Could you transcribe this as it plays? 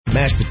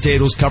mashed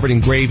potatoes covered in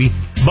gravy.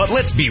 But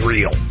let's be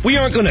real, we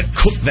aren't going to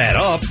cook that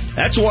up.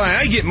 That's why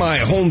I get my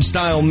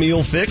home-style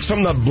meal fix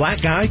from the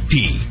Black Eyed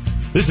Pea.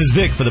 This is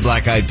Vic for the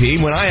Black Eyed Pea.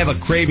 When I have a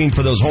craving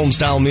for those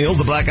home-style meals,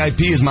 the Black Eyed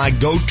Pea is my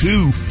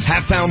go-to.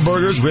 Half-pound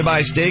burgers,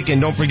 ribeye steak, and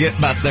don't forget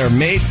about their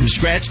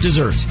made-from-scratch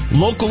desserts.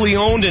 Locally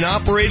owned and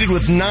operated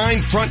with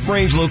 9 Front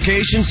Range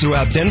locations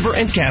throughout Denver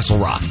and Castle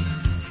Rock.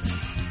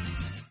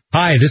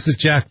 Hi, this is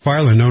Jack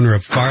Farland, owner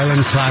of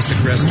Farland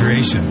Classic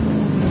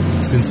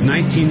Restoration. Since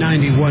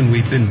 1991,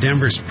 we've been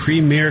Denver's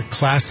premier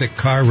classic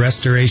car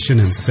restoration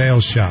and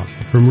sales shop.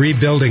 From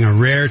rebuilding a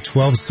rare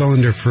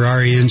 12-cylinder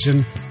Ferrari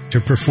engine to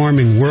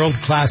performing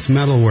world-class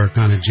metalwork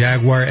on a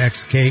Jaguar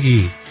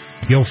XKE,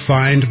 you'll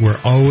find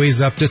we're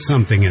always up to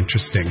something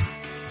interesting.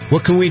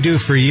 What can we do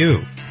for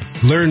you?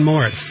 Learn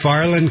more at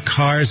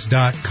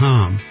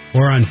farlandcars.com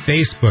or on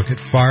Facebook at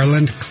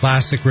Farland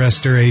Classic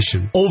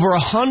Restoration. Over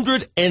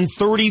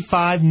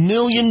 $135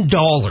 million.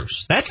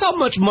 That's how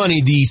much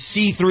money the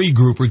C3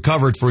 Group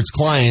recovered for its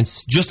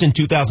clients just in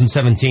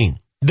 2017.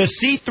 The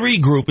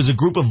C3 Group is a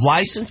group of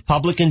licensed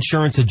public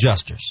insurance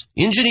adjusters,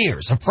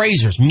 engineers,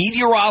 appraisers,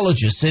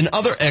 meteorologists, and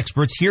other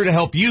experts here to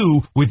help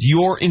you with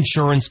your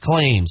insurance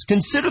claims.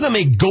 Consider them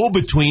a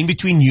go-between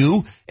between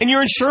you and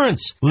your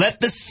insurance. Let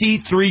the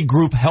C3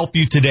 Group help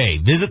you today.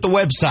 Visit the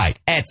website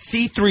at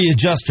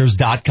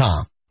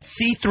c3adjusters.com.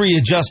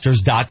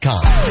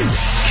 c3adjusters.com.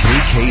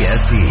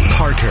 KKSE,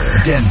 Parker,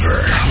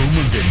 Denver, home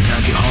of the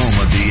Nuggets,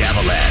 home of the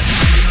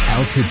Avalanche.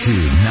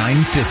 Altitude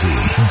 950,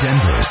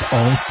 Denver's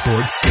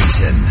all-sports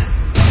station.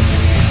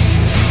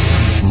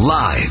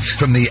 Live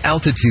from the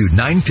Altitude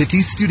 950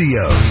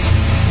 studios,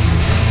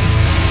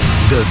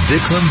 the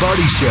Vic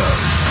Lombardi Show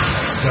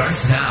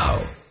starts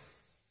now.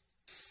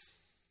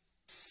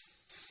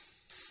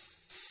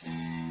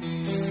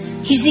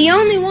 He's the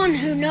only one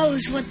who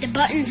knows what the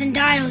buttons and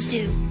dials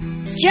do.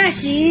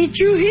 Jesse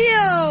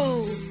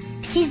Trujillo.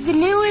 He's the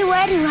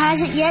newlywed who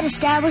hasn't yet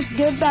established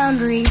good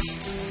boundaries.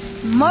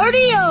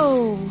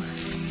 Marty-O.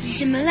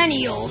 He's a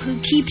millennial who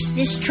keeps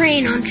this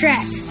train on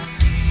track.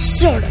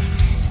 Sort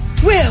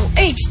of. Will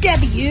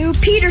H.W.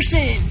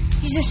 Peterson.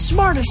 He's the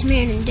smartest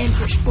man in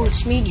Denver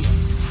sports media.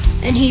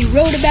 And he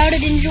wrote about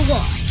it in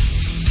July.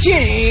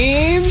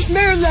 James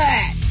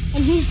Merlat.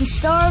 And he's the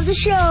star of the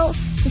show,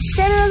 the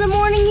center of the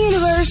morning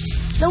universe,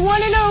 the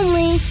one and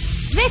only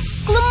Vic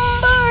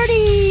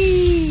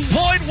Lombardi.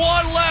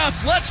 0.1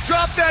 left. Let's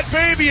drop that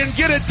baby and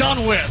get it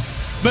done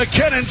with.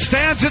 McKinnon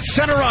stands at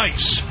center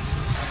ice.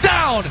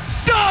 Down.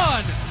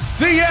 Done.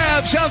 The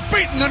Avs have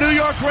beaten the New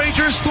York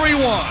Rangers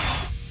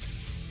 3-1.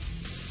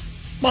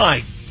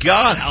 My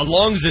God, how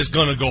long is this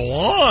going to go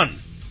on?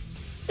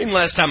 I mean,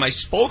 last time I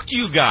spoke to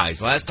you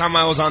guys, last time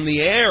I was on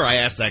the air, I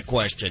asked that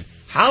question.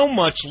 How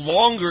much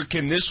longer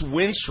can this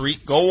win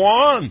streak go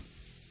on?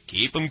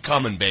 Keep them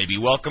coming, baby.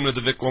 Welcome to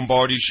the Vic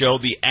Lombardi Show.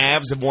 The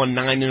Avs have won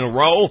 9 in a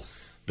row.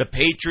 The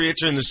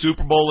Patriots are in the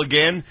Super Bowl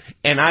again,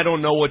 and I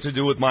don't know what to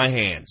do with my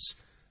hands.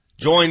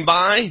 Joined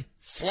by,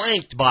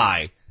 flanked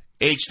by,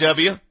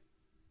 H.W.,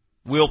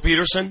 Will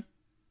Peterson,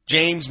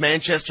 James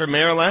Manchester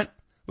Merlat.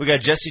 We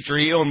got Jesse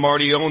Trujillo and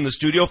Marty-O in the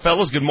studio.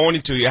 Fellas, good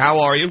morning to you.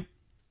 How are you?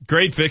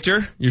 Great,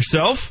 Victor.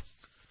 Yourself?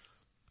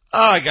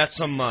 I got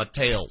some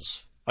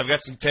tales. I've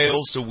got some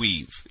tales to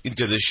weave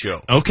into this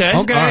show. Okay.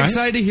 All right.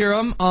 Excited to hear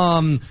them.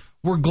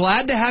 We're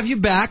glad to have you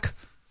back.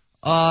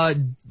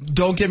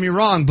 Don't get me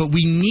wrong, but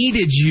we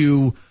needed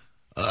you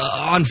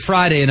on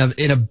Friday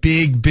in a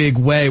big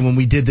way when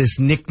we did this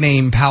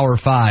nickname Power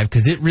 5,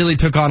 because it really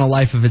took on a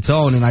life of its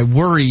own, and I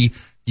worry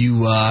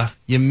you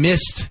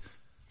missed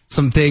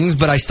some things,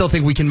 but I still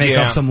think we can make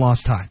up some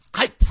lost time.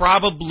 I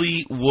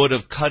probably would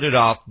have cut it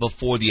off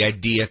before the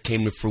idea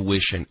came to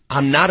fruition.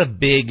 I'm not a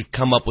big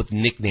come up with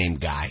nickname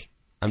guy.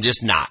 I'm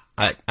just not.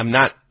 I'm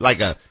not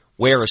like a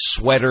wear a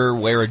sweater,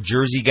 wear a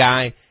jersey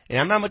guy, and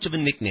I'm not much of a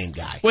nickname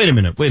guy. Wait a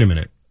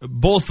minute.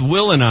 Both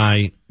Will and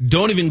I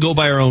don't even go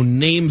by our own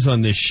names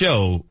on this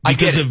show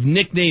because of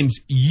nicknames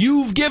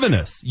you've given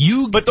us.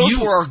 But those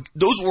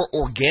were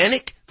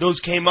organic. Those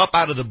came up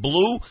out of the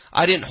blue.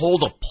 I didn't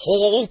hold a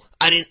poll.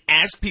 I didn't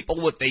ask people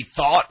what they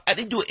thought. I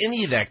didn't do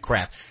any of that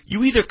crap.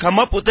 You either come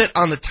up with it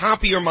on the top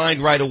of your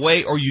mind right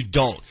away or you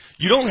don't.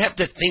 You don't have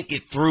to think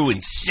it through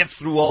and sift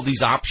through all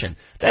these options.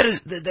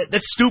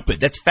 That's stupid.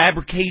 That's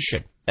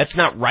fabrication. That's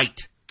not right.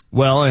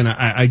 Well, and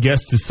I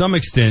guess to some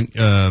extent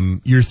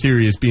your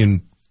theory is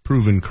being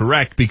proven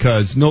correct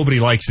because nobody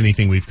likes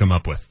anything we've come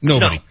up with.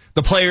 Nobody. No.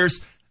 The players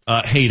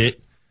hate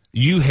it.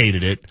 You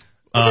hated it.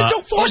 Well,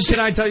 don't force it.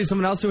 Can I tell you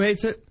someone else who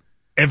hates it?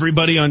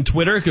 Everybody on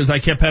Twitter, because I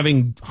kept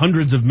having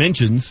hundreds of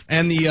mentions.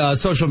 And the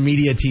social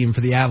media team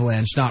for the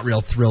Avalanche, not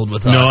real thrilled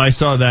with us. No, I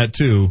saw that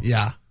too.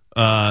 Yeah.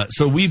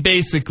 So we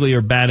basically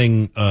are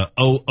batting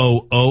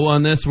 0-0-0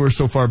 on this. We're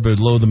so far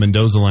below the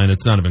Mendoza line,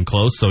 it's not even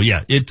close. So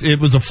yeah, it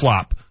was a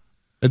flop.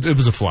 It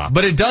was a flop.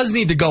 But it does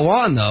need to go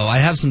on, though. I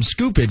have some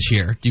scoopage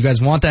here. Do you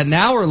guys want that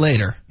now or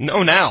later?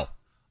 No, now.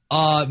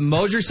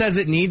 Mosier says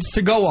it needs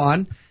to go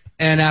on.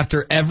 And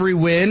after every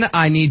win,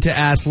 I need to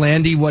ask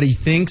Landy what he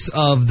thinks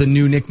of the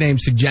new nickname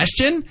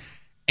suggestion.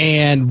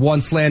 And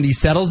once Landy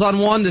settles on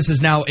one, this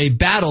is now a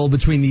battle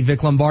between the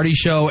Vic Lombardi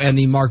show and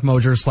the Mark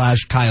Moser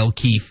 / Kyle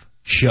Keefe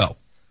show.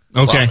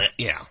 Okay.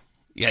 Well,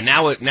 yeah.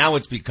 Now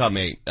it's become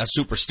a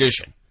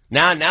superstition.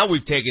 Now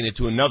we've taken it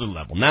to another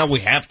level. Now we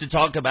have to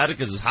talk about it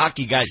because as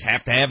hockey guys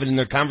have to have it in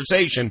their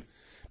conversation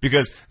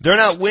because they're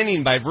not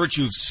winning by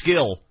virtue of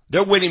skill.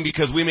 They're winning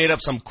because we made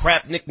up some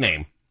crap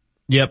nickname.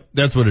 Yep,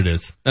 that's what it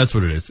is.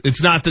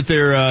 It's not that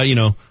they're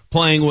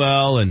playing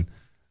well and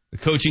the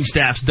coaching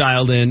staff's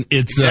dialed in.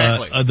 It's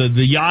exactly.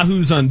 The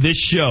yahoos on this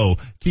show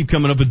keep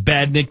coming up with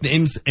bad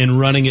nicknames and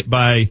running it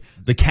by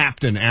the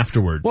captain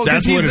afterward. Well,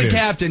 because he's the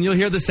captain. You'll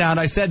hear the sound.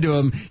 I said to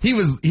him, he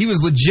was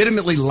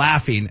legitimately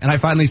laughing, and I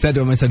finally said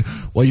to him, I said,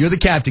 well, you're the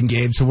captain,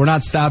 Gabe, so we're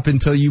not stopping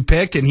until you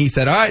pick. And he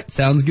said, all right,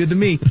 sounds good to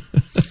me.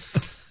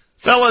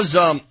 Fellas,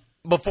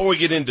 before we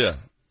get into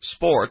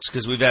sports,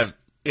 because we have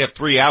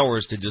 3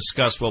 hours to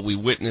discuss what we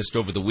witnessed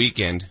over the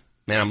weekend.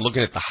 Man, I'm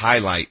looking at the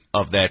highlight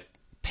of that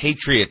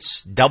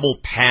Patriots double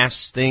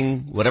pass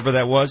thing, whatever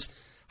that was.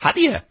 How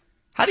do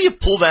you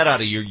pull that out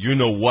of your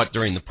you-know-what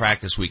during the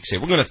practice week? Say,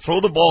 we're going to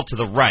throw the ball to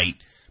the right,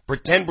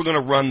 pretend we're going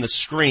to run the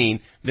screen,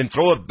 then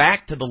throw it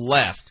back to the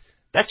left.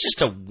 That's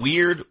just a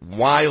weird,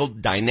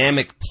 wild,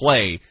 dynamic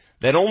play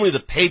that only the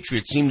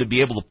Patriots seem to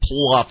be able to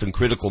pull off in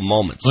critical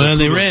moments. So well,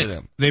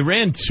 they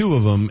ran 2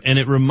 of them, and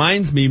it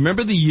reminds me,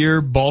 remember the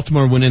year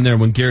Baltimore went in there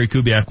when Gary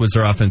Kubiak was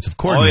their offensive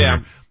coordinator? Oh,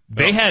 yeah.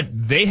 They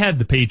had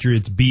the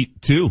Patriots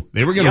beat too.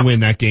 They were going to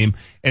win that game,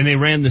 and they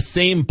ran the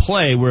same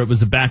play where it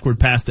was a backward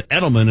pass to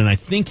Edelman, and I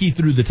think he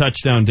threw the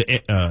touchdown to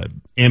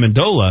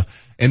Amendola,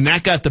 and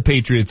that got the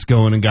Patriots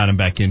going and got him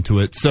back into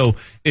it. So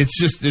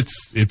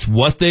it's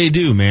what they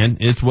do, man.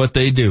 It's what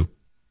they do.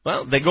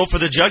 Well, they go for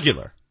the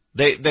jugular.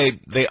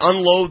 They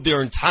unload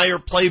their entire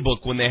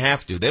playbook when they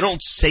have to. They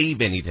don't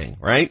save anything,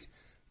 right?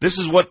 This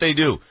is what they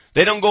do.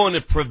 They don't go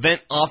into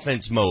prevent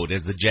offense mode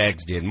as the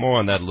Jags did. More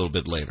on that a little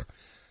bit later.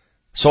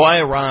 So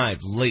I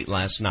arrived late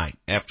last night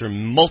after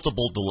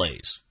multiple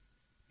delays.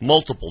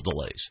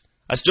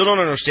 I still don't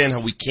understand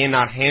how we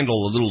cannot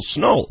handle a little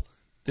snow.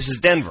 This is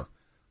Denver.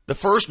 The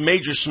first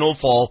major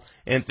snowfall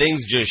and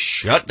things just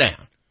shut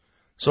down.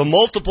 So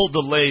multiple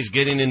delays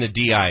getting into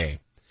DIA.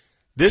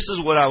 This is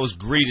what I was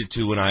greeted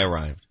to when I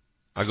arrived.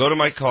 I go to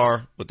my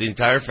car with the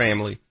entire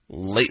family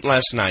late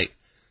last night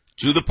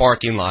to the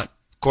parking lot.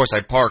 Of course,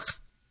 I park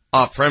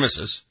off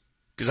premises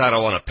because I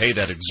don't want to pay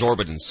that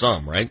exorbitant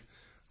sum, right?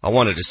 I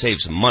wanted to save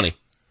some money.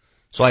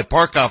 So I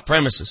park off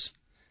premises,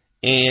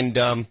 and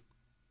the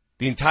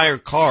entire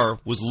car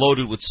was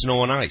loaded with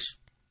snow and ice.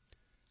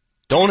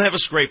 Don't have a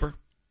scraper.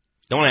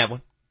 Don't have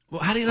one.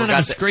 Well, how do you not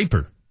have a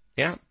scraper?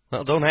 Yeah,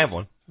 well, don't have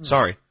one.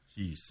 Sorry.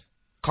 Jeez.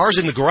 Car's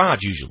in the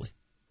garage usually.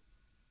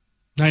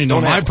 Now you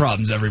know my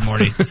problems every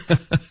morning.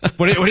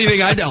 What do you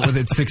think I dealt with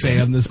at 6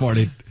 a.m. this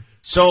morning?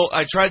 So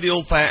I tried the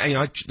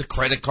the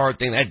credit card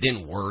thing. That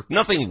didn't work.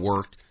 Nothing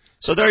worked.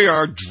 So there you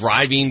are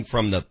driving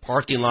from the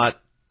parking lot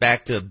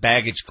back to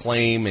baggage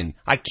claim, and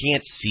I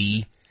can't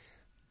see.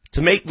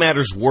 To make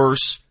matters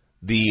worse,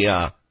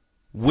 the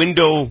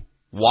window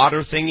water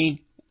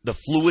thingy, the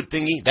fluid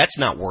thingy, that's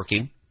not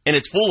working. And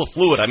it's full of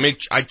fluid.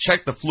 I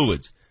checked the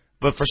fluids,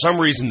 but for some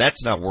reason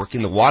that's not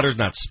working. The water's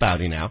not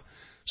spouting out.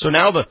 So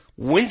now the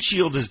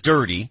windshield is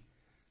dirty.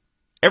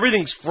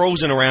 Everything's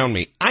frozen around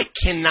me. I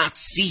cannot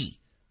see.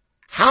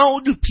 How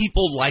do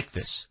people like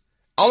this?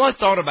 All I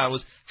thought about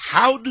was,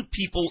 how do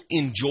people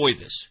enjoy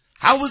this?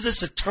 How is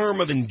this a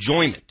term of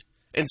enjoyment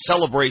and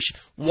celebration?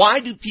 Why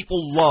do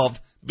people love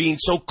being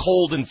so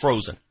cold and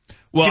frozen?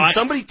 Well, can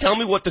somebody tell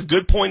me what the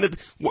good point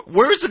of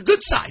where's the good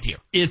side here?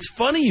 It's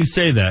funny you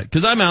say that,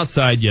 because I'm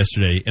outside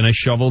yesterday and I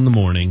shovel in the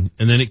morning,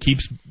 and then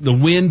the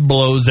wind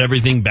blows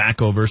everything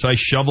back over, so I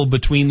shovel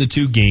between the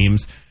two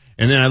games,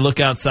 and then I look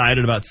outside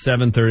at about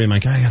 7:30. I'm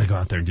like, I gotta go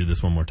out there and do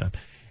this one more time.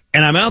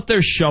 And I'm out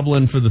there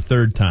shoveling for the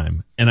third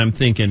time, and I'm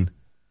thinking,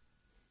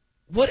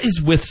 what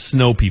is with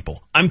snow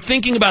people? I'm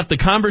thinking about the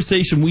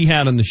conversation we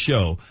had on the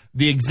show,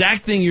 the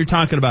exact thing you're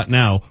talking about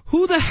now.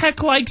 Who the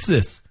heck likes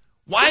this?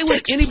 Why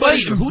would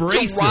anybody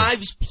embrace Who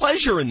derives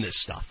pleasure in this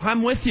stuff?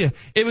 I'm with you.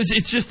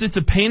 It's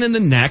a pain in the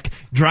neck.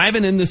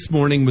 Driving in this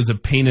morning was a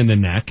pain in the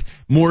neck,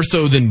 more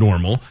so than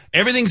normal.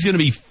 Everything's going to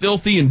be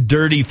filthy and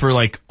dirty for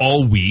like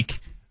all week.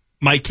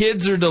 My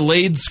kids are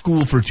delayed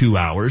school for 2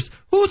 hours.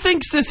 Who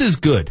thinks this is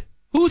good?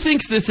 Who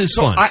thinks this is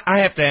fun?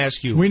 I have to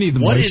ask you. We need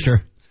the moisture.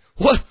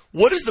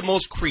 What is the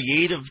most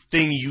creative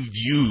thing you've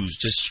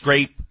used to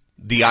scrape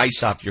the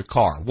ice off your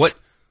car?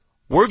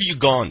 Where have you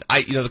gone?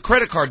 The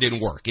credit card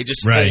didn't work. It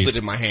just folded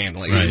in my hand.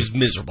 It was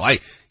miserable.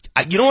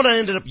 You know what I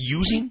ended up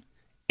using?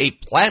 A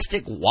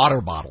plastic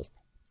water bottle.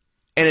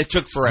 And it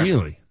took forever.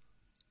 Really?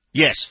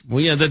 Yes.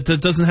 Well, yeah,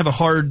 that doesn't have a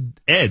hard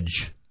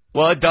edge.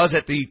 Well, it does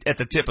at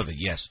the tip of it,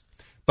 yes.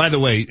 By the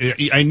way,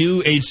 I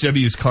knew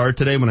HW's car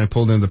today when I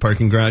pulled into the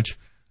parking garage,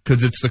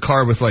 because it's the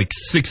car with like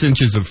 6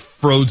 inches of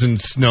frozen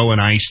snow and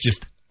ice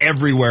just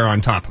everywhere on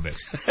top of it.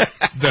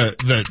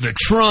 the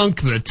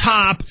trunk, the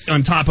top,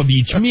 on top of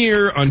each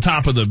mirror, on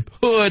top of the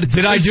hood.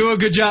 Did I do a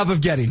good job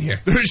of getting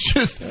here? There's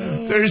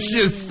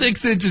just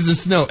 6 inches of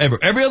snow ever.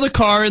 Every other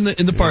car in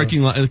the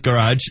parking lot, in the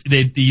garage,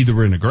 they either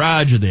were in a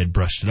garage or they had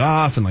brushed it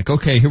off and like,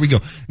 okay, here we go.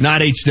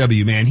 Not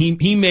HW, man.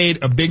 He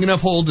made a big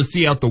enough hole to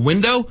see out the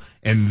window,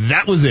 and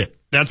that was it.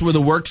 That's where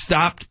the work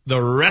stopped. The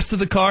rest of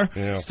the car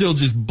still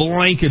just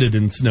blanketed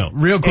in snow.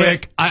 Real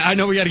quick, I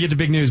know we got to get to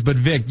big news, but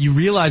Vic, you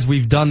realize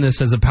we've done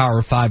this as a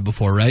Power 5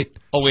 before, right?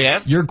 Oh, we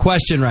have? Your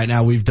question right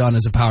now we've done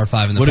as a Power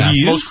 5 in the What past. have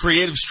you used? Most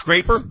creative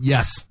scraper?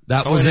 Yes.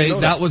 That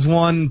was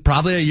one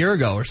probably a year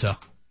ago or so.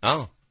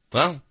 Oh,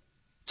 well,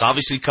 it's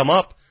obviously come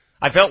up.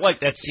 I felt like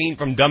that scene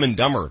from Dumb and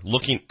Dumber,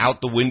 looking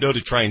out the window to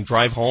try and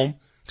drive home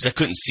because I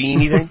couldn't see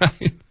anything.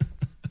 Right.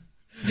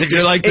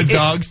 You're like the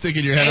dog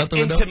sticking your head out the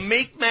window? And to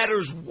make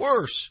matters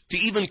worse, to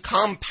even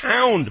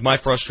compound my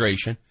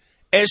frustration,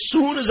 as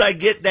soon as I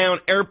get down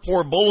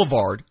Airport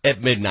Boulevard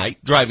at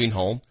midnight, driving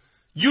home,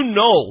 you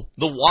know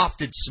the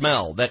wafted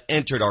smell that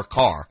entered our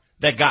car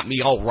that got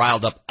me all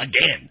riled up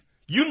again.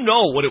 You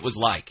know what it was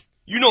like.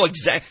 You know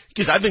exactly,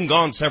 because I've been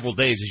gone several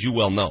days, as you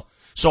well know.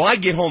 So I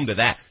get home to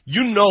that.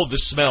 You know the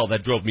smell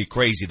that drove me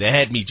crazy, that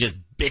had me just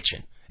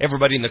bitching.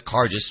 Everybody in the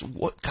car just,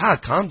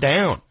 God, calm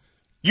down.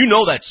 You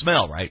know that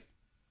smell, right?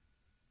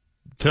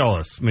 Tell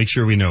us. Make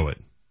sure we know it.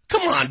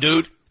 Come on,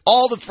 dude.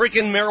 All the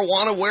freaking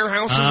marijuana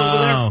warehouses over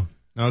there. Oh,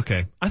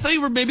 okay. I thought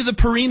you were maybe the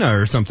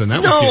Purina or something.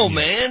 No,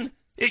 man.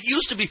 It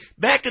used to be,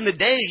 back in the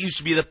day, it used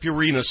to be the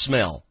Purina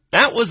smell.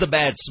 That was the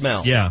bad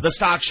smell. Yeah. The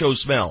stock show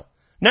smell.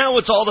 Now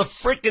it's all the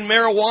freaking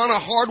marijuana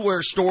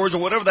hardware stores or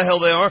whatever the hell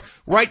they are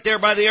right there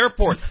by the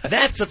airport.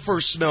 That's the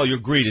first smell you're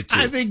greeted to.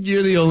 I think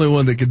you're the only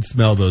one that can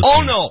smell those. Oh,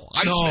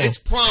 things. no. It's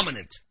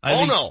prominent.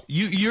 No.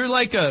 You're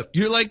like a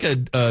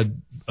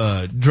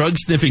drug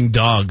sniffing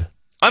dog.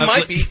 I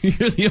might be.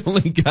 You're the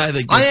only guy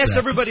that gets I asked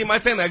that. everybody in my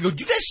family, I go,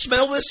 do you guys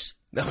smell this?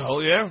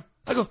 Oh, yeah.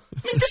 I go,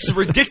 this is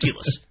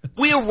ridiculous.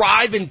 We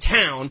arrive in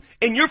town,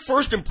 and your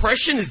first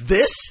impression is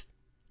this?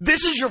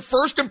 This is your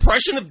first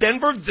impression of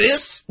Denver?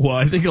 This? Well,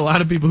 I think a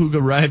lot of people who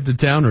arrive to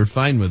town are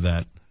fine with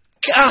that.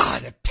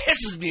 God, it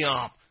pisses me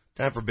off.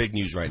 Time for big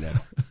news right now.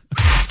 What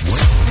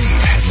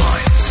made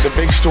headlines? The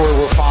big story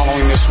we're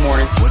following this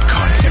morning. What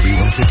caught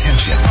everyone's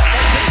attention?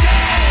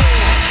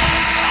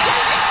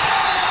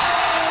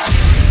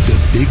 The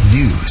big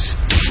news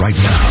right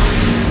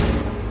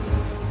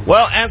now.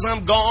 Well, as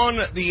I'm gone,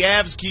 the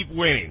Avs keep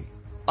winning.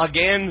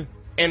 Again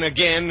and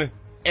again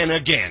and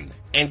again.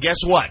 And guess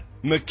what?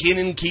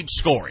 McKinnon keeps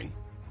scoring.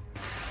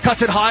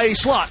 Cuts it high,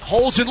 slot,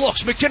 holds and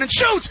looks. McKinnon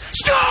shoots.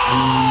 Score!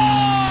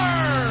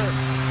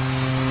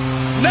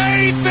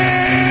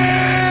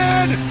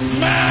 Nathan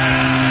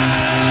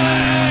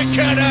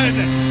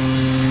McKinnon!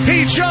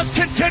 He just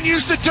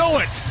continues to do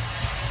it.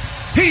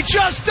 He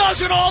just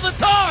does it all the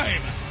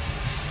time.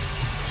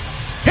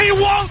 He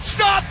won't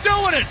stop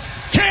doing it.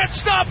 Can't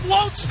stop,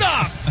 won't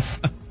stop.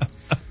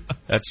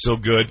 That's so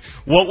good.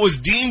 What was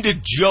deemed a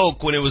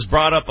joke when it was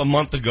brought up a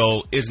month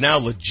ago is now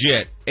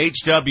legit.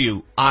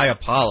 HW, I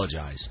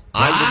apologize.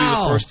 Wow. I will be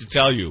the first to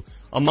tell you.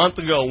 A month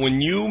ago,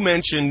 when you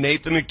mentioned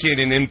Nathan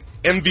McKinnon in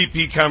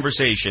MVP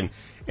conversation,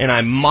 and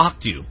I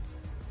mocked you,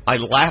 I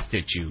laughed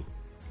at you,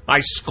 I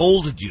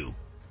scolded you.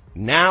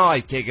 Now I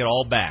take it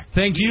all back.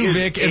 Thank you, He is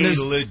Vic. a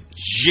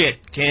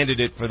legit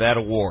candidate for that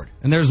award.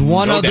 And there's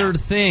one No other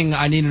doubt. thing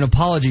I need an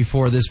apology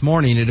for this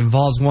morning. It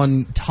involves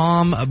one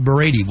Tom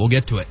Brady. We'll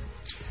get to it.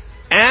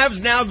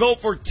 Avs now go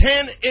for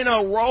 10 in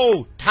a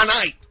row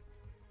tonight.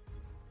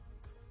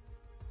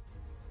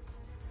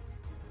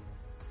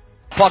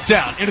 Puck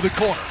down, into the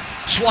corner.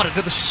 Swatted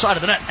to the side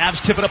of the net.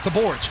 Avs tip it up the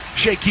boards.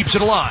 Shea keeps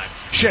it alive.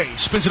 Shea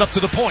spins it up to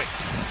the point.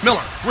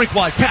 Miller, rink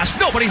wide pass.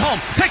 Nobody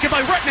home. Taken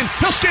by Retton.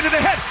 He'll skid it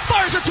ahead.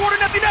 Fires it toward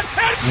an empty net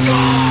and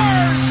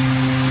scores!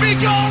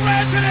 Miguel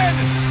Rantanen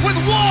with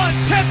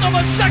 1/10 of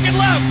a second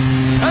left.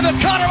 And the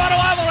Colorado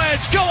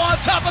Avalanche go on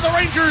top of the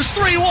Rangers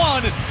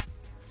 3-1.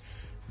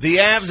 The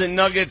Avs and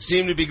Nuggets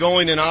seem to be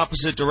going in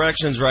opposite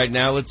directions right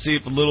now. Let's see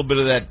if a little bit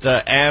of that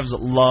Avs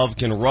love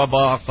can rub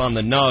off on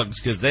the Nugs,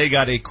 because they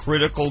got a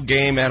critical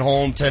game at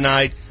home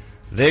tonight.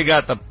 They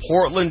got the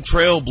Portland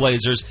Trail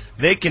Blazers.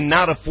 They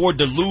cannot afford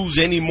to lose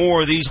any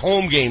more of these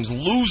home games.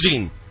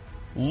 Losing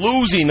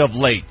of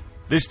late.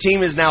 This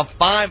team is now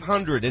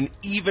 500 and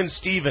even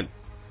Steven.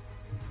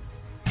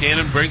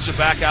 Cannon brings it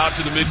back out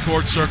to the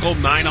midcourt circle.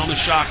 9 on the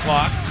shot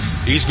clock.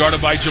 He's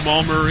guarded by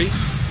Jamal Murray.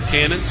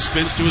 Cannon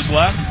spins to his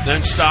left,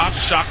 then stops.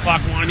 Shot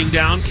clock winding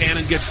down.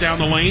 Cannon gets down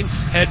the lane.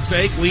 Head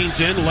fake, leans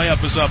in.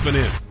 Layup is up and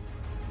in.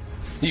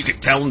 You could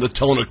tell in the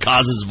tone of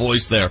Kaz's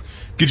voice there.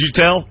 Could you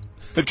tell?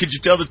 Could you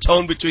tell the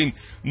tone between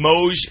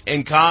Moj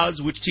and Kaz?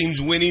 Which team's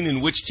winning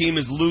and which team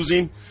is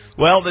losing?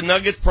 Well, the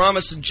Nuggets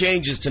promise some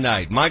changes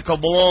tonight. Michael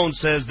Malone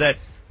says that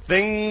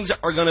things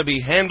are going to be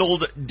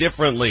handled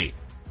differently.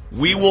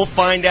 We will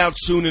find out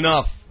soon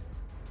enough.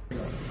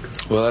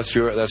 Well, that's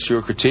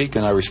your critique,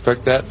 and I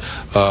respect that.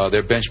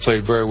 Their bench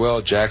played very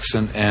well.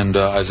 Jackson and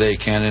Isaiah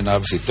Cannon,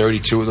 obviously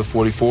 32 of the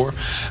 44.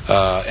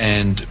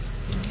 And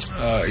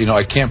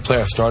I can't play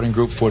a starting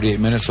group 48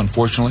 minutes,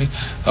 unfortunately.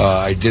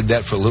 I did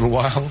that for a little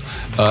while,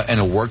 and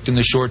it worked in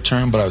the short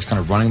term, but I was kind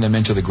of running them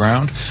into the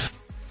ground.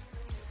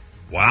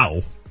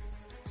 Wow.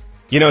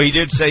 He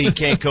did say he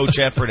can't coach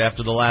effort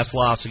after the last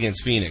loss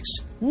against Phoenix.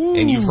 Woo.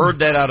 And you've heard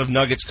that out of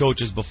Nuggets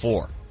coaches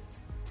before.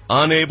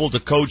 Unable to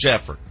coach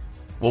effort.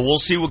 Well, we'll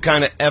see what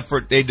kind of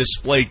effort they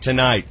display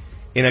tonight.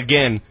 And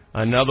again,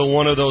 another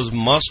one of those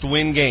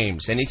must-win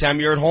games. Anytime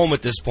you're at home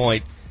at this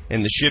point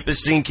and the ship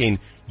is sinking,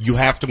 you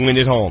have to win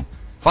at home.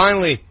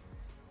 Finally,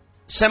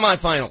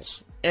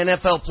 semifinals,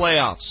 NFL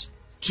playoffs.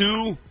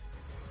 2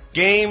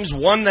 games,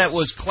 one that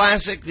was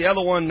classic, the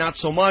other one not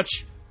so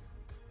much.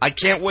 I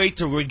can't wait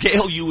to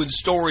regale you in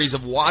stories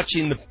of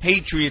watching the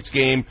Patriots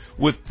game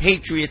with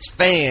Patriots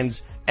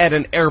fans at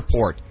an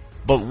airport.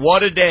 But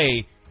what a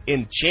day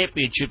in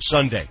Championship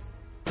Sunday.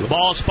 The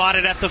ball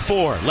spotted at the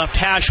 4. Left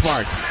hash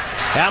mark.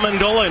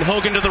 Amendola and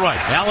Hogan to the right.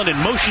 Allen in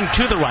motion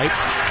to the right.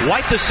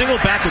 White the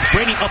single back with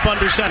Brady up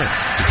under center.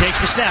 He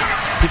takes the snap.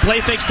 He play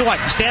fakes to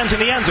White. He stands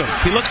in the end zone.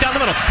 He looks down the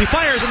middle. He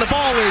fires and the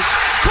ball is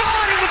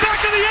caught in the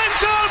back of the end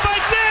zone by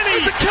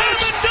Danny. It's a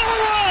catch.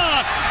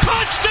 Amendola!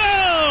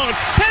 Touchdown!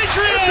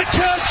 Patriots! It's a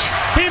catch.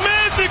 He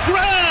made the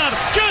grab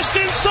just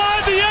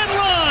inside the end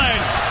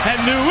line. And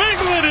New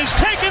England has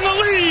taken the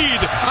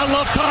lead. I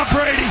love Tom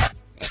Brady.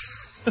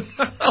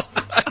 Oh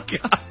my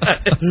God,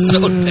 it's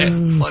so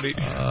damn funny.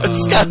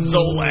 Scott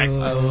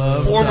Zolak, I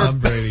love former Tom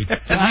Brady.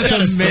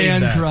 That's a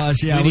man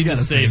crush. Yeah, we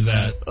gotta save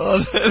that. Oh,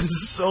 that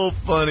is so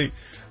funny.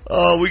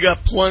 We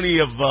got plenty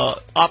of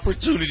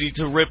opportunity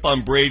to rip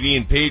on Brady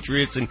and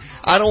Patriots, and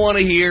I don't want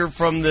to hear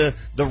from the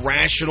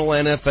rational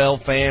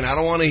NFL fan. I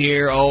don't want to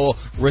hear,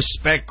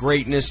 respect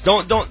greatness.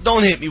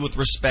 Don't hit me with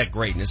respect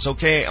greatness,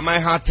 okay?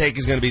 My hot take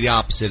is going to be the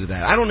opposite of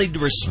that. I don't need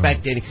to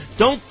respect any.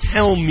 Don't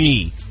tell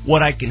me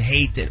what I can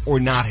hate or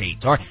not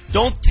hate. All right?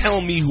 Don't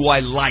tell me who I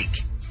like.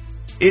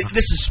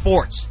 This is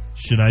sports.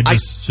 Should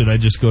I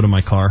just go to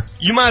my car?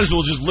 You might as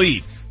well just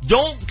leave.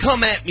 Don't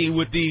come at me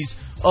with these,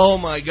 oh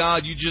my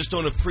God, you just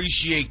don't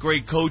appreciate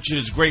great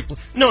coaches,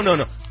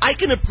 No. I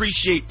can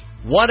appreciate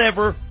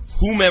whatever,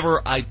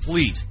 whomever I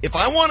please. If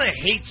I want to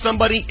hate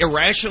somebody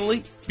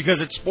irrationally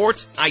because it's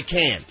sports, I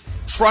can.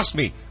 Trust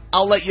me,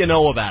 I'll let you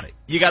know about it.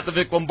 You got the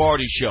Vic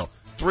Lombardi Show.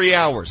 3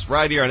 hours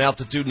right here on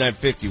Altitude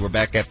 950. We're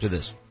back after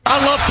this.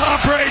 I love Tom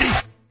Brady.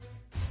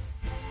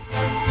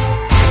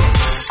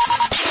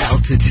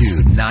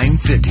 Altitude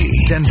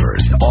 950,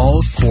 Denver's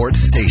all-sports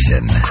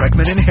station.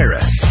 Kreckman and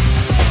Harris.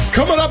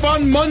 Coming up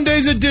on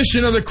Monday's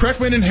edition of the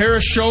Kreckman and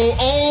Harris Show,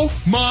 oh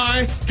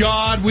my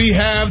God, we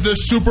have the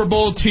Super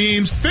Bowl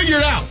teams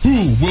figured out.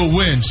 Who will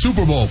win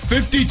Super Bowl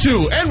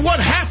 52 and what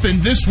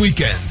happened this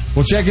weekend?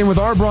 We'll check in with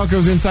our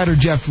Broncos insider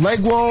Jeff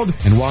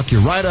Legwold and walk you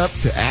right up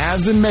to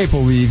Avs and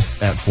Maple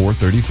Leafs at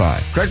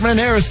 4:35. Kreckman and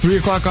Harris, 3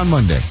 o'clock on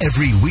Monday.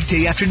 Every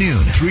weekday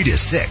afternoon, 3 to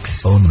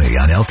 6, only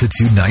on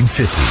Altitude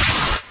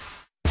 950.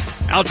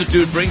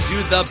 Altitude brings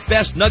you the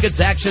best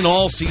Nuggets action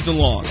all season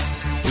long.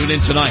 Tune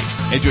in tonight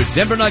as your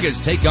Denver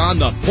Nuggets take on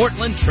the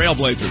Portland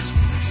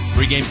Trailblazers.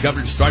 Pre-game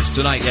coverage starts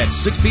tonight at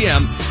 6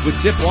 p.m.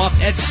 with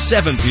tip-off at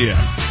 7 p.m.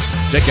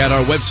 Check out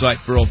our website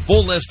for a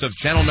full list of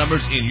channel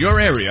numbers in your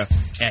area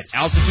at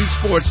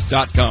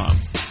altitudesports.com.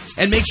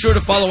 And make sure to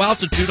follow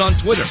Altitude on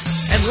Twitter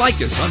and like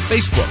us on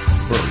Facebook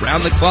for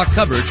around-the-clock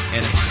coverage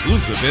and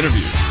exclusive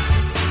interviews.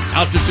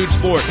 Altitude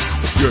Sports,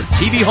 your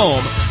TV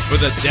home for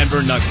the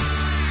Denver Nuggets.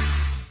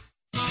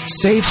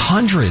 Save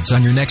hundreds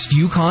on your next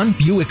Yukon,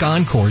 Buick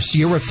Encore,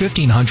 Sierra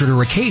 1500,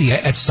 or Acadia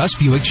at Suss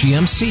Buick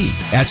GMC.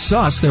 At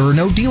Suss, there are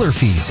no dealer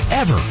fees,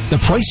 ever. The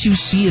price you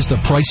see is the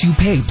price you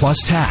pay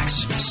plus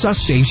tax. Suss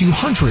saves you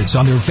hundreds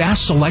on their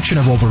vast selection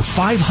of over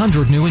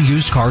 500 new and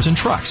used cars and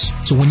trucks.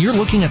 So when you're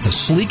looking at the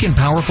sleek and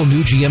powerful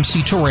new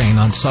GMC Terrain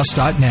on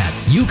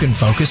Suss.net, you can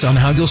focus on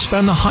how you'll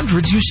spend the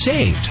hundreds you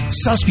saved.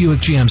 Suss Buick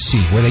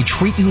GMC, where they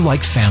treat you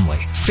like family.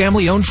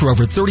 Family owned for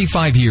over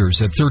 35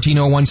 years at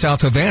 1301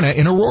 South Havana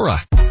in Aurora.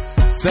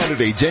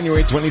 Saturday,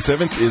 January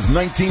 27th is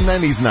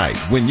 1990s night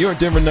when your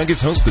Denver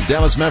Nuggets host the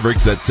Dallas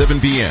Mavericks at 7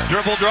 p.m.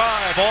 Dribble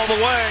drive all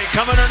the way,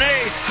 come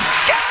underneath.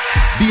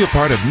 Be a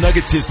part of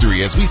Nuggets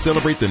history as we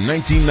celebrate the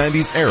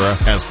 1990s era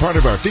as part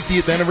of our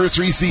 50th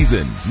anniversary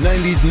season.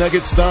 90s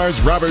Nuggets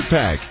stars Robert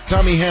Pack,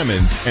 Tommy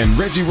Hammonds, and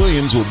Reggie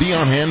Williams will be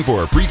on hand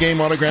for a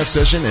pregame autograph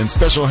session and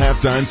special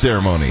halftime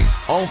ceremony.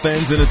 All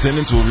fans in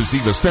attendance will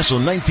receive a special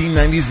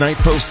 1990s night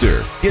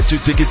poster. Get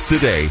your tickets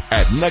today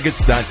at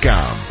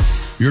nuggets.com.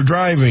 You're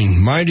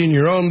driving, minding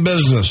your own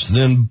business,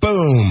 then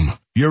boom,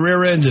 you're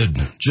rear-ended.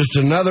 Just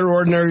another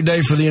ordinary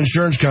day for the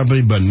insurance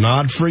company, but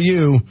not for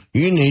you.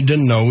 You need to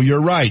know your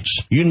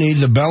rights. You need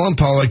the Bell &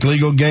 Pollock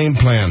Legal Game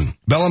Plan.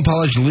 Bell &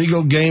 Pollock's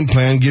Legal Game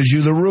Plan gives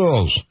you the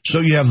rules, so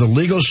you have the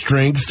legal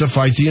strength to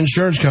fight the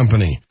insurance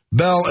company.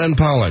 Bell &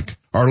 Pollock.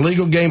 Our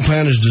legal game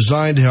plan is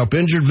designed to help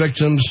injured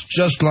victims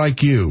just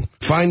like you.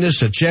 Find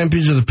us at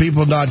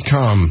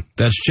championsofthepeople.com.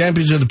 That's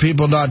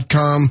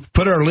championsofthepeople.com.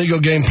 Put our legal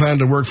game plan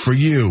to work for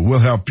you. We'll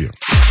help you.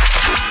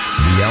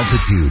 The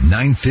Altitude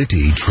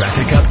 950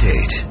 traffic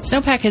update.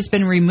 Snowpack has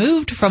been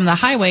removed from the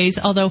highways,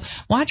 although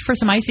watch for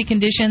some icy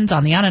conditions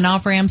on the on and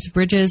off ramps,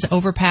 bridges,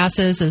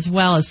 overpasses, as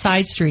well as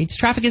side streets.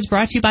 Traffic is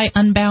brought to you by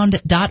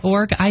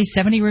Unbound.org.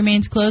 I-70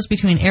 remains closed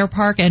between Air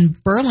Park and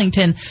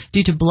Burlington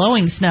due to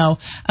blowing snow.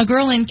 A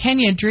girl in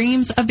Kenya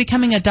dreams of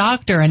becoming a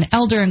doctor. An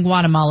elder in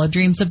Guatemala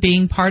dreams of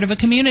being part of a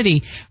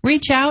community.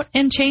 Reach out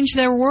and change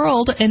their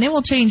world, and it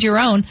will change your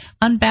own.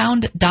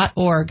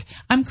 Unbound.org.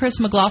 I'm Chris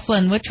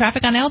McLaughlin with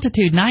traffic on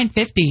Altitude 950.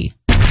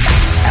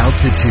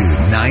 Altitude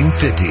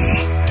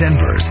 950,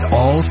 Denver's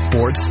all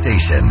sports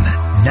station.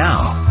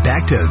 Now,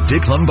 back to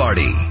Vic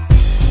Lombardi.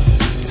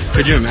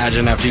 Could you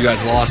imagine after you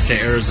guys lost to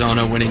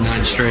Arizona, winning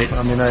 9 straight?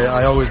 I mean,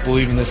 I always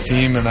believe in this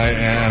team, and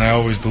I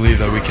always believe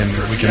that we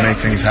can make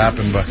things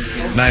happen. But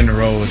 9 in a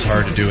row is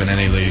hard to do in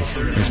any league,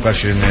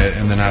 especially in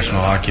the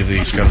National Hockey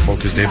League. You got to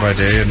focus day by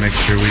day and make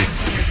sure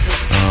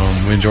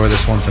we enjoy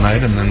this one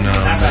tonight, and then move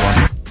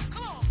on.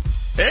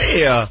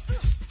 Hey,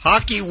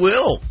 Hockey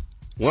Will,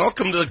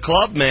 welcome to the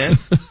club, man.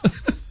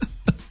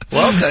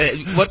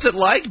 Welcome. What's it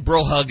like,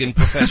 bro hugging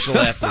professional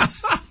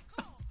athletes?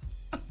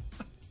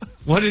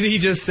 What did he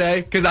just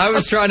say? Because I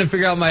was trying to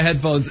figure out my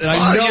headphones, and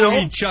I know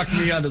he chucked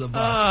me under the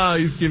bus. Oh,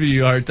 he's giving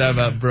you a hard time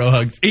about bro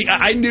hugs.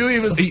 I knew he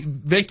was.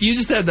 Vic, you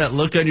just had that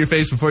look on your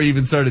face before you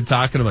even started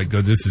talking. I'm like,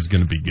 oh, this is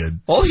going to be good.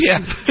 Oh, yeah.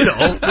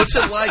 What's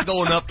it like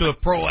going up to a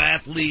pro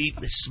athlete,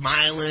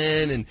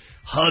 smiling and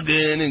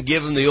hugging and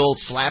giving the old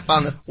slap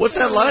on the... What's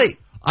that like?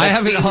 I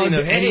haven't hugged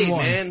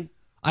anyone. Hey, man.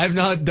 I have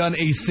not done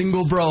a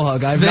single bro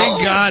hug.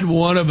 Thank God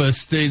one of us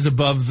stays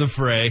above the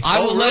fray. I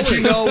will let you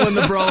know when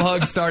the bro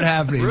hugs start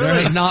happening. Really? There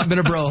has not been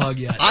a bro hug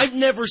yet. I've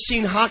never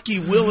seen Hockey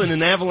Will in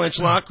an Avalanche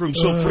locker room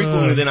so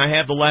frequently than I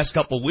have the last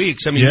couple of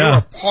weeks. I mean, you're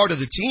a part of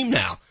the team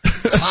now.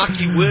 It's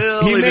Hockey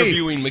Will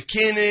interviewing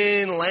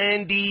McKinnon,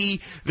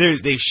 Landy.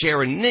 They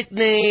sharing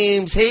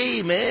nicknames.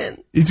 Hey, man.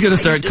 He's going to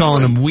start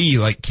calling him we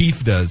like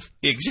Keith does.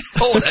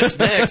 Oh, that's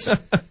next.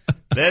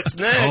 That's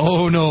next.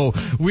 Oh, no.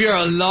 We are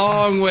a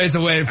long ways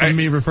away from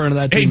me referring to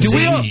that team.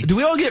 Hey, do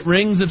we all get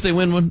rings if they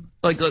win one?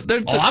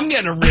 I'm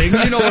getting a ring.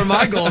 You know where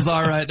my goals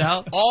are right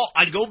now.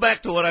 I go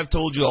back to what I've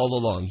told you all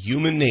along.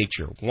 Human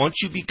nature.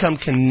 Once you become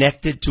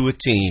connected to a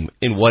team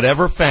in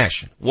whatever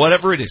fashion,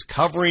 whatever it is,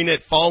 covering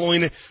it,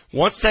 following it,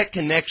 once that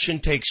connection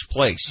takes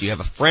place, you have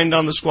a friend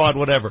on the squad,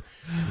 whatever,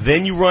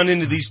 then you run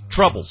into these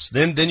troubles.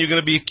 Then you're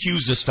going to be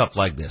accused of stuff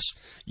like this.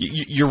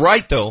 You're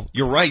right, though.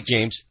 You're right,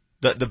 James.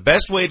 The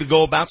best way to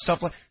go about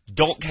stuff like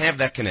don't have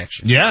that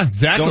connection. Yeah,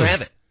 exactly. Don't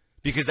have it.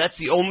 Because that's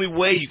the only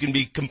way you can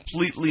be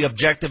completely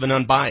objective and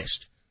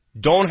unbiased.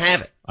 Don't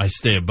have it. I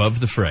stay above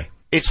the fray.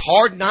 It's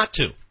hard not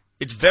to.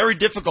 It's very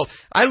difficult.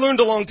 I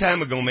learned a long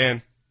time ago,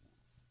 man.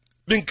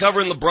 Been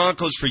covering the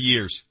Broncos for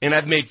years, and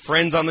I've made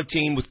friends on the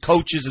team with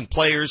coaches and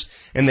players,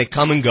 and they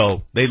come and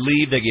go. They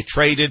leave, they get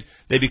traded,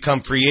 they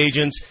become free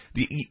agents.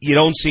 You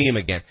don't see them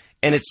again.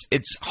 And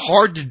it's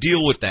hard to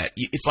deal with that.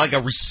 It's like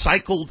a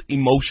recycled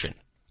emotion.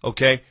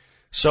 Okay?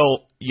 So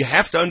you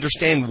have to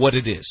understand what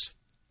it is.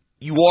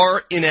 You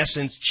are, in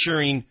essence,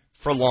 cheering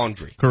for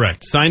laundry.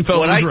 Correct. Seinfeld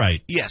was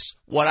right. Yes.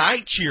 What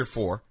I cheer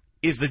for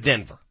is the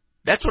Denver.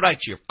 That's what I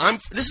cheer for.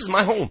 This is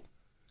my home.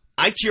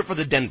 I cheer for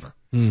the Denver.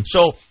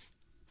 So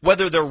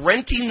whether they're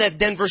renting that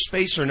Denver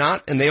space or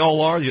not, and they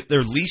all are,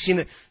 they're leasing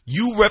it,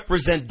 you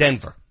represent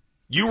Denver.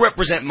 You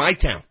represent my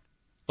town.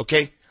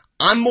 Okay?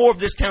 I'm more of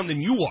this town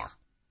than you are.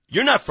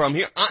 You're not from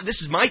here.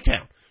 This is my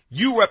town.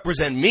 You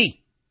represent me.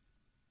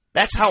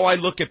 That's how I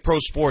look at pro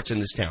sports in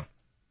this town.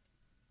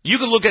 You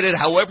can look at it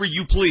however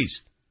you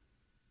please.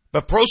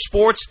 But pro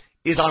sports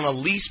is on a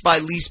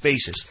lease-by-lease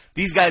basis.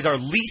 These guys are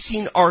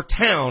leasing our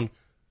town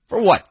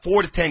for what,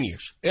 4 to 10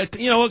 years?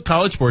 You know what?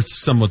 College sports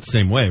is somewhat the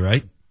same way,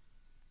 right?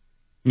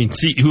 I mean,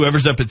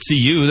 whoever's up at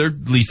CU, they're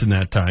leasing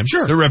that time.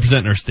 Sure. They're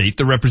representing our state.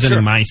 They're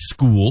representing my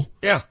school.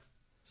 Yeah.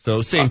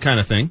 So same kind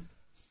of thing.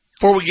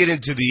 Before we get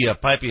into the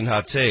piping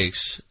hot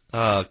takes,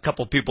 a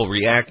couple people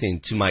reacting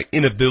to my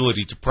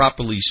inability to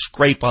properly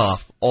scrape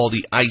off all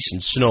the ice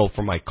and snow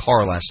from my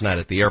car last night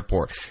at the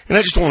airport. And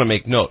I just want to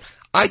make note.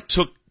 I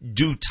took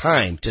due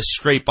time to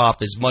scrape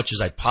off as much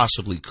as I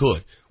possibly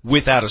could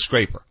without a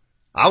scraper.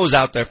 I was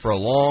out there for a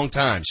long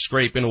time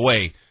scraping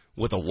away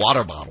with a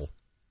water bottle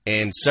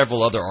and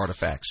several other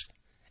artifacts.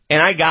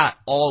 And I got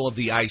all of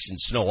the ice and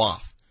snow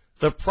off.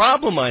 The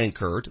problem I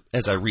incurred,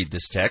 as I read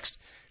this text,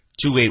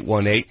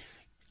 2818,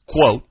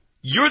 quote,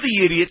 "You're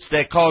the idiots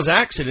that cause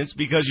accidents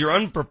because you're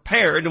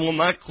unprepared and will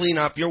not clean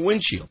off your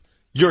windshield."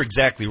 You're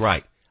exactly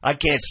right. I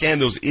can't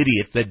stand those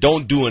idiots that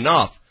don't do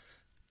enough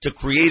to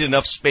create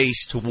enough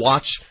space to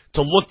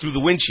look through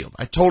the windshield.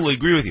 I totally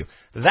agree with you.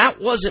 That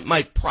wasn't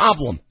my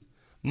problem.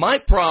 My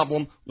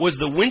problem was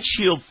the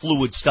windshield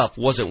fluid stuff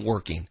wasn't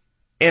working.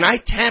 And I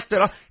tapped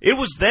it off. It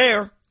was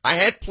there. I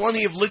had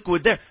plenty of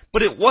liquid there,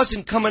 but it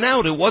wasn't coming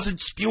out. It wasn't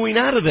spewing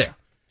out of there.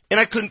 And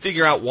I couldn't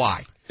figure out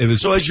why.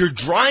 So as you're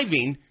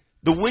driving,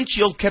 the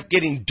windshield kept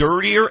getting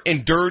dirtier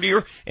and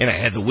dirtier, and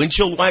I had the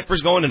windshield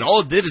wipers going, and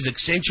all it did is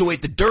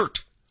accentuate the dirt.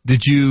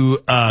 Did you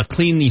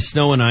clean the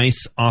snow and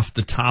ice off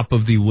the top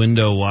of the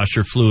window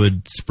washer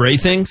fluid spray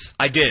things?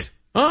 I did.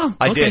 Oh,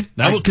 I did.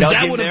 Because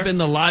that would have been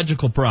the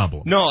logical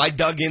problem. No, I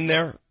dug in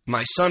there.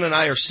 My son and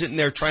I are sitting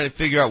there trying to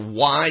figure out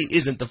why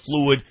isn't the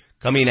fluid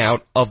coming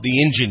out of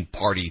the engine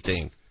party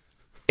thing.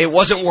 It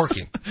wasn't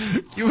working.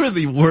 You were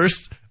the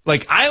worst.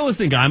 Like, I always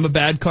think I'm a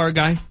bad car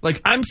guy.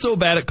 Like, I'm so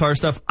bad at car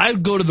stuff,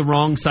 I'd go to the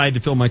wrong side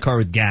to fill my car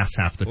with gas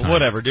half the time.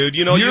 Whatever, dude.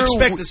 You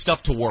expect this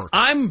stuff to work.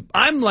 I'm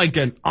like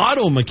an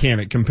auto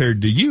mechanic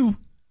compared to you.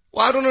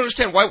 Well, I don't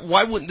understand.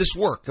 Why wouldn't this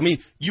work? I mean,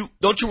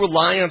 don't you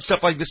rely on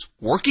stuff like this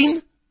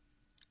working?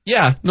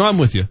 Yeah, no, I'm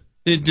with you.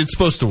 It's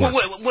supposed to work.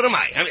 Well, what am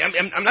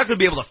I? I'm not going to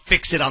be able to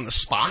fix it on the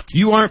spot.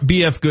 You aren't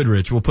B.F.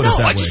 Goodrich, we'll put it that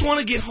way. No, I just want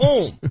to get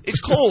home. It's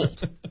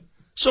cold.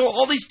 So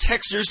all these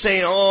texters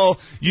saying, oh,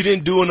 you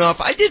didn't do enough.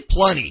 I did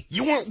plenty.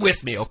 You weren't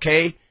with me,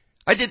 okay?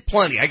 I did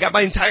plenty. I got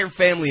my entire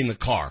family in the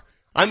car.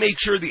 I made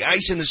sure the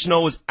ice and the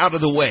snow was out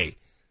of the way.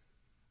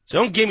 So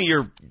don't give me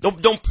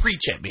don't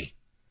preach at me.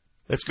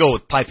 Let's go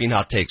with piping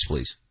hot takes,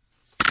 please.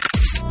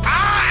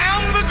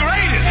 I am the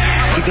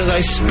greatest because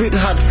I spit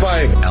hot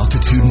fire.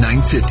 Altitude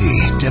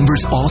 950,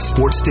 Denver's all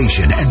sports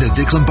station, and the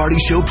Vic Lombardi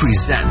Show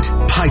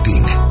present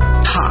Piping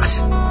Hot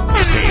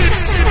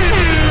Takes.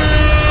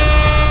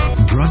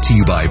 Brought to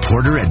you by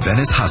Porter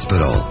Adventist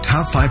Hospital.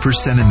 Top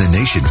 5% in the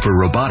nation for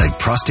robotic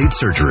prostate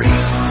surgery.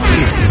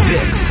 It's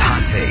Vic's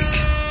Hot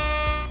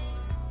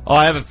Take. Oh,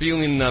 I have a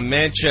feeling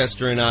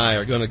Manchester and I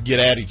are going to get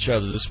at each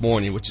other this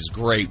morning, which is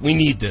great. We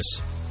need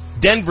this.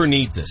 Denver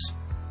needs this.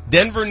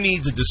 Denver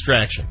needs a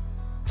distraction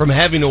from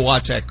having to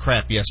watch that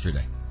crap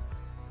yesterday.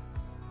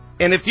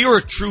 And if you're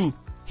a true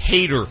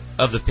hater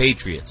of the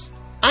Patriots,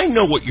 I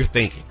know what you're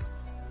thinking.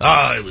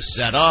 Oh, it was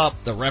set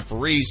up. The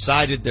referees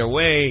sided their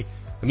way.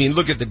 I mean,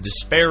 look at the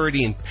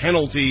disparity in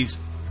penalties.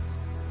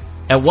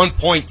 At one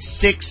point,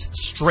 6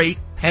 straight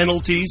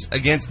penalties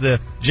against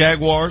the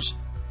Jaguars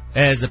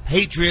as the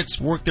Patriots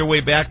work their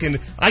way back. And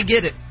I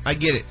get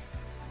it.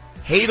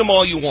 Hate them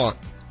all you want.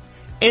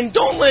 And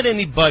don't let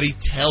anybody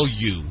tell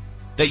you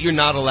that you're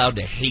not allowed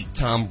to hate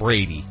Tom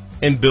Brady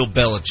and Bill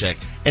Belichick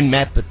and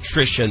Matt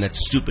Patricia and that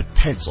stupid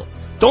pencil.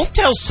 Don't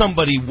tell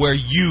somebody where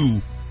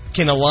you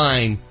can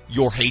align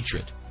your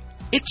hatred.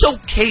 It's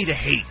okay to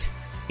hate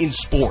in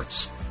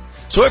sports.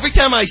 So every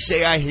time I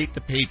say I hate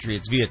the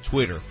Patriots via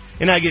Twitter,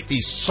 and I get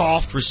these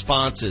soft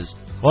responses,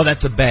 oh,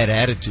 that's a bad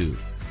attitude.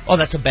 Oh,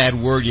 that's a bad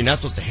word. You're not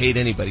supposed to hate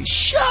anybody.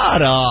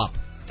 Shut up.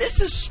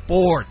 This is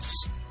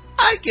sports.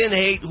 I can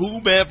hate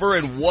whomever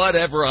and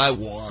whatever I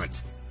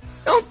want.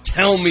 Don't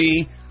tell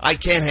me I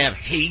can't have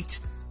hate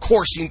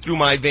coursing through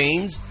my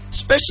veins,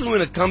 especially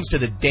when it comes to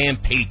the damn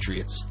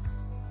Patriots.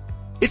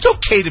 It's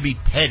okay to be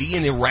petty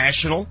and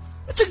irrational.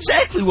 That's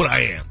exactly what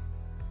I am.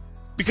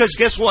 Because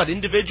guess what?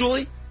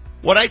 Individually,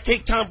 would I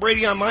take Tom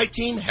Brady on my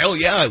team? Hell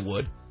yeah, I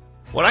would.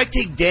 Would I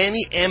take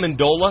Danny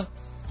Amendola,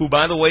 who,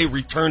 by the way,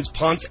 returns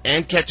punts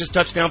and catches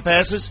touchdown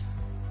passes?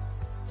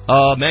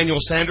 Emmanuel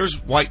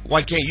Sanders, why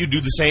can't you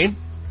do the same?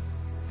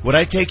 Would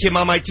I take him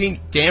on my team?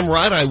 Damn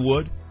right I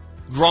would.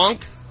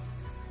 Gronk?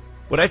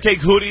 Would I take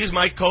Hoodie as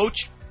my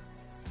coach?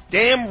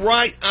 Damn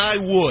right I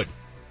would.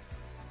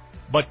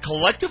 But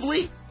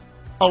collectively,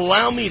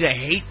 allow me to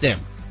hate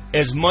them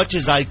as much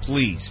as I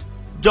please.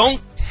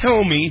 Don't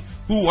tell me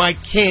who I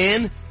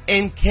can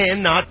and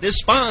cannot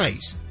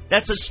despise.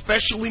 That's a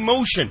special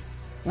emotion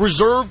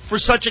reserved for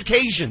such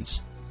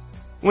occasions.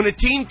 When a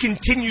team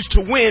continues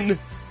to win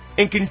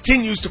and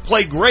continues to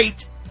play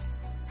great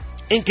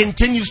and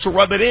continues to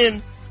rub it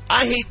in,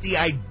 I hate the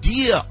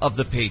idea of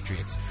the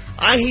Patriots.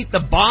 I hate the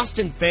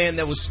Boston fan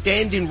that was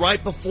standing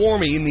right before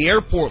me in the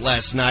airport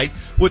last night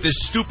with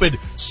his stupid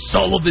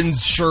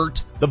Sullivan's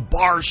shirt, the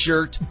bar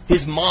shirt,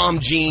 his mom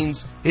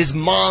jeans, his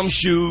mom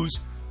shoes,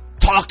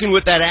 talking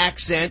with that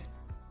accent,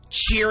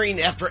 cheering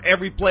after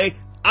every play.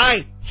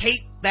 I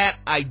hate that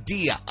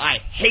idea. I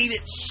hate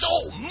it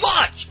so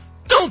much.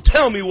 Don't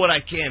tell me what I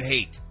can't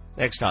hate.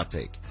 Next hot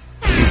take.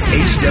 It's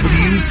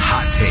HW's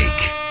Hot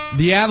Take.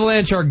 The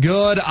Avalanche are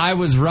good. I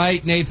was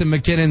right. Nathan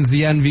McKinnon's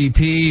the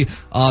MVP.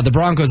 The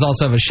Broncos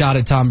also have a shot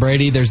at Tom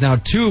Brady. There's now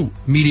 2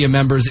 media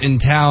members in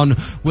town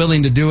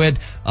willing to do it.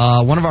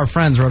 One of our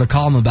friends wrote a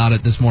column about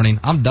it this morning.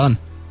 I'm done.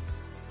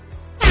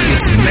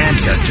 It's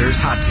Manchester's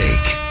Hot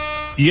Take.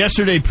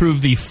 Yesterday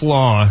proved the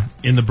flaw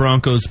in the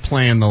Broncos'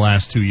 plan the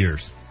last 2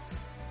 years.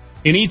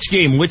 In each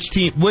game, which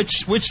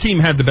team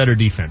had the better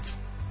defense?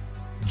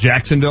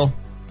 Jacksonville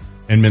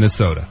and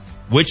Minnesota.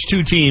 Which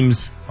 2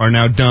 teams are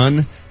now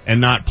done and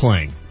not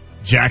playing?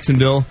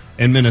 Jacksonville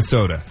and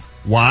Minnesota.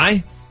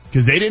 Why?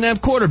 Because they didn't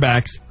have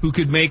quarterbacks who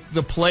could make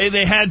the play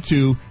they had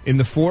to in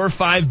the 4 or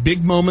 5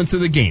 big moments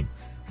of the game.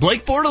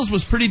 Blake Bortles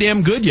was pretty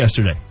damn good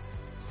yesterday.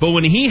 But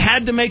when he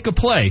had to make a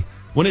play,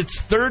 when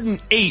it's 3rd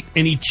and 8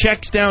 and he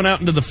checks down out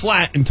into the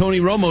flat and Tony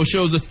Romo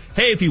shows us,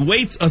 hey, if he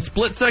waits a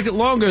split second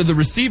longer, the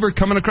receiver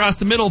coming across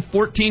the middle,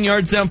 14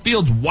 yards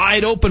downfield's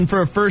wide open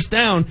for a first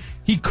down.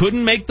 He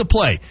couldn't make the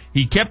play.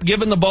 He kept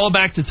giving the ball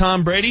back to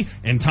Tom Brady,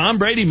 and Tom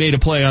Brady made a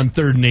play on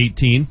 3rd and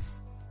 18.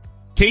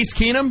 Case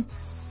Keenum,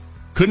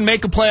 Couldn't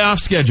make a playoff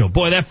schedule.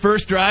 Boy, that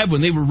first drive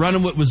when they were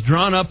running what was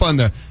drawn up on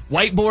the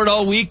whiteboard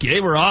all week, they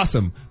were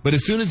awesome. But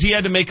as soon as he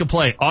had to make a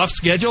play off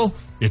schedule,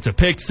 it's a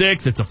pick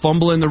six, it's a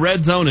fumble in the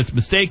red zone, it's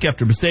mistake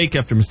after mistake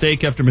after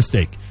mistake after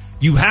mistake.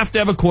 You have to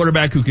have a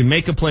quarterback who can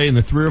make a play in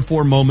the 3 or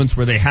 4 moments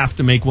where they have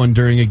to make one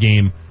during a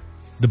game.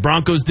 The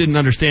Broncos didn't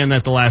understand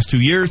that the last 2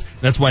 years.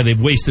 That's why they've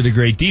wasted a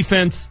great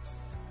defense.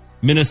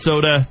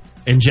 Minnesota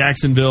and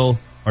Jacksonville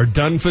are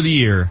done for the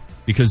year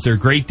because their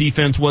great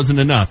defense wasn't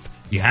enough.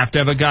 You have to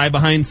have a guy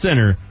behind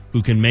center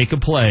who can make a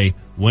play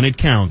when it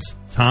counts.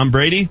 Tom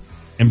Brady,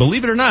 and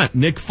believe it or not,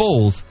 Nick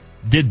Foles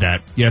did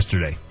that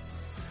yesterday.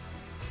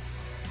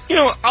 You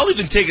know, I'll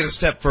even take it a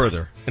step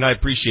further, and I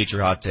appreciate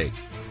your hot take.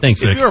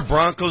 Thanks, Vic. If you're a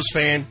Broncos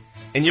fan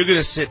and you're going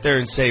to sit there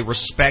and say,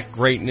 respect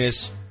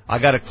greatness, I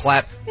got to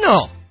clap.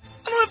 No,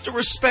 I don't have to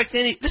respect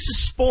any. This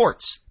is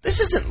sports.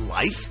 This isn't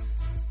life.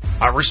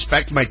 I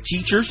respect my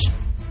teachers.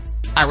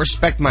 I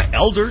respect my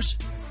elders.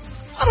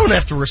 I don't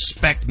have to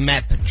respect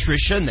Matt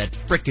Patricia and that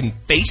frickin'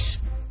 face.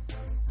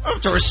 I don't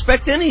have to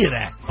respect any of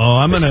that.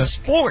 Oh, This is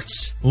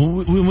sports.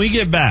 When we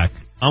get back,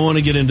 I want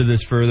to get into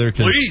this further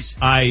because Please.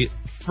 I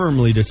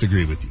firmly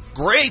disagree with you.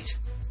 Great.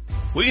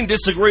 We can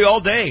disagree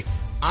all day.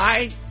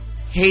 I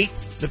hate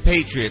the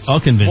Patriots I'll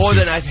convince more you.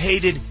 than I've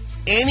hated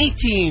any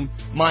team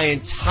my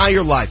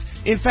entire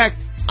life. In fact,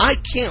 I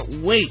can't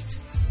wait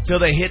till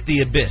they hit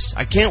the abyss.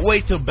 I can't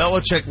wait till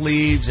Belichick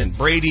leaves and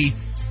Brady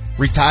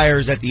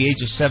retires at the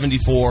age of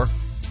 74.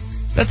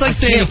 That's like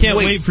saying you can't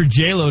wait for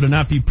J-Lo to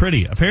not be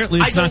pretty. Apparently,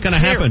 it's not going to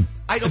happen.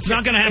 It's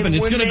not going to happen.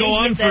 It's going to go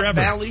on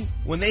forever.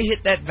 When they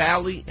hit that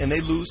valley and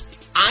they lose,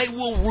 I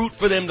will root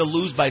for them to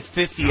lose by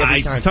 50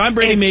 every time. Tom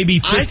Brady may be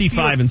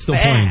 55 and still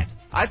playing.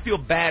 I feel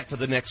bad for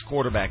the next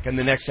quarterback and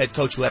the next head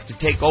coach who have to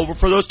take over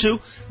for those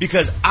two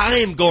because I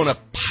am going to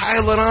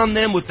pile it on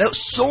them with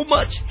so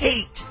much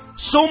hate,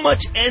 so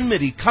much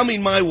enmity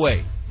coming my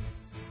way.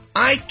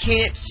 I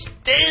can't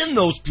stand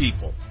those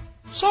people.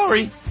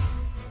 Sorry.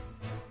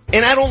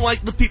 And I don't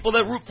like the people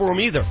that root for them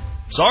either.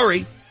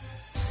 Sorry.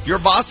 If you're a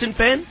Boston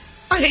fan,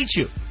 I hate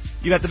you.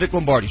 You got the Vic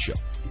Lombardi Show.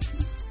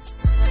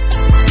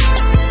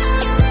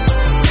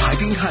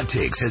 Piping Hot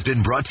Takes has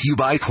been brought to you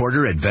by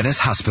Porter at Venice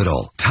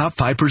Hospital. Top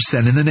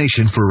 5% in the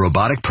nation for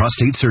robotic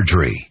prostate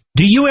surgery.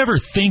 Do you ever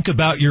think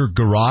about your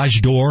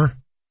garage door?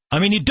 I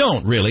mean, you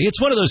don't really. It's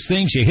one of those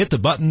things you hit the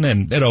button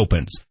and it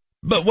opens.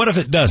 But what if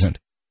it doesn't?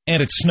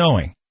 And it's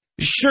snowing.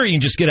 Sure, you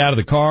can just get out of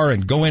the car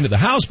and go into the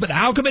house, but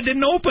how come it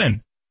didn't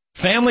open?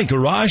 Family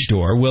Garage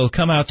Door will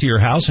come out to your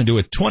house and do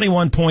a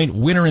 21-point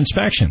winter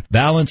inspection.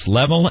 Balance,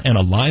 level, and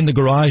align the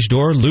garage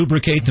door,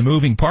 lubricate the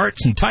moving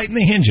parts, and tighten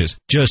the hinges.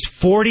 Just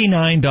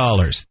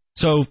 $49.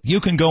 So you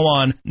can go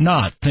on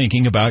not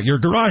thinking about your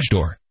garage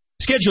door.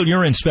 Schedule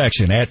your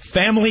inspection at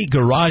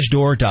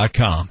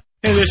FamilyGarageDoor.com.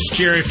 Hey, this is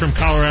Jerry from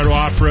Colorado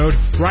Off-Road.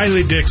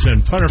 Riley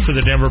Dixon, punter for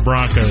the Denver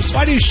Broncos.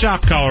 Why do you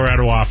shop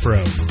Colorado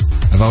Off-Road?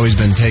 I've always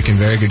been taken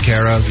very good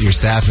care of. Your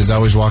staff is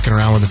always walking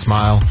around with a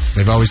smile.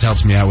 They've always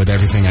helped me out with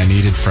everything I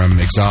needed, from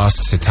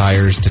exhausts to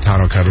tires to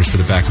tonneau covers for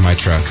the back of my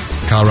truck.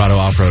 Colorado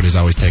Off-Road has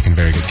always taken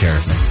very good care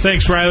of me.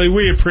 Thanks, Riley.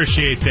 We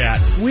appreciate that.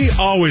 We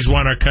always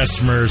want our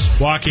customers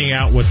walking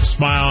out with a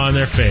smile on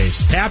their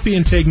face, happy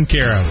and taken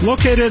care of.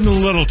 Located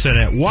in Littleton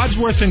at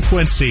Wadsworth and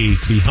Quincy,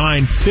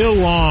 behind Phil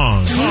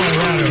Long.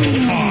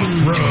 Colorado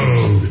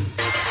Off-Road.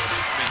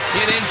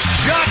 Get in,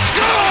 shot,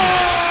 score!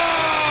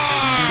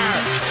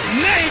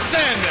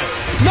 Nathan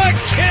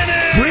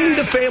McKinnon! Bring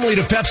the family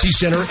to Pepsi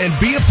Center and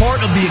be a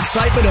part of the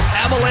excitement of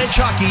Avalanche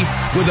hockey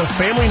with a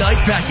family night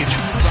package.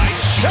 Right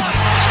shot,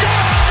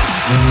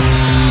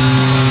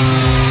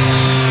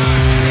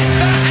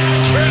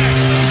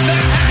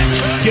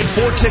 score! Get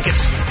 4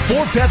 tickets, 4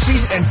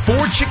 Pepsis, and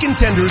 4 chicken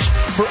tenders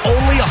for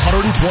only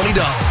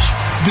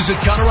 $120. Visit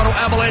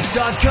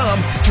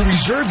ColoradoAvalanche.com to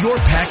reserve your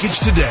package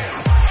today.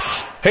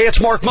 Hey,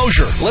 it's Mark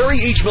Mosier. Larry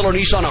H. Miller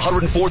Nissan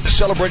 104th is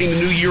celebrating the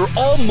new year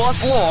all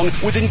month long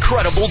with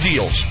incredible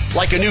deals.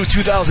 Like a new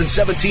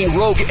 2017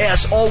 Rogue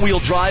S all-wheel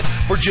drive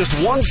for just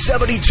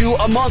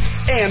 $172 a month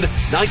and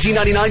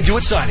 $19.99 due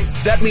at signing.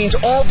 That means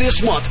all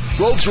this month,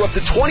 Rogues are up to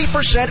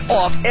 20%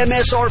 off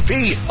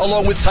MSRP,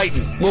 along with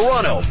Titan,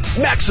 Murano,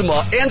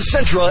 Maxima, and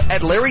Sentra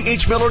at Larry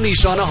H. Miller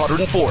Nissan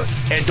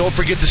 104th. And don't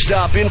forget to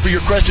stop in for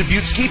your Crested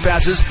Butte ski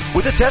passes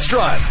with a test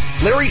drive.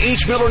 Larry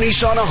H. Miller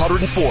Nissan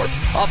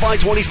 104th, off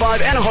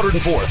I-25 and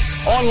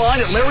 104th. Online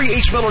at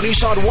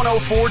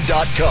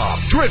LarryHMillerNissan104.com.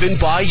 Driven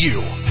by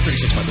you.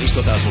 36-month lease,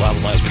 12,000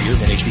 allowable miles per year.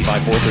 Then HP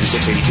 54,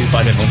 3682,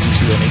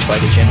 5N122, MH,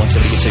 5HN,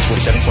 178,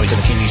 647,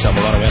 2017 Nissan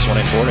Murano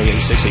S1N4,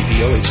 A86,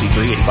 8PO,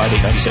 HC3,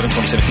 85, 897,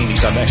 2017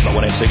 Nissan Maxima,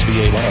 1N6,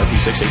 BA1,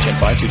 RP6,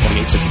 HN5,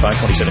 228,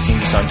 65,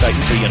 2017 Nissan Titan,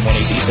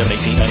 3N1AD,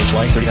 718,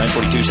 9HY,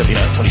 3942,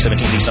 79,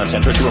 2017 Nissan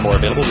Sentra, 2 or more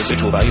available.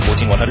 Residual value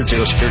 14,100,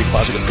 zero security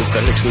deposit with approved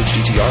credit, excludes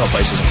GTR. All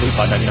prices include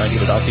 $599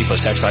 dealer doc fee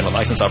plus tax, time, and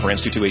license. Offer ends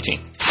 22/18.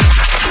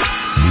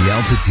 The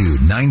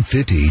Altitude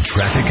 950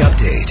 traffic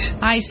update.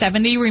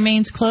 I-70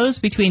 remains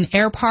closed between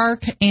Air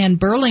Park and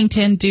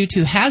Burlington due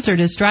to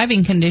hazardous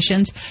driving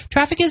conditions.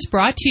 Traffic is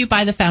brought to you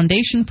by the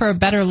Foundation for a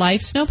Better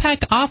Life.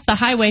 Snowpack off the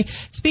highway.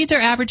 Speeds are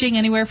averaging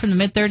anywhere from the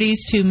mid-30s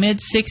to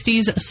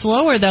mid-60s.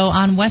 Slower, though,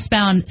 on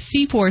westbound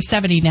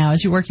C470 now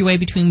as you work your way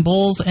between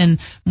Bowles and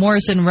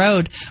Morrison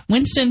Road.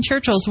 Winston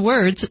Churchill's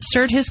words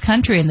stirred his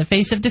country in the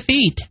face of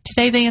defeat.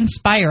 Today they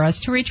inspire us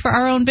to reach for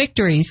our own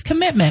victories.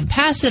 Commitment.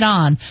 Pass it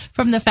on.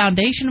 From the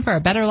Foundation for a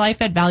Better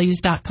Life at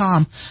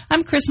values.com.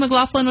 I'm Chris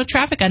McLaughlin with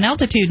traffic on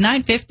Altitude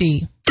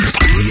 950.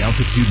 The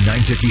Altitude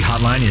 950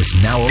 hotline is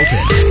now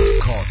open.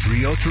 Call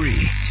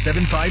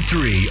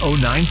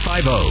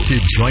 303-753-0950 to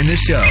join the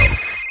show.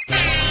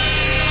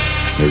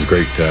 It was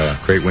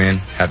great win.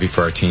 Happy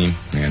for our team,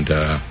 and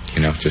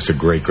just a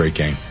great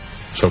game.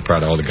 So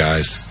proud of all the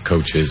guys,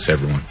 coaches,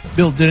 everyone.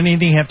 Bill, did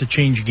anything have to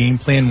change game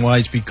plan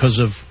wise because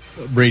of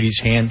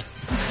Brady's hand?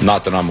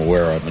 Not that I'm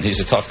aware of, and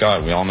he's a tough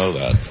guy. We all know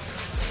that.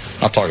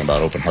 I'm not talking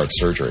about open heart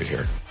surgery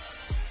here.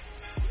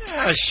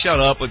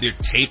 Shut up with your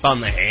tape on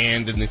the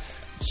hand and the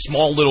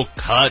small little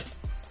cut.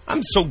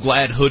 I'm so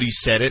glad Hoodie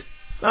said it.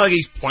 It's not like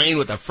he's playing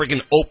with a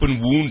freaking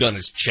open wound on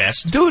his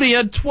chest. Dude, he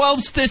had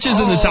 12 stitches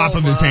in the top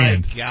of his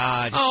hand.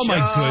 God, oh,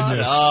 my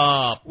goodness.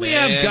 Up, we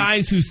man. have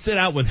guys who sit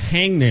out with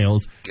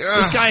hangnails.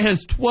 This guy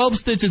has 12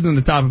 stitches in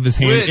the top of his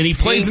hand, and he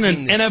plays in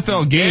an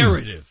NFL game.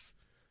 Narrative.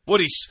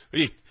 Did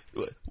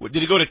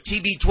he go to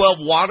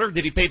TB12 water?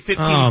 Did he pay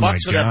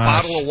 $15 for that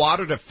bottle of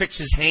water to fix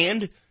his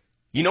hand?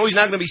 You know he's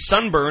not going to be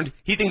sunburned.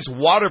 He thinks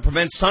water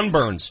prevents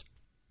sunburns.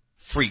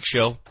 Freak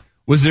show.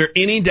 Was there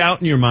any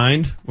doubt in your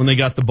mind when they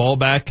got the ball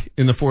back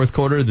in the fourth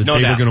quarter that they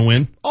were going to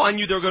win? Oh, I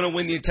knew they were going to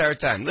win the entire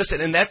time.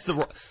 Listen, and that's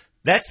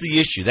the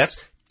issue. That's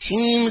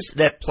teams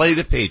that play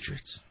the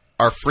Patriots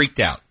are freaked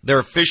out. They're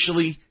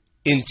officially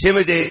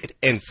intimidated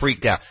and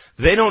freaked out.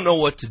 They don't know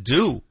what to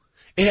do.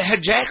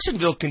 Had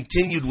Jacksonville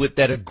continued with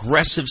that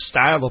aggressive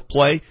style of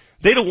play,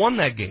 they'd have won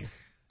that game.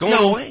 Going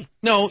away.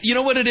 No, you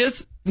know what it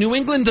is? New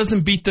England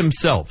doesn't beat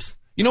themselves.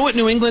 You know what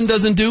New England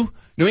doesn't do?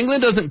 New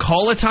England doesn't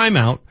call a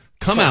timeout,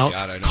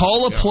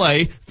 call a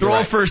play, throw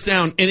a first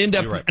down, and end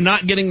up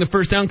not getting the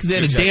first down because they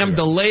had a damn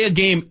delay a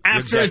game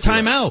after a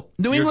timeout.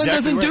 New England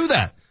doesn't do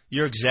that.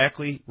 You're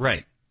exactly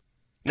right.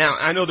 Now,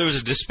 I know there's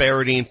a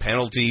disparity in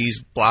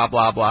penalties, blah,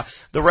 blah, blah.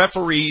 The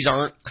referees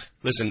aren't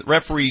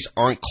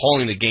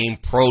calling the game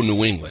pro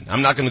New England.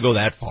 I'm not going to go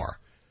that far.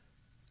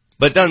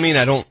 But it doesn't mean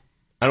I don't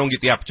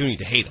get the opportunity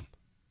to hate them.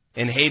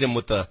 And hate them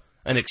with an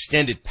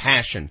extended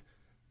passion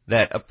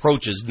that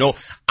approaches. No,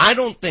 I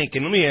don't think,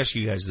 and let me ask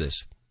you guys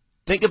this.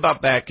 Think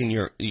about back in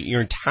your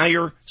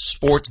entire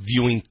sports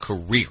viewing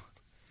career.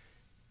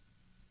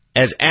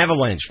 As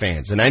Avalanche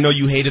fans, and I know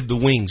you hated the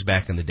Wings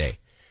back in the day,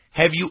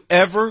 have you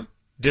ever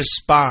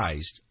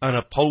despised an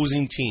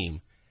opposing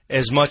team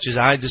as much as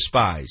I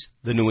despise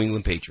the New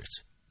England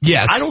Patriots?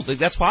 Yes. I don't think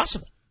that's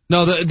possible.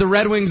 No, the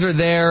Red Wings are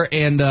there,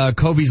 and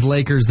Kobe's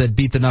Lakers that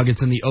beat the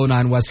Nuggets in the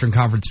 2009 Western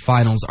Conference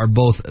Finals are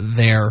both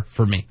there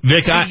for me.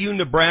 Vic, CU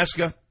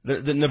Nebraska,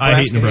 the Nebraska,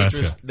 I hate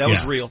Nebraska. Hatred, that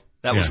was real.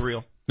 That was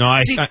real. No, I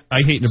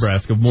hate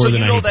Nebraska more than I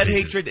hate. So you know that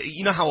hatred,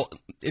 you know how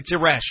it's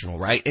irrational,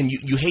 right? And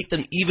you hate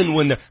them even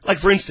when they're, like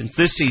for instance,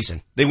 this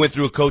season, they went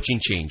through a coaching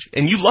change,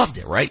 and you loved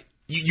it, right?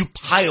 You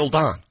piled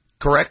on,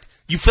 correct?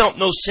 You felt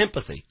no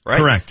sympathy, right?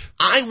 Correct.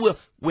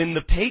 When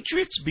the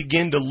Patriots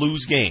begin to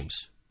lose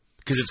games,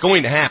 because it's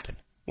going to happen,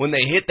 when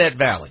they hit that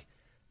valley,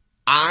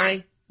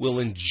 I will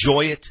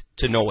enjoy it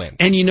to no end.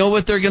 And you know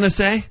what they're going to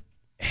say?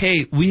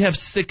 Hey, we have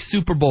 6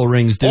 Super Bowl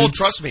rings, dude. Oh,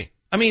 trust me.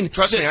 I mean,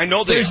 trust me, I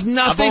know that. There's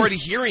nothing. I'm already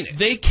hearing it.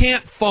 They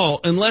can't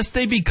fall unless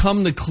they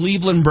become the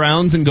Cleveland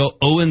Browns and go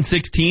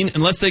 0-16,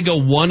 unless they go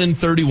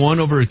 1-31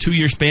 over a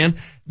 2-year span.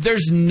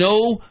 There's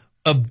no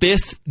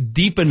abyss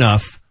deep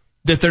enough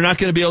that they're not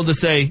going to be able to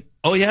say,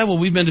 oh, yeah, well,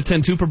 we've been to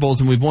 10 Super Bowls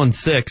and we've won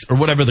 6, or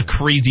whatever the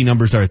crazy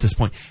numbers are at this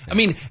point. I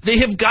mean, they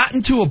have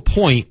gotten to a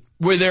point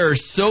where they're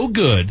so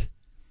good,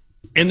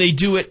 and they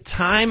do it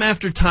time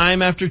after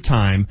time after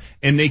time,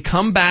 and they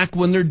come back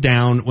when they're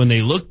down, when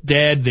they look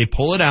dead, they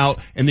pull it out,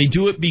 and they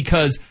do it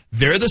because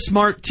they're the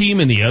smart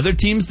team and the other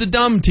team's the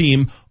dumb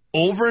team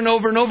over and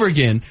over and over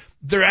again.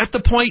 They're at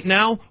the point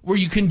now where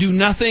you can do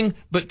nothing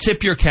but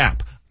tip your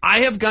cap.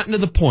 I have gotten to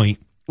the point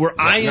where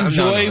I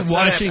enjoy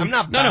watching. I'm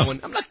not bowing.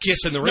 I'm not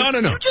kissing the ring.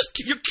 No.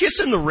 You're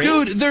kissing the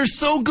ring. Dude, they're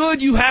so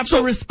good, you have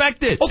to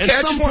respect it. Okay,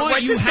 At some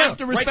point, you have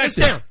to respect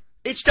it. Down.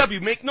 HW,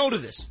 make note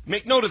of this.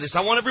 Make note of this.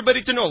 I want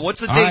everybody to know.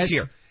 What's the date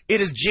here?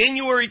 It is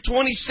January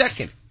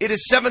 22nd. It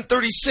is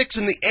 7:36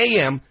 in the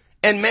a.m.,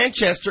 and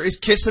Manchester is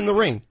kissing the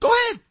ring. Go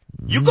ahead.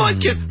 You go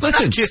and kiss.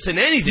 Listen, not kissing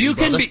anything, you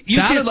brother. can be.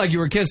 Sounded like you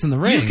were kissing the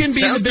ring. You can be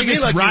Sounds the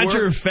biggest like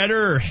Roger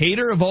Federer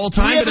hater of all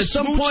time, but at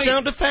some point,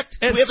 sound effect?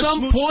 At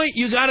some point,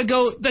 you got to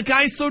go. The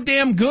guy's so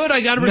damn good.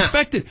 I got to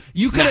respect it.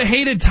 You could have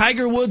hated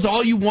Tiger Woods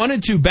all you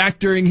wanted to back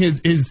during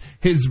his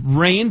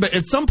reign, but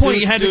at some point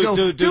you had to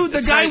go. Dude,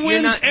 the guy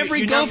wins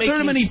every golf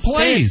tournament he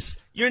plays.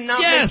 You're not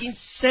Yes. making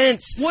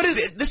sense. What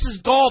is This is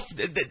golf.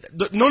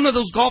 None of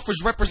those golfers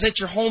represent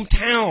your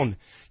hometown.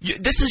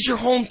 This is your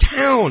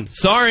hometown.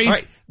 Sorry. All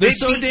right. They're They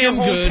so beat damn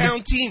your good.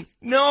 hometown team.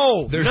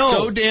 No. They're no.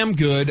 so damn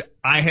good.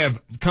 I have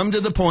come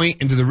to the point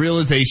and to the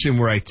realization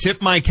where I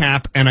tip my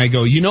cap and I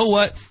go, you know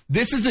what?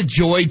 This is a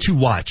joy to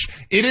watch.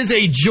 It is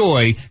a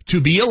joy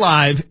to be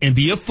alive and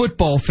be a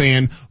football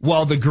fan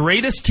while the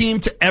greatest team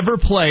to ever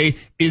play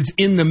is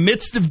in the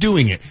midst of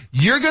doing it.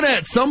 You're going to,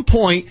 at some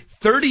point,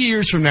 30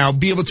 years from now,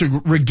 be able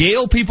to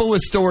regale people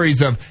with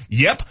stories of,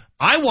 yep,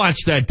 I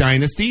watched that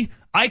dynasty.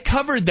 I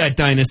covered that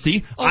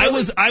dynasty. Oh,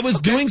 really? I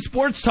was doing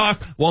sports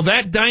talk while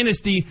that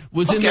dynasty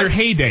was in their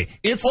heyday.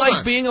 It's Hold like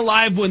on. being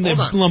alive when the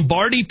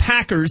Lombardi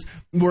Packers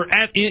were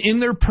in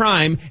their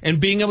prime and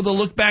being able to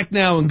look back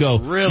now and go,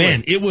 Really?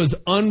 man, it was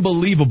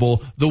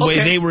unbelievable the way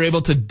they were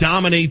able to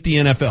dominate the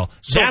NFL.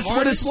 So That's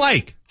what it's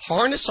like.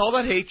 Harness all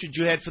that hatred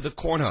you had for the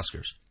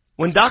Cornhuskers.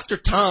 When Dr.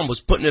 Tom was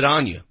putting it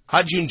on you,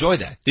 how did you enjoy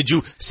that? Did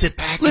you sit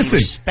back and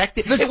respect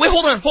it? Hey, wait,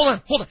 hold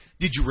on.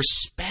 Did you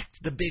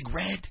respect the Big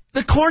Red?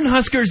 The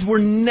Cornhuskers were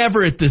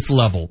never at this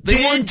level. They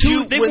won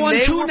two were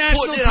national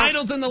putting it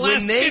titles on, in the last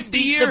when they 50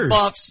 beat years. the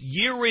Buffs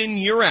year in,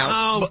 year out.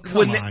 Oh, but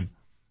come on.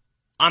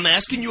 I'm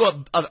asking you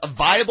a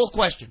viable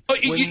question. Oh,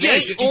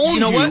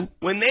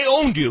 When they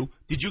owned you,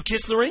 did you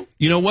kiss the ring?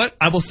 You know what?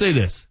 I will say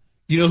this.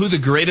 You know who the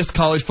greatest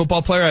college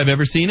football player I've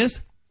ever seen is?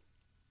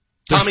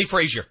 Tommy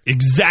Frazier.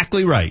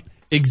 Exactly right.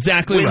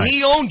 Exactly when right.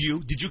 he owned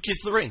you, did you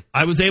kiss the ring?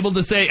 I was able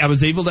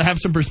to have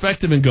some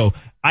perspective and go,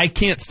 I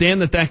can't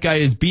stand that guy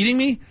is beating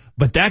me,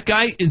 but that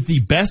guy is the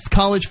best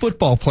college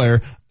football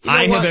player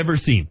I have ever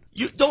seen.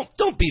 You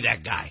don't be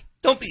that guy.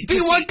 Don't be. Be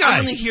what guy? I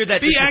want to hear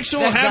that. Be actual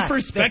that have guy.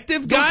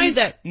 perspective Don't guy? be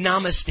that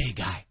namaste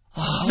guy.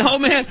 Oh, No,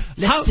 man.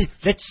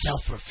 Let's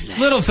self-reflect.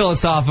 Little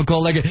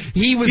philosophical. Like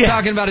he was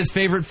talking about his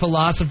favorite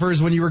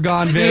philosophers when you were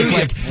gone, Vic, Give me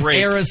like a break.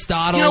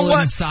 Aristotle You know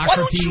what? and Socrates.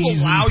 Why don't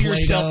you allow and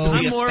yourself to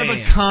Plato. be I'm more fan. of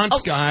a Kant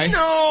guy.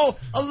 No,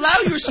 allow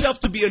yourself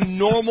to be a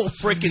normal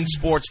freaking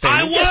sports fan.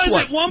 I And guess was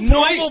what? at one point.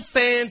 Normal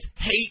fans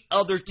hate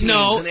other teams,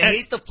 No, and they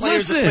hate the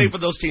players that listen, play for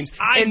those teams.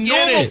 I and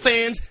get normal it.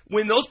 fans,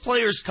 when those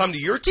players come to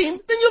your team,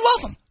 then you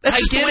love them. That's I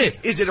just get the way. it.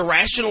 Is it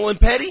irrational and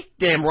petty?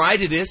 Damn right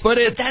it is. But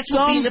at that's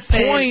what being a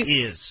fan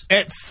is.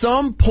 At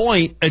some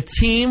point, a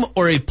team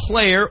or a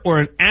player or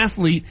an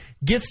athlete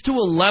gets to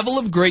a level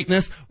of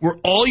greatness where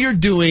all you're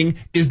doing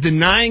is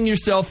denying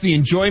yourself the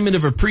enjoyment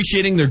of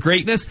appreciating their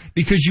greatness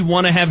because you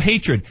want to have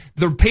hatred.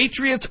 The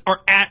Patriots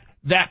are at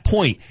that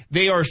point.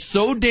 They are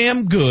so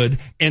damn good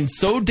and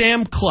so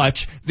damn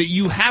clutch that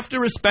you have to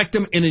respect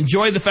them and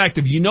enjoy the fact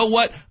of, you know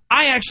what?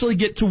 I actually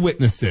get to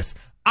witness this.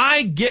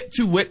 I get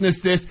to witness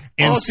this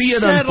and see it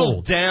settle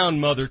unfold. down,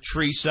 Mother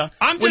Teresa.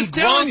 I'm when just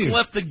telling Gronk you.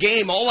 left the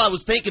game, all I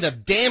was thinking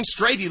of, damn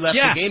straight he left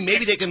the game.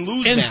 Maybe they can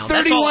lose and now.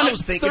 That's all I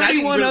was thinking. I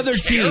didn't really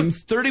care.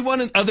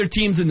 31 other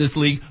teams in this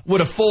league would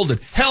have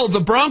folded. Hell,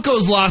 the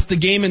Broncos lost the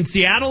game in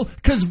Seattle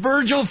because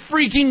Virgil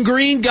freaking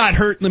Green got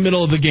hurt in the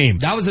middle of the game.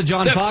 That was a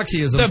John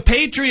Foxyism. The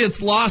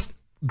Patriots lost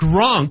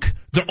Gronk,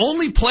 the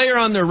only player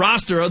on their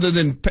roster other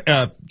than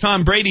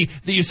Tom Brady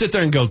that you sit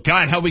there and go,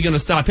 God, how are we going to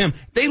stop him?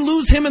 They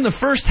lose him in the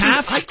first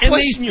half, I and they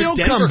question your still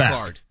Denver come back.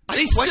 card.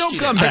 They still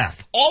come back.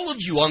 All of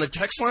you on the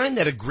text line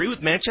that agree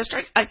with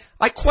Manchester,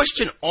 I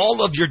question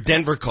all of your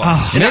Denver cards.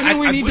 Ah, And Maybe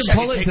we I need wish to I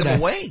pull could it take them today.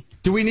 away.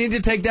 Do we need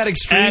to take that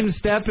extreme At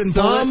step and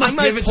some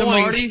give it to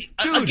point- Marty?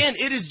 Dude. Again,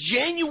 it is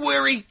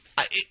January,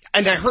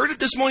 and I heard it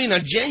this morning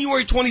on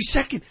January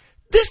 22nd.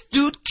 This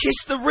dude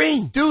kissed the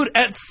ring. Dude,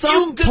 at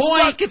some good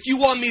point, luck if you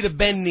want me to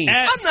bend knee.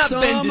 At I'm not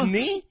some bending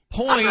knee.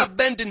 point- I'm not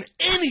bending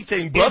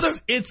anything, brother.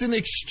 It's an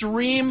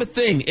extreme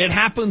thing. It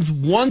happens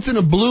once in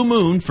a blue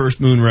moon,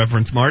 first moon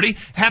reference, Marty,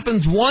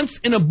 happens once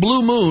in a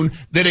blue moon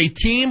that a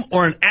team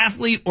or an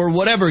athlete or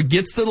whatever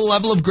gets to the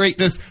level of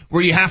greatness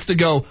where you have to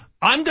go,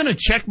 I'm going to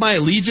check my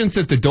allegiance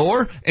at the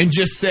door and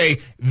just say,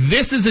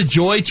 this is a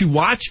joy to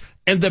watch.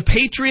 And the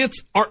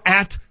Patriots are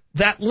at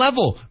that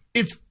level.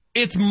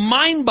 It's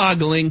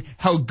mind-boggling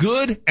how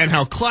good and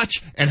how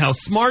clutch and how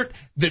smart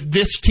that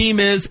this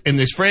team is and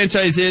this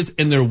franchise is,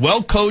 and they're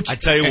well coached. I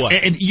tell you what.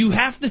 And you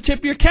have to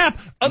tip your cap.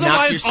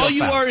 Otherwise, yourself all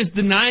you out. are is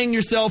denying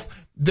yourself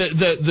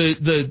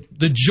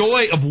the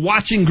joy of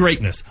watching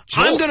greatness.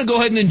 Joy. I'm going to go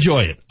ahead and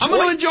enjoy it. I'm Joy?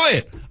 going to enjoy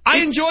it. I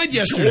enjoyed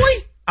yesterday.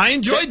 Joy? I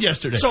enjoyed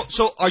yesterday.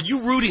 So are you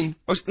rooting?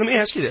 Let me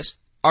ask you this: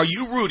 are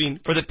you rooting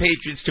for the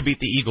Patriots to beat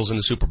the Eagles in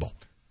the Super Bowl?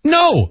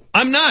 No,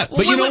 I'm not. Well,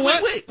 But you know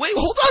what? Wait,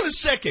 hold on a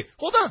second.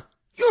 Hold on.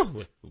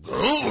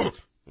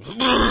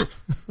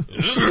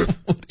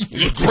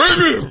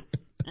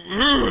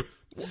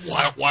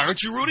 Why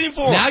aren't you rooting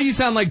for him? Now you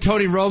sound like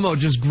Tony Romo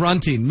just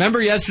grunting.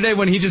 Remember yesterday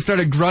when he just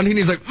started grunting?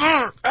 He's like, Jim.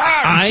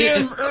 I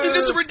mean,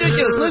 this is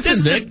ridiculous. Listen, this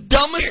is the Vic.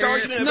 dumbest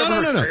argument I've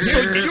ever heard. No.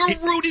 So you're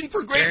rooting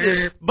for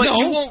greatness, but No.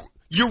 you won't.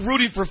 You're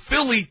rooting for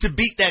Philly to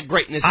beat that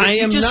greatness. I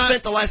you am just not-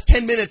 spent the last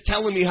 10 minutes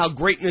telling me how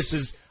greatness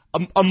is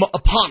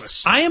upon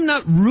us. I am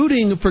not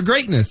rooting for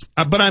greatness,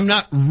 but I'm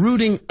not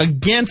rooting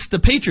against the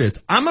Patriots.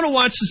 I'm going to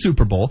watch the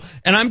Super Bowl,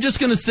 and I'm just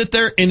going to sit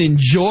there and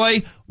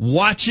enjoy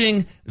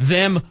watching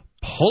them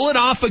pull it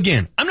off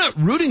again. I'm not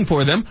rooting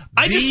for them.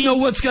 I just know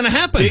what's going to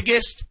happen.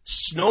 Biggest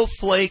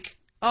snowflake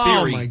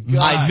theory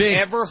I've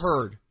ever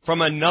heard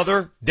from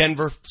another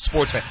Denver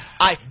sports fan.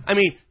 I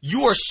mean,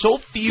 you are so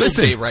field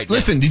day right now.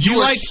 Listen, did you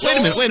like? Wait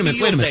a minute.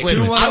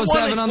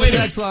 2107 on the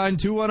text line.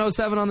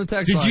 2107 on the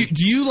text line.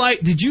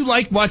 Did you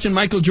like watching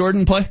Michael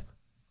Jordan play?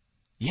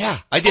 Yeah,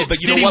 I did.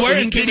 But you know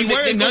what? Did he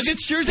wear a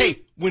Nuggets jersey?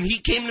 Hey, when he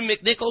came to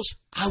McNichols,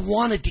 I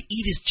wanted to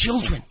eat his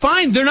children.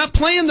 Fine, they're not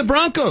playing the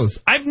Broncos.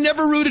 I've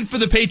never rooted for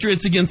the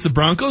Patriots against the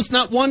Broncos,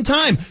 not one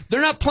time.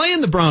 They're not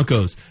playing the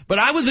Broncos. But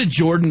I was a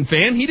Jordan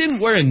fan. He didn't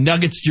wear a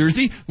Nuggets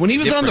jersey. When he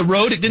was on the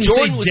road, it didn't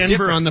say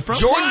Denver on the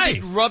front. Jordan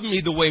didn't rub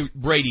me the way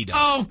Brady does.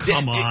 Oh,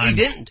 come on. He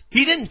didn't.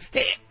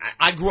 Hey,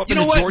 I grew up in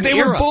the Jordan era. They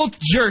were both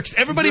jerks.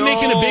 Everybody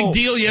making a big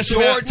deal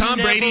yesterday about Tom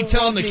Brady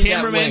telling the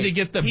cameraman to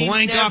get the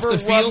blank off the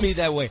field. He never rubbed me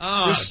that way.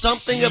 There's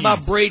something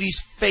about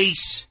Brady's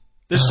face.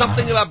 There's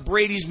something about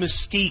Brady's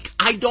mystique.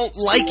 I don't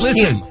like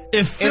him.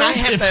 And I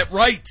have that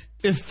right.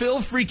 If Phil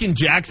freaking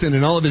Jackson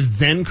and all of his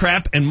Zen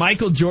crap and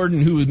Michael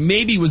Jordan, who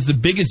maybe was the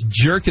biggest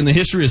jerk in the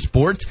history of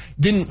sports,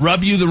 didn't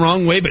rub you the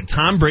wrong way, but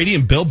Tom Brady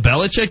and Bill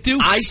Belichick do?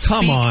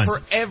 Come on.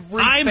 For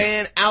every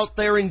fan out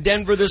there in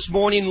Denver this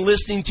morning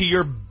listening to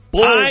your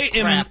bull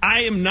crap.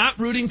 I am not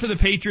rooting for the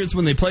Patriots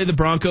when they play the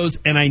Broncos,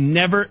 and I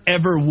never,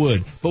 ever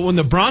would. But when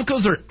the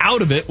Broncos are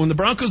out of it, when the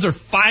Broncos are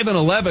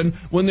 5-11,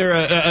 when they're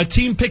a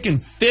team picking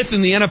 5th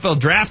in the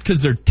NFL draft because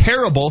they're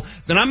terrible,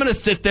 then I'm going to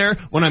sit there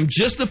when I'm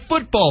just a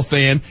football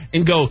fan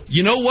and go,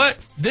 you know what?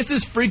 This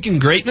is freaking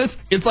greatness.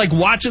 It's like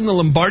watching the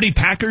Lombardi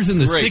Packers in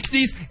the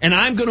 60s, and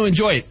I'm going to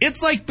enjoy it.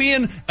 It's like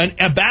being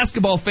a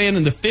basketball fan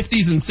in the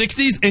 50s and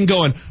 60s and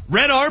going,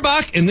 Red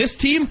Auerbach and this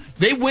team,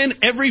 they win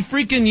every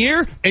freaking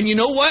year, and you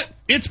know what?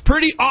 It's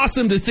pretty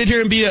awesome to sit here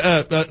and be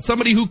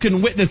somebody who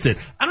can witness it.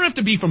 I don't have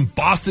to be from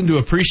Boston to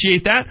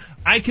appreciate that.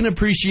 I can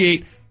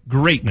appreciate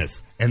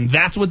greatness. And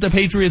that's what the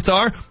Patriots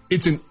are.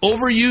 It's an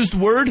overused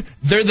word.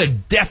 They're the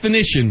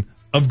definition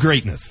of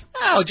greatness.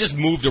 Oh, just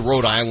move to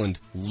Rhode Island,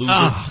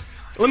 loser.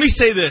 Let me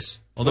say this.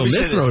 Although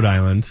Miss Rhode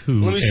Island,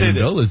 who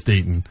Amendola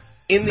dating.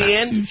 In the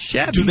end,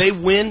 do they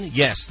win?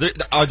 Yes.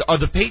 Are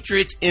the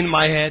Patriots in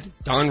my head?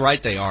 Darn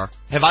right they are.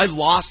 Have I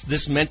lost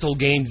this mental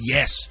game?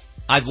 Yes.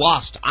 I've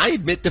lost. I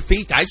admit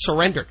defeat. I've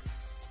surrendered.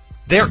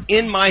 They're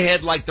in my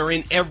head like they're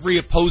in every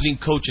opposing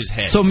coach's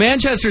head. So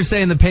Manchester's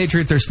saying the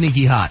Patriots are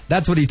sneaky hot.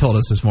 That's what he told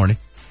us this morning.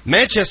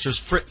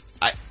 Manchester's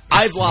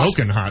I've lost.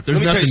 Smoking hot.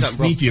 There's nothing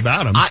sneaky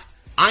about them.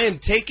 I am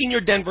taking your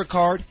Denver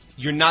card.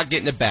 You're not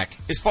getting it back.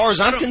 As far as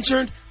I'm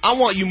concerned, I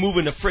want you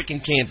moving to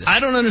freaking Kansas.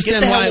 I don't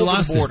understand why I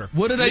lost the border.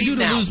 What did I do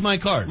to lose my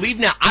card? Leave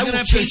now. I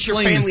will chase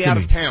your family out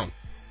of town.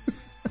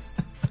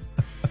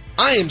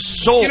 I am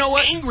so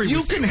angry.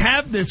 You can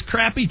have this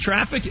crappy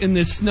traffic and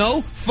this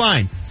snow.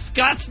 Fine.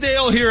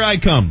 Scottsdale, here I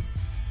come.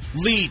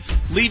 Leave.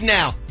 Leave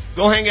now.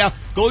 Go hang out.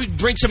 Go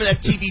drink some of that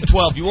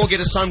TB12. You won't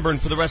get a sunburn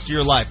for the rest of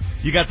your life.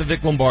 You got the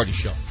Vic Lombardi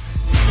Show.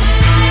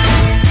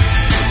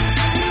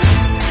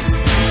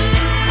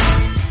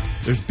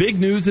 There's big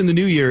news in the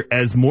new year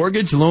as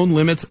mortgage loan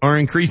limits are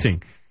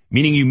increasing,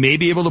 meaning you may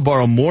be able to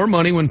borrow more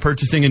money when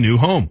purchasing a new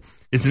home.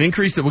 It's an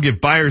increase that will give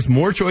buyers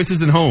more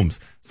choices in homes,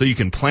 so you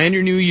can plan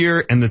your new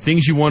year and the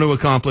things you want to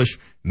accomplish.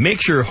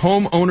 Make sure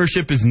home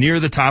ownership is near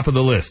the top of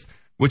the list.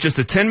 With just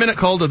a 10-minute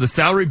call to the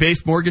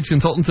salary-based mortgage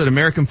consultants at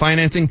American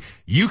Financing,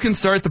 you can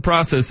start the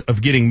process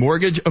of getting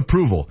mortgage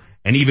approval.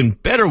 An even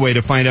better way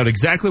to find out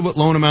exactly what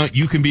loan amount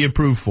you can be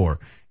approved for.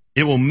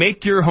 It will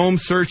make your home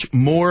search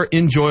more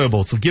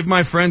enjoyable. So give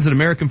my friends at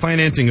American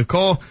Financing a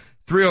call,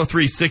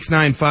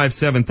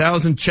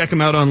 303-695-7000. Check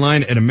them out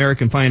online at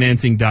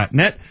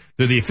AmericanFinancing.net.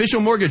 They're the official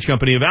mortgage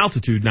company of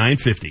Altitude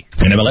 950.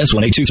 NMLS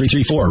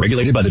 182334,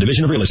 regulated by the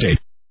Division of Real Estate.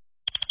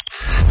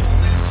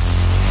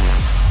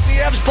 The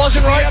Avs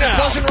buzzing right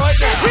now. Peter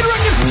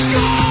Regan score!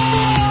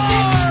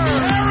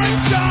 Aaron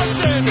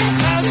Johnson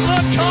as the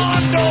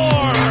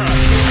Condor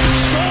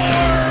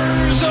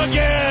soars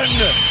again.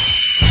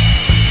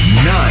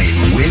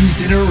 9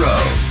 wins in a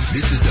row.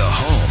 This is the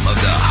home of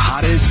the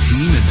hottest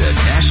team in the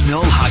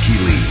National Hockey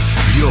League.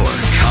 Your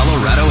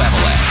Colorado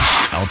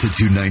Avalanche.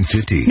 Altitude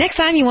 950. Next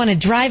time you want to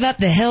drive up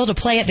the hill to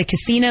play at the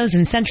casinos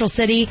in Central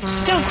City,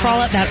 don't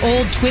crawl up that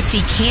old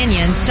twisty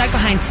canyon stuck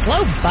behind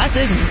slow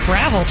buses and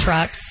gravel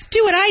trucks.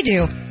 Do what I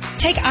do.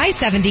 Take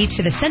I-70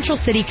 to the Central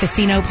City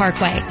Casino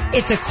Parkway.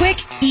 It's a quick,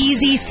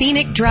 easy,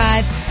 scenic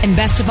drive, and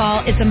best of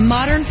all, it's a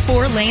modern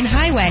 4-lane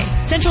highway.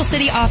 Central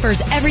City offers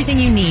everything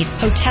you need.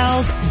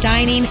 Hotels,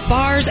 dining,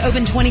 bars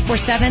open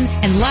 24/7,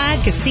 and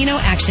live casino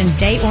action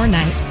day or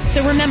night.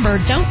 So remember,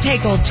 don't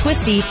take old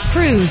twisty,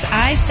 cruise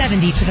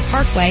I-70 to the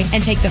Parkway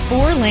and take the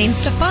 4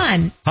 lanes to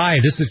fun. Hi,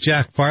 this is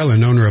Jack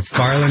Farland, owner of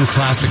Farland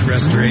Classic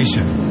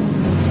Restoration.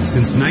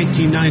 Since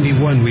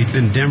 1991, we've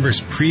been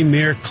Denver's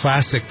premier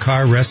classic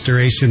car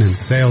restoration and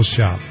sales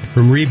shop.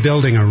 From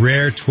rebuilding a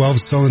rare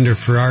 12-cylinder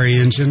Ferrari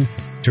engine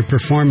to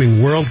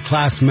performing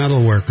world-class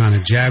metalwork on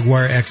a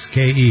Jaguar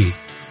XKE,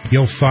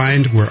 you'll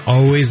find we're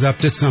always up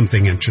to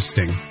something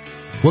interesting.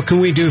 What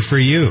can we do for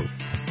you?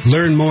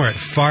 Learn more at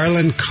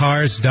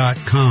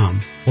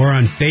FarlandCars.com or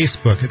on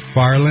Facebook at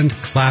Farland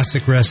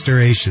Classic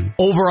Restoration.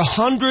 Over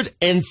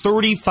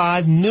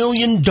 $135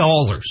 million.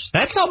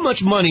 That's how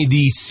much money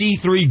the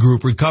C3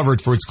 Group recovered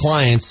for its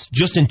clients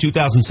just in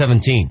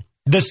 2017.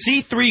 The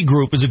C3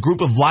 Group is a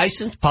group of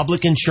licensed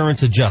public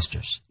insurance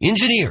adjusters,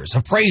 engineers,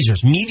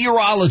 appraisers,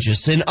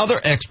 meteorologists, and other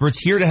experts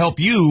here to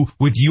help you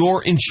with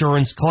your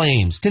insurance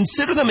claims.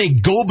 Consider them a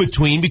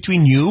go-between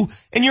between you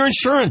and your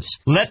insurance.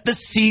 Let the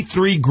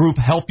C3 Group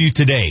help you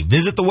today.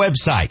 Visit the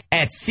website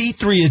at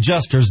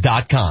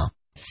c3adjusters.com.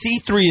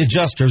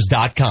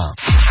 c3adjusters.com.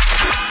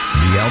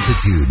 The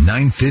Altitude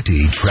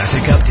 950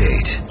 traffic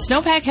update.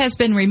 Snowpack has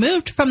been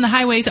removed from the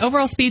highways.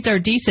 Overall speeds are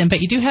decent, but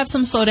you do have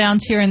some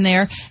slowdowns here and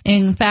there.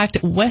 In fact,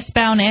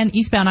 westbound and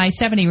eastbound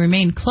I-70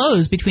 remain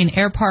closed between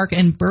Air Park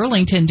and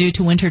Burlington due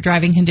to winter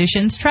driving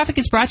conditions. Traffic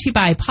is brought to you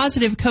by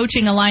Positive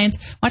Coaching Alliance.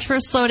 Watch for a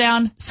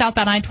slowdown.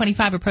 Southbound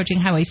I-25 approaching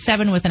Highway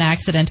 7 with an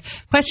accident.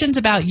 Questions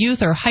about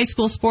youth or high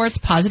school sports?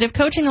 Positive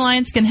Coaching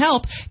Alliance can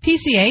help.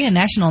 PCA, a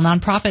national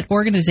nonprofit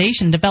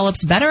organization,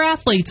 develops better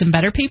athletes and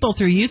better people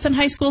through youth and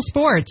high school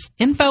sports.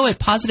 Info at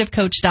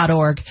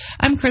positivecoach.org.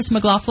 I'm Chris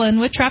McLaughlin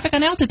with traffic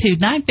on Altitude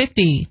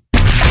 950.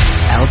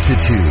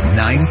 Altitude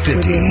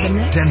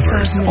 950,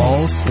 Denver's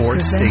all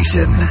sports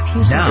station.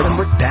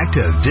 Now, back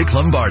to Vic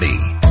Lombardi.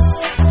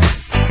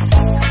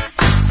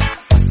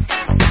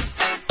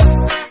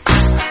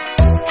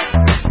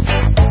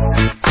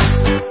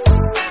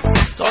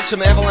 Talk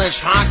some Avalanche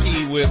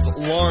hockey with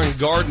Lauren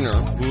Gardner,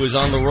 who is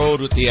on the road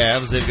with the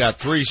Avs. They've got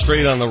 3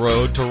 straight on the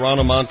road: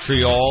 Toronto,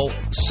 Montreal,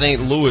 St.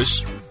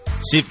 Louis.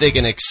 See if they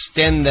can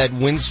extend that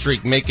win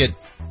streak, make it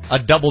a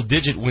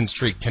double-digit win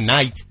streak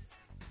tonight.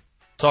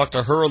 Talk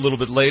to her a little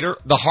bit later.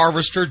 The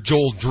Harvester,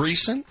 Joel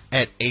Dreesen,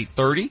 at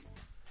 8:30.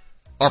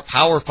 Our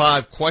Power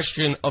 5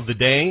 question of the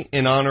day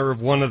in honor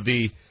of one of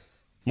the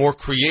more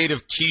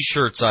creative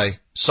T-shirts I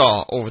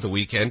saw over the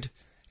weekend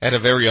at a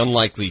very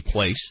unlikely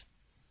place.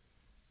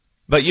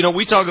 But, you know,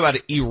 we talk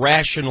about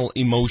irrational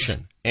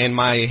emotion, and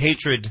my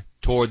hatred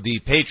toward the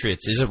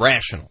Patriots is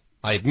irrational.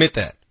 I admit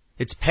that.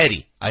 It's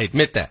petty. I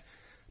admit that.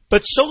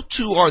 But so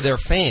too are their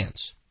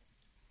fans.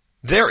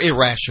 They're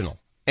irrational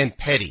and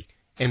petty,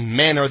 and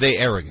man, are they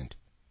arrogant.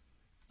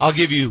 I'll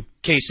give you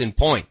case in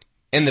point.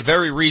 And the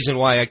very reason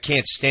why I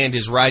can't stand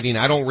his writing,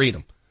 I don't read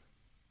him.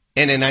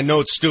 And I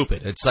know it's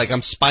stupid. It's like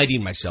I'm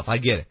spiting myself. I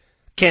get it.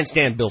 Can't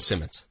stand Bill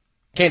Simmons.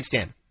 Can't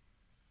stand him.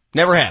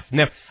 Never have.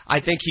 Never. I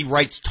think he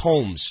writes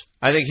tomes.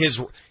 I think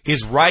his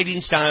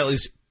writing style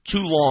is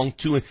too long,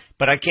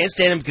 but I can't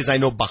stand him because I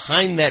know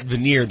behind that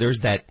veneer there's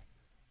that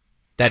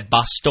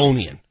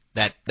Bostonian.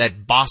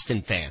 That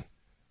Boston fan.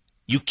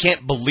 You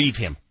can't believe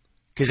him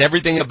because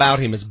everything about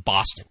him is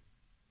Boston.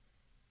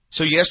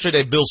 So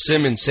yesterday, Bill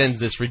Simmons sends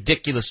this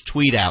ridiculous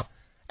tweet out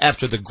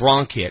after the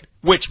Gronk hit,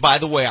 which, by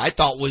the way, I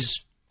thought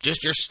was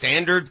just your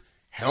standard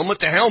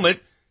helmet to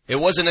helmet. It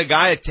wasn't a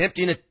guy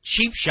attempting a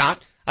cheap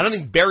shot. I don't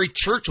think Barry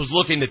Church was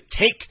looking to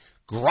take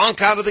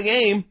Gronk out of the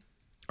game.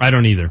 I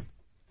don't either. I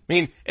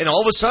mean, and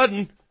all of a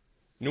sudden,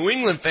 New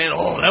England fan,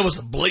 that was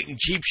a blatant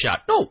cheap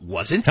shot. No, it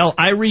wasn't. Hell,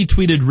 I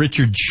retweeted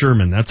Richard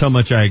Sherman. That's how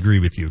much I agree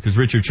with you. Because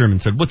Richard Sherman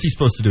said, what's he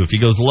supposed to do? If he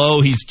goes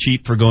low, he's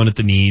cheap for going at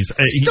the knees.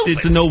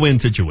 It's a no-win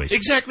situation.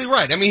 Exactly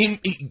right. I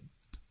mean, he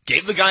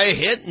gave the guy a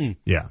hit, and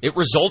it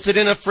resulted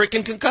in a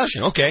freaking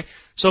concussion. Okay,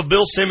 so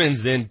Bill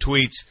Simmons then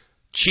tweets,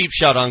 cheap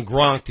shot on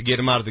Gronk to get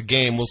him out of the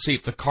game. We'll see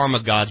if the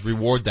karma gods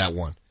reward that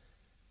one.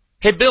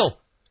 Hey, Bill,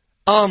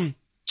 were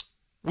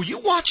you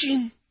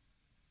watching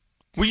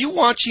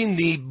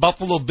the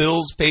Buffalo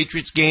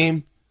Bills-Patriots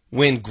game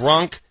when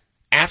Gronk,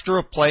 after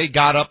a play,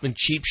 got up and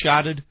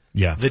cheap-shotted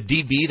the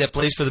DB that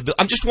plays for the Bills?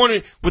 I'm just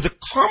wondering, were the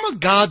karma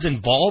gods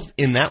involved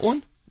in that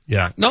one?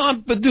 Yeah. No,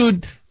 but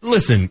dude,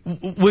 listen,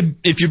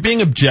 if you're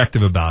being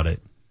objective about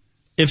it,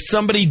 if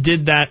somebody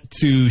did that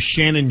to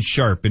Shannon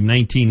Sharp in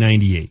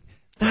 1998,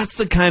 that's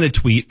the kind of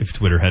tweet, if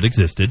Twitter had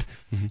existed,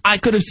 I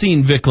could have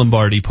seen Vic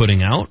Lombardi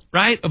putting out,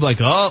 right? Of like,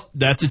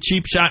 that's a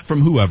cheap shot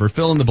from whoever,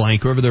 fill in the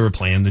blank, whoever they were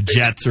playing, the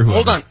Jets or whoever.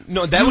 Hold on.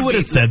 No, that would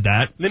have said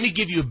that. Let me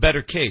give you a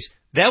better case.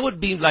 That would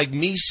be like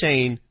me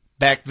saying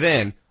back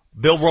then,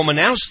 Bill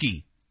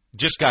Romanowski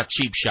just got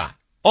cheap shot.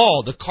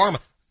 Oh, the karma.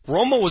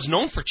 Roma was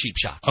known for cheap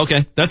shots.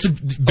 Okay, that's a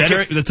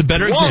better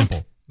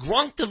example.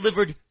 Gronk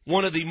delivered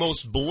one of the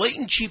most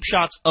blatant cheap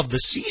shots of the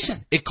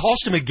season. It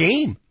cost him a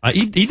game.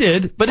 He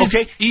did, but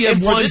he had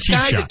and one for this cheap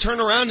guy shot. to turn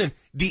around and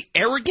the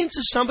arrogance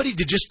of somebody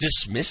to just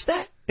dismiss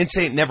that and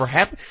say it never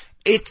happened,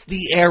 it's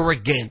the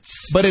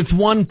arrogance. But it's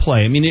one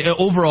play. I mean,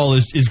 overall,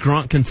 is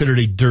Gronk considered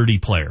a dirty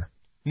player?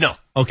 No.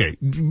 Okay,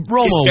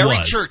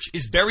 Romo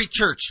Is Barry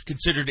Church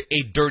considered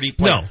a dirty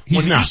player? No, he's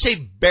when not. You say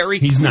Barry,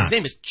 he's not. His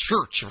name is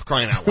Church, for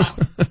crying out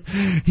loud.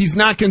 He's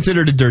not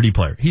considered a dirty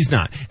player. He's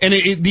not. And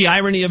the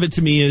irony of it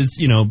to me is,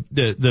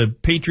 the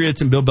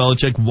Patriots and Bill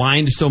Belichick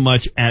whined so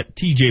much at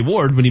T.J.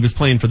 Ward when he was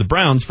playing for the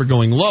Browns for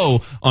going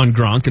low on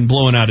Gronk and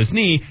blowing out his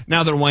knee.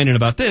 Now they're whining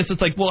about this.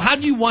 It's like, well, how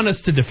do you want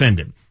us to defend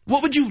him?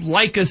 What would you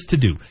like us to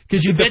do?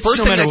 Because the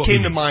first thing that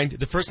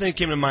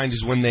came to mind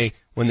is when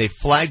they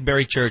flagged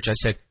Barry Church, I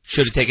said,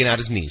 should have taken out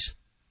his knees.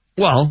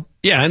 Well,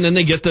 yeah, and then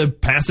they get the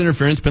pass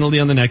interference penalty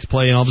on the next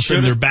play, and all of a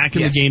sudden they're back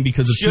in the game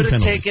because of 2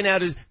 penalties. Should have taken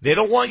out his... They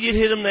don't want you to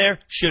hit him there.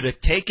 Should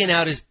have taken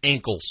out his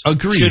ankles.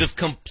 Agreed. Should have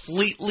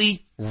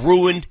completely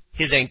ruined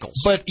his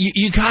ankles. But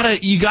you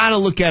gotta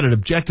look at it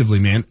objectively,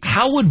 man.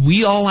 How would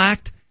we all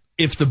act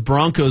if the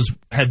Broncos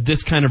had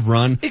this kind of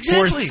run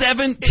for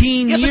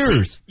 17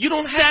 years? See, you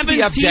don't have to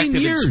be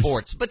objective in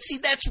sports. But see,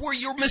 that's where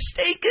you're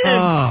mistaken.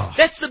 Oh.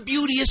 That's the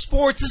beauty of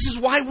sports. This is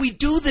why we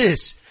do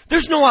this.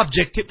 There's no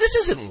objective. This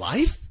isn't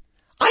life.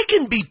 I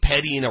can be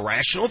petty and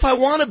irrational if I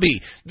want to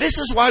be. This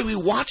is why we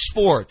watch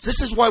sports.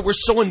 This is why we're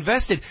so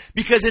invested,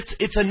 because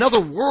it's another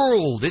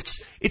world.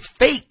 It's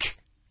fake.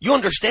 You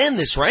understand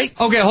this, right?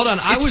 Okay, hold on.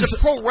 It's the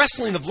pro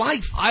wrestling of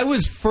life. I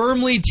was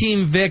firmly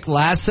Team Vic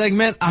last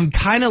segment. I'm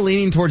kind of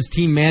leaning towards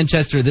Team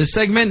Manchester this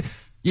segment.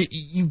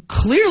 You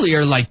clearly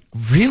are like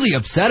really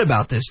upset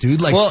about this, dude.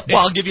 Like, well,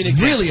 I'll give you an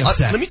example. Really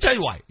upset. Let me tell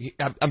you why.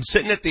 I'm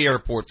sitting at the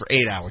airport for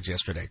 8 hours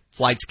yesterday.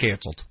 Flights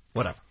canceled.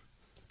 Whatever.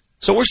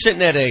 So we're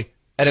sitting at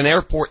an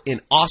airport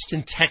in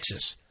Austin,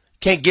 Texas.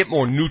 Can't get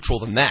more neutral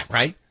than that,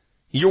 right?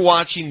 You're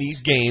watching these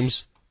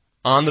games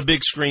on the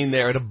big screen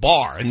there at a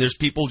bar, and there's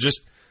people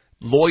just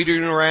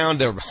loitering around.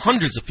 There are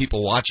hundreds of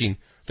people watching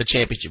the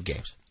championship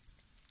games.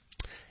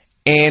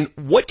 And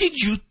what did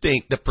you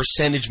think the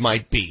percentage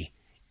might be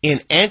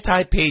in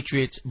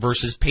anti-Patriots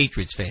versus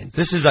Patriots fans?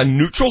 This is a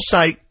neutral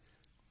site,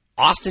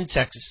 Austin,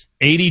 Texas.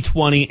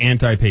 80-20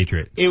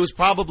 anti-Patriot. It was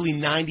probably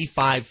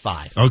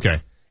 95-5.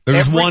 Okay. There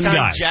was one guy. Every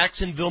time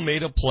Jacksonville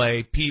made a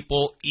play,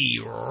 people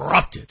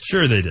erupted.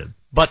 Sure they did.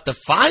 But the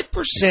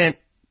 5%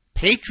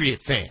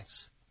 Patriot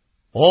fans,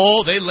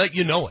 they let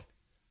you know it.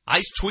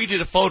 I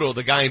tweeted a photo of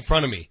the guy in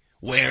front of me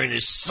wearing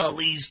his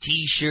Sully's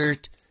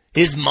t-shirt,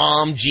 his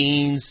mom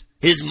jeans,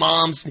 his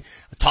mom's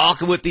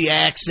talking with the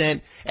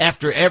accent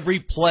after every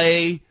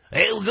play.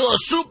 Hey, we're going to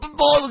Super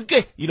Bowl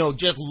again.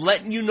 Just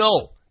letting you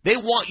know. They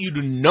want you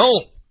to know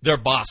they're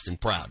Boston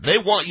proud. They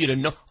want you to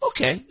know.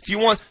 Okay, if you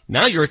want,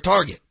 now you're a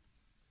target.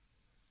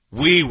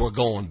 We were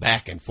going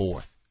back and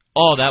forth.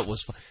 Oh, that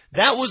was fun.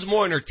 That was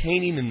more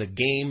entertaining than the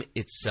game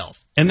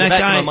itself. And that back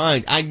guy, in my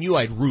mind, I knew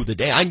I'd rue the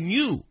day. I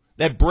knew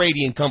that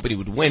Brady and company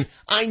would win.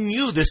 I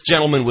knew this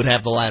gentleman would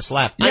have the last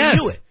laugh. Yes. I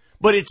knew it.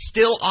 But it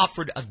still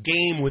offered a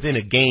game within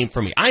a game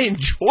for me. I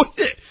enjoyed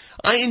it.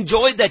 I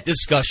enjoyed that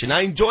discussion.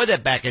 I enjoy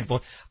that back and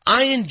forth.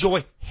 I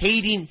enjoy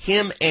hating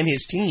him and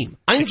his team.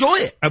 I enjoy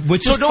it.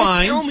 Which so is don't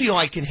fine. tell me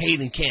I can hate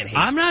and can't hate.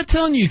 I'm not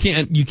telling you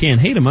you can't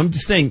hate him. I'm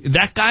just saying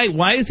that guy.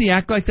 Why does he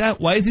act like that?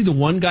 Why is he the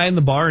one guy in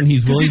the bar and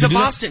he's willing to do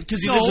that?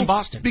 Because he lives in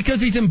Boston.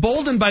 Because he's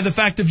emboldened by the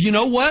fact of, you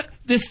know what?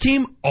 This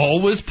team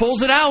always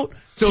pulls it out.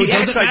 So he it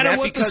doesn't acts like matter that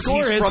what the because score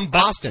he's is. from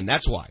Boston.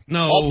 That's why.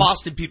 No. All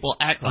Boston people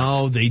act like that.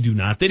 Oh, they do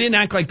not. They didn't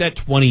act like that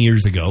 20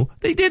 years ago.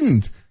 They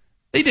didn't.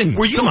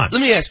 Were you? Come on.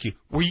 Let me ask you.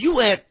 Were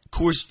you at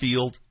Coors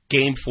Field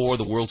Game 4 of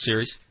the World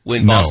Series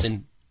when No.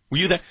 Boston? Were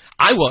you there?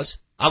 I was.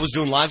 I was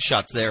doing live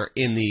shots there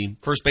in the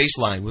first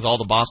baseline with all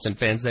the Boston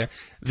fans there.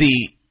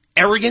 The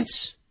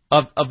arrogance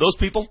of those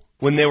people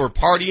when they were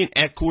partying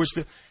at Coors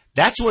Field.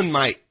 That's when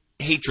my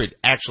hatred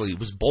actually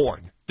was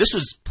born. This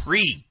was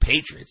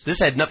pre-Patriots. This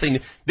had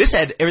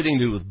everything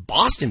to do with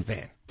Boston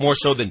fan more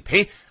so than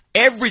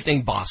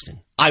everything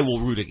Boston. I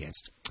will root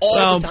against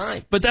all the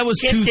time. But that was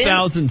Can't stand it.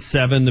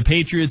 2007. The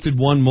Patriots had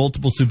won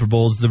multiple Super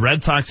Bowls. The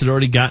Red Sox had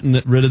already gotten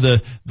rid of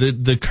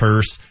the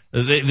curse.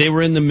 They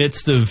were in the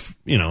midst of,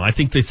 I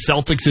think the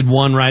Celtics had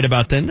won right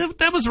about then.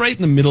 That was right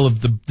in the middle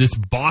of this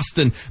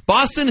Boston.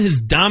 Boston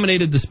has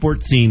dominated the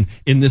sports scene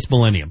in this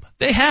millennium.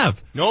 They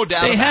have. No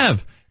doubt. They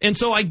have. And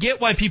so I get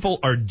why people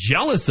are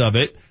jealous of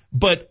it,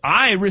 but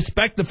I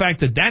respect the fact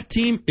that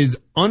team is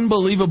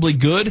unbelievably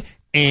good,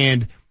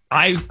 and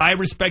I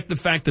respect the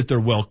fact that they're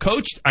well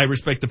coached. I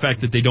respect the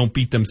fact that they don't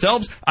beat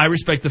themselves. I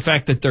respect the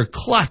fact that they're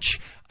clutch.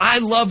 I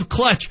love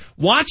clutch.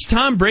 Watch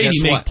Tom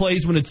Brady make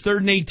plays when it's 3rd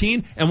and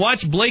 18, and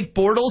watch Blake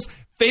Bortles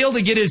fail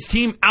to get his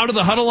team out of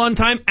the huddle on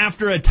time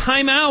after a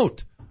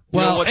timeout.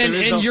 Well,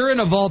 and you're in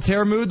a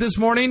Voltaire mood this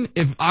morning.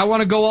 If I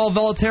want to go all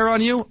Voltaire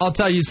on you, I'll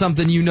tell you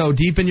something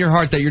deep in your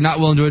heart that you're not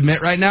willing to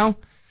admit right now.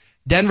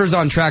 Denver's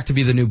on track to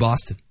be the new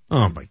Boston.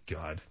 Oh, my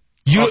God.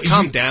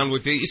 Calm down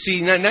with it. You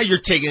see, now you're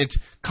taking it.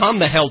 Calm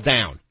the hell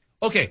down.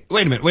 Okay,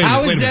 wait a minute.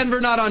 How is Denver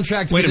not on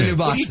track to be the new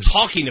Boston? What are you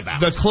talking about?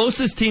 The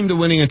closest team to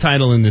winning a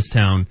title in this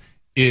town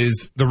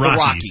is the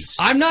Rockies.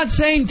 I'm not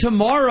saying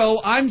tomorrow.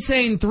 I'm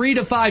saying 3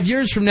 to 5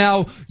 years from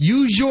now.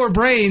 Use your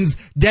brains.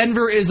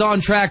 Denver is on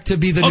track to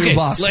be the new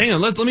Boston. Hang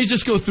on. Let me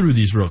just go through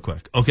these real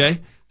quick.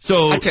 Okay.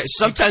 So I tell you,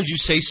 sometimes you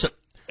say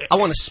I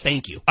want to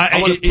spank you. I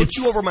want to put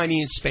you over my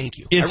knee and spank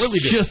you. I really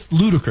do. It's just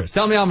ludicrous.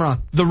 Tell me I'm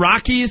wrong. The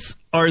Rockies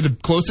are the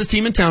closest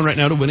team in town right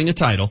now to winning a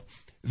title.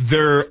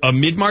 They're a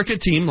mid-market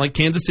team like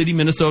Kansas City,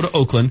 Minnesota,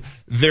 Oakland.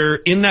 They're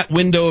in that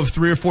window of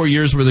 3 or 4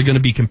 years where they're going to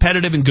be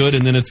competitive and good,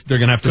 and then they're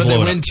going to have to blow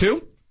it up. Could they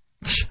win 2?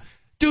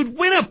 Dude,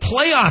 win a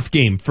playoff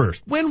game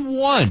first. Win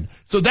 1.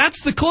 So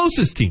that's the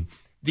closest team.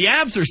 The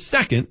Avs are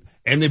second,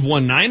 and they've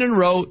won 9 in a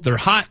row. They're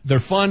hot. They're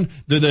fun.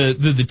 They're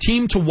the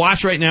team to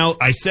watch right now.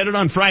 I said it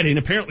on Friday, and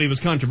apparently it was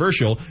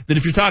controversial, that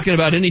if you're talking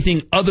about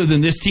anything other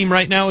than this team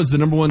right now as the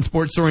number one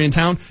sports story in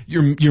town,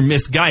 you're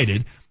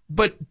misguided.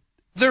 But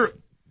they're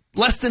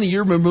less than a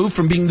year removed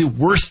from being the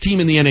worst team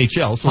in the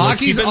NHL. So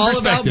hockey's all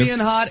about being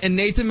hot, and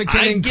Nathan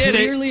McKinnon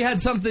clearly had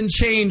something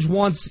change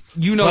once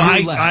who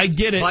left. I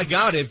get it. My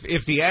God, if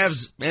the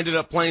Avs ended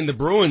up playing the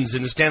Bruins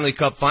in the Stanley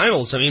Cup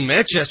Finals, I mean,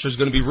 Manchester's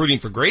going to be rooting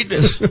for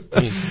greatness.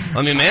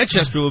 I mean,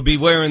 Manchester will be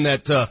wearing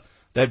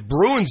that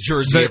Bruins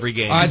jersey every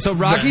game. All right, so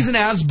Rockies and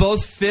Avs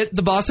both fit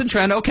the Boston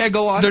trend. Okay,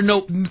 go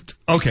on.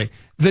 Okay.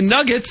 The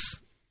Nuggets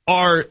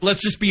are,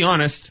 let's just be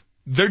honest,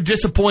 they're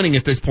disappointing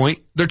at this point.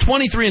 They're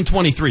 23-23.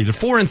 They're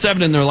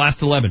 4-7 in their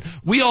last 11.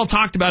 We all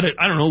talked about it,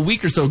 I don't know, a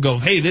week or so ago.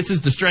 Hey, this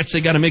is the stretch.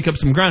 They got to make up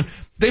some ground.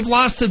 They've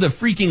lost to the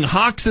freaking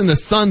Hawks and the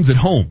Suns at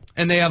home.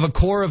 And they have a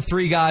core of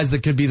 3 guys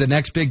that could be the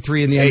next big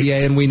 3 in the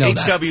NBA, and we know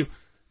that. HW,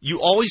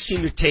 you always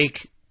seem to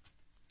take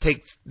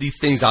these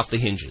things off the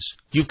hinges.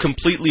 You've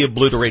completely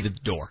obliterated the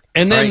door.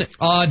 And then,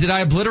 did I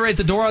obliterate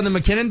the door on the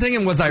McKinnon thing,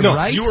 and was I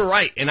right? You were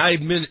right, and I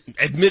admitted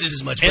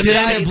as much. And did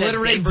I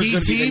obliterate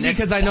DT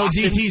because I know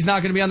DT's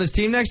not going to be on this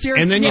team next year?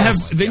 And then you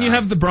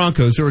have the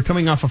Broncos, who are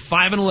coming off a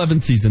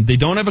 5-11 season. They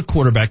don't have a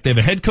quarterback. They have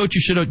a head coach who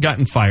should have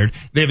gotten fired.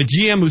 They have a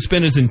GM who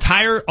spent his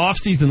entire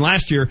offseason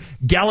last year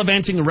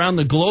gallivanting around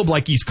the globe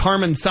like he's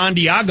Carmen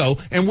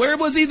Sandiego. And where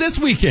was he this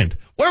weekend?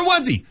 Where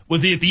was he?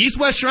 Was he at the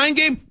East-West Shrine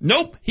game?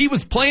 Nope. He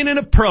was playing in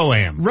a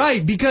Pro-Am.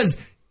 Right, because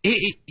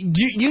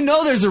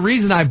there's a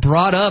reason I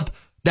brought up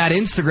that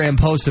Instagram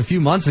post a few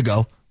months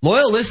ago.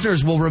 Loyal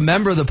listeners will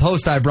remember the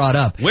post I brought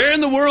up. Where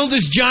in the world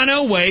is John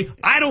Elway?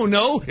 I don't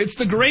know. It's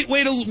the great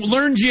way to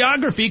learn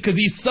geography because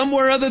he's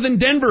somewhere other than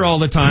Denver all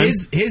the time.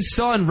 His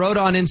son wrote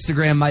on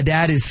Instagram, "My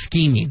dad is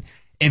scheming."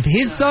 If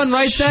his son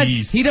writes that,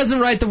 he doesn't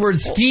write the word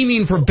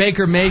scheming for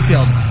Baker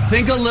Mayfield.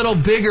 Think a little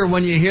bigger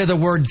when you hear the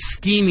word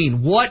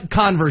scheming. What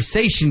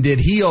conversation did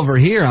he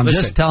overhear?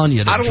 Listen, just telling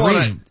you to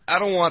dream. I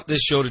don't want this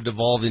show to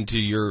devolve into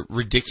your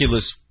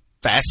ridiculous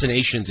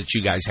fascinations that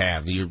you guys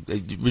have. You're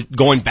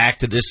going back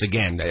to this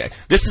again.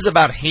 This is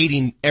about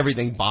hating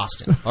everything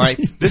Boston. All right,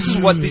 this is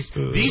what these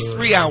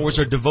 3 hours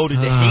are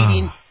devoted to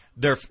hating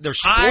their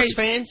sports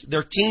fans,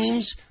 their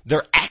teams,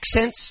 their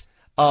accents.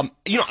 I'm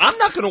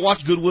not going to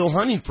watch Good Will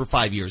Hunting for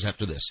 5 years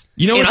after this.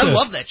 I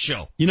love that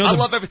show. I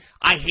love everything.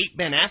 I hate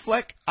Ben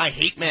Affleck. I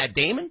hate Matt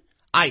Damon.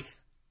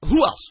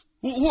 Who else?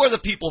 Who are the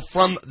people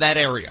from that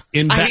area?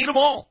 I hate them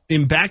all.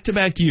 In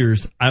back-to-back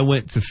years, I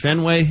went to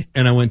Fenway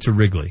and I went to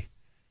Wrigley.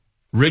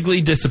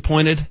 Wrigley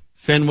disappointed.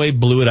 Fenway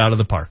blew it out of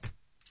the park.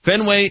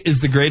 Fenway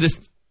is the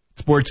greatest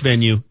sports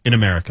venue in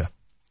America.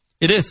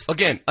 It is.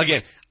 Again,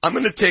 I'm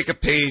going to take a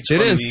page from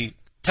the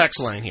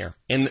text line here.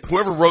 And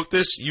whoever wrote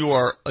this, you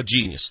are a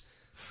genius.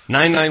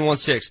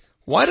 9916.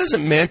 Why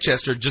doesn't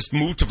Manchester just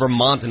move to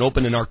Vermont and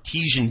open an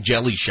artesian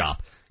jelly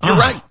shop? You're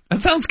right.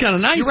 That sounds kind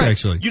of nice,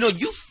 actually.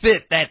 You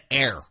fit that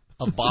air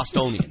of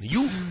Bostonian.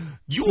 You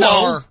No.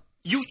 are.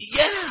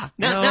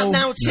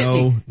 Now it's hit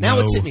me.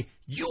 It's hit me.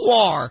 You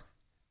are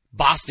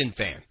Boston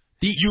fan.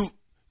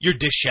 You're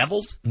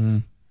disheveled.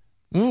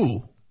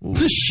 Ooh.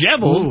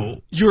 Disheveled?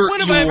 Ooh. When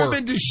have I ever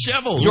been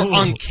disheveled? You're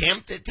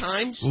unkempt at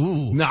times.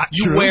 Ooh. Not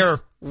you true. wear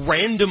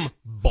random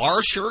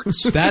bar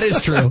shirts. That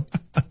is true.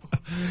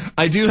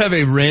 I do have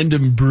a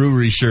random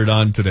brewery shirt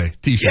on today.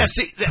 T-shirt. Yeah,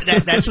 see,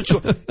 that's what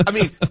you. I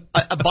mean,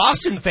 a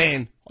Boston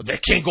fan, they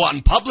can't go out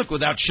in public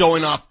without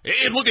showing off.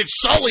 Hey, look at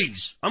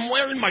Sully's. I'm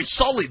wearing my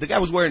Sully. The guy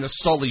was wearing a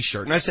Sully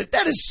shirt, and I said,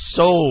 that is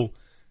so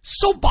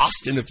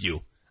Boston of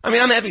you. I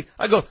mean,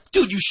 I go,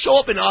 dude, you show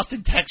up in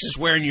Austin, Texas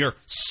wearing your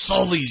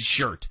Sully's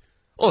shirt.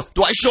 Oh,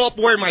 do I show up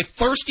wearing my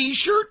Thirsty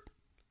shirt?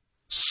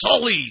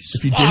 Sully's.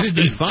 If you Boston,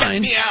 did, it'd be fine.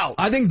 check me out.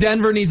 I think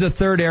Denver needs a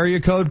 3rd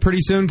area code pretty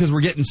soon because we're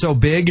getting so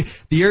big.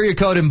 The area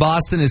code in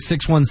Boston is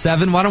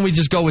 617. Why don't we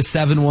just go with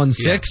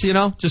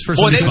 716, just for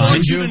some Boy, they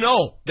want you to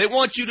know. They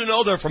want you to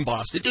know they're from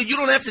Boston. Dude, you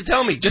don't have to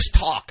tell me. Just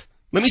talk.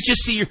 Let me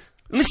see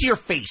your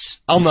face.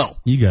 I'll know.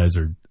 You guys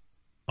are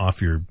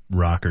off your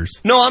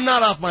rockers. No, I'm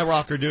not off my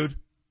rocker, dude.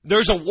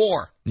 There's a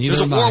war. There's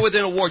a war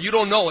within a war. You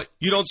don't know it.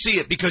 You don't see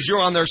it because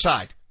you're on their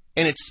side.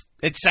 And it's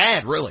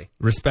sad, really.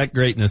 Respect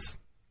greatness.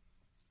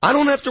 I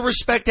don't have to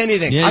respect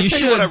anything. Yeah, I'll tell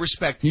you what I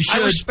respect. You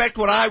should. I respect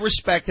what I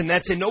respect, and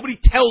that's it. Nobody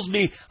tells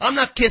me I'm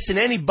not kissing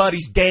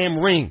anybody's damn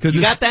ring. You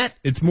got that?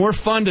 It's more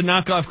fun to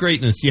knock off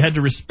greatness. You had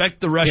to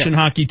respect the Russian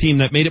hockey team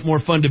that made it more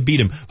fun to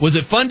beat them. Was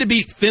it fun to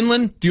beat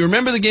Finland? Do you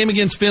remember the game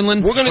against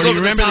Finland? We're going to go to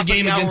the top game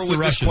of the hour against with the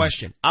this Russians?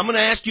 question. I'm going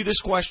to ask you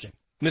this question,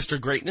 Mr.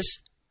 Greatness.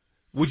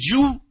 Would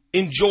you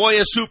enjoy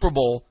a Super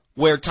Bowl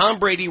where Tom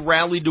Brady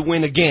rallied to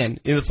win again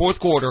in the 4th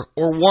quarter,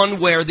 or one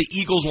where the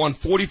Eagles won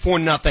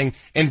 44-0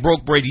 and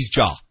broke Brady's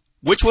jaw?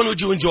 Which one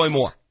would you enjoy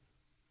more?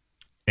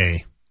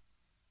 A.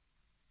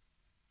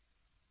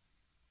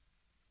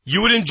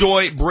 You would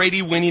enjoy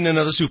Brady winning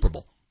another Super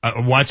Bowl.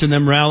 Watching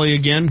them rally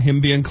again,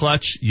 him being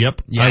clutch.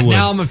 Yep, yeah, I would.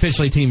 Now I'm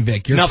officially Team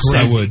Vic. You're Enough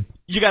crazy. said. I would.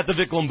 You got the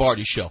Vic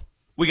Lombardi show.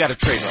 We got a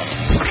trade run.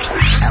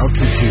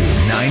 Altitude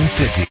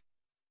 950.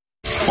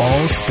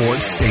 All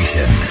Sports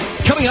Station.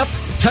 Coming up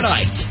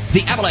tonight,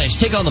 the Avalanche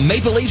take on the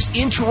Maple Leafs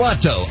in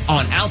Toronto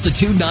on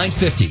Altitude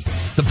 950.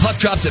 The puck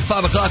drops at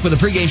 5 o'clock with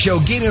the pregame show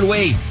getting it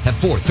away at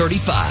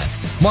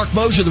 4:35. Mark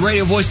Mosier, the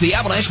radio voice of the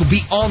Avalanche, will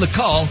be on the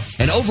call.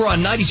 And over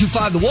on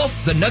 92.5 The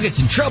Wolf, the Nuggets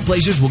and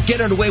Trailblazers will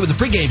get underway with the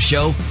pregame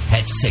show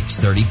at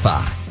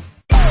 6:35.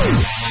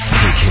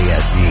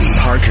 KKSE,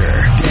 Parker,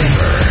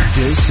 Denver.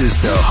 This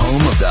is the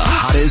home of the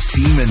hottest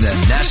team in the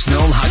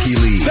National Hockey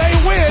League. They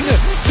win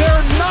their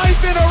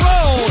 9th in a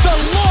row, the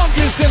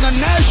longest in the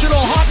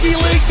National Hockey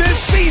League this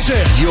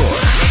season. Your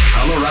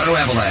Colorado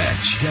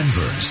Avalanche,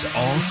 Denver's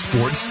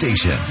all-sports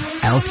station,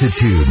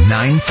 Altitude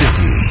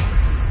 950.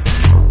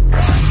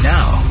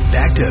 Now,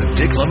 back to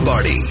Vic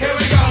Lombardi. Here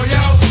we go,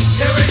 yo.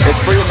 Here we go.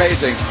 It's pretty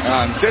amazing.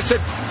 Just to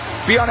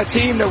be on a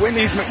team to win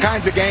these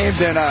kinds of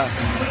games, and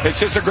it's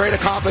just a great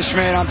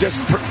accomplishment. I'm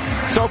just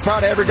so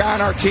proud of every guy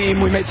on our team.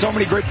 We made so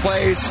many great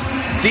plays.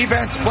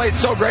 Defense played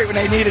so great when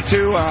they needed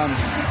to.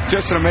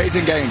 Just an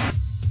amazing game.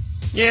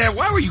 Yeah,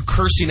 why were you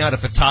cursing out a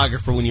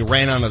photographer when you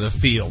ran onto the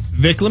field?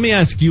 Vic, let me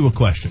ask you a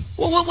question.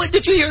 Well, what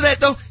did you hear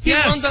that, though? He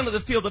Yes. runs onto the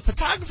field. The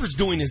photographer's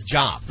doing his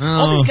job. Oh.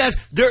 All these guys,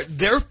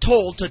 they're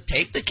told to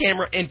take the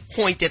camera and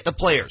point at the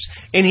players.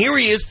 And here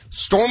he is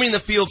storming the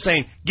field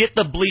saying, get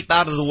the bleep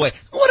out of the way.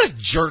 What a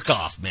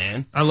jerk-off,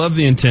 man. I love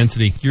the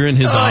intensity. You're in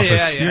his office.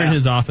 Yeah. You're in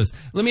his office.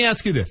 Let me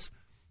ask you this.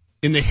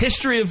 In the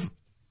history of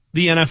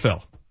the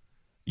NFL,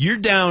 you're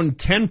down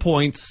 10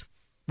 points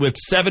with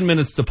 7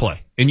 minutes to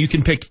play, and you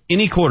can pick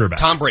any quarterback.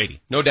 Tom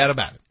Brady, no doubt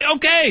about it.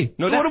 Okay.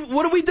 No doubt.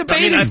 What are we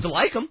debating? I mean, I have to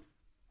like him.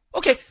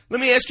 Okay, let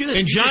me ask you this.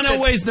 And You just John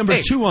Elway's number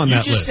 2 on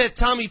that You just list. said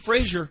Tommy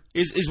Frazier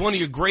is one of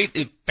your great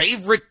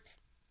favorite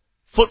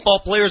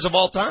football players of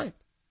all time.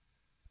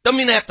 Doesn't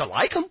mean I have to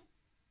like him.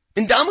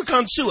 And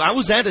Ndamukong Suh, I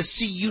was at a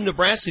CU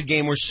Nebraska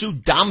game where Suh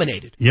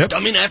dominated. Yep.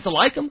 Doesn't mean I have to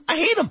like him. I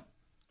hate him.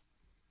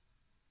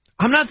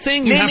 I'm not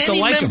saying you have to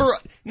like him.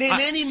 Name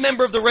any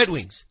member of the Red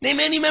Wings. Name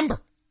any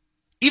member.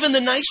 Even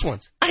the nice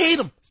ones. I hate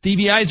him.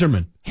 Stevie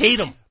Yzerman. Hate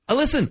him.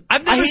 Listen, I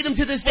hate him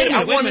to this day.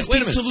 I want his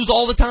team to lose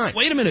all the time.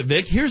 Wait a minute,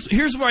 Vic. Here's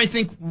where I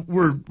think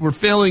we're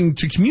failing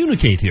to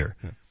communicate here.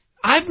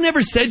 I've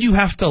never said you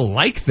have to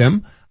like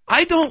them.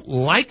 I don't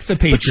like the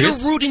Patriots.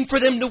 But you're rooting for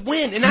them to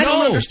win, and I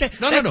don't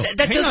understand. No.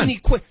 That doesn't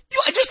equate.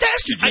 I just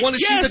asked you, do you want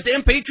to see the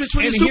damn Patriots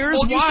win the Super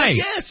Bowl? You said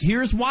yes.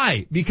 Here's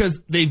why.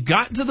 Because they've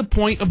gotten to the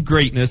point of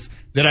greatness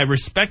that I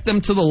respect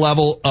them to the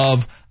level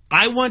of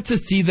I want to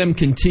see them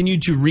continue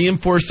to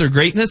reinforce their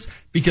greatness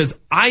because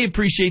I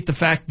appreciate the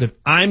fact that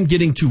I'm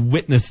getting to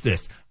witness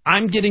this.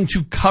 I'm getting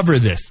to cover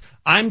this.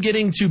 I'm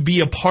getting to be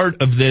a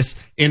part of this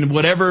in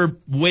whatever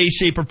way,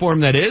 shape, or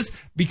form that is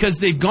because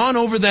they've gone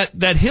over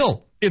that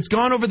hill. It's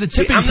gone over the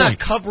tipping point. I'm not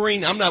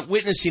covering. I'm not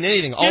witnessing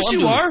anything. All Yes, I'm you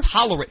doing are. is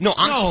tolerating. No,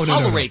 I'm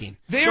tolerating.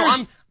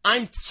 No.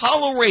 I'm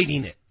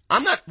tolerating it.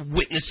 I'm not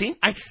witnessing.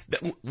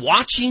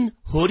 Watching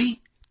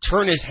Hoodie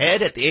turn his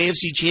head at the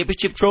AFC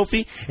Championship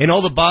trophy and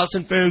all the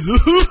Boston fans,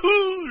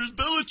 there's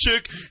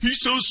Belichick. He's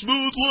so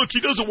smooth. Look, he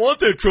doesn't want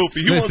that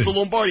trophy. He wants the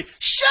Lombardi.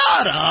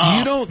 Shut up.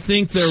 You don't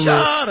think there were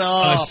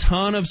a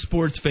ton of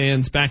sports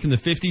fans back in the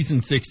 50s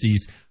and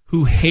 60s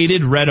who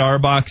hated Red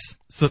Auerbach's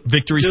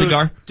victory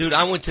cigar? Dude,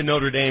 I went to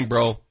Notre Dame,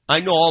 bro. I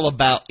know all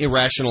about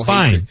irrational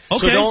Fine. hatred.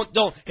 Okay. So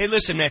don't. Hey,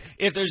 listen, man.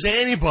 If there's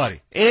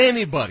anybody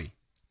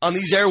on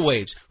these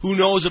airwaves who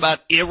knows about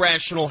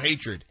irrational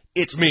hatred,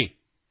 it's me.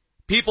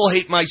 People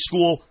hate my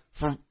school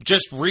for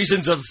just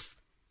reasons of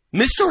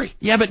mystery.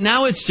 Yeah, but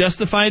now it's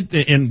justified,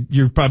 and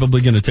you're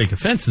probably going to take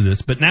offense to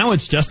this, but now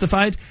it's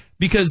justified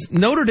because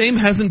Notre Dame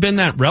hasn't been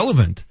that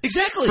relevant.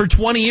 Exactly. For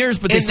 20 years,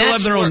 but they And still have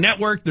that's their where- own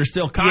network. They're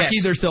still cocky.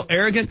 Yes. They're still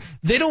arrogant.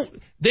 They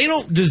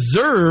don't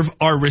deserve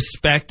our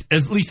respect,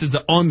 at least as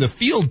the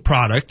on-the-field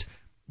product,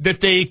 that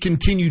they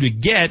continue to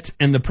get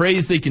and the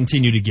praise they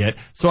continue to get.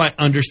 So I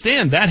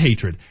understand that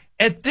hatred.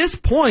 At this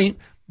point,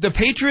 the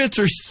Patriots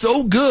are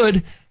so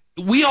good,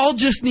 we all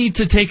just need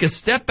to take a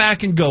step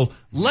back and go,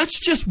 let's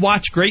just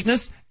watch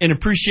greatness and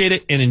appreciate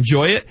it and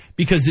enjoy it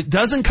because it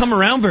doesn't come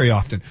around very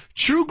often.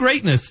 True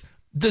greatness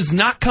does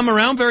not come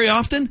around very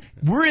often.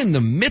 We're in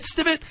the midst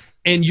of it,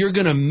 and you're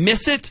going to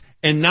miss it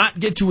and not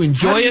get to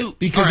enjoy it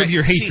because of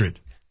your hatred.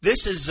 See,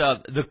 this is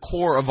the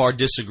core of our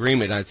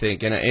disagreement, I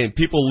think, and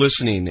people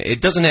listening.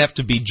 It doesn't have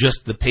to be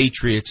just the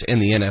Patriots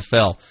and the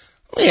NFL.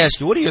 Let me ask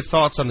you, what are your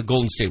thoughts on the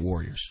Golden State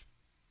Warriors?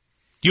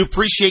 Do you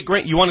appreciate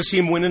Grant? You want to see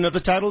him win another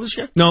title this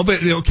year? No,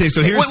 but okay,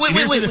 so here's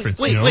the difference.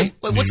 Wait,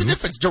 what's the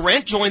difference?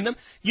 Durant joined them.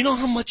 You know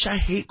how much I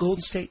hate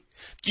Golden State?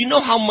 Do you know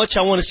how much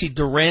I want to see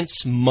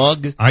Durant's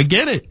mug I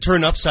get it.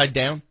 turn upside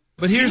down?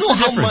 But here's you know the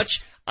how difference.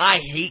 much I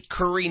hate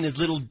Curry and his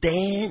little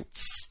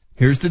dance?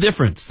 Here's the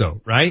difference,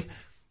 though, right?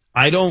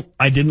 I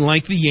didn't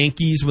like the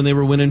Yankees when they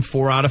were winning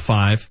 4 out of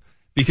 5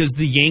 because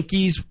the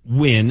Yankees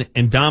win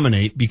and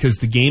dominate because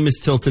the game is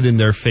tilted in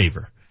their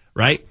favor,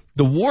 right?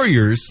 The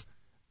Warriors,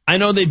 I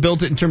know they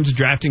built it in terms of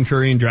drafting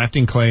Curry and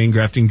drafting Clay and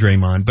drafting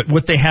Draymond, but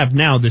what they have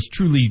now, this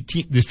truly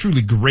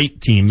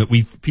great team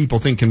that people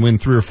think can win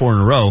 3 or 4 in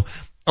a row,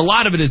 a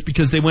lot of it is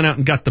because they went out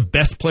and got the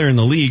best player in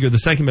the league or the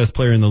second best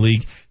player in the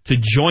league to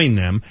join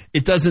them.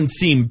 It doesn't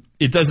seem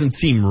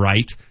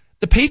right.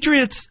 The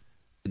Patriots,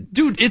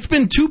 dude, it's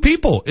been two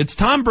people. It's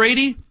Tom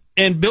Brady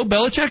and Bill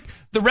Belichick.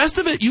 The rest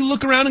of it, you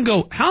look around and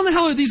go, how in the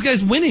hell are these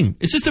guys winning?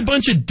 It's just a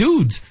bunch of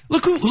dudes.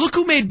 Look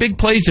who made big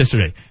plays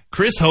yesterday.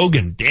 Chris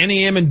Hogan,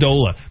 Danny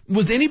Amendola.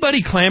 Was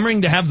anybody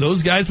clamoring to have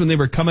those guys when they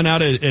were coming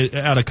out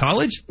of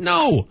college?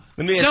 No.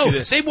 Let me ask you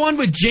this. They won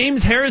with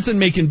James Harrison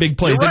making big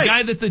plays. You're right. A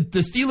guy that the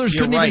Steelers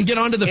couldn't even get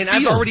onto the field. And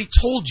I've already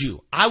told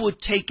you, I would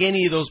take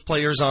any of those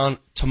players on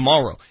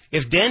tomorrow.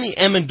 If Danny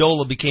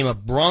Amendola became a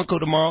Bronco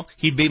tomorrow,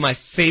 he'd be my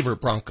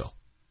favorite Bronco.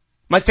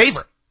 My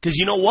favorite. Because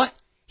you know what?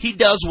 He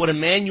does what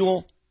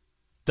Emmanuel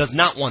does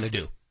not want to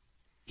do.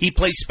 He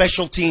plays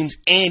special teams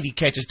and he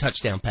catches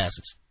touchdown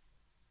passes.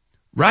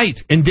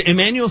 Right. And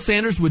Emmanuel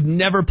Sanders would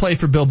never play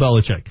for Bill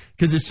Belichick.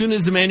 Because as soon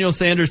as Emmanuel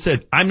Sanders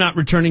said, I'm not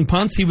returning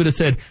punts, he would have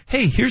said,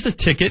 hey, here's a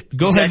ticket.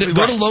 Go ahead,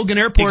 go to Logan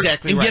Airport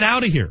and get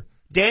out of here.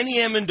 Danny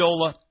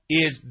Amendola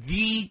is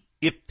the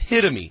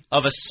epitome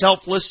of a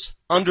selfless,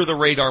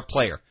 under-the-radar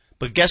player.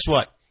 But guess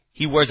what?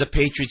 He wears a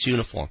Patriots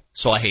uniform,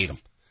 so I hate him.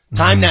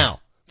 Time now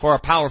for our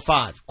Power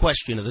 5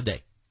 question of the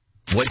day.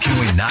 What can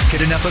we not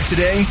get enough of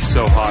today?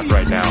 So hot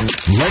right now.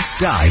 Let's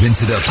dive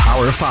into the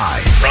Power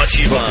 5. Brought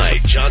to you by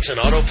Johnson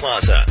Auto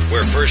Plaza,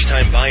 where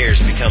first-time buyers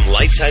become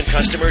lifetime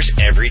customers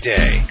every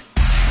day.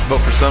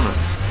 Vote for Summer.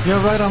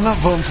 Yeah, right. I'm not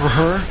voting for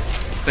her.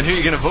 Then who are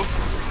you going to vote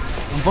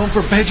for? I'm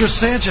voting for Pedro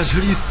Sanchez.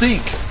 Who do you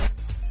think?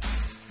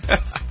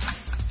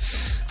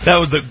 That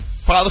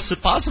was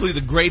possibly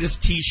the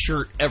greatest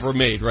T-shirt ever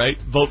made,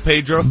 right? Vote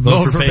Pedro.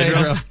 Vote for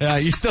Pedro. Yeah,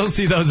 you still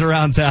see those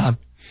around town.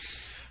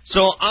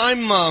 So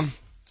I'm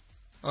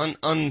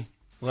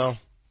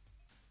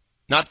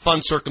not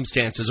fun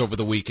circumstances over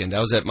the weekend. I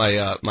was at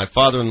my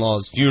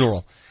father-in-law's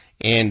funeral,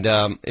 and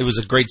it was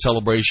a great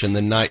celebration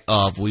the night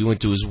of. We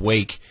went to his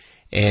wake,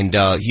 and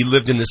he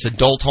lived in this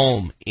adult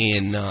home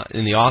in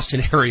the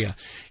Austin area,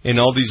 and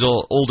all these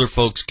older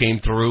folks came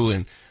through,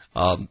 and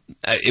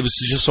it was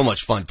just so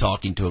much fun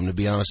talking to him, to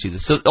be honest with you.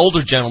 So the older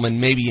gentleman,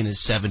 maybe in his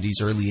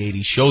 70s, early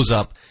 80s, shows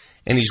up,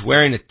 and he's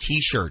wearing a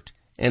T-shirt,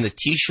 and the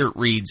T-shirt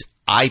reads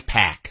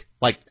iPack,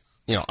 like,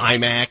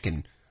 iMac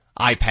and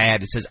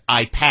iPad. It says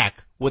iPack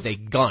with a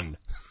gun.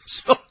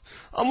 So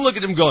I'm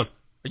looking at him going,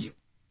 are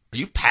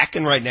you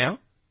packing right now?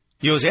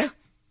 He goes, yeah.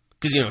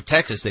 Because,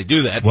 Texas, they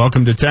do that.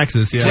 Welcome to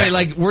Texas, yeah.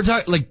 So, we're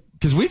talking,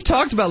 because we've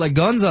talked about,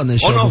 guns on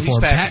this show before. He's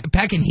packing.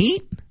 Packing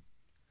heat?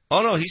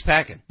 Oh, no, he's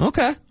packing.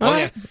 Okay.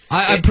 Yeah.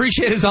 I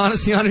appreciate his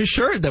honesty on his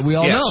shirt that we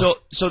all know.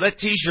 So that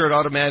T-shirt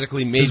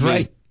automatically made me,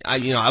 right.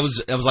 I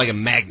was like a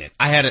magnet.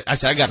 I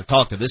said, I got to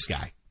talk to this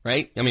guy.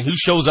 Right? I mean, who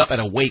shows up at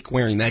a wake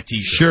wearing that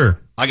T-shirt? Sure.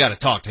 I got to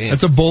talk to him.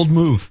 That's a bold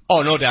move.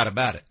 Oh, no doubt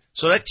about it.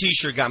 So that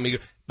T-shirt got me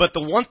good. But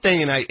the one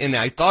thing, and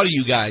I thought of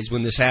you guys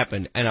when this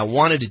happened, and I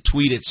wanted to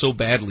tweet it so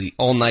badly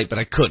all night, but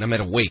I couldn't. I'm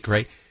at a wake,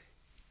 right?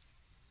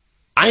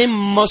 I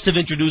must have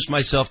introduced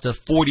myself to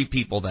 40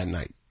 people that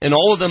night, and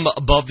all of them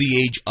above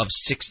the age of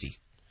 60.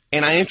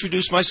 And I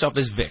introduced myself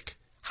as Vic.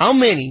 How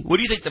many, what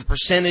do you think the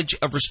percentage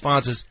of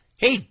responses,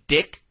 hey,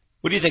 Dick,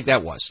 what do you think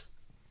that was?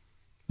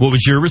 What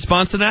was your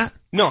response to that?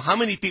 No, how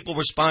many people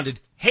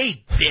responded,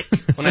 hey, Dick,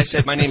 when I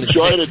said my name is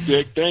Enjoyed Dick? it,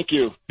 Dick. Thank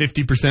you.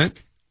 50%?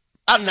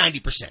 About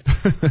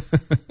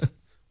 90%.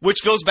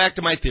 Which goes back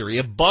to my theory.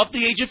 Above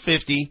the age of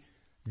 50,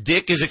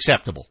 Dick is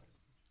acceptable.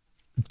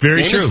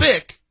 Very name true. Name is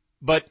Vic,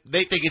 but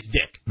they think it's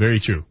Dick. Very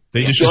true.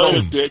 They just Enjoyed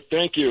assume. it, Dick.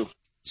 Thank you.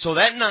 So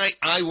that night,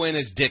 I went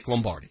as Dick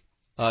Lombardi,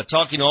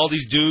 talking to all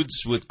these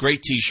dudes with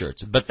great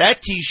T-shirts. But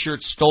that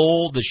T-shirt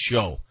stole the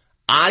show.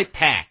 I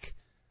pack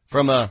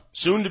from a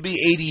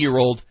soon-to-be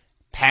 80-year-old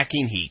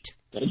packing heat.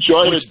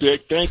 Enjoyed it,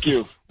 Dick. Thank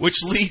you.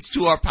 Which leads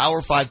to our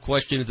Power 5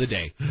 question of the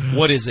day.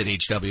 What is it,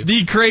 HW?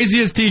 The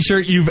craziest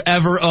T-shirt you've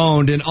ever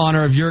owned in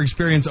honor of your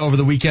experience over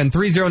the weekend.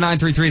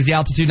 30933 is the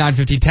Altitude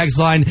 950 text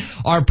line.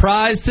 Our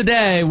prize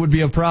today would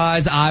be a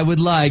prize I would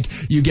like.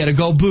 You get to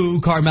go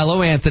boo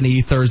Carmelo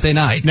Anthony Thursday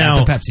night now,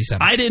 at the Pepsi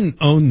Center. I didn't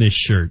own this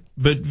shirt,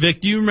 but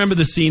Vic, do you remember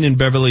the scene in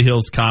Beverly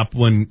Hills Cop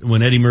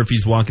when Eddie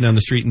Murphy's walking down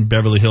the street in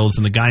Beverly Hills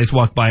and the guys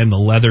walk by in the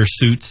leather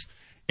suits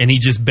and he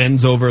just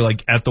bends over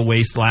at the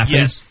waist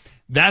laughing? Yes.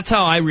 That's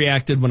how I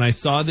reacted when I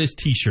saw this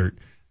T-shirt.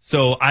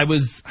 So I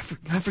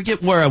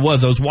forget where I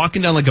was. I was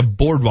walking down a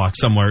boardwalk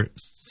somewhere.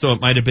 So it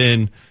might have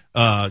been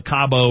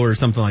Cabo or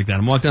something like that.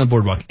 I'm walking down the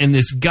boardwalk, and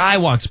this guy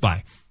walks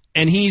by,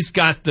 and he's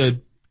got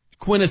the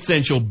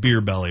quintessential beer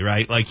belly,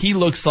 right? He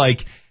looks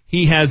like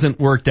he hasn't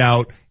worked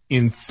out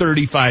in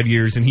 35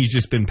 years, and he's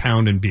just been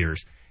pounding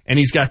beers. And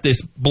he's got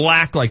this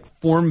black,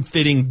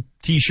 form-fitting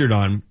T-shirt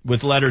on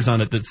with letters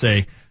on it that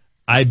say,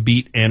 I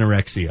beat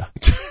anorexia.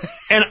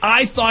 And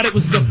I thought it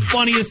was the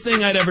funniest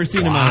thing I'd ever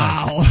seen in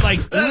my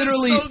life. That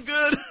literally is so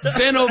good.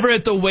 bent over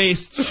at the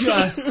waist,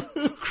 just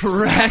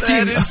cracking.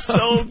 That is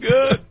so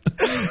good.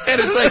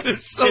 And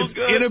it's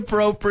good.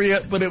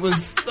 Inappropriate, but it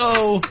was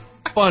so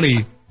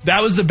funny.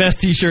 That was the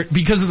best T-shirt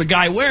because of the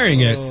guy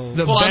wearing it.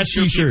 The best I'm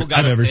sure T-shirt people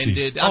got I've ever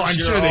offended. seen. I'm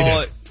sure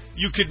they did.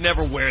 You could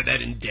never wear that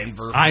in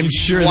Denver. I'm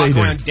sure they walk do.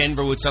 around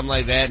Denver with something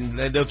like that, and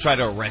they'll try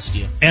to arrest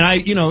you.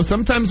 And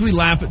sometimes we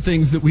laugh at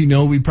things that we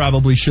know we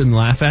probably shouldn't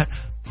laugh at.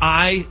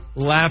 I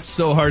laughed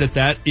so hard at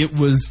that, it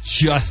was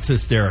just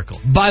hysterical.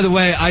 By the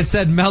way, I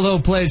said Melo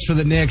plays for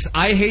the Knicks.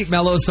 I hate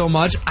Melo so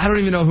much, I don't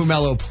even know who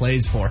Melo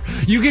plays for.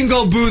 You can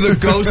go boo the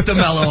ghost of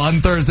Melo on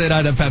Thursday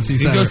night at Pepsi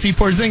Center. You go see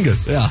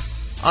Porzingis. Yeah.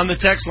 On the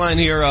text line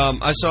here,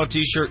 I saw a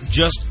T-shirt,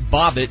 Just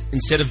Bob It,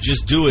 instead of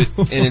Just Do It,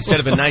 and instead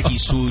of a Nike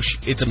swoosh,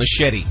 it's a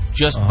machete.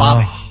 Just Bob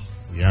It.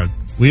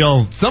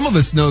 Yeah, some of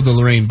us know the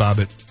Lorraine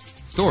Bobbitt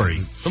story.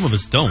 Some of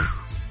us don't.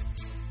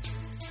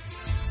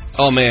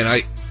 Oh,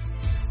 man,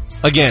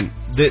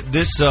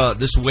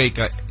 this week,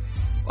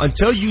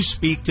 until you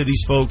speak to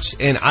these folks,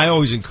 and I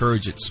always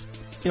encourage it,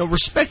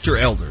 respect your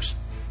elders.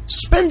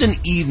 Spend an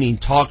evening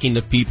talking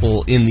to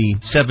people in the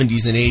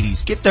 70s and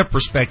 80s. Get their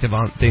perspective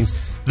on things.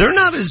 They're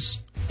not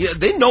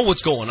they know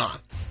what's going on.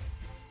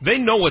 They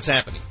know what's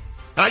happening.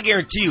 And I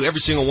guarantee you every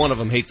single one of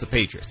them hates the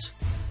Patriots.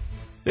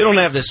 They don't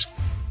have this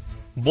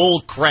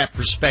bull crap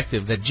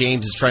perspective that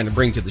James is trying to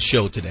bring to the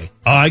show today.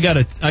 Oh, I got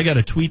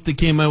a tweet that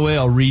came my way.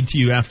 I'll read to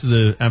you after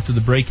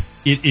the break.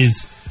 It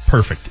is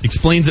perfect.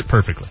 Explains it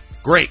perfectly.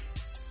 Great.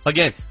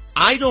 Again,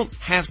 I don't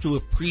have to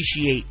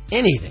appreciate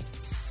anything.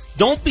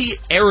 Don't be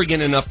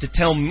arrogant enough to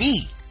tell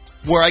me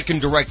where I can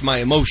direct my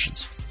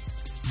emotions.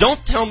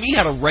 Don't tell me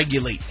how to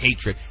regulate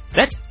hatred.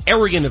 That's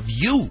arrogant of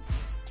you.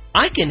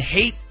 I can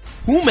hate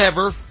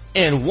whomever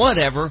and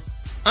whatever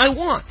I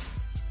want.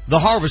 The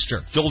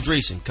Harvester, Joel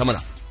Dreesen, coming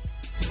up.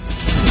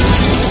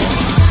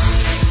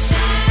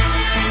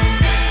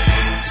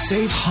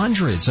 Save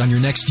hundreds on your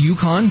next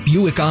Yukon,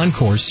 Buick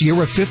Encore, Sierra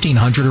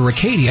 1500, or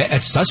Acadia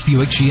at Suss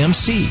Buick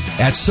GMC.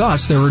 At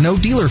Suss, there are no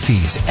dealer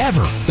fees,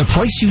 ever. The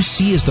price you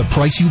see is the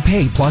price you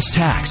pay plus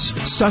tax.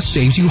 Suss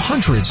saves you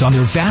hundreds on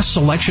their vast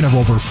selection of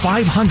over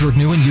 500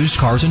 new and used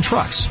cars and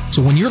trucks.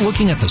 So when you're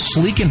looking at the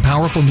sleek and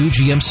powerful new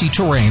GMC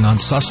Terrain on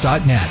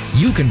Suss.net,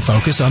 you can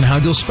focus on how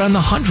you'll spend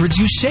the hundreds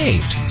you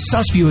saved.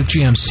 Suss Buick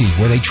GMC,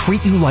 where they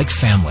treat you like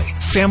family.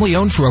 Family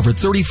owned for over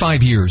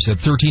 35 years at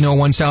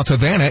 1301 South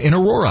Havana in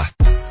Aurora.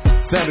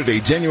 Saturday,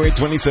 January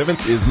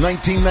 27th is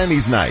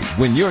 1990s night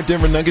when your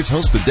Denver Nuggets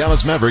host the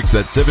Dallas Mavericks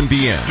at 7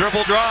 p.m.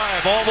 Dribble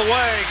drive all the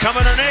way, come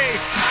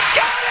underneath.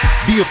 Got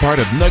it! Be a part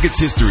of Nuggets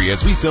history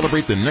as we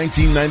celebrate the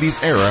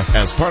 1990s era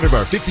as part of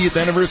our 50th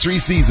anniversary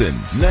season.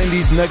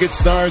 90s Nuggets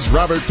stars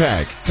Robert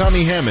Pack,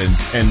 Tommy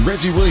Hammonds, and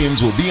Reggie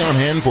Williams will be on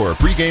hand for a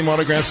pregame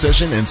autograph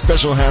session and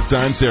special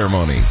halftime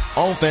ceremony.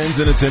 All fans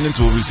in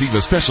attendance will receive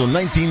a special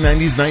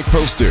 1990s night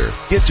poster.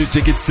 Get your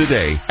tickets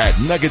today at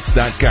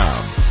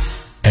nuggets.com.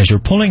 As you're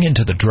pulling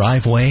into the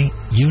driveway,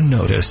 you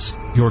notice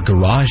your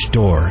garage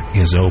door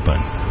is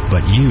open,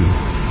 but you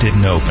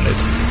didn't open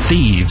it.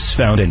 Thieves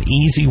found an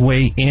easy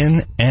way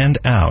in and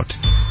out.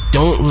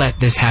 Don't let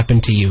this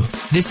happen to you.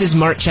 This is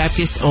Mark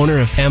Chapkus, owner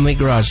of Family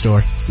Garage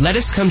Door. Let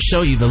us come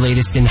show you the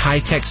latest in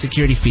high-tech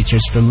security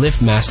features from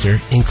LiftMaster,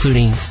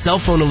 including cell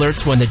phone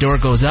alerts when the door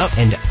goes up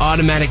and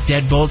automatic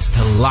deadbolts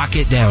to lock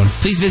it down.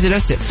 Please visit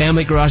us at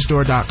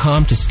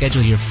FamilyGarageDoor.com to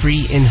schedule your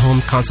free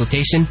in-home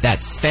consultation.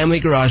 That's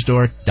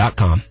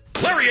FamilyGarageDoor.com.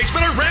 Larry H.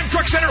 Miller Ram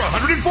Truck Center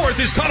 104th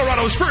is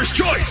Colorado's first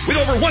choice. With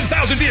over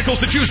 1,000 vehicles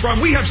to choose from,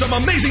 we have some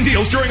amazing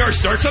deals during our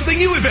Start Something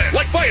New event.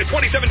 Like buy a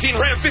 2017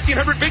 Ram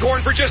 1500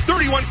 Bighorn for just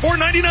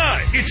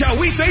 $31,499. It's how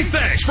we say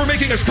thanks for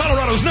making us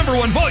Colorado's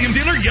 #1 volume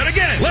dealer yet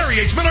again.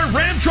 Larry H. Miller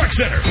Ram Truck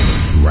Center.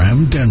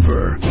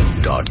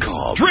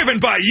 RamDenver.com. Driven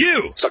by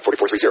you. Stock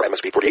 4430,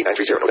 MSP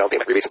 48930. No down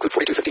payment. Rebates include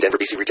 4250 Denver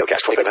BC retail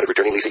cash, 2500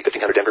 returning lease,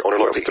 1500 Denver owner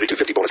loyalty,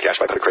 3250 bonus cash,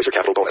 500 Chrysler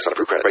capital bonus.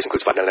 Unapproved credit price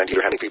includes $599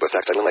 dealer handling fee plus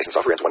tax, title and license.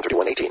 Offer ends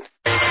 131/18.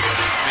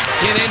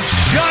 McKinnon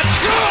shot.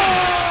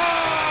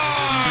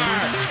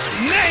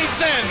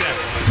 Nathan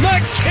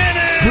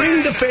McKinnon.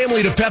 Bring the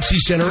family to Pepsi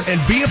Center and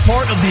be a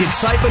part of the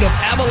excitement of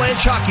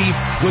Avalanche hockey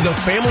with a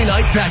family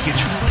night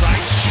package.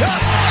 Right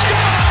shot.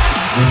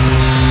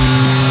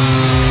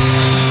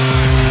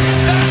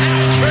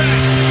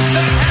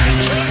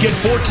 Get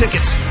 4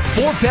 tickets,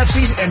 4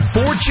 Pepsis, and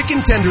 4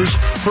 chicken tenders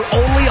for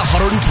only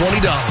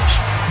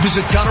 $120.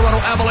 Visit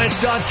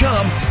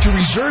ColoradoAvalanche.com to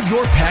reserve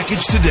your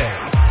package today.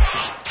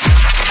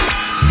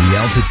 The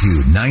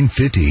Altitude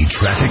 950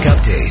 traffic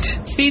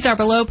update. Speeds are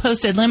below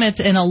posted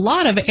limits in a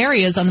lot of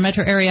areas on the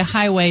metro area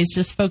highways,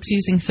 just folks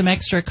using some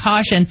extra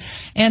caution.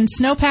 And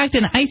snow-packed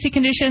and icy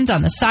conditions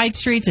on the side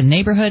streets and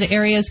neighborhood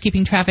areas,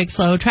 keeping traffic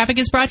slow. Traffic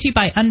is brought to you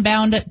by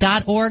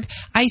Unbound.org.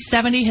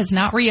 I-70 has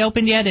not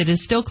reopened yet. It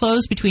is still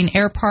closed between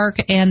Air Park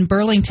and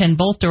Burlington,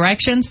 both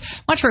directions.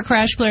 Watch for a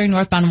crash clearing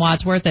northbound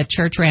Wadsworth at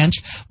Church Ranch.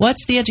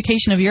 What's the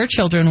education of your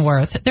children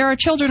worth? There are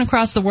children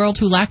across the world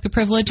who lack the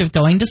privilege of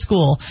going to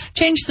school.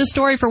 Change the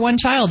story for one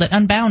child at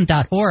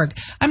Unbound.org.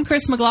 I'm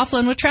Chris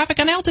McLaughlin with traffic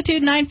on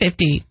Altitude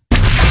 950.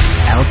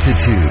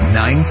 Altitude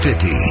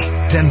 950,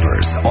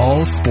 Denver's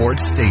all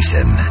sports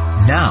station.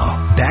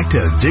 Now, back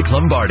to Vic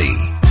Lombardi.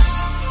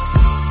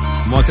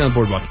 I'm walking on the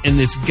boardwalk, and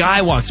this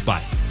guy walks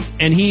by,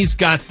 and he's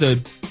got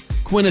the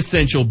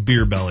quintessential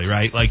beer belly,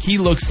 right? Like, he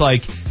looks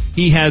like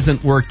he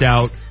hasn't worked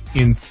out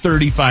in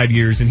 35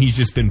 years, and he's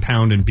just been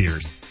pounding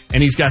beers.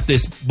 and he's got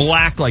this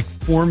black, like,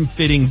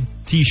 form-fitting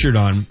T-shirt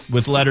on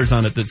with letters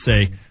on it that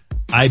say,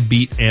 "I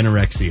beat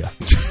anorexia."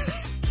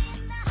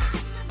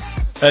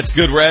 That's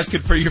good. We're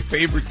asking for your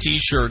favorite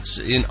T-shirts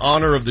in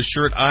honor of the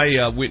shirt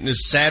I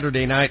witnessed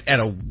Saturday night at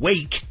a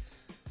wake.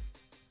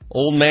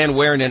 Old man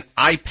wearing an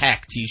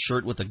IPAC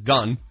T-shirt with a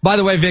gun. By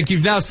the way, Vic,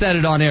 you've now said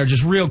it on air.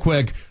 Just real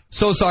quick,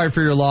 so sorry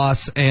for your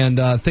loss and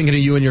thinking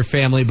of you and your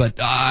family, but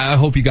I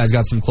hope you guys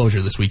got some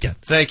closure this weekend.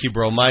 Thank you,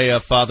 bro. My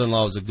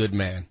father-in-law was a good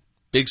man.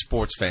 Big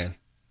sports fan.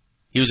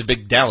 He was a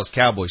big Dallas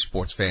Cowboys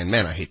sports fan.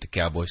 Man, I hate the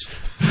Cowboys.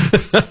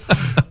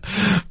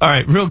 All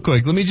right, real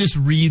quick, let me just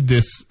read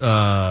this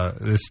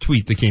this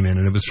tweet that came in,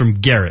 and it was from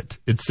Garrett.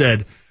 It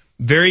said,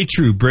 "Very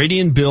true. Brady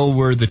and Bill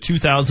were the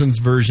 2000s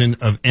version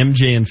of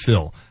MJ and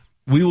Phil.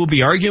 We will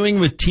be arguing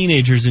with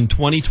teenagers in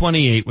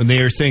 2028 when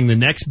they are saying the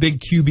next big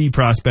QB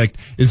prospect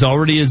is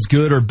already as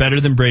good or better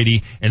than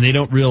Brady, and they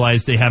don't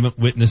realize they haven't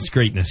witnessed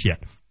greatness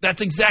yet."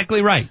 That's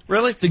exactly right.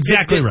 Really? That's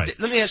exactly right.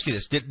 Let me ask you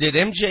this. Did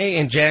MJ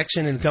and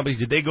Jackson and the company,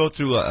 did they go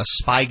through a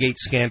Spygate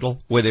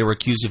scandal where they were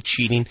accused of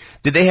cheating?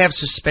 Did they have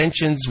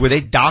suspensions? Were they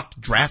docked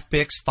draft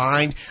picks,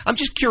 fined? I'm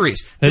just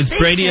curious. Has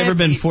Brady ever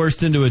been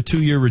forced into a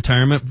 2-year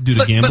retirement due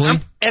to gambling?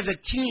 But as a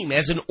team,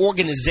 as an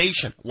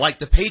organization, like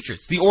the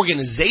Patriots, the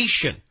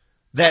organization,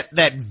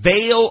 that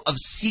veil of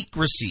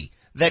secrecy,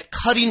 that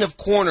cutting of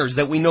corners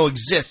that we know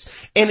exists,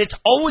 and it's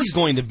always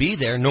going to be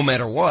there no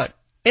matter what.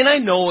 And I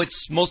know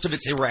most of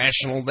it's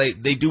irrational. They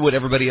do what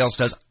everybody else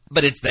does,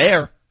 but it's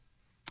there.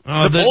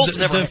 The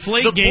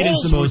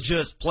Bulls were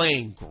just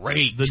playing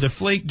great. The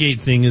Deflategate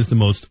thing is the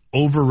most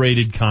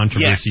overrated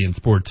controversy in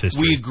sports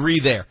history. We agree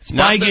there.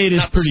 Spygate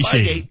is pretty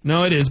shady.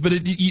 No, it is. But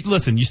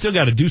listen, you still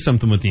got to do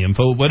something with the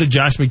info. What did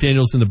Josh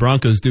McDaniels and the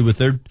Broncos do with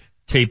their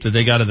tape that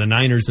they got of the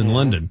Niners in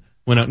London?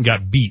 Went out and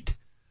got beat.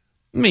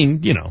 I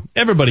mean,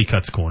 everybody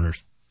cuts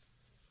corners.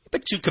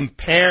 But to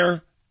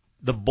compare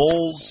the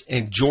Bulls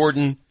and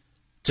Jordan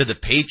to the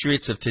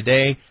Patriots of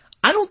today,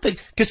 I don't think,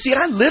 because see,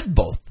 I lived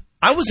both.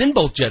 I was in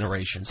both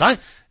generations.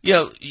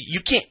 You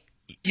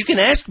can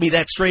ask me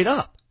that straight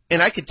up,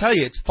 and I can tell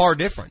you it's far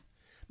different.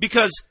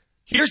 Because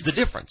here's the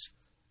difference.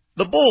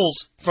 The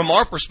Bulls, from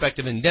our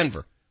perspective in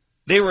Denver,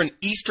 they were an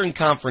Eastern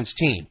Conference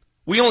team.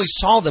 We only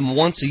saw them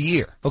once a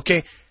year,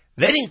 okay?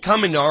 They didn't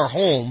come into our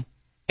home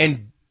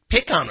and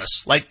pick on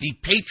us like the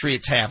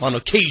Patriots have on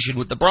occasion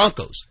with the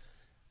Broncos.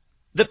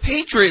 The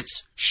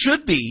Patriots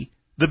should be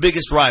the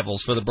biggest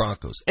rivals for the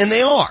Broncos. And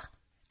they are.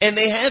 And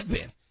they have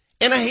been.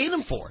 And I hate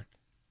them for it.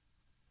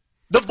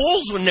 The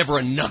Bulls were never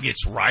a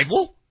Nuggets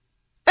rival.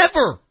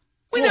 Ever.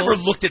 We never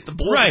looked at the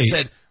Bulls and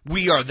said,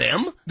 we are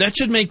them. That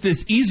should make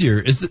this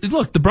easier.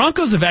 Look, the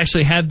Broncos have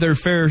actually had their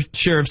fair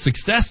share of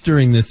success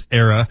during this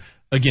era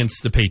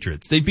against the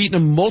Patriots. They've beaten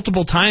them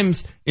multiple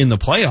times in the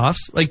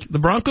playoffs. Like, the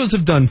Broncos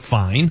have done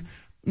fine.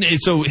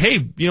 So, hey,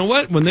 you know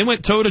what? When they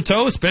went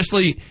toe-to-toe,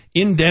 especially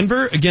in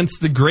Denver,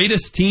 against the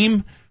greatest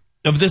team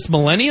of this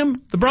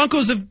millennium, the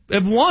Broncos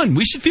have won.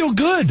 We should feel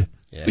good.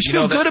 Yeah, we should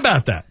feel good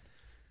about that.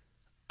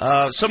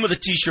 Some of the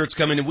T-shirts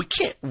coming in, we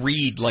can't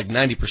read like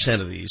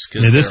 90% of these.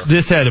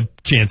 This had a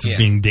chance of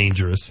being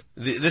dangerous.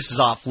 This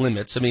is off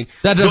limits. I mean,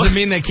 that doesn't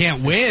mean they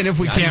can't win. If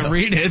we can't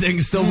read it, they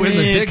can still win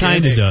the ticket. It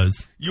kind of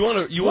does. You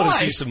want to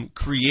see some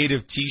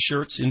creative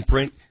T-shirts in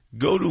print?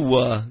 Go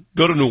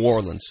to New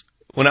Orleans.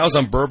 When I was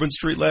on Bourbon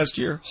Street last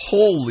year,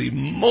 holy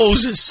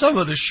Moses, some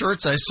of the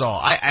shirts I saw.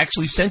 I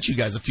actually sent you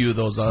guys a few of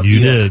those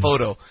via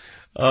photo.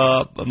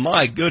 But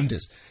my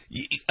goodness.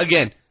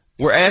 Again,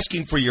 we're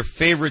asking for your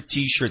favorite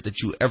T-shirt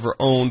that you ever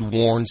owned,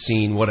 worn,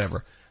 seen,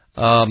 whatever.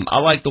 I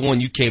like the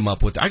one you came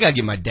up with. I got to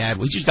give my dad.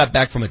 We just got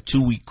back from a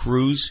 2-week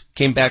cruise.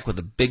 Came back with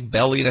a big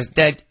belly. And I said,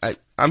 Dad,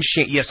 I'm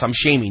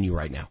shaming you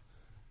right now.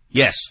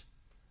 Yes.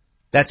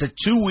 That's a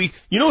 2-week.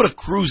 You know what a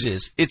cruise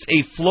is? It's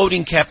a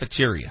floating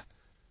cafeteria.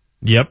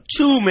 Yep.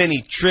 Too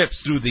many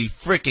trips through the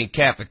frickin'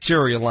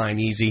 cafeteria line,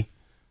 Easy.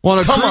 Well,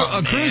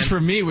 a cruise for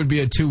me would be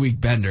a 2-week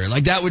bender.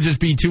 Like, that would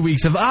just be 2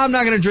 weeks of, I'm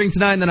not going to drink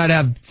tonight, and then I'd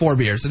have 4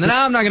 beers. And then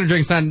I'm not going to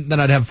drink tonight, and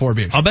then I'd have 4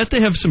 beers. I'll bet they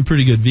have some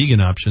pretty good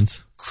vegan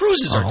options.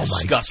 Cruises are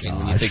disgusting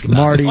when you think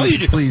about it.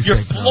 Marty, please. You're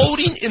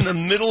floating in the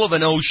middle of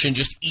an ocean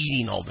just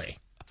eating all day.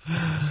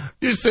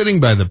 You're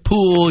sitting by the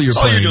pool. You're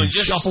playing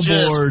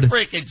shuffleboard. Just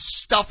freaking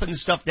stuffing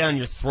stuff down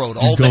your throat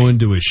all day. You're going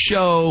to a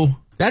show.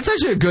 That's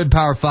actually a good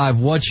Power 5.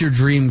 What's your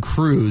dream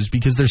cruise?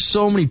 Because there's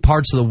so many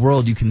parts of the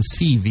world you can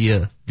see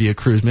via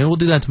cruise. Maybe we'll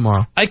do that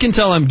tomorrow. I can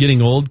tell I'm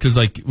getting old because,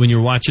 like, when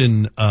you're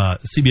watching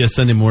CBS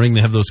Sunday Morning,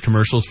 they have those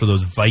commercials for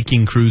those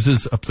Viking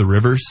cruises up the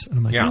rivers. And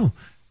I'm like, oh,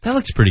 that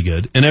looks pretty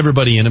good. And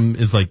everybody in them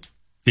is like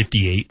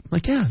 58. I'm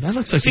like, yeah, that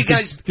looks like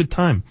a good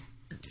time.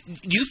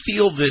 You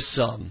feel this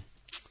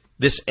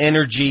this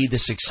energy,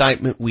 this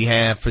excitement we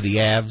have for the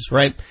Avs,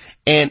 right?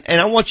 And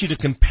I want you to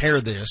compare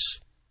this.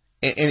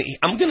 And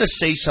I'm going to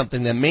say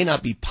something that may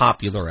not be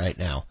popular right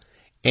now.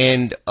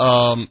 And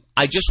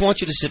I just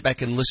want you to sit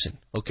back and listen,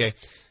 okay?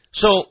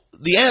 So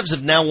the Avs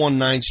have now won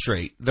 9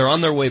 straight. They're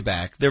on their way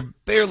back. They're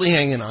barely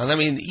hanging on. I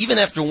mean, even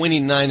after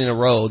winning 9 in a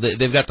row,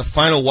 they've got the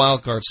final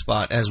wild card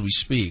spot as we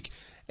speak.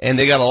 And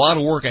they got a lot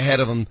of work ahead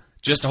of them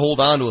just to hold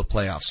on to a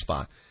playoff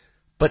spot.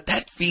 But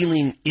that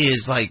feeling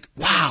is like,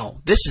 wow,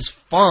 this is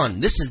fun.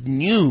 This is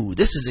new.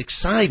 This is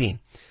exciting.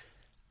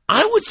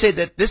 I would say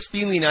that this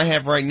feeling I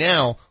have right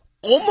now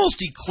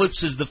almost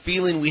eclipses the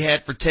feeling we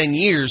had for 10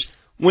 years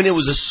when it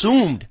was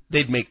assumed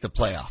they'd make the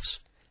playoffs.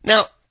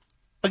 Now,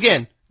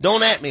 again,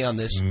 don't at me on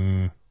this.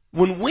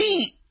 When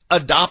we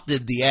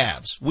adopted the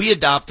Avs, we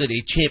adopted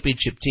a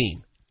championship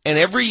team. And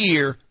every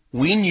year,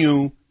 we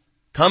knew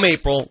come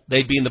April,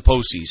 they'd be in the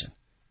postseason.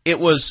 It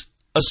was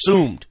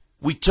assumed.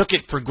 We took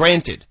it for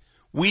granted.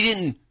 We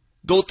didn't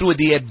go through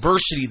the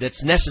adversity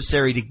that's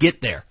necessary to get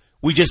there.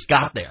 We just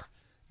got there.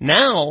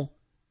 Now,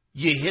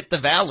 you hit the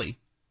valley,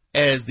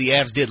 as the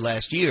Avs did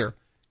last year.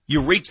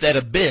 You reach that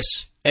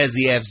abyss, as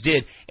the Avs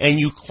did, and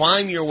you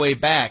climb your way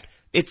back.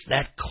 It's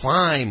that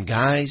climb,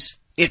 guys.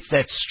 It's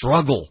that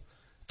struggle.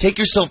 Take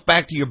yourself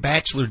back to your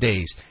bachelor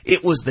days.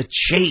 It was the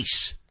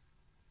chase.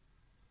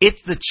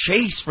 It's the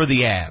chase for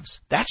the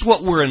Avs. That's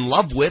what we're in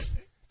love with.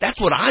 That's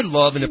what I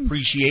love and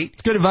appreciate.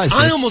 It's good advice.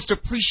 I almost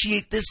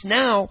appreciate this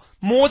now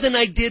more than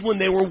I did when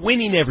they were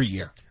winning every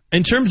year.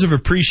 In terms of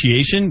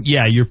appreciation,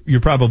 yeah,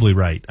 you're probably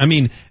right. I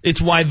mean, it's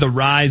why the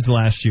Rise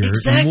last year,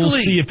 exactly. And we'll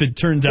see if it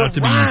turns out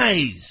to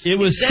Rise. be. It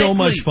was so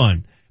much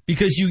fun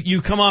because you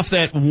come off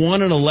that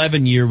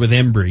 1-11 year with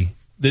Embry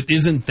that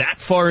isn't that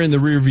far in the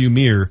rearview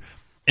mirror,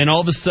 and all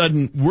of a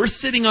sudden we're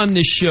sitting on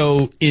this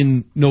show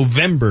in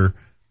November,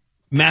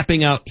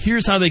 mapping out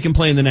here's how they can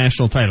play in the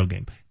national title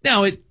game.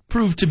 Now it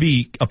proved to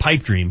be a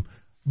pipe dream,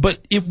 but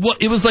it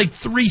was like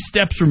 3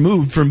 steps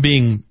removed from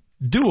being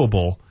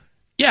doable.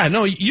 Yeah,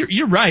 no,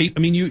 you're right. I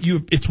mean,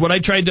 it's what I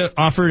tried to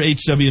offer at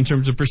HW in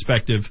terms of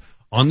perspective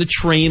on the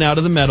train out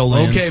of the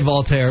Meadowlands. Okay,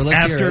 Voltaire,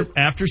 let's hear it.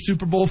 After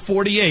Super Bowl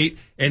 48,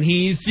 and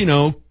he's,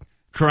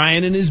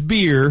 crying in his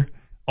beer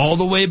all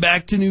the way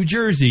back to New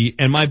Jersey.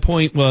 And my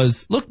point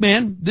was, look,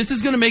 man, this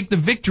is going to make the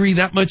victory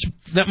that much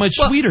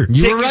sweeter.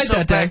 You were right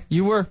that day.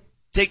 You were.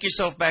 Take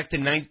yourself back to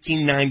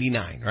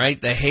 1999,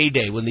 right? The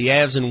heyday when the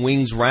Avs and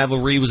Wings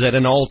rivalry was at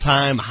an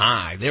all-time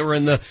high. They were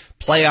in the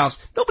playoffs.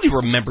 Nobody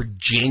remembered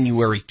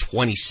January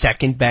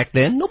 22nd back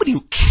then. Nobody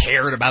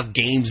cared about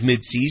games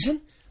mid-season.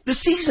 The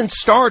season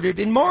started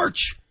in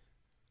March.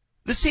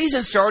 The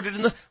season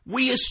started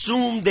we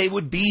assumed they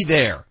would be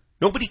there.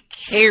 Nobody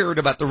cared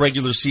about the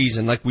regular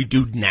season like we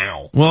do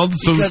now. Well,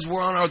 because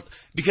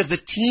because the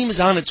team is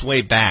on its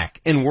way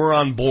back and we're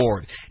on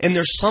board. And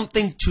there's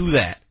something to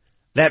that.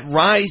 That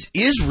rise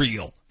is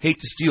real.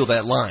 Hate to steal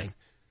that line.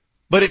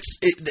 But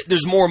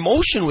there's more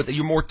emotion with it.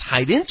 You're more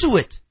tied into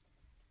it.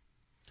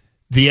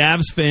 The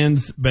Avs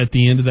fans at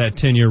the end of that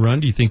 10-year run,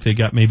 do you think they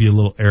got maybe a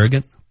little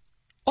arrogant?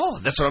 Oh,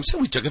 that's what I'm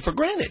saying. We took it for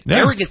granted. Yeah.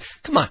 Arrogant.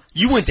 Come on.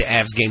 You went to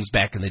Avs games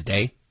back in the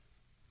day.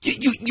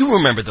 You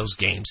remember those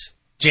games.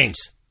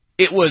 James,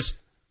 it was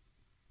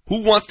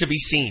who wants to be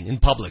seen in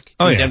public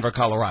in Denver,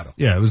 Colorado.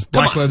 Yeah, it was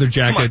black leather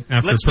jacket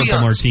after Let's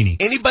purple martini.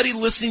 Anybody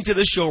listening to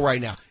the show right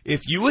now,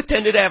 if you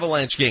attended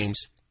Avalanche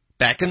games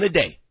back in the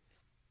day,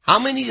 how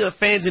many of the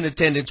fans in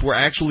attendance were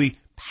actually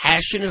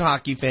passionate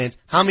hockey fans?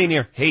 How many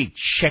are, hey,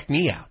 check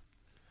me out?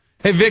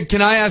 Hey, Vic,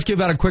 can I ask you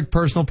about a quick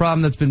personal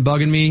problem that's been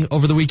bugging me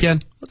over the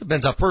weekend? Well, it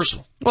depends how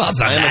personal. Well,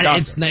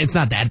 it's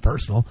not that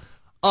personal.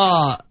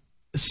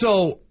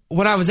 So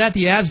when I was at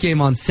the Avs game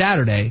on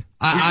Saturday,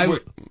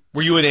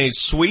 Were you in a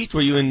suite?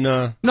 Were you in...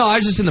 No, I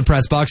was just in the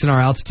press box in our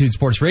Altitude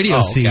Sports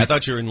Radio seat. I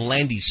thought you were in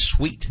Landy's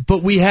suite.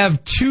 But we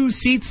have 2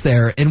 seats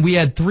there, and we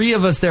had 3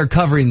 of us there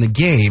covering the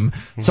game.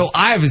 Mm-hmm. So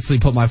I obviously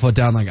put my foot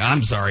down like,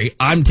 I'm sorry,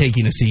 I'm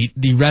taking a seat.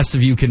 The rest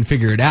of you can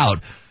figure it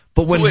out.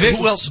 But when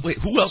who else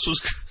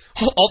was...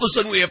 All of a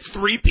sudden we have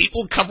 3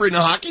 people covering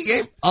a hockey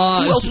game? Who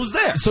else was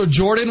there? So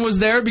Jordan was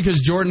there because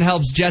Jordan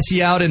helps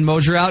Jesse out and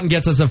Mosier out and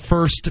gets us a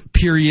first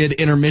period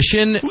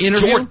intermission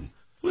interview. Jordan?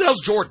 Who the hell's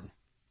Jordan?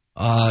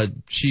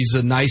 She's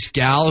a nice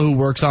gal who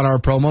works on our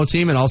promo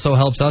team and also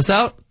helps us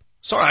out.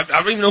 Sorry,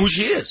 I don't even know who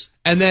she is.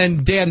 And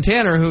then Dan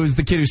Tanner, who's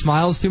the kid who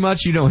smiles too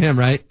much. You know him,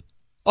 right?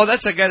 Oh,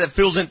 that's that guy that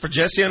fills in for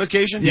Jesse on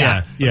occasion?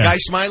 Yeah. Guy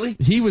Smiley?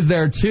 He was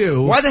there,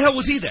 too. Why the hell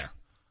was he there?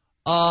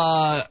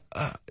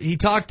 He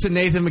talked to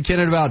Nathan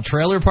McKinnon about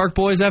Trailer Park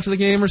Boys after the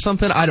game or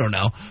something. I don't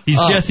know. He's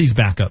Jesse's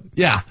backup.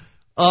 Yeah.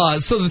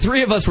 So the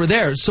 3 of us were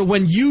there. So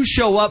when you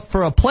show up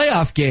for a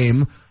playoff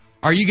game,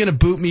 are you going to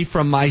boot me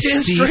from my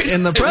seat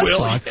in the press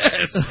box?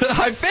 Yes.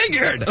 I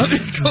figured.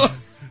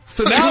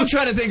 So now I'm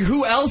trying to think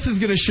who else is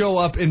going to show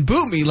up and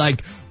boot me.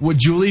 Like, would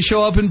Julie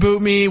show up and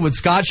boot me? Would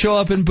Scott show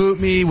up and boot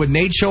me? Would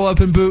Nate show up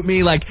and boot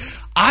me? Like,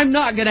 I'm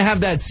not going to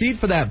have that seat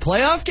for that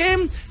playoff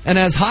game. And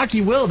as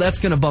hockey will, that's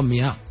going to bum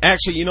me out.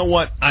 Actually, you know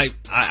what?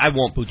 I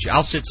won't boot you.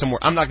 I'll sit somewhere.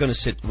 I'm not going to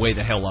sit way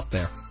the hell up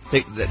there.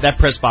 That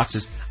press box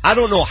is... I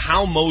don't know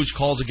how Moj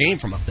calls a game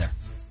from up there.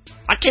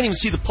 I can't even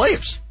see the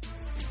players.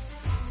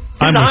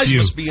 His eyes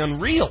must be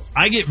unreal.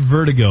 I get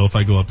vertigo if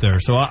I go up there,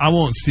 so I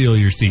won't steal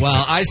your seat. Well,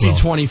 I see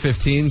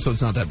 2015, so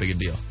it's not that big a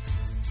deal.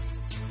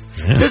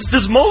 Yeah.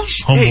 Does Moj...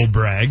 Humble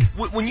brag.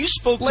 When you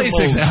spoke to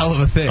LASIK's Moj... a hell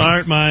of a thing.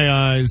 Aren't my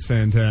eyes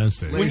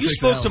fantastic? When you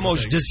spoke to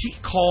Moj, does he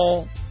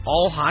call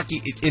all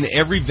hockey in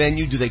every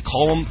venue? Do they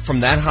call him from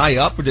that high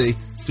up, or do they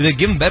Do they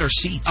give him better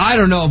seats? I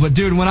don't know, but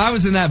dude, when I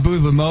was in that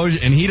booth with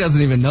Moj, and he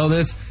doesn't even know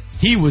this,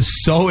 he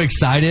was so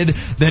excited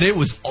that it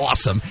was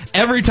awesome.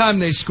 Every time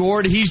they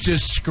scored, he's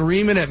just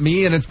screaming at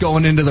me, and it's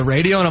going into the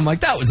radio, and I'm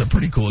like, that was a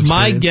pretty cool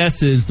experience. My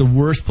guess is the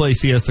worst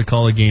place he has to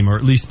call a game, or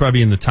at least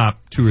probably in the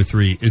top 2 or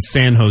 3, is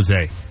San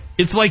Jose.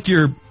 It's like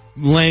you're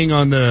laying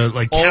on the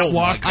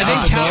catwalk.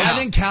 I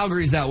think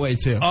Calgary's that way,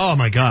 too. Oh,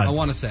 my God. I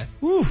want to say.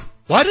 Whew.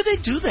 Why do they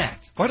do that?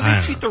 Why do they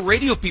treat the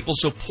radio people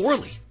so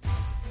poorly?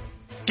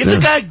 Give the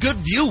guy a good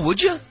view,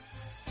 would you?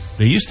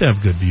 They used to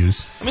have good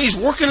views. I mean, he's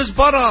working his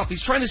butt off.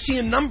 He's trying to see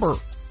a number.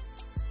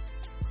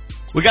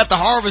 We got the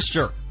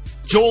Harvester,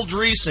 Joel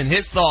Dreesen,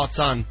 his thoughts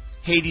on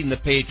hating the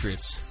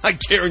Patriots. I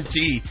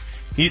guarantee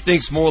he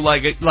thinks more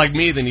like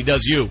me than he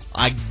does you.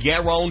 I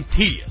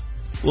guarantee you.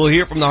 We'll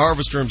hear from the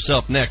Harvester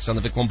himself next on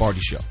the Vic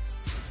Lombardi Show.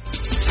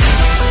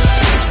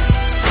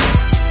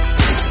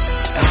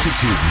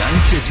 Altitude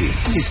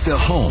 950 is the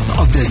home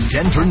of the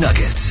Denver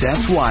Nuggets.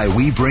 That's why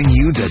we bring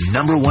you the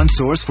 #1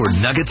 source for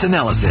Nuggets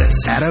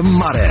analysis, Adam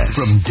Mares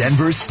from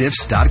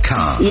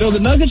DenverStiffs.com. The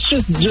Nuggets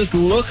just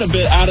look a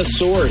bit out of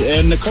sorts,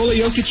 and Nikola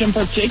Jokic in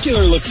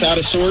particular looks out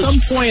of sorts. At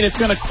some point, it's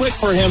going to click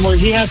for him where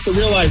he has to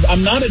realize,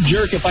 I'm not a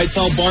jerk if I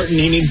tell Barton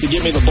he needs to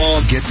give me the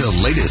ball. Get the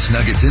latest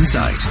Nuggets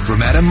insight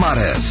from Adam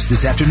Mares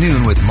this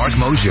afternoon with Mark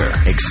Mosier,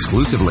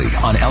 exclusively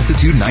on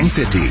Altitude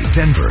 950,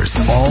 Denver's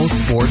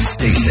all-sports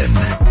station.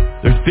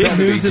 There's big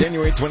Saturday, news.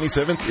 January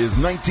 27th is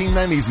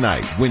 1990s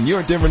night when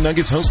your Denver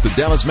Nuggets host the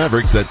Dallas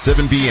Mavericks at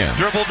 7 p.m.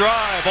 Dribble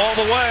drive all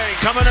the way,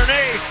 come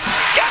underneath.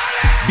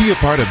 Be a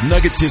part of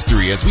Nuggets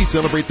history as we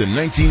celebrate the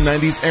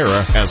 1990s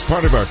era as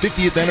part of our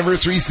 50th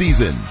anniversary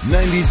season.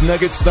 90s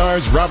Nuggets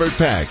stars Robert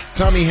Pack,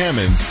 Tommy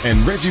Hammonds,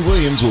 and Reggie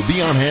Williams will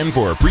be on hand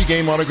for a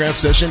pregame autograph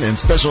session and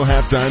special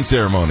halftime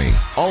ceremony.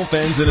 All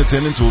fans in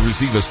attendance will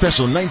receive a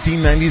special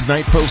 1990s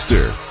night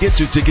poster. Get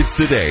your tickets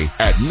today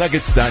at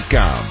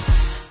Nuggets.com.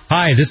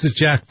 Hi, this is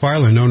Jack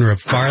Farland, owner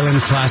of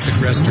Farland Classic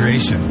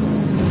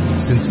Restoration.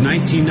 Since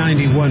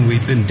 1991,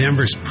 we've been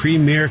Denver's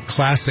premier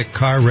classic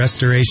car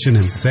restoration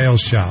and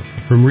sales shop.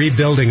 From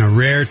rebuilding a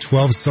rare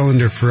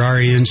 12-cylinder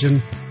Ferrari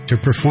engine to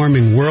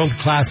performing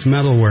world-class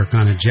metalwork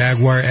on a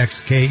Jaguar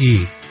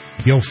XKE,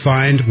 you'll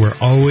find we're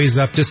always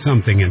up to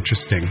something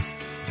interesting.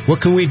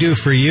 What can we do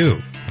for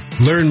you?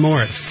 Learn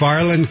more at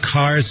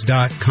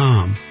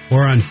FarlandCars.com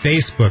or on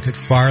Facebook at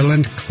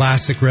Farland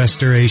Classic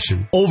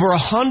Restoration. Over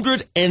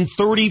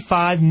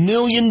 $135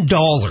 million.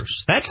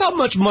 That's how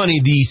much money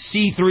the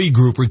C3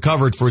 Group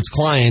recovered for its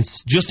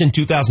clients just in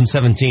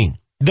 2017.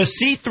 The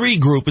C3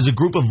 Group is a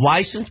group of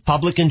licensed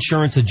public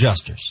insurance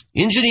adjusters,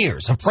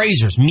 engineers,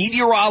 appraisers,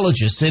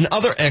 meteorologists, and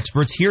other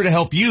experts here to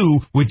help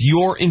you with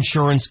your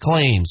insurance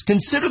claims.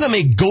 Consider them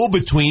a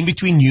go-between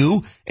between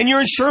you and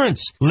your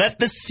insurance. Let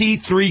the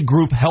C3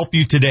 Group help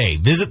you today.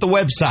 Visit the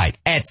website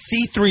at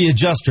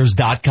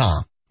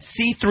c3adjusters.com.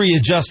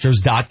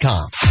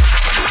 c3adjusters.com.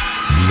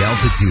 The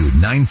Altitude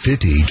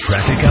 950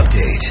 traffic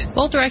update.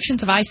 Both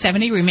directions of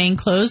I-70 remain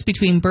closed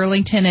between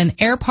Burlington and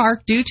Air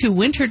Park due to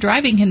winter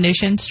driving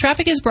conditions.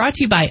 Traffic is brought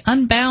to you by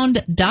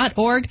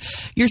Unbound.org.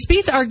 Your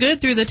speeds are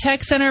good through the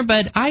Tech Center,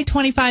 but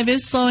I-25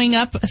 is slowing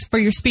up for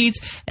your speeds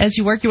as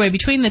you work your way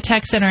between the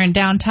Tech Center and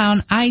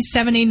downtown.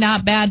 I-70,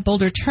 not bad.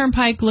 Boulder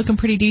Turnpike looking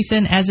pretty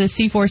decent, as is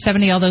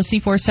C-470, although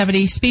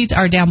C-470 speeds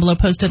are down below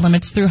posted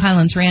limits through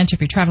Highlands Ranch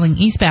if you're traveling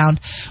eastbound.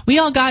 We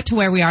all got to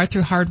where we are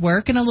through hard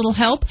work and a little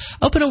help.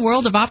 Open a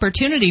world of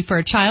opportunity for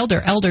a child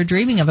or elder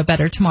dreaming of a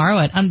better tomorrow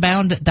at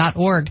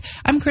Unbound.org.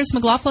 I'm Chris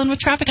McLaughlin with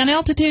traffic on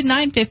Altitude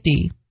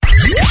 950.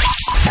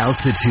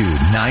 Altitude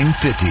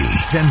 950,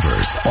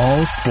 Denver's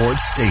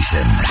all-sports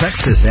station.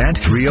 Text us at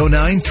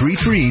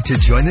 30933 to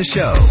join the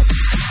show.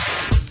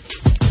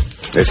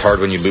 It's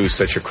hard when you lose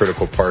such a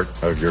critical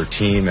part of your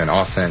team and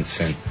offense,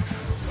 and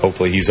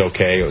hopefully he's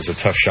okay. It was a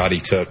tough shot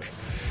he took,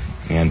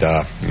 and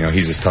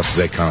he's as tough as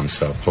they come,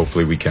 so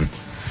hopefully he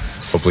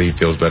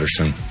feels better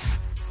soon.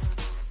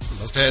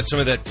 Must have had some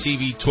of that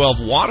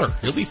TB12 water.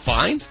 He'll be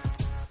fine.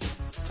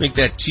 Drink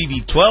that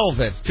TB12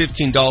 at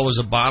 $15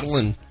 a bottle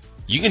and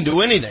you can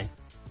do anything.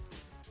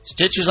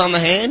 Stitches on the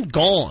hand,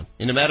 gone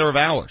in a matter of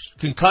hours.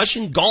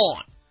 Concussion,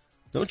 gone.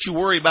 Don't you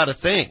worry about a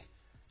thing.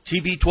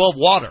 TB12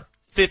 water,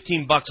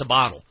 $15 a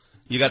bottle.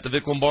 You got the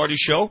Vic Lombardi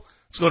Show.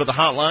 Let's go to the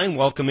hotline.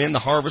 Welcome in the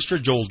Harvester,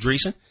 Joel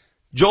Dreesen.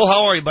 Joel,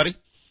 how are you, buddy?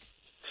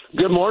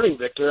 Good morning,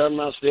 Victor. I'm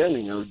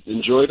outstanding. I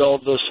enjoyed all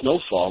the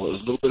snowfall. It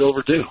was a little bit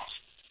overdue.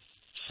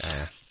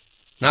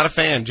 Not a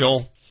fan,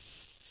 Joel.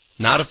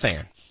 Not a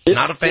fan. It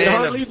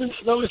hardly even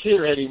snows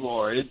here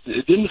anymore. It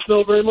didn't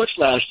snow very much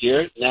last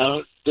year.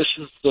 Now, this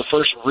is the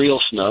first real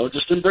snow.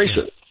 Just embrace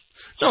it.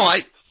 No,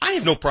 I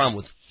have no problem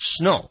with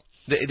snow.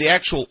 The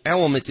actual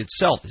element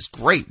itself is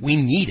great. We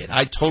need it.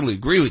 I totally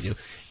agree with you.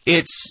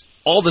 It's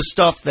all the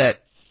stuff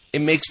that it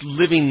makes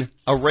living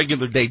a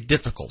regular day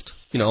difficult.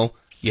 You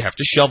have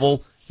to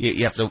shovel.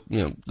 You have to,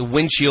 the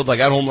windshield. I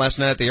got home last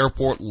night at the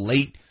airport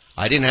late.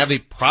 I didn't have a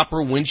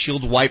proper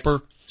windshield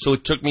wiper. So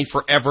it took me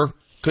forever.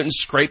 Couldn't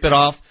scrape it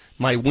off.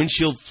 My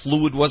windshield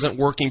fluid wasn't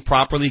working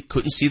properly.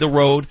 Couldn't see the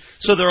road.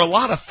 So there are a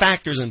lot of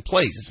factors in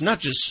place. It's not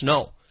just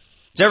snow.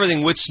 It's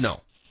everything with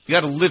snow. You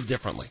got to live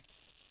differently.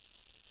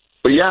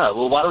 But yeah,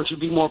 well, why don't you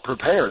be more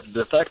prepared?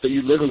 The fact that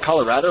you live in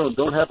Colorado and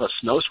don't have a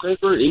snow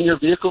scraper in your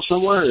vehicle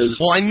somewhere is...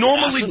 Well, I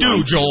normally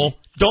do, Joel.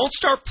 Don't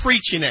start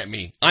preaching at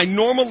me. I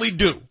normally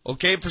do,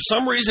 okay? For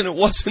some reason, it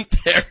wasn't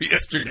there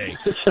yesterday.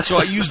 So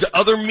I used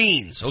other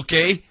means,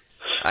 okay?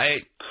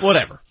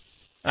 Whatever.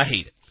 I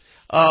hate it.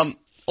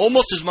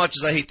 Almost as much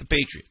as I hate the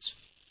Patriots.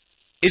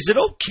 Is it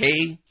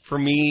okay for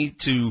me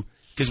to...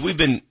 Because we've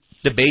been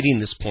debating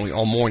this point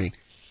all morning.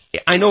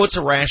 I know it's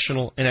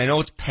irrational, and I know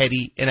it's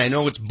petty, and I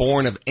know it's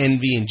born of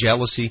envy and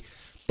jealousy,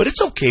 but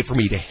it's okay for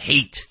me to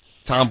hate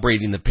Tom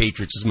Brady and the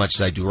Patriots as much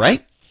as I do,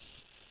 right?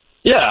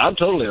 Yeah, I'm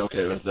totally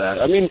okay with that.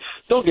 I mean,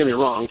 don't get me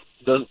wrong.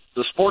 The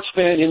sports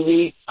fan in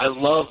me, I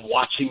love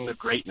watching the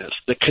greatness,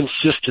 the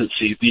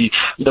consistency,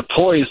 the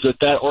poise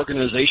that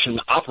organization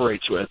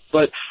operates with.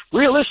 But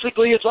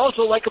realistically, it's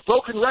also like a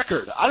broken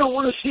record. I don't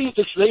want to see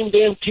the same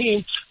damn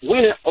team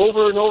win it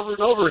over and over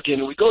and over again.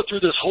 And we go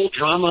through this whole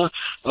drama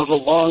of a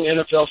long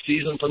NFL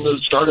season from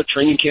the start of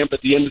training camp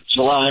at the end of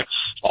July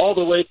all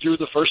the way through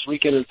the first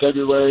weekend in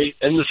February,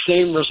 and the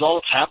same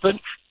results happen.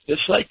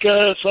 It's like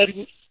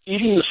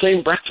eating the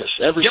same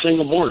breakfast every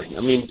single morning.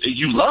 I mean,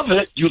 you love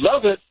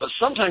it, but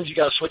sometimes you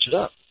got to switch it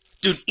up.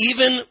 Dude,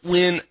 even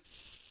when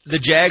the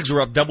Jags were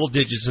up double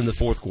digits in the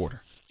fourth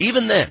quarter,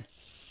 even then,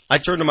 I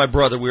turned to my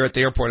brother, we were at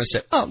the airport, and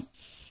I said,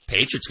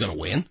 Patriots going to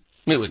win.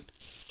 I mean,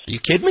 are you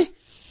kidding me?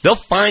 They'll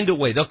find a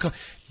way. They'll come.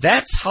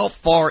 That's how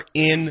far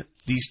in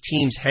these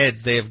teams'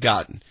 heads they have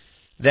gotten,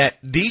 that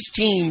these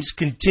teams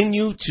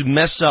continue to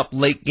mess up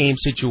late game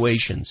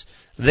situations.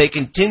 They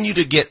continue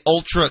to get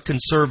ultra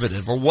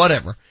conservative or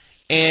whatever.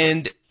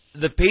 And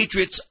the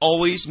Patriots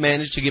always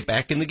managed to get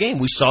back in the game.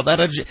 We saw that.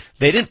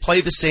 They didn't play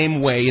the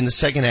same way in the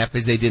second half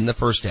as they did in the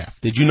first half.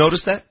 Did you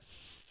notice that?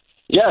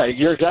 Yeah,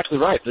 you're exactly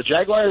right. The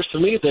Jaguars, to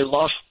me, they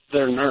lost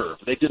their nerve.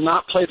 They did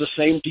not play the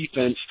same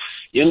defense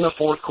in the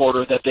fourth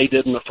quarter that they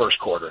did in the first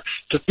quarter.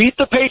 To beat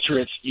the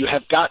Patriots, you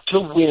have got to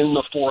win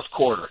the fourth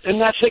quarter,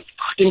 and that's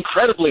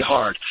incredibly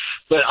hard.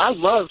 But I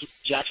loved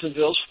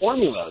Jacksonville's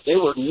formula. They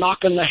were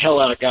knocking the hell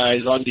out of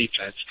guys on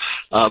defense,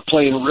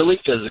 playing really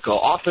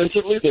physical.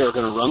 Offensively, they were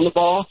going to run the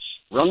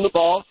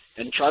ball,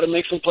 and try to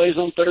make some plays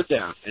on third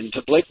down. And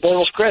to Blake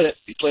Bortles' credit,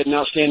 he played an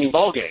outstanding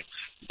ball game.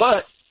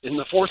 But in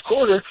the fourth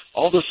quarter,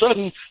 all of a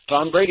sudden,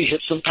 Tom Brady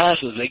hits some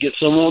passes. They get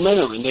some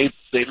momentum, and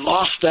they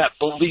lost that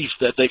belief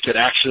that they could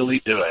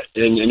actually do it.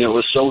 And it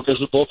was so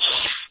visible,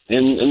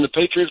 and the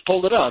Patriots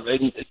pulled it off.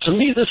 And to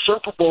me, this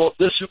Super Bowl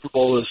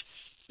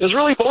is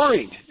really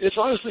boring. It's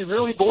honestly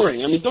really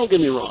boring. I mean, don't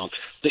get me wrong.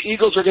 The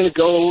Eagles are going to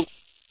go,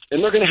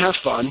 and they're going to have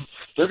fun.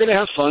 They're going to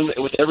have fun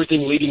with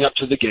everything leading up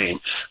to the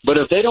game. But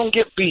if they don't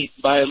get beat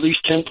by at least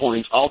 10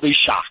 points, I'll be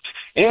shocked.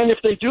 And if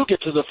they do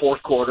get to the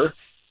fourth quarter,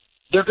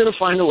 they're going to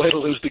find a way to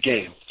lose the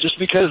game, just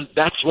because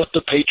that's what the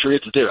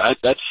Patriots do.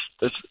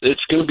 It's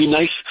going to be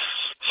nice,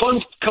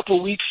 fun couple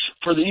of weeks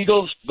for the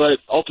Eagles, but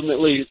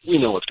ultimately we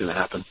know what's going to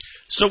happen.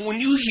 So when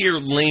you hear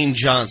Lane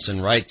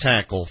Johnson, right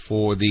tackle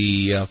for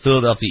the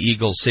Philadelphia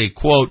Eagles, say,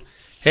 quote,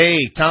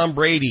 "Hey, Tom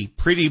Brady,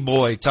 pretty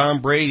boy,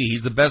 Tom Brady,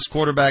 he's the best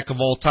quarterback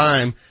of all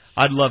time.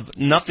 I'd love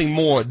nothing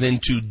more than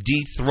to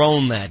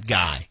dethrone that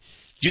guy."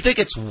 Do you think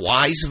it's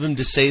wise of him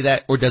to say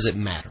that, or does it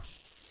matter?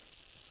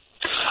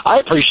 I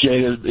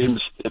appreciated him,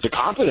 the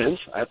confidence.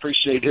 I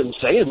appreciate him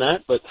saying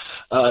that, but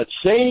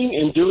saying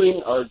and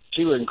doing are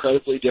two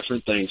incredibly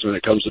different things when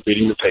it comes to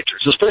beating the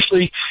Patriots,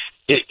 especially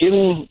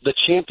in the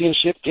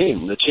championship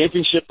game, the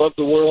championship of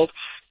the world.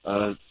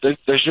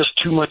 There's just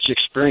too much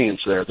experience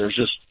there. There's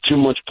just too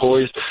much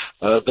poise.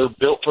 They're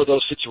built for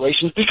those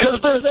situations because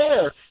they're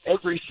there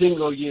every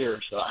single year.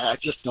 So I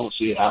just don't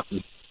see it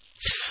happening.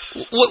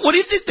 What do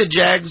you think the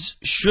Jags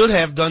should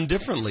have done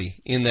differently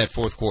in that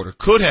fourth quarter?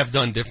 Could have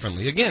done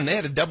differently? Again, they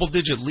had a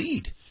double-digit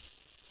lead.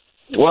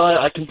 Well,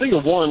 I can think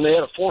of one. They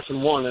had a 4th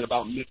and 1 at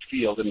about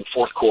midfield in the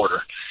fourth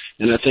quarter.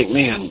 And I think,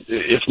 man,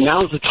 if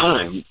now's the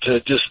time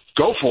to just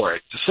go for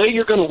it, to say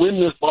you're going to win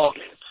this ball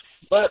game.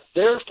 But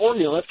their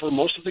formula for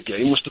most of the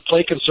game was to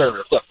play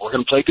conservative. Look, we're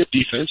going to play good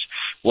defense.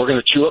 We're going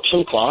to chew up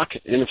some clock,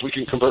 and if we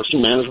can convert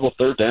some manageable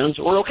third downs,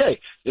 we're okay.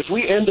 If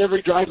we end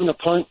every drive in a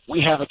punt,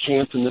 we have a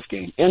chance in this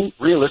game. And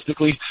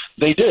realistically,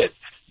 they did.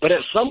 But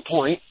at some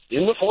point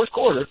in the fourth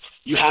quarter,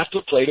 you have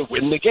to play to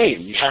win the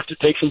game. You have to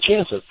take some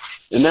chances.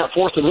 And that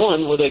 4th and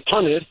 1 where they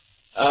punted,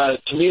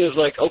 to me is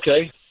like,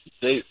 okay,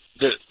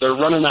 they're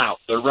running out.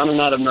 They're running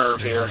out of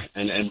nerve here,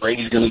 and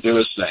Brady's going to do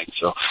his thing.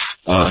 So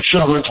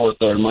should have went for it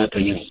there, in my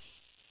opinion.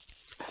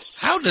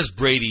 How does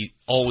Brady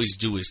always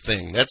do his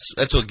thing?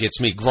 That's what gets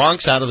me.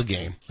 Gronk's out of the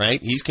game,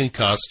 right? He's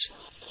concussed.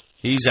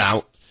 He's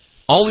out.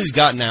 All he's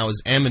got now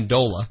is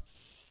Amendola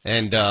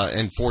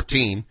and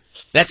 14.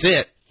 That's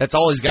it. That's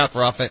all he's got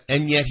for offense.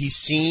 And yet he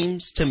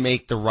seems to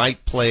make the right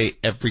play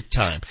every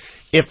time.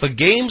 If a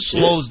game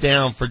slows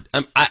down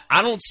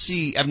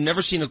I've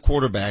never seen a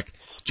quarterback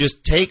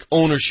just take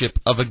ownership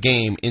of a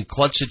game in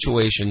clutch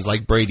situations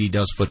like Brady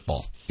does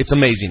football. It's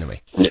amazing to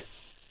me.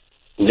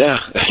 Yeah,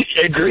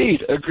 agreed.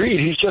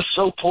 He's just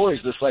so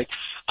poised. It's like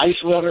ice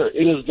water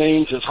in his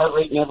veins. His heart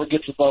rate never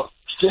gets above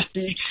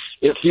 50,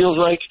 it feels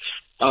like.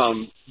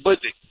 But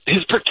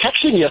his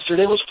protection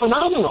yesterday was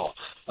phenomenal.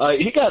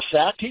 He got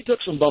sacked. He took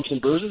some bumps and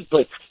bruises,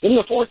 but in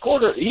the fourth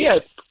quarter, he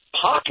had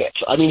pockets.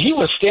 I mean, he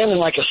was standing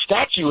like a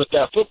statue with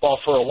that football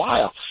for a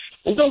while.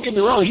 And don't get me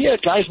wrong, he had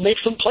guys make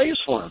some plays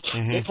for him.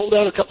 Mm-hmm. They pulled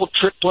out a couple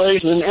trick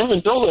plays, and then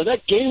Amendola,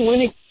 that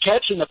game-winning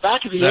catch in the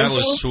back of the end zone. That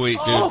was sweet,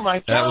 dude. Oh, my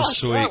God. That was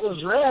sweet. That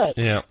was rad.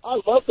 Yeah.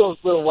 I love those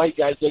little white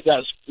guys. They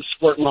got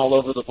squirting all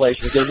over the place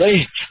because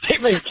they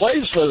make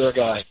plays for their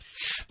guy.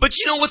 But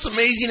you know what's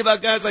amazing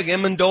about guys like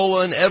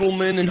Amendola and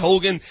Edelman and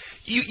Hogan?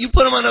 You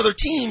put them on other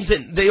teams,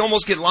 and they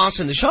almost get lost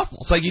in the shuffle.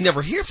 It's like you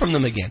never hear from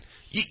them again.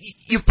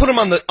 You put them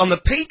on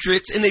the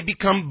Patriots, and they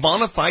become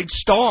bona fide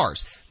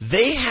stars.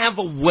 They have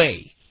a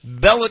way.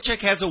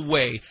 Belichick has a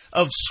way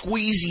of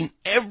squeezing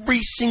every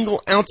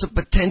single ounce of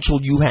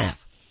potential you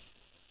have.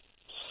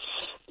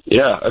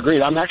 Yeah,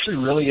 agreed. I'm actually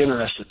really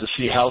interested to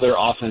see how their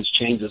offense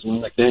changes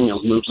when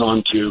McDaniels moves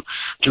on to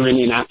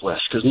Indianapolis,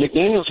 because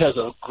McDaniels has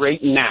a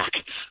great knack,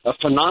 a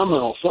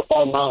phenomenal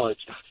football knowledge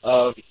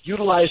of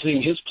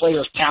utilizing his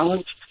players'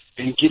 talent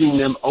and getting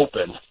them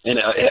open and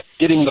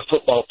getting the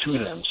football to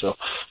them. So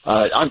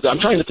I'm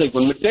trying to think,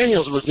 when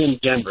McDaniels was in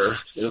Denver,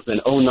 it was in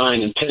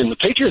 2009 and 10, the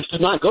Patriots did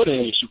not go to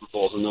any Super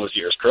Bowls in those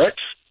years, correct?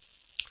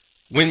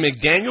 When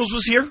McDaniels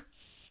was here?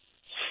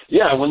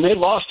 Yeah, when they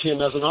lost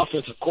him as an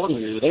offensive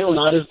coordinator, they were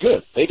not as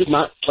good. They did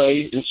not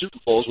play in Super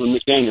Bowls when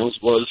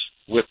McDaniels was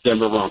with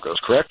Denver Broncos,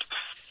 correct?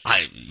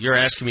 You're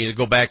asking me to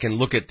go back and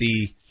look at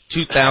the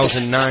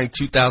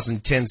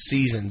 2009-2010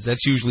 seasons.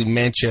 That's usually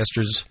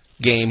Manchester's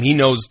game. He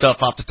knows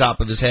stuff off the top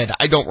of his head.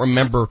 I don't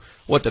remember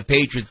what the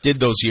Patriots did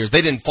those years.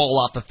 They didn't fall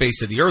off the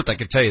face of the earth, I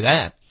can tell you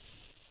that.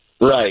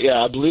 Right,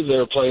 yeah, I believe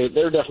they're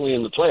definitely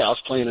in the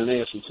playoffs playing in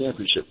AFC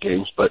Championship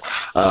games. But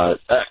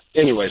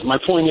anyways, my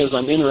point is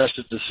I'm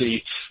interested to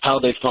see how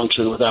they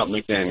function without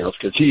McDaniels,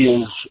 because he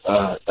is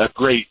a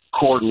great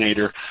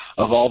coordinator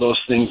of all those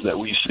things that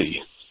we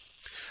see.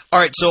 All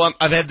right, so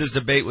I've had this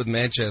debate with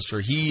Manchester.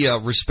 He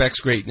respects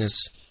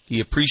greatness. He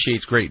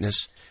appreciates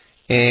greatness.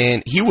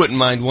 And he wouldn't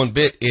mind one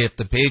bit if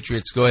the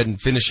Patriots go ahead and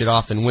finish it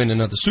off and win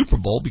another Super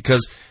Bowl,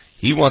 because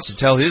he wants to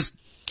tell his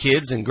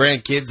kids and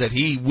grandkids that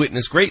he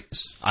witnessed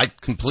greatness. I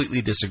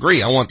completely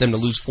disagree. I want them to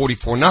lose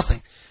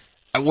 44-0.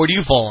 Where do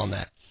you fall on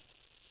that?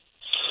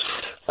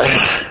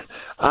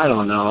 I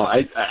don't know.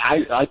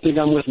 I think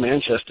I'm with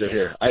Manchester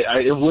here.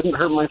 It wouldn't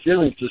hurt my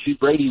feelings to see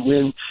Brady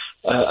win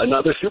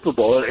another Super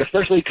Bowl,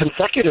 especially a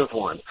consecutive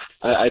one.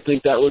 I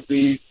think that would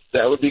be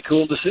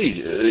cool to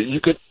see.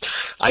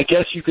 I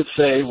guess you could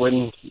say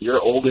when you're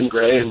old and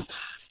gray and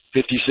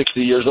 50,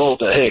 60 years old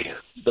that, hey,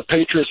 the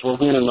Patriots were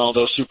winning all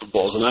those Super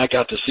Bowls, and I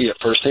got to see it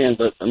firsthand.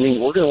 But, I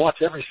mean, we're going to watch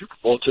every Super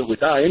Bowl until we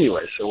die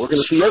anyway, so we're going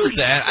to see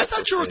everything. That. I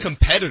thought you were a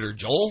competitor,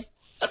 Joel.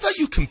 I thought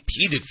you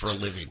competed for a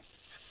living.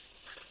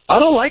 I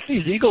don't like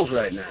these Eagles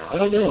right now. I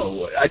don't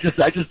know. I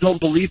just don't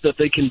believe that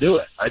they can do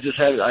it. I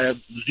have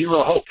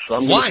zero hope. So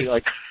I'm Why? Be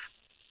like,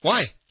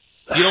 why?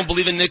 You don't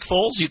believe in Nick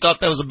Foles? You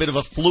thought that was a bit of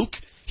a fluke?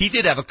 He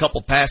did have a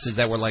couple passes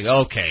that were like,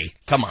 okay,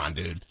 come on,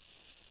 dude.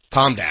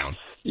 Calm down.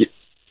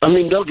 I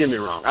mean, don't get me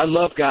wrong. I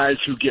love guys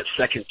who get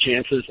second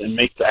chances and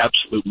make the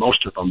absolute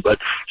most of them. But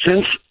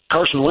since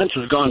Carson Wentz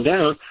has gone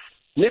down,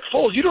 Nick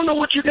Foles, you don't know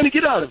what you're going to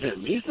get out of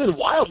him. He's been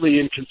wildly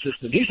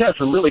inconsistent. He's had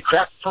some really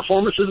crap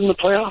performances in the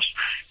playoffs,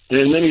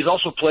 and then he's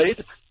also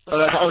played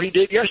how he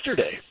did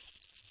yesterday.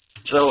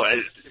 So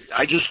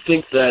I just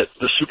think that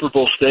the Super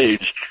Bowl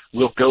stage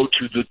will go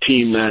to the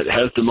team that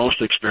has the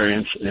most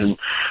experience and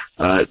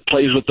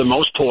plays with the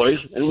most poise,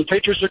 and the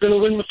Patriots are going to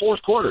win the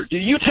fourth quarter. Do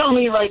you tell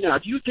me right now,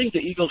 do you think the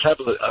Eagles have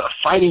a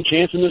fighting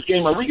chance in this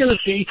game? Are we going to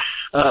see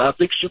a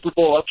big Super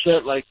Bowl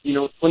upset like,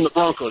 when the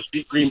Broncos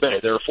beat Green Bay?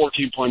 They were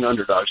 14-point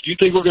underdogs. Do you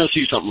think we're going to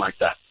see something like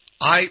that?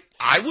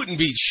 I wouldn't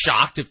be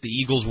shocked if the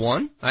Eagles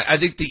won. I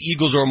think the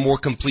Eagles are a more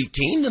complete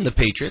team than the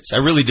Patriots. I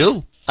really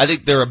do. I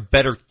think they're a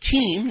better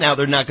team. Now,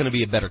 they're not going to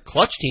be a better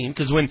clutch team,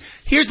 because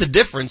here's the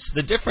difference.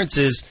 The difference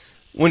is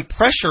when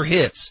pressure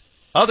hits,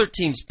 other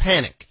teams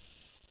panic.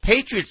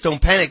 Patriots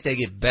don't panic, they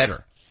get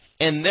better.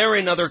 And they're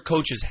in other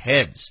coaches'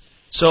 heads.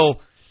 So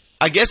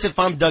I guess if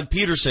I'm Doug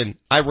Peterson,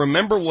 I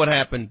remember what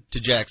happened to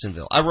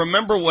Jacksonville. I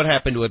remember what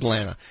happened to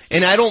Atlanta.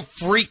 And I don't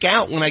freak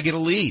out when I get a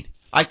lead.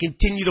 I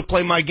continue to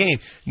play my game.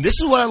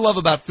 This is what I love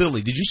about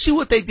Philly. Did you see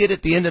what they did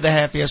at the end of the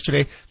half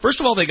yesterday? First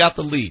of all, they got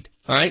the lead.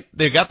 All right?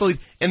 They got the lead.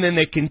 And then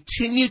they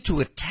continued to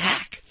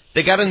attack.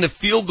 They got into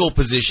field goal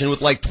position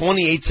with like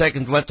 28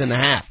 seconds left in the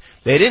half.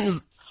 They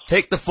didn't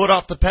take the foot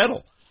off the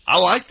pedal. I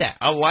like that.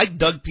 I like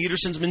Doug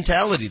Peterson's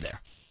mentality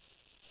there.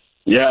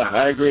 Yeah,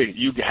 I agree.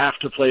 You have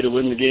to play to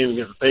win the game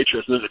against the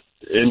Patriots.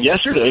 And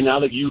yesterday,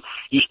 now that you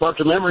sparked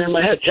a memory in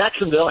my head,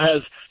 Jacksonville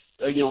has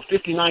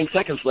 59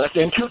 seconds left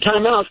and 2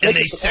 timeouts. And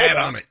they sat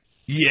on it.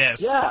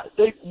 Yes. Yeah,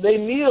 they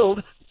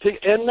kneeled to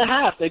end the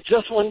half. They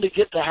just wanted to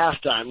get to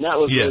halftime. That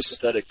was really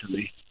pathetic to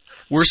me.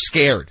 We're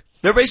scared.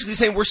 They're basically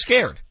saying we're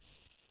scared.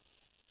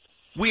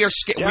 We are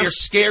scared. Yeah. We are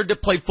scared to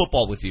play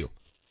football with you.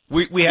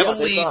 We have a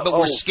lead, but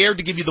we're scared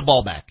to give you the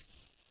ball back.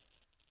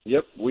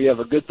 Yep, we have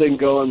a good thing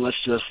going. Let's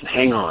just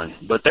hang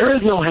on. But there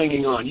is no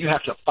hanging on. You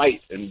have to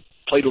fight and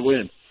play to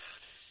win.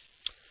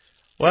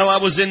 Well, I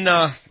was in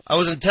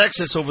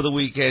Texas over the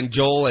weekend,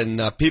 Joel,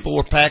 and people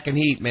were packing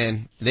heat,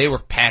 man. They were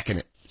packing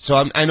it.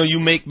 So I know you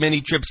make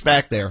many trips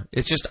back there.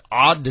 It's just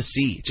odd to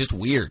see. It's just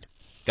weird.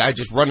 Guy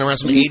just running around,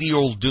 some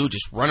 80-year-old dude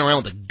just running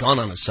around with a gun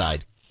on his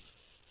side.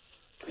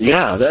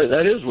 Yeah,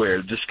 that is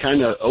weird. Just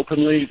kind of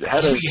openly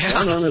had a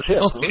gun on his hip.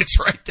 Oh, it's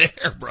right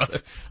there,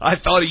 brother. I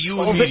thought of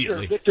you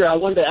immediately. Victor, I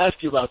wanted to ask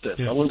you about this.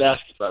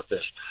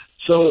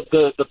 So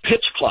the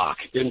pitch clock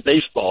in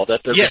baseball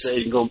that they're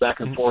saying going back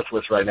and forth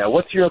with right now,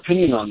 what's your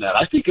opinion on that?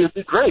 I think it would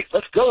be great.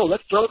 Let's go.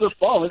 Let's throw this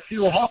ball. Let's see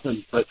what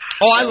happens. But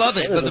I love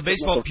it. But the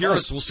baseball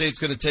purists will say it's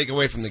going to take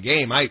away from the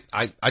game. I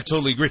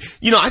totally agree.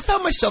 You know, I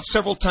found myself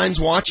several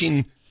times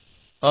watching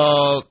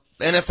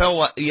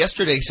NFL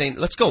yesterday saying,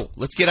 let's go.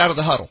 Let's get out of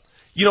the huddle.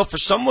 You know, for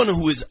someone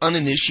who is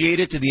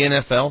uninitiated to the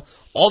NFL,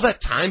 all that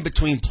time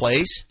between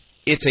plays,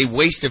 it's a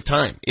waste of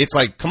time. It's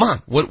like, come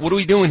on, what are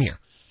we doing here?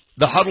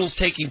 The huddle's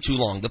taking too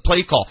long. The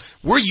play call.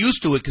 We're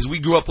used to it because we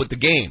grew up with the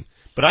game.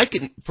 But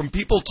from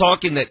people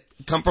talking that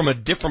come from a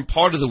different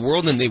part of the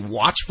world and they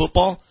watch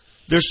football,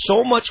 there's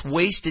so much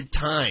wasted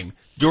time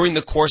during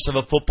the course of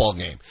a football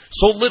game.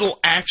 So little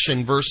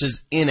action versus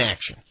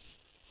inaction.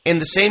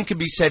 And the same can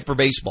be said for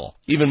baseball,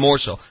 even more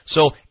so.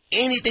 So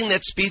anything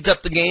that speeds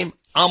up the game,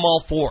 I'm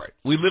all for it.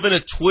 We live in a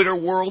Twitter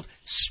world.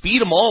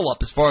 Speed them all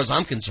up as far as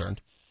I'm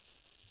concerned.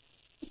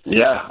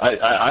 Yeah,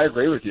 I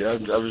agree with you. I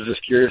was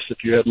just curious if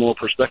you had more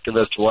perspective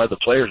as to why the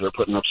players are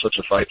putting up such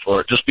a fight for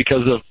it. Just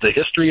because of the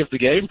history of the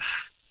game?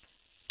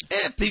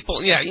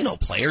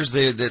 Players,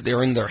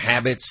 they're in their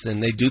habits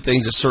and they do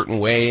things a certain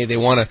way. They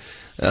want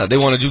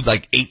to do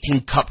like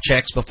 18 cup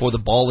checks before the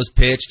ball is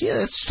pitched. Yeah,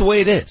 that's just the way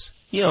it is.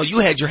 You know, you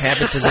had your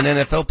habits as an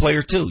NFL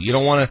player too. You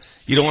don't want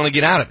to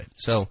get out of it.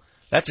 So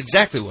that's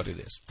exactly what it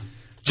is.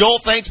 Joel,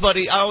 thanks,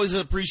 buddy. I always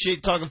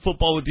appreciate talking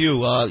football with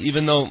you,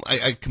 even though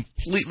I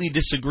completely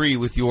disagree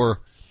with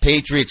your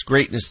Patriots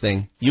greatness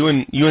thing. You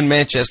and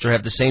Manchester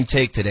have the same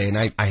take today, and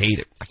I hate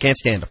it. I can't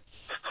stand them.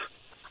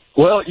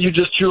 Well, you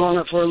just chew on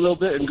it for a little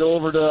bit and go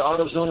over to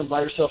AutoZone and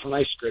buy yourself an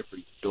ice scraper,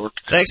 you dork.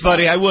 Thanks,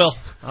 buddy. I will.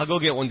 I'll go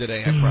get one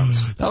today, I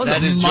promise.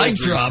 That is a mic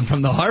drop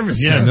from the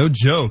Harvester. Yeah, no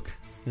joke.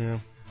 Yeah.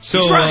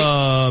 So,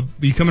 are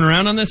you coming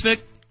around on this,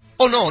 Vic?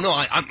 Oh, no,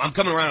 I'm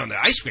coming around on the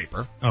ice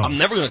scraper. Oh. I'm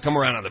never going to come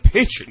around on the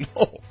Patriot,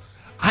 no.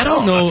 I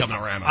don't know. I'm not coming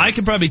around on I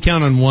could probably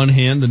count on one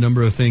hand the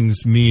number of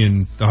things me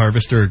and the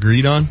Harvester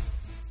agreed on.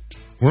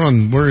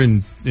 We're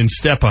in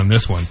step on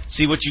this one.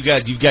 See what you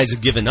guys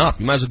have given up.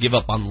 You might as well give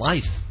up on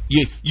life.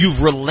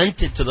 You've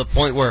relented to the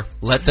point where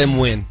let them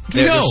win.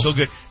 They're so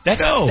good.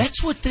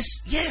 That's what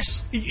this.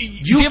 Yes,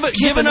 you've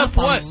given up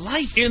what? On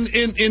life.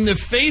 In the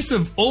face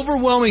of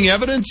overwhelming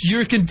evidence,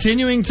 you're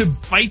continuing to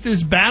fight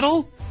this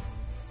battle.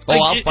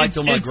 I'll fight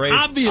till my grave.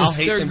 Obvious. I'll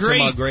hate them great.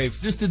 till my grave.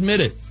 Just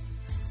admit it.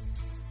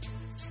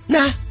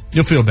 Nah.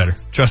 You'll feel better.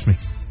 Trust me.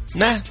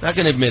 Nah, not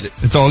gonna admit it.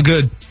 It's all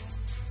good.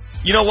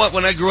 You know what?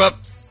 When I grew up,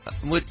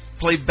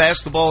 played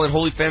basketball at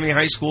Holy Family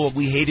High School,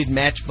 we hated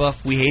Match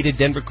Buff. We hated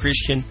Denver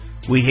Christian.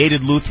 We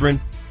hated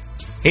Lutheran.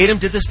 Hate them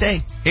to this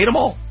day. Hate them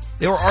all.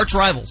 They were arch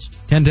rivals.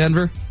 Ken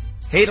Denver?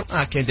 Hate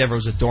them. Ken Denver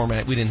was a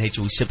doormat. We didn't hate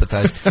you. We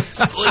sympathized.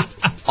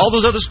 All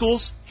those other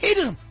schools,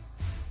 hated them.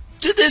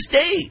 To this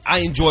day, I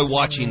enjoy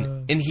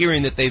watching and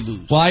hearing that they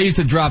lose. Well, I used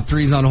to drop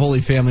threes on Holy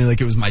Family like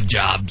it was my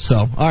job, so,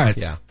 all right.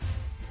 Yeah.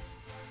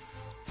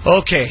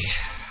 Okay.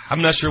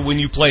 I'm not sure when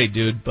you played,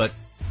 dude, but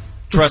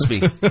trust me.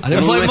 I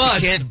didn't play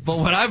much, but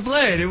when I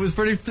played, it was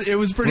pretty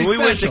special. We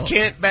went to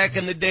Kent back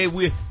in the day.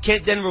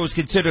 Kent Denver was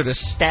considered a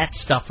stat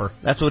stuffer.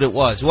 That's what it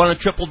was. You want a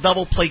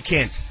triple-double? Play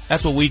Kent.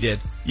 That's what we did.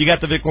 You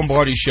got the Vic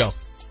Lombardi Show.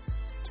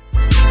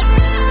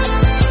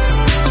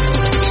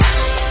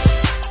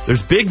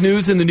 There's big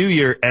news in the new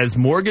year as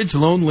mortgage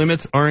loan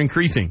limits are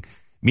increasing,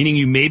 meaning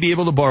you may be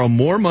able to borrow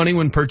more money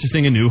when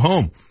purchasing a new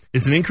home.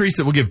 It's an increase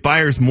that will give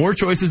buyers more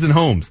choices in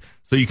homes,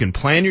 so you can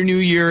plan your new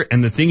year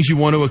and the things you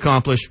want to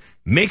accomplish.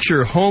 Make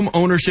sure home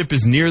ownership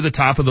is near the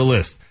top of the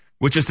list.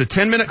 With just a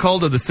 10-minute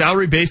call to the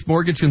salary-based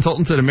mortgage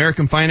consultants at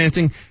American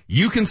Financing,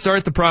 you can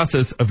start the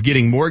process of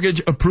getting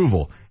mortgage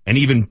approval. An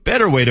even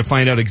better way to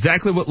find out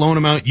exactly what loan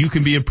amount you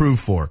can be approved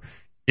for.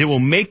 It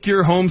will make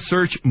your home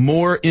search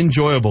more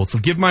enjoyable. So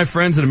give my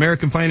friends at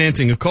American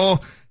Financing a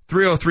call,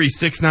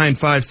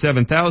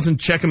 303-695-7000.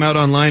 Check them out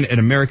online at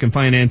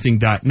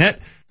AmericanFinancing.net.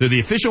 They're the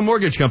official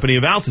mortgage company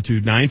of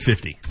Altitude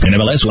 950.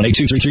 NMLS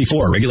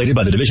 182334, regulated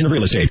by the Division of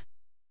Real Estate.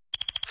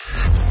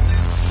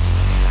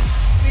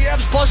 The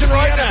Avs buzzing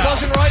right now.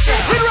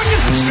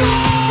 Henrique score!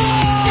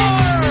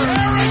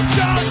 Eric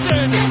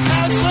Johnson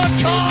has the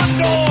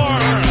Condor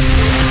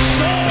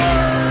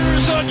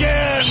soars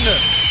again.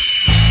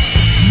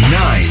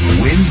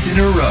 9 wins in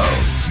a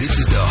row. This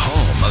is the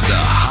home of the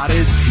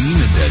hottest team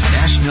in the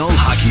National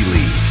Hockey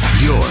League,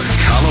 your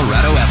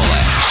Colorado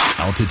Avalanche.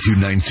 Altitude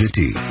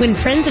 950. When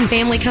friends and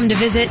family come to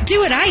visit,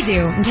 do what I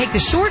do and take the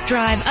short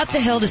drive up the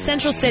hill to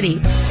Central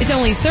City. It's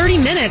only 30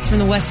 minutes from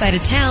the west side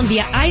of town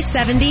via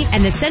I-70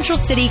 and the Central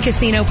City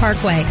Casino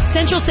Parkway.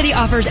 Central City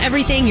offers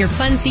everything your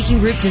fun-seeking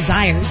group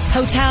desires.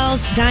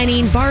 Hotels,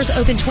 dining, bars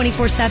open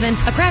 24/7,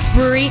 a craft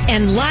brewery,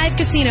 and live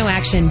casino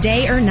action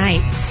day or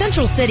night.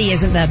 Central City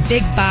isn't the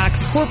big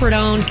box,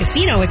 corporate-owned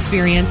casino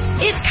experience.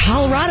 It's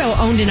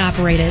Colorado-owned and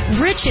operated,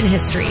 rich in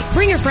history.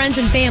 Bring your friends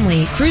and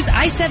family, cruise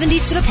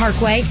I-70 to the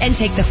Parkway, and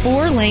take the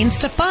 4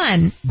 lanes to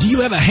fun. Do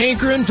you have a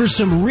hankering for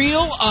some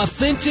real,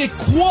 authentic,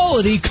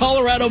 quality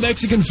Colorado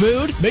Mexican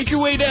food? Make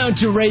your way down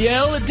to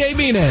Real de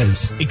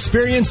Minas.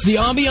 Experience the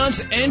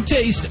ambiance and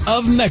taste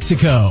of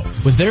Mexico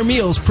with their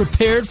meals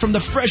prepared from the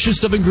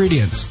freshest of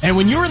ingredients. And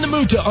when you're in the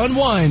mood to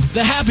unwind,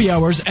 the happy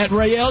hours at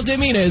Real de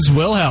Minas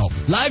will help.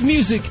 Live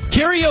music,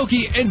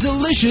 karaoke, and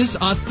delicious,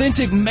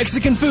 authentic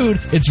Mexican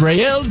food. It's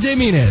Real de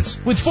Minas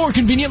with 4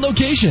 convenient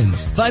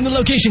locations. Find the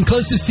location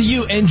closest to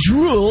you and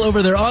drool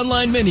over their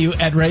online menu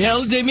at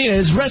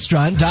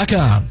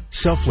RealDeMinasRestaurant.com.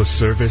 Selfless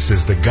service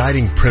is the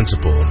guiding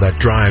principle that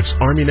drives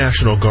Army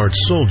National Guard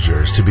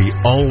soldiers to be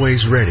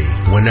always ready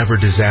whenever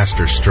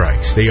disaster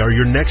strikes. They are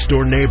your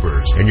next-door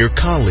neighbors and your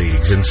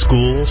colleagues in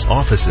schools,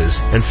 offices,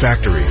 and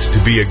factories. To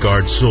be a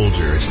Guard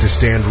soldier is to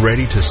stand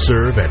ready to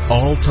serve at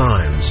all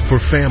times for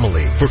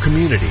family, for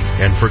community,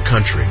 and for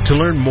country. To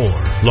learn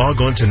more,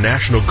 log on to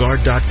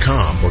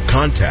NationalGuard.com or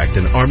contact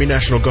an Army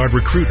National Guard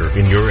recruiter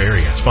in your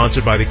area.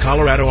 Sponsored by the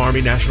Colorado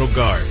Army National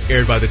Guard.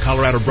 Aired by the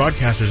Colorado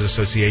Broadcasters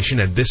Association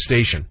and this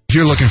station. If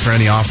you're looking for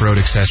any off-road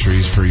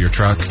accessories for your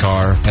truck,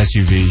 car,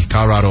 SUV,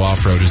 Colorado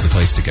Off-Road is the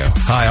place to go.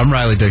 Hi, I'm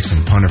Riley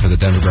Dixon, punter for the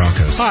Denver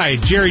Broncos. Hi,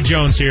 Jerry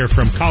Jones here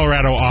from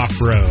Colorado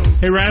Off-Road.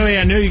 Hey, Riley,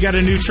 I know you got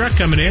a new truck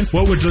coming in.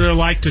 What would you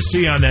like to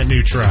see on that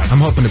new truck? I'm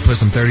hoping to put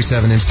some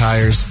 37-inch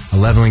tires, a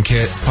leveling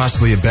kit,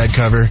 possibly a bed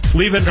cover.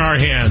 Leave it in our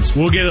hands.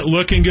 We'll get it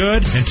looking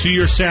good and to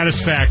your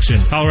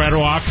satisfaction. Colorado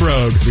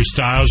Off-Road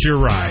restyles your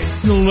ride.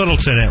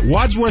 Littleton at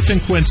Wadsworth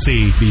and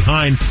Quincy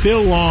behind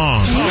Phil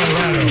Long.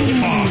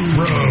 Colorado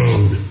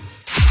Off-Road.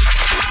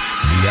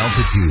 The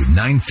Altitude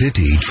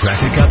 950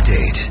 traffic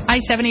update.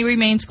 I-70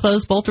 remains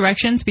closed both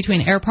directions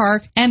between Air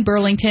Park and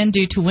Burlington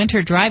due to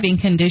winter driving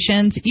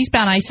conditions.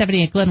 Eastbound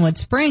I-70 at Glenwood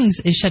Springs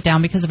is shut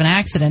down because of an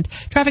accident.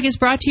 Traffic is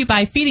brought to you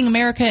by Feeding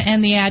America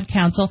and the Ad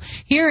Council.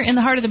 Here in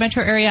the heart of the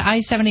metro area,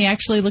 I-70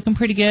 actually looking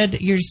pretty good.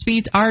 Your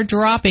speeds are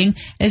dropping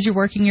as you're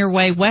working your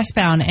way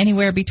westbound,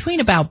 anywhere between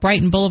about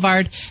Brighton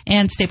Boulevard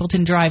and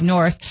Stapleton Drive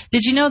North.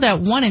 Did you know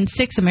that 1 in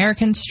 6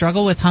 Americans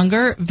struggle with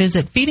hunger?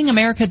 Visit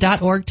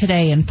feedingamerica.org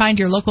today and find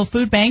your local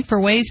food bank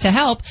for ways to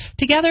help.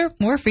 Together,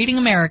 we're Feeding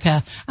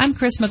America. I'm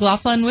Chris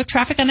McLaughlin with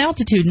traffic on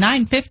Altitude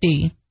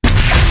 950.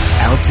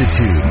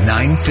 Altitude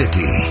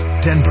 950,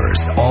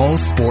 Denver's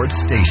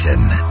all-sports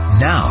station.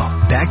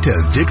 Now, back to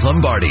Vic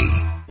Lombardi.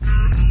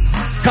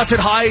 Cuts it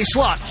high,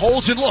 slot,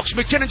 holds and looks.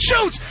 McKinnon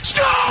shoots.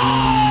 Score!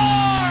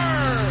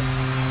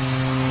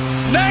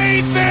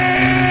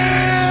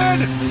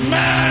 Nathan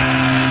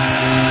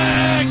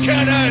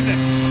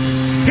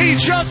McKinnon! He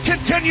just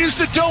continues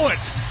to do it.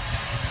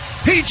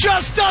 He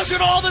just does it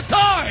all the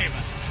time.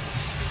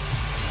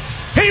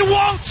 He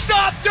won't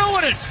stop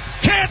doing it.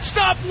 Can't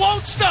stop,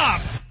 won't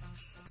stop.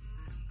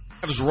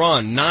 Cavs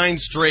run 9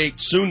 straight,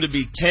 soon to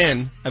be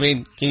 10. I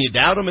mean, can you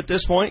doubt them at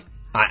this point?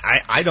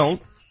 I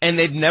don't. And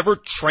they've never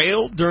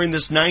trailed during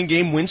this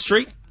 9-game win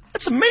streak?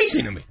 That's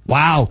amazing to me.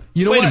 Wow.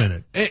 You know Wait what? a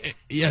minute.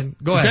 Yeah,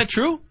 go ahead. Is that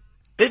true?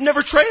 They've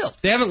never trailed.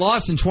 They haven't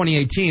lost in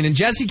 2018, and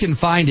Jesse can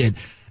find it.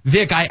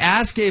 Vic, I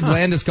asked Gabe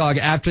Landeskog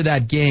after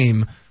that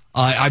game,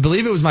 I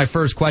believe it was my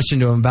first question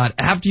to him about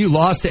after you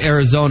lost to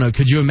Arizona,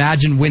 could you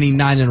imagine winning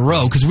 9 in a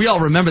row? Because we all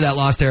remember that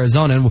loss to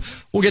Arizona, and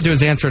we'll get to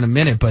his answer in a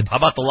minute. But how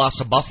about the loss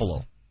to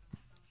Buffalo?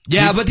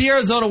 Yeah, but the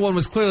Arizona one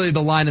was clearly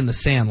the line in the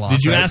sand loss.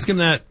 Did you ask him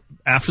that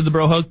after the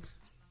bro hug?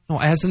 No,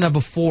 I asked him that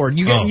before.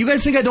 You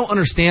guys think I don't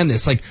understand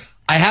this? Like,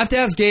 I have to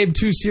ask Gabe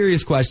 2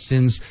 serious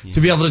questions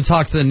to be able to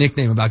talk to the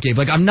nickname about Gabe.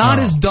 Like, I'm not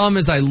as dumb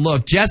as I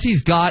look.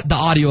 Jesse's got the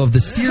audio of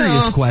the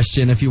serious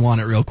question if you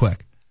want it real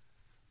quick.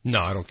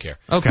 No, I don't care.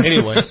 Okay.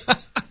 Anyway.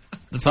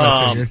 That's what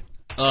I figured.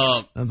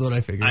 That's what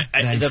I figured.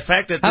 The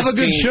fact that have this a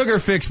good team, sugar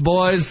fix,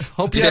 boys.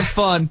 Hope you have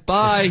fun.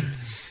 Bye.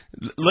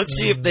 Let's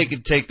see if they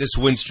can take this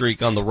win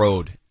streak on the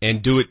road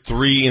and do it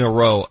 3 in a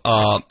row.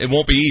 It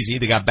won't be easy.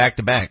 They got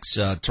back-to-backs,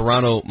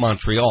 Toronto,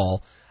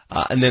 Montreal,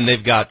 and then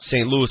they've got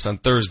St. Louis on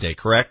Thursday,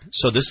 correct?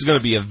 So this is going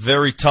to be a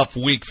very tough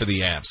week for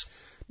the Avs.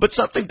 But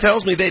something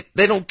tells me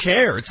they don't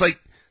care. It's like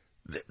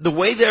the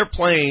way they're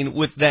playing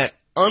with that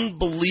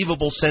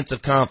unbelievable sense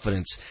of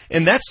confidence,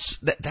 and that's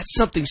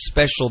something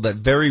special that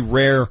very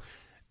rare.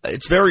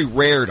 It's very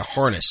rare to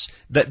harness.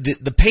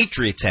 The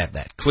Patriots have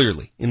that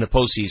clearly in the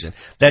postseason.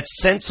 That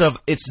sense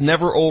of it's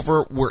never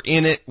over. We're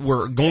in it.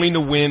 We're going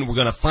to win. We're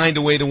going to find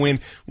a way to win.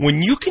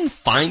 When you can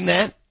find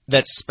that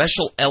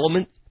special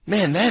element,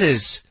 man, that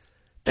is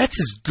That's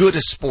as good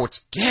as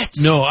sports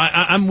gets. No,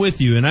 I'm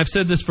with you, and I've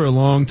said this for a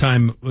long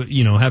time,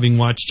 having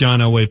watched John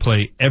Elway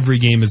play every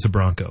game as a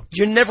Bronco.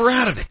 You're never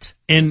out of it.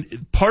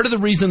 And part of the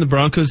reason the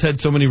Broncos had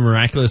so many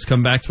miraculous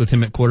comebacks with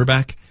him at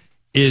quarterback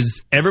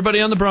is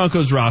everybody on the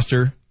Broncos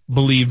roster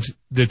believed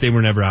that they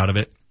were never out of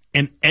it.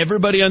 And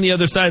everybody on the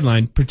other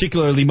sideline,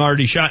 particularly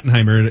Marty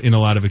Schottenheimer in a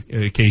lot of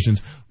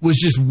occasions, was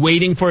just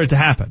waiting for it to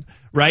happen,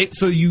 right?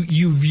 So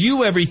you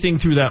view everything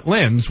through that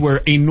lens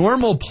where a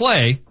normal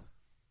play,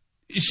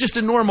 it's just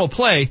a normal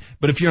play,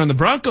 but if you're on the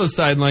Broncos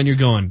sideline, you're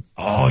going,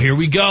 oh, here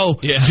we go.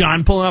 Yeah.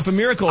 John pulling off a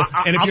miracle.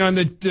 And if you're on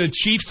the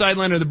Chiefs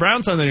sideline or the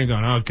Browns sideline, you're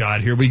going, oh,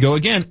 God, here we go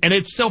again. And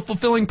it's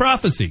self-fulfilling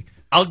prophecy.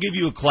 I'll give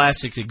you a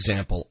classic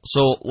example.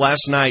 So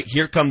last night,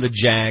 here come the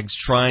Jags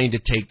trying to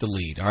take the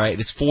lead. All right,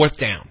 it's 4th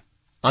down.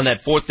 On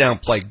that 4th down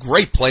play,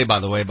 great play, by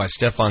the way, by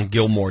Stephon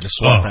Gilmore to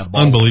swat that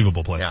ball.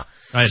 Unbelievable play.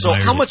 Yeah. So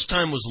how much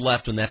time was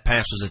left when that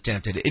pass was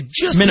attempted? It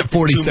just minute hit the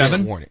 47.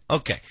 2-minute warning.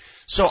 Okay.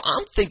 So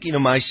I'm thinking to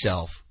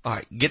myself, all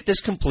right, get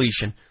this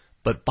completion,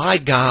 but by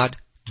God,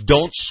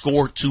 don't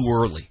score too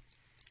early.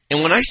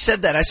 And when I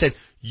said that, I said,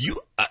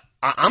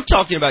 I'm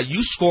talking about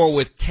you score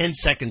with 10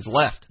 seconds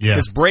left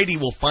because Brady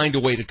will find a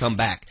way to come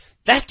back.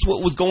 That's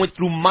what was going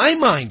through my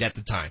mind at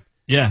the time.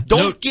 Yeah.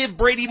 Don't give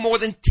Brady more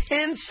than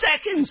 10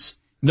 seconds.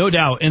 No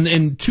doubt.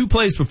 And 2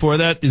 plays before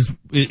that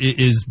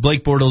is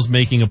Blake Bortles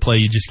making a play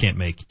you just can't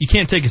make. You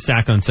can't take a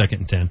sack on 2nd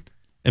and 10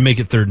 and make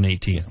it 3rd and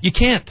 18. You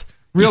can't.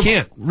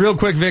 Real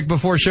quick, Vic,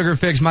 before Sugar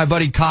Fix, my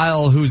buddy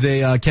Kyle, who's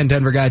a Kent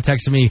Denver guy,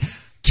 texted me,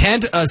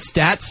 Kent, a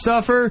stat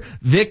stuffer?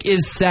 Vic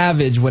is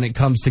savage when it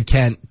comes to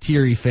Kent,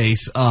 teary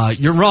face.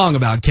 You're wrong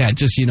about Kent,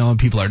 just so you know, and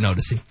people are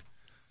noticing.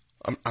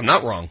 I'm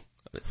not wrong.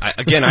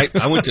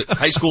 I went to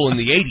high school in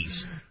the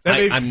 80s.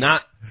 I'm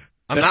not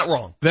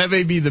wrong. That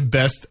may be the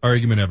best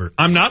argument ever.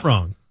 I'm not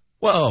wrong.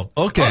 Well,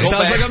 okay. Sounds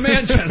like a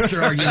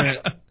Manchester argument.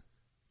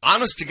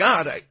 Honest to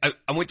God,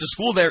 I went to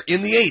school there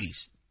in the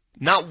 80s.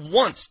 Not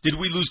once did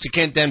we lose to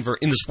Kent Denver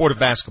in the sport of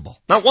basketball.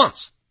 Not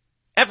once.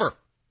 Ever.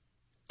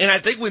 And I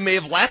think we may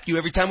have lapped you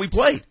every time we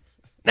played.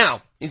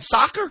 Now, in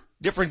soccer,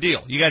 different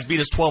deal. You guys beat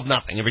us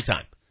 12-0 every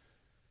time.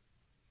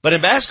 But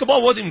in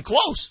basketball, it wasn't even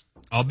close.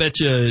 I'll bet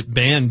you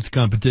band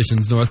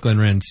competitions, North Glen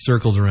ran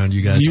circles around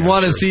you guys. You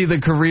want to see the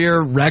career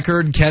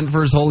record, Kent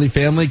versus Holy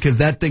Family? Because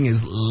that thing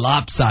is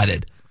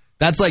lopsided.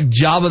 That's like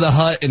Jabba the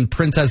Hutt and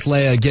Princess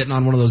Leia getting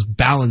on one of those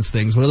balance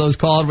things. What are those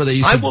called? Where they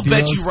used to I will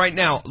bet you right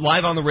now,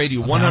 live on the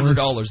radio,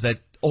 $100 that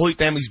Holy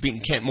Family's beaten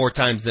Kent more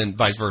times than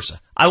vice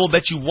versa. I will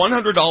bet you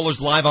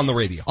 $100 live on the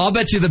radio. I'll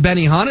bet you the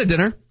Benihana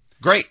dinner.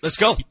 Great, let's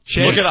go.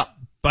 Look it up.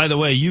 By the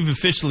way, you've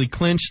officially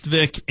clinched,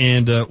 Vic,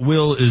 and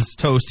Will is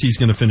toast. He's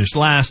going to finish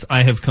last.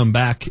 I have come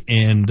back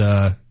and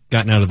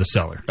gotten out of the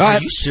cellar. All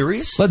right. Are you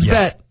serious? Let's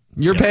bet.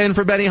 You're paying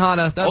for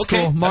Benihana. That's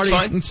okay, cool. Marty,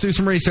 that's fine. Let's do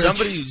some research.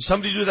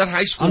 Somebody do that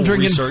high school I'm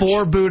drinking research.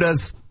 4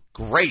 Buddhas.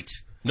 Great.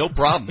 No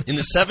problem. In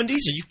the 70s?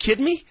 Are you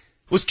kidding me?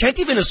 Was Kent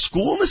even a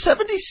school in the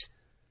 70s?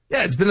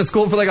 Yeah, it's been a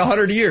school for like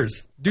 100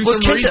 years. Do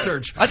some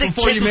research I think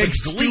before Kent you make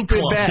was a Glee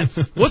stupid club.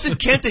 bets. Wasn't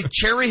Kent a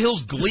Cherry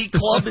Hills Glee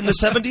Club in the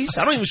 70s?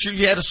 I don't even sure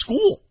you had a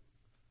school.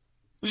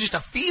 It was just a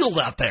field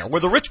out there where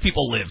the rich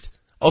people lived.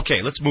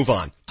 Okay, let's move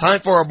on.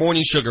 Time for our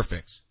morning sugar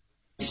fix.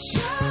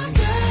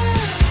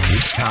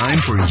 It's time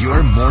for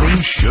your morning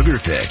sugar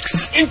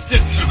fix.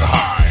 Instant sugar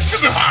high,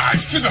 sugar high,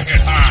 sugar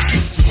hit high,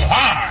 sugar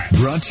high.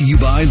 Brought to you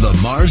by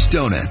Lamar's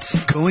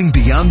Donuts, going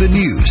beyond the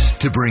news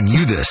to bring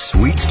you the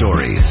sweet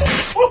stories.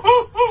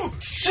 Woo-hoo-hoo,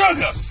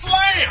 sugar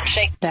slam.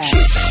 Shake that.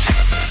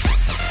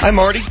 Hi,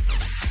 Marty.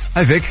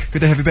 Hi, Vic. Good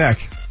to have you back.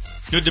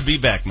 Good to be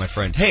back, my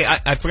friend. Hey,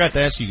 I forgot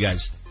to ask you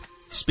guys.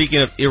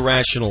 Speaking of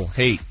irrational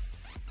hate,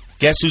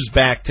 guess who's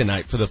back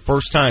tonight for the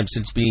first time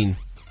since being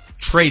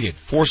traded,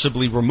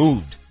 forcibly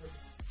removed?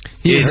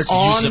 He is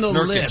on Yusuf the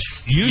Nurkic.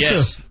 list.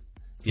 Yusuf.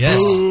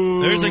 Yes.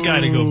 There's a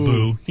guy to go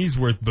boo. He's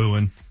worth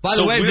booing. By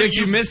the way, Vic,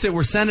 you missed it.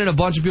 We're sending a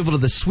bunch of people to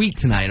the suite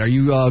tonight. Are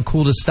you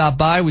cool to stop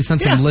by? We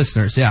sent some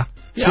listeners. Yeah.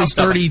 Yeah,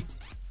 Suite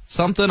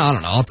 30-something? I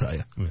don't know. I'll tell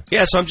you.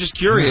 Yeah, so I'm just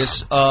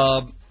curious,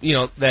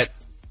 that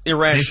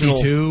irrational,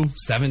 52,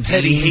 17.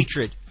 petty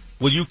hatred.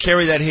 Will you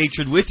carry that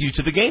hatred with you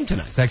to the game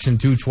tonight? Section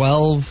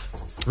 212,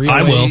 308.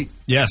 I will.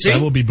 Yes, See? I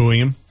will be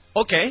booing him.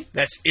 Okay,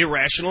 that's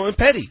irrational and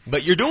petty,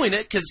 but you're doing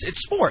it because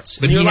it's sports.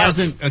 But he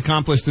hasn't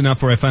accomplished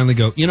enough where I finally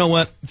go, you know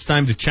what? It's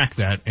time to check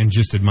that and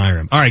just admire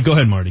him. All right, go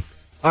ahead, Marty.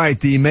 All right,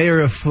 the mayor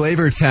of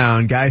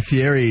Flavortown, Guy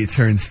Fieri,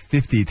 turns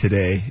 50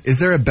 today. Is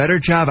there a better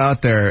job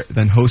out there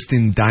than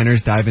hosting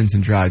diners, dive-ins,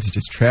 and drives? You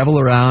just travel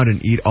around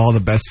and eat all the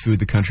best food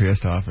the country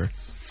has to offer.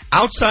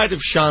 Outside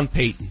of Sean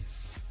Payton,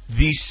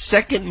 the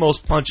second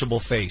most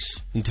punchable face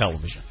in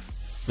television.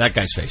 That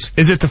guy's face.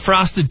 Is it the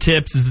frosted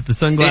tips? Is it the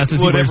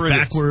sunglasses he wears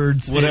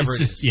backwards? Whatever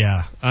it is.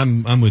 Yeah,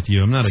 I'm with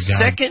you. I'm not a guy.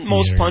 Second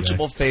most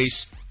punchable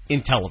face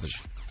in television.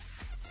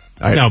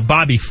 Right. Now,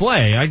 Bobby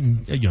Flay,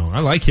 I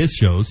like his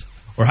shows.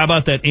 Or how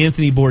about that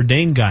Anthony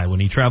Bourdain guy when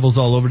he travels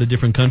all over to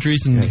different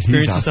countries and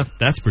experiences awesome. stuff?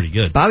 That's pretty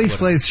good. Bobby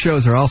Flay's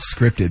shows are all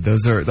scripted.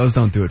 Those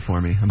don't do it for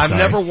me. I've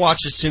never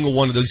watched a single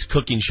one of those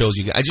cooking shows.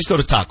 I just go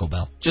to Taco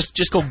Bell. Just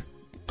go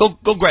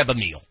grab a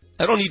meal.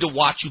 I don't need to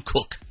watch you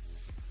cook.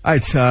 All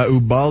right,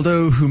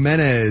 Ubaldo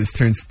Jimenez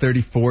turns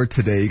 34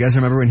 today. You guys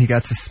remember when he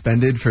got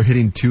suspended for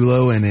hitting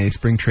Tulo in a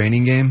spring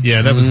training game?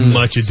 Yeah, that was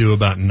much ado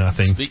about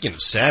nothing. Speaking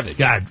of savage.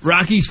 God,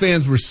 Rockies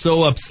fans were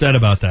so upset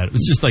about that. It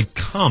was just like,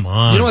 come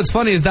on. You know what's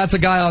funny is that's a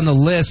guy on the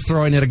list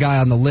throwing at a guy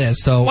on the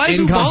list. So why is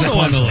Ubaldo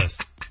on the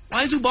list?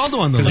 Why is Ubaldo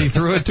on the list? Because he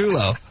threw at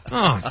Tulo.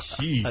 Oh,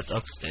 jeez. That's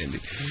outstanding.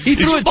 He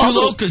threw at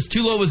Tulo because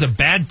Tulo was a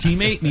bad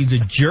teammate and he's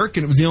a jerk,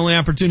 and it was the only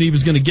opportunity he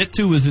was going to get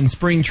to was in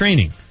spring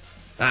training.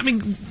 I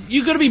mean,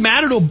 you going to be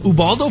mad at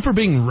Ubaldo for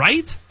being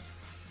right?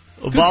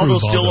 Ubaldo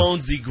still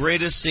owns the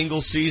greatest single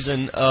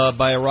season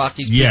by a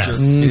Rockies pitcher.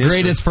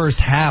 Greatest first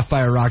half by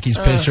a Rockies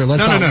pitcher.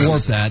 Let's not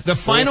warp that. The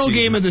final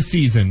game of the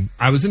season,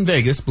 I was in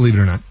Vegas, believe it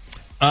or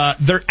not.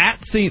 They're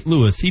at St.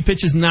 Louis. He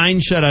pitches 9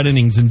 shutout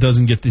innings and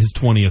doesn't get his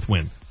 20th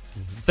win.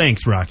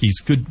 Thanks,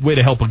 Rockies. Good way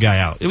to help a guy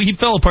out. He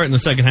fell apart in the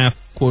second half,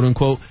 quote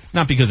unquote.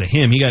 Not because of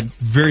him. He got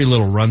very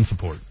little run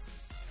support.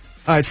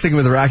 All right, sticking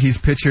with the Rockies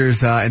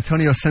pitchers,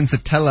 Antonio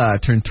Senzatella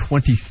turned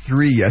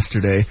 23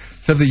 yesterday.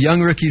 So of the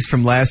young rookies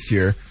from last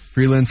year,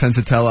 Freeland,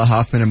 Senzatella,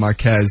 Hoffman, and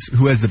Marquez,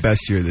 who has the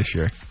best year this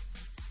year?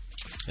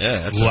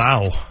 Yeah, that's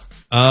wow.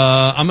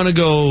 I'm going to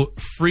go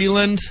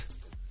Freeland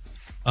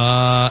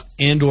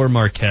and or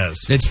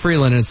Marquez. It's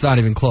Freeland, and it's not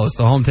even close.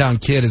 The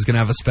hometown kid is going to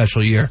have a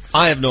special year.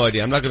 I have no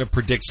idea. I'm not going to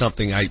predict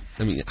something. I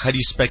mean, how do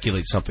you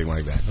speculate something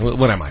like that?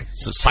 What am I?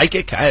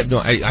 Psychic? I have no.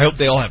 I hope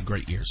they all have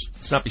great years.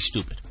 Let's not be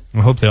stupid.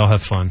 I hope they all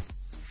have fun.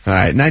 All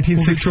right,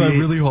 1968. Try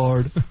really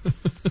hard.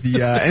 The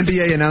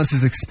NBA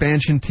announces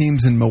expansion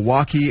teams in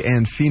Milwaukee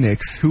and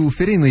Phoenix, who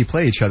fittingly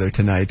play each other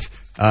tonight.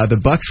 The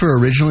Bucks were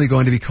originally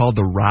going to be called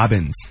the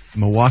Robins,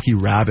 Milwaukee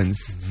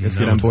Robins. You guys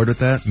get on board with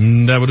that?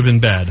 That would have been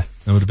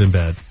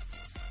bad.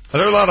 Are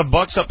there a lot of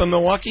Bucks up in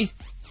Milwaukee?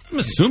 I'm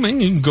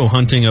assuming you can go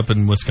hunting up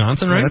in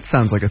Wisconsin, right? Yeah, that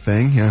sounds like a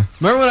thing, yeah.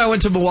 Remember when I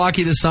went to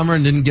Milwaukee this summer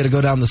and didn't get to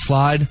go down the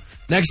slide?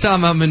 Next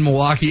time I'm in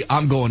Milwaukee,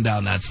 I'm going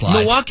down that slide.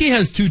 Milwaukee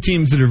has 2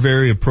 teams that are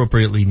very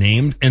appropriately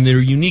named, and they're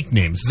unique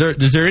names.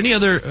 Is there any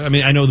other? I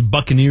mean, I know the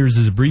Buccaneers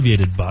is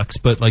abbreviated Bucks,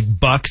 but like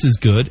Bucks is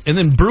good, and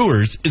then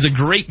Brewers is a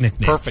great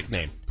nickname. Perfect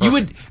name.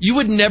 Perfect. You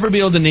would never be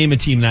able to name a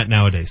team that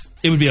nowadays.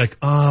 It would be like,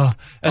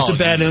 that's a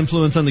bad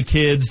influence on the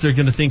kids. They're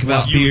going to think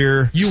about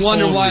beer. You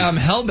wonder why I'm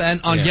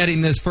hellbent on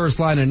getting this first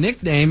line of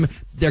nickname.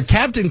 Their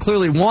captain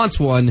clearly wants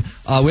one.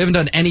 We haven't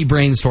done any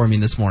brainstorming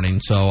this morning,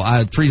 so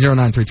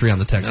 30933 on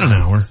the text. An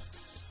hour.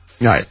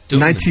 All right,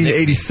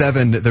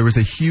 1987, there was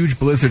a huge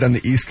blizzard on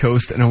the East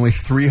Coast, and only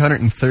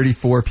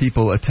 334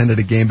 people attended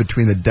a game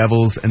between the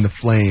Devils and the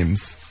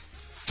Flames.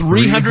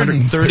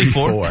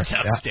 334? That's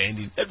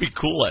outstanding. That'd be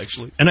cool,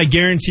 actually. And I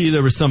guarantee you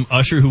there was some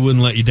usher who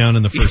wouldn't let you down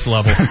in the first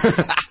level.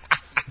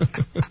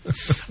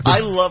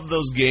 I love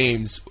those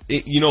games.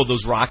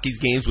 Those Rockies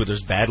games where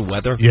there's bad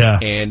weather. Yeah.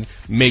 And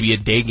maybe a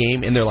day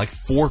game, and they're like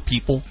 4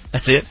 people.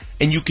 That's it.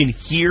 And you can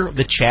hear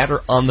the chatter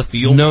on the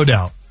field. No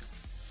doubt.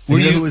 You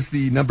know who was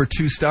the number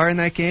 2 star in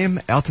that game?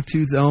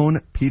 Altitude's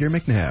own Peter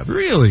McNabb.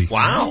 Really?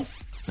 Wow.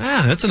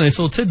 That's a nice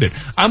little tidbit.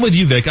 I'm with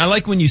you, Vic. I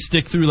like when you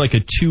stick through like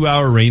a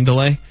 2-hour rain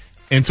delay,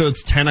 and so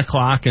it's 10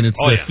 o'clock, and it's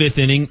the 5th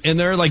inning, and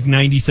there are like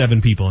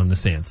 97 people in the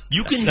stands.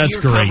 You can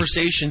hear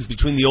conversations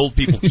between the old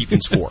people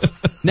keeping score.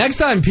 Next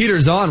time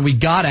Peter's on, we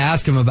got to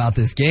ask him about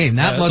this game.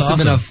 That must have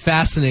been a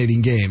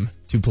fascinating game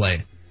to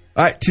play.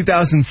 All right,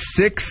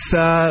 2006,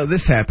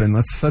 this happened.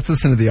 Let's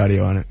listen to the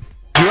audio on it.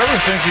 Do you ever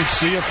think you'd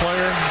see a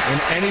player in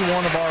any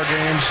one of our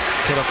games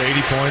put up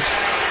 80 points?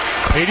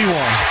 81.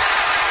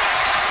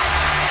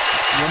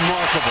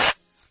 Remarkable.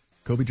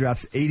 Kobe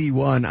drops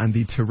 81 on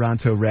the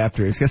Toronto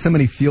Raptors. Guess how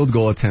many field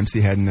goal attempts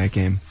he had in that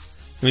game?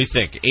 Let me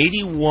think.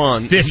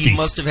 81. 50. He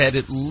must have had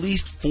at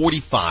least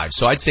 45.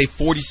 So I'd say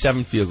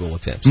 47 field goal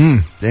attempts.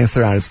 The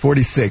answer on it is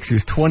 46. He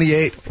was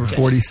 28 for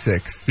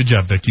 46. Good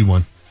job, Vic. You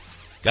won.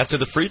 Got to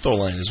the free throw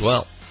line as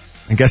well.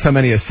 And guess how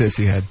many assists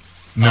he had?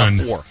 None.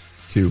 4.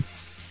 2.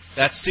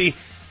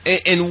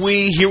 And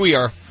here we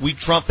are. We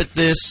trumpet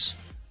this.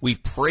 We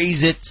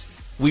praise it.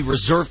 We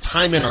reserve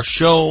time in our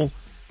show.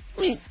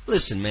 I mean,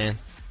 listen, man.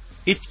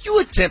 If you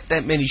attempt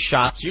that many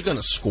shots, you're going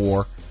to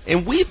score.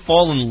 And we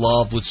fall in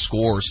love with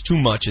scores too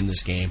much in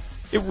this game.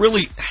 It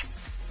really...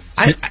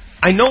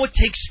 I know it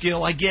takes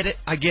skill. I get it.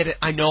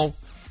 I know.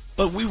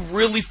 But we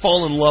really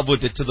fall in love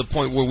with it to the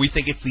point where we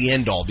think it's the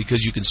end-all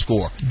because you can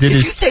score.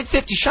 If you take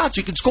 50 shots,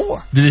 you can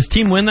score. Did his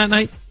team win that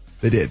night?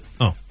 They did.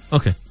 Oh,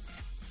 okay.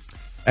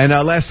 And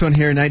last one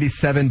here,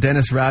 97,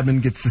 Dennis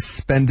Rodman gets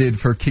suspended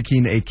for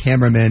kicking a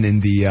cameraman in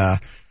the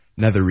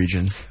nether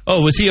regions.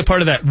 Oh, was he a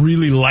part of that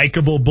really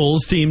likable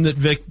Bulls team that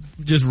Vic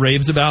just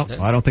raves about?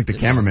 Well, I don't think the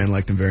cameraman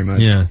liked him very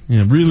much. Yeah,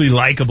 really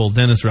likable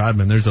Dennis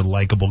Rodman. There's a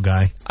likable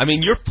guy. I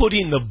mean, you're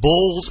putting the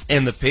Bulls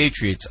and the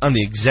Patriots on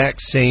the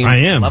exact same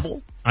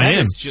level. I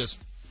am.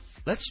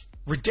 That's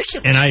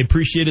ridiculous. And I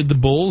appreciated the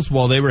Bulls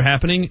while they were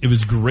happening. It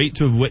was great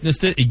to have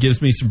witnessed it. It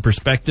gives me some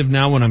perspective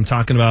now when I'm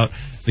talking about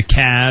the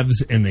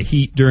Cavs and the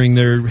Heat during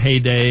their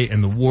heyday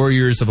and the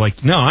Warriors of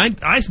like, no,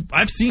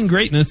 I've seen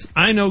greatness.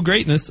 I know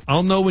greatness.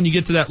 I'll know when you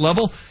get to that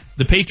level.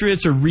 The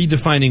Patriots are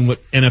redefining what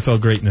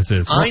NFL greatness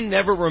is. I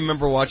never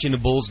remember watching a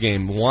Bulls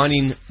game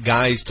wanting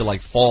guys to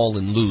fall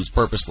and lose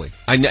purposely.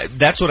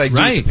 That's what I do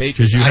with the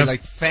Patriots. I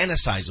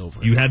fantasize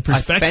over it. You had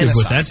perspective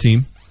with that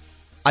team.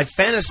 I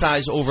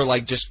fantasize over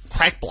just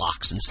crack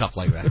blocks and stuff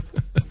like that.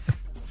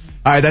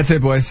 All right, that's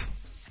it, boys.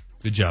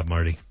 Good job,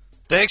 Marty.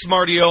 Thanks,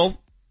 Marty-O.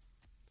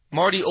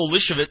 Marty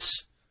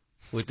Olishevitz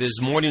with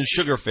his morning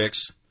sugar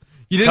fix.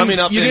 You didn't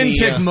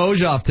tick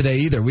Moj off today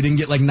either. We didn't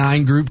get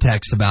 9 group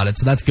texts about it,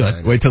 so that's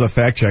good. Wait till the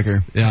fact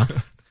checker. Yeah.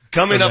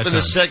 Coming up in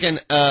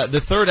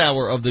the third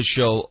hour of the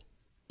show,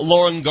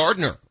 Lauren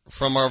Gardner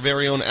from our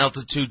very own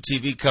Altitude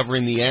TV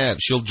covering the Avs.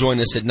 She'll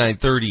join us at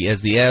 9:30 as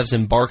the Avs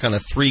embark on a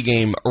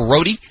 3-game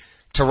roadie.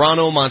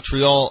 Toronto,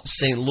 Montreal,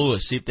 St. Louis.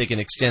 See if they can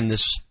extend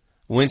this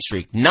win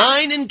streak.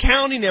 9 and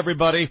counting,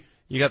 everybody.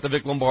 You got the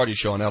Vic Lombardi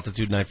Show on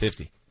Altitude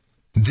 950.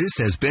 This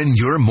has been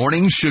your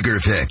morning sugar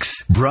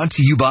fix, brought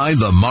to you by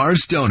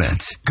Lamar's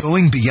Donuts,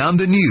 going beyond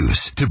the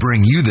news to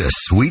bring you the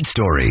sweet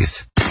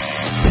stories.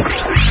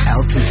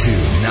 Altitude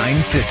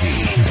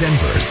 950,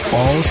 Denver's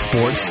all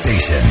sports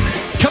station.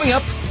 Coming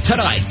up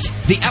tonight,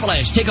 the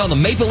Avalanche take on the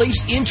Maple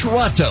Leafs in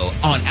Toronto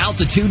on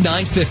Altitude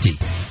 950.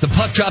 The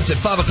puck drops at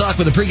 5 o'clock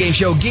with a pregame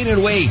show getting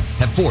away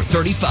at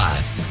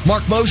 4:35.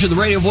 Mark Mosher, the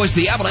radio voice of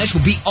the Avalanche,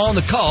 will be on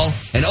the call.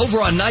 And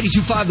over on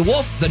 92.5 The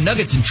Wolf, the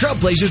Nuggets and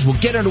Trailblazers will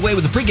get underway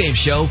with the pregame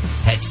show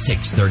at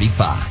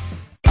 6:35.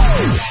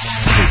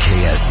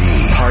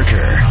 KKSE,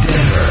 Parker,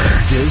 Denver.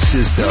 This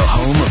is the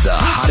home of the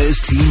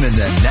hottest team in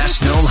the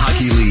National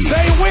Hockey League.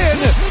 They win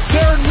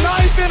their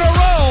 9th in a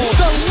row,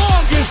 the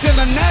longest in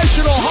the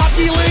National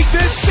Hockey League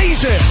this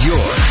season.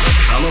 Your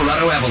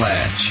Colorado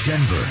Avalanche,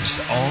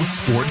 Denver's all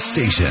sports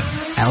station,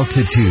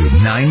 Altitude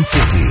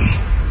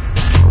 950.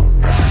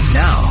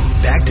 Now,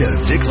 back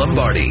to Vic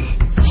Lombardi.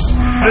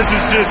 This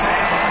is just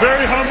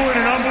very humbling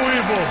and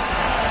unbelievable.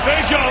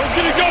 Thank y'all. Let's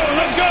get it going.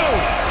 Let's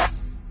go.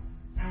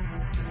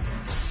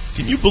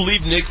 Can you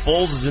believe Nick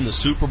Foles is in the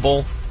Super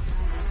Bowl?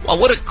 Well,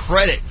 what a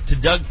credit to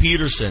Doug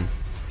Peterson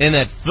and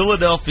that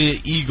Philadelphia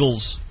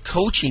Eagles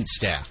coaching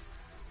staff.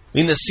 I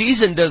mean, the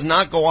season does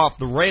not go off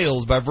the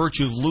rails by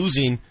virtue of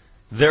losing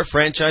their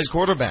franchise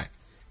quarterback.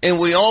 And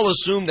we all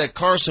assumed that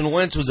Carson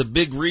Wentz was a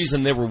big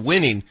reason they were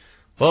winning.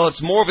 Well,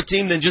 it's more of a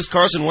team than just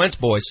Carson Wentz,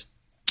 boys.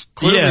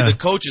 Clearly, the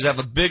coaches have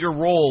a bigger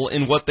role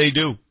in what they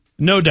do.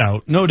 No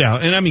doubt, no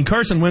doubt. And I mean,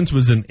 Carson Wentz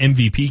was an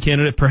MVP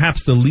candidate,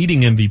 perhaps the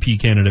leading MVP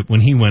candidate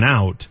when he went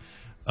out.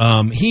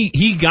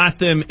 He got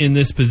them in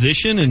this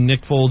position, and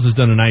Nick Foles has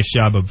done a nice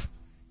job of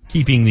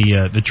keeping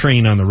the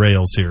train on the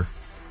rails here.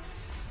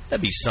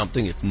 That'd be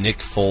something if Nick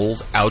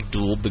Foles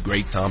outdueled the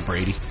great Tom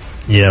Brady.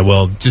 Yeah,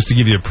 well, just to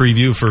give you a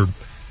preview for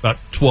about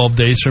 12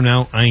 days from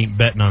now, I ain't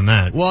betting on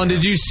that. Well, and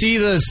did you see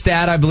the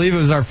stat? I believe it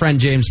was our friend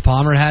James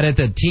Palmer had it,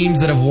 that teams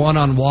that have won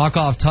on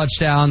walk-off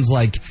touchdowns,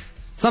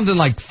 something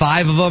like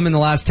 5 of them in the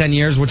last 10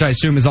 years, which I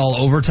assume is all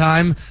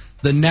overtime,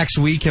 the next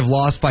week have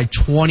lost by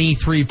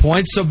 23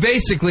 points. So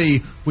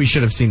basically, we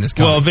should have seen this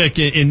coming. Well, Vic,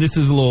 and this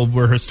is a little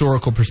where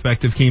historical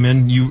perspective came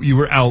in. You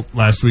were out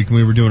last week when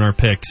we were doing our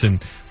picks,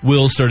 and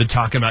Will started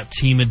talking about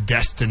Team of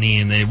Destiny,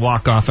 and they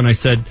walk off, and I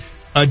said,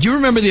 do you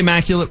remember the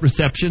Immaculate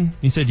Reception?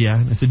 He said, yeah.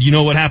 I said, you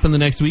know what happened the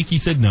next week? He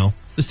said, no.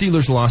 The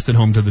Steelers lost at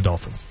home to the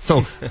Dolphins.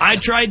 So I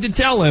tried to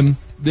tell him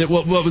that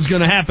what was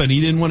going to happen.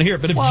 He didn't want to hear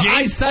it. But if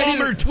James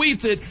Palmer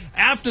tweets it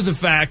after the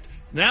fact,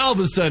 now all of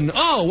a sudden,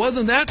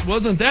 wasn't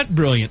that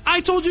brilliant? I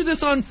told you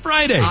this on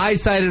Friday. I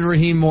cited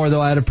Raheem Moore,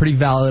 though I had a pretty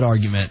valid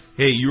argument.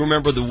 Hey, you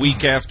remember the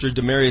week after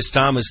Demaryius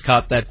Thomas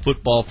caught that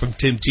football from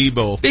Tim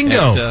Tebow?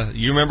 Bingo.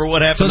 You remember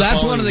what happened? So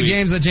that's one of the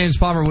games that James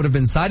Palmer would have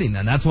been citing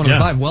then. That's one of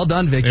the 5. Well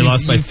done, Vic. They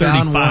lost by 35.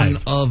 Found one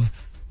of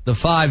the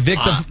 5. Vic,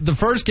 the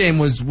first game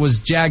was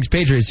Jags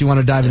Patriots. Do you want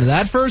to dive into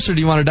that first, or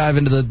do you want to dive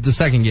into the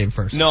second game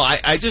first? No,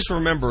 I just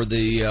remember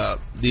the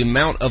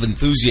amount of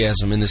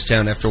enthusiasm in this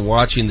town after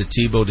watching the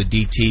Tebow to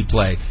DT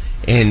play,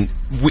 and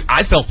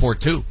I fell for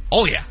it too.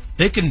 Oh yeah,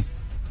 they can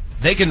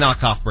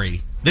knock off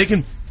Brady. They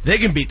can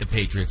beat the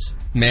Patriots.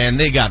 Man,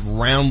 they got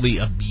roundly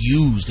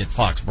abused at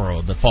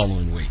Foxborough the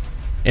following week,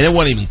 and it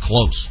wasn't even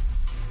close.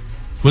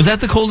 Was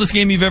that the coldest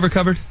game you've ever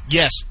covered?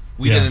 Yes.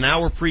 We did an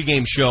hour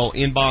pregame show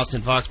in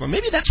Boston, Foxborough.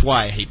 Maybe that's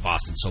why I hate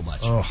Boston so much.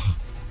 Oh.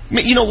 I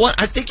mean, you know what?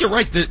 I think you're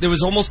right. There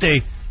was almost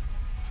I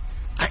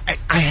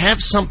have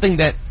something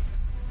that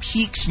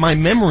piques my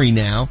memory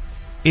now.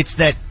 It's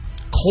that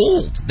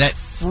cold, that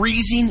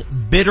freezing,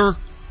 bitter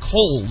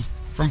cold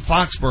from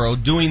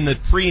Foxborough doing the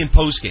pre- and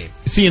post-game.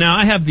 See, now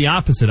I have the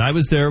opposite. I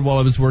was there while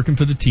I was working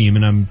for the team,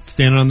 and I'm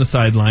standing on the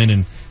sideline,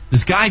 and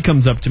this guy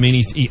comes up to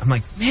me, and I'm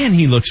like, man,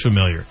 he looks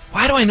familiar.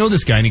 Why do I know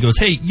this guy? And he goes,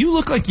 hey, you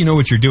look like you know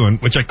what you're doing,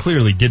 which I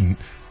clearly didn't.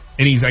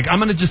 And he's like, I'm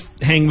going to just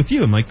hang with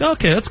you. I'm like,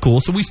 okay, that's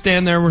cool. So we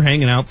stand there, we're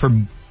hanging out for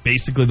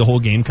basically the whole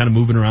game, kind of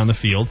moving around the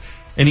field.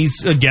 And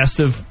he's a guest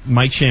of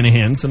Mike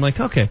Shanahan's. I'm like,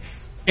 okay.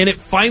 And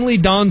it finally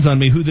dawns on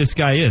me who this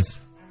guy is.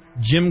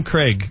 Jim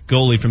Craig,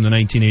 goalie from the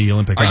 1980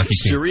 Olympic hockey team. Are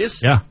you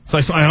serious? Yeah. So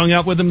I hung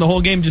out with him the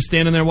whole game, just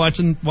standing there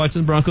watching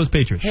the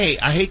Broncos-Patriots. Hey,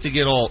 I hate to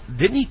get all...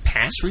 Didn't he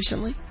pass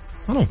recently?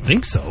 I don't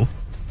think so.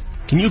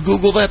 Can you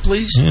Google that,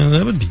 please? Yeah,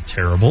 that would be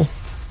terrible.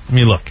 I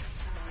mean, look,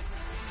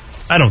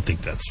 I don't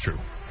think that's true.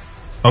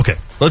 Okay,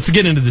 let's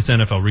get into this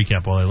NFL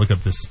recap while I look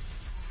up this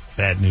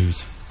bad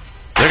news.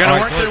 They're going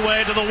to work their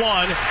way to the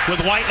 1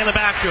 with White in the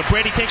backfield.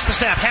 Brady takes the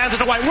snap, hands it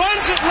to White,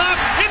 runs it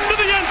left into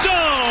the end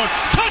zone.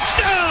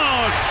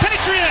 Touchdown,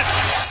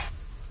 Patriots!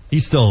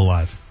 He's still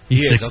alive.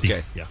 He's 60.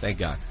 Okay. Yeah. Thank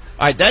God.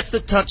 All right, that's the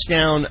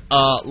touchdown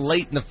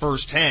late in the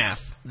first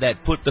half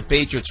that put the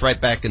Patriots right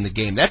back in the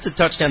game. That's a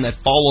touchdown that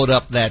followed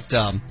up that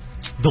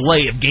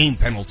delay of game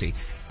penalty.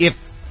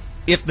 If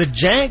the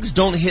Jags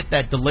don't hit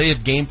that delay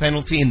of game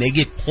penalty and they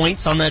get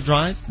points on that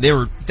drive, they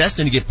were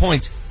destined to get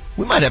points.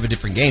 We might have a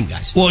different game,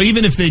 guys. Well,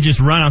 even if they just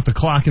run out the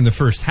clock in the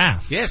first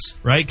half. Yes.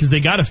 Right? Because they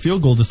got a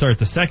field goal to start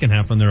the second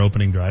half on their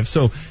opening drive.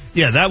 So,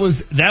 yeah, that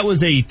was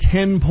a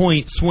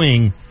 10-point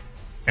swing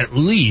at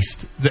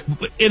least.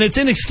 And it's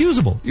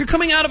inexcusable. You're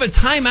coming out of a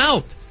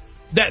timeout.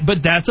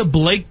 But that's a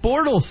Blake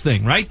Bortles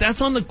thing, right?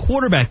 That's on the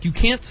quarterback. You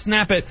can't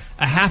snap it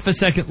a half a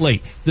second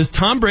late. Does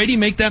Tom Brady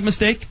make that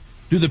mistake?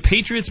 Do the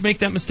Patriots make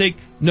that mistake?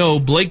 No,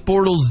 Blake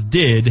Bortles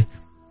did.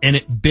 And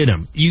it bit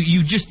him.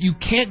 You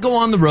can't go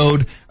on the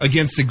road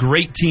against a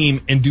great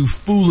team and do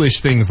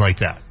foolish things like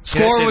that.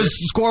 Score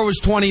was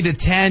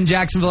 20-10.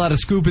 Jacksonville had a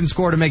scoop and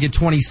score to make it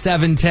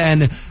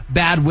 27-10.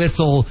 Bad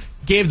whistle.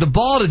 Gave the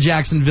ball to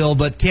Jacksonville,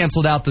 but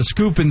canceled out the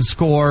scoop and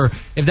score.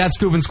 If that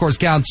scoop and scores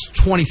counts,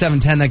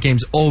 27-10, that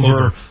game's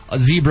over.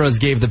 Zebras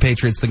gave the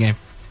Patriots the game.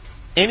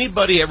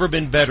 Anybody ever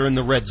been better in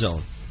the red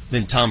zone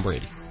than Tom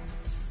Brady?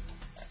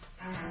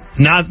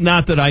 Not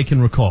that I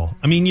can recall.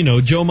 I mean,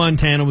 Joe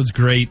Montana was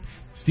great.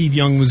 Steve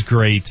Young was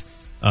great.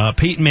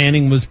 Peyton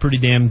Manning was pretty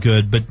damn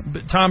good,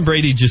 but Tom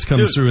Brady just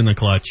comes through in the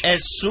clutch.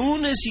 As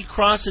soon as he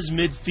crosses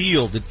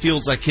midfield, it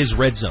feels like his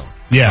red zone.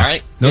 Yeah,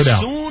 right? No doubt. As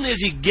soon as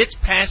he gets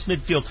past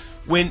midfield,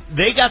 when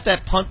they got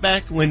that punt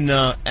back, when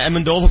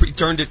Amendola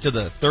returned it to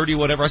the 30,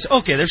 whatever, I said,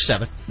 okay, there's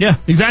 7. Yeah,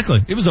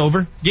 exactly. It was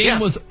over. Game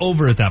was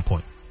over at that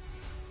point.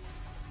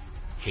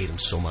 Hate him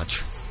so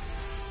much.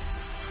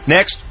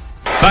 Next.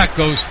 Back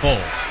goes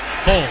Foles.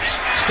 Foles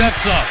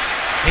steps up.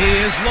 He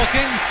is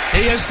looking.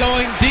 He is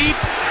going deep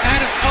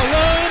and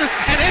alone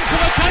and into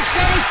the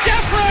touchdown is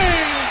Jeffrey.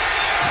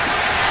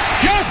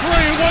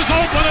 Jeffrey was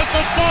open at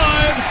the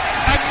 5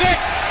 and Nick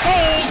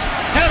Foles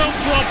hit him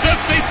for a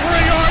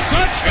 53-yard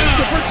touchdown.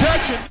 Into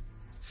protection.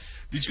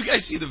 Did you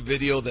guys see the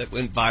video that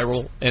went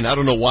viral? And I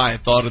don't know why I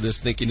thought of this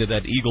thinking of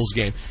that Eagles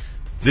game.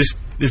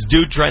 This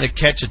dude trying to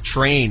catch a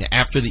train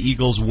after the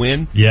Eagles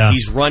win. Yeah.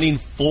 He's running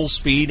full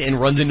speed and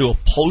runs into a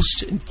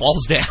post and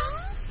falls down.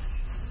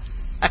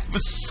 That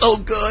was so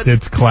good.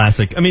 It's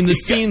classic. I mean, the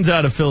scenes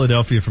out of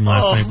Philadelphia from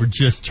last night were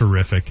just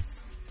terrific.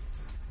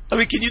 I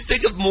mean, can you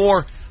think of a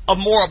more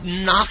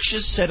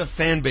obnoxious set of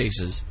fan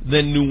bases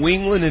than New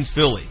England and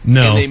Philly?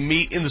 No. And they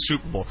meet in the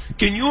Super Bowl.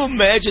 Can you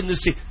imagine the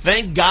scene?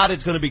 Thank God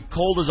it's going to be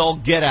cold as all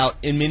get out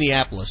in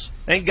Minneapolis.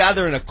 Thank God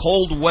they're in a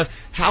cold weather.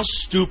 How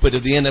stupid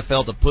of the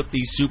NFL to put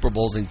these Super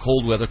Bowls in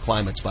cold weather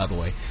climates, by the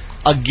way.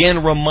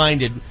 Again,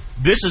 reminded,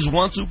 this is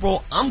one Super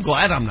Bowl. I'm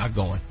glad I'm not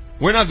going.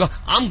 We're not going.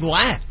 I'm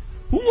glad.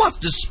 Who wants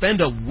to spend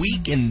a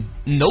week in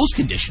those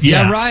conditions?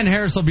 Yeah, Ryan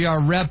Harris will be our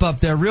rep up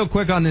there. Real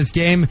quick on this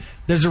game,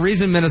 there's a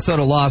reason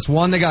Minnesota lost.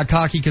 1, they got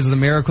cocky because of the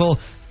miracle.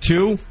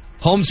 2,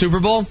 home Super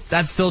Bowl,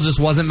 that still just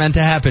wasn't meant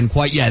to happen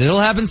quite yet. It'll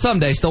happen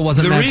someday, still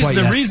wasn't meant quite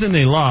yet. The reason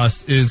they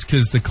lost is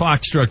because the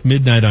clock struck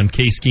midnight on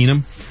Case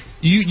Keenum.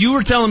 You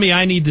were telling me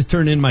I need to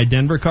turn in my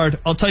Denver card.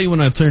 I'll tell you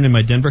when I turn in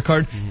my Denver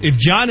card. Mm-hmm. If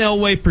John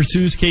Elway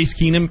pursues Case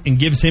Keenum and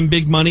gives him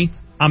big money,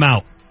 I'm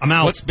out.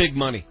 What's big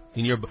money?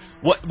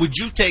 What would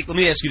you take? Let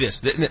me ask you this.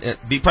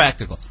 Be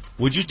practical.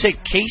 Would you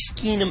take Case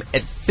Keenum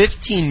at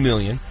 $15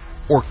 million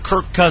or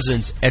Kirk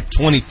Cousins at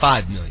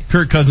 $25 million?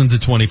 Kirk Cousins at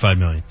 $25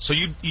 million. So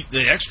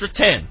the extra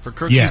 10 for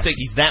Kirk. Yes. You think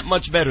he's that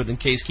much better than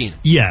Case Keenum?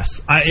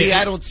 Yes.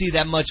 I don't see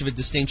that much of a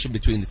distinction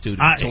between the two.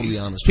 To be totally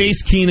honest.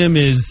 Case Keenum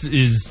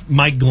is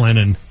Mike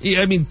Glennon.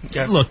 I mean,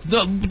 look,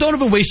 don't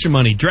even waste your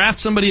money. Draft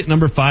somebody at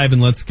number 5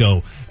 and let's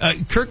go.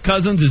 Kirk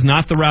Cousins is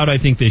not the route I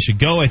think they should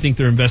go. I think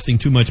they're investing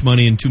too much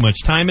money and too much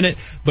time in it.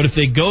 But if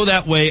they go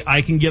that way,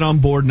 I can get on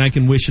board and I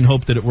can wish and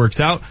hope that it works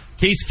out.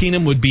 Case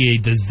Keenum would be a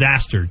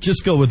disaster.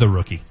 Just go with a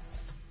rookie.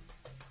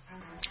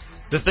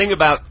 The thing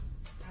about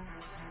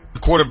the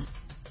quarterback,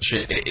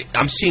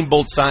 I'm seeing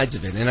both sides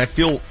of it, and I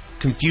feel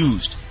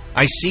confused.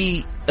 I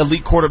see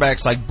elite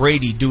quarterbacks like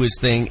Brady do his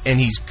thing, and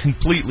he's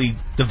completely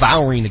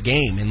devouring the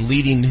game and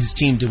leading his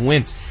team to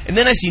wins. And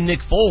then I see Nick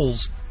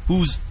Foles,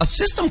 who's a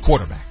system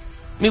quarterback.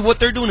 I mean, what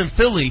they're doing in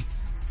Philly,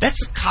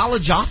 that's a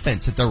college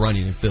offense that they're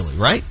running in Philly,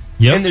 right?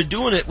 Yep. And they're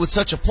doing it with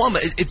such a plumb.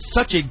 It's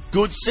such a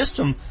good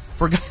system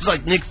for guys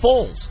like Nick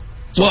Foles.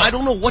 So I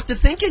don't know what to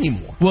think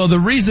anymore. Well, the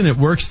reason it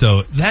works,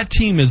 though, that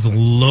team is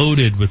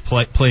loaded with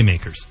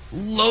playmakers.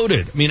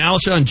 Loaded. I mean,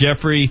 Alshon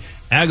Jeffrey,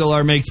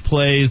 Aguilar makes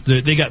plays.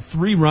 They got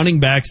 3 running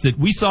backs that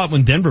we saw it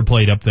when Denver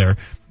played up there.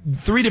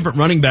 3 different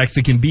running backs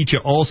that can beat you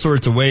all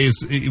sorts of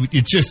ways.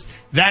 It's just,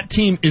 that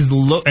team is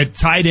at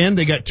tight end.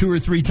 They got 2 or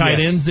 3 tight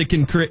ends that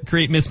can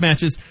create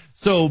mismatches.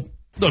 So,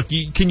 look,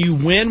 can you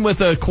win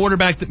with a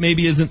quarterback that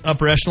maybe isn't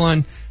upper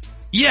echelon?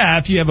 Yeah,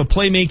 if you have a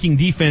playmaking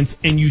defense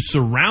and you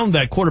surround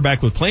that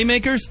quarterback with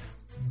playmakers,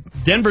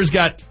 Denver's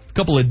got a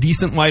couple of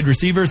decent wide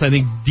receivers. I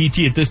think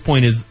DT at this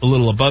point is a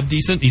little above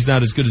decent. He's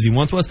not as good as he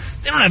once was.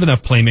 They don't have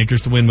enough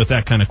playmakers to win with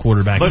that kind of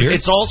quarterback but here.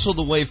 It's also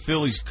the way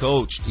Philly's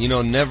coached,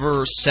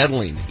 never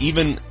settling.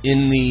 Even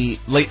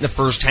late in the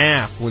first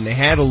half, when they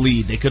had a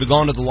lead, they could have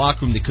gone to the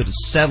locker room, they could have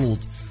settled.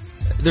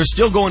 They're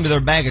still going to their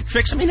bag of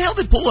tricks. I mean, hell,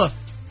 they pull a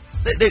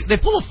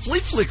flea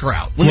flicker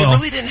out when they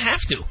really didn't have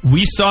to.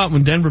 We saw it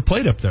when Denver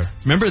played up there.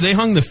 Remember, they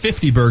hung the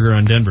 50 burger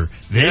on Denver.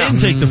 They didn't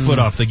take the foot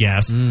off the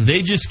gas.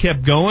 They just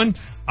kept going.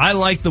 I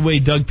like the way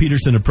Doug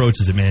Peterson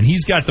approaches it, man.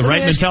 He's got the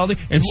right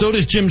mentality, and so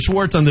does Jim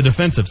Schwartz on the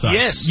defensive side.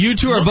 Yes. You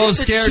two are both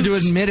scared to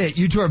admit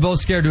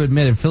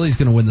it. Philly's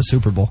going to win the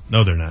Super Bowl.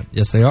 No, they're not.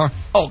 Yes, they are.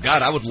 Oh,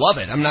 God, I would love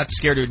it. I'm not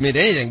scared to admit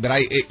anything, but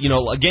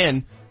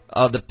again,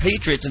 the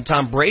Patriots and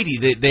Tom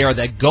Brady, they are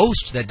that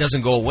ghost that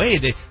doesn't go away.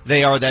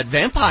 They are that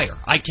vampire.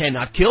 I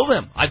cannot kill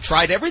them. I've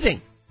tried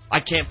everything.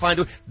 I can't find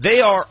a...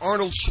 They are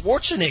Arnold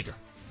Schwarzenegger.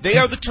 They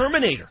are the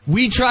Terminator.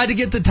 We tried to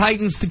get the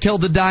Titans to kill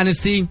the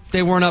dynasty.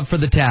 They weren't up for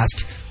the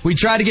task. We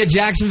tried to get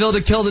Jacksonville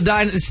to kill the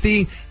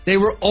dynasty. They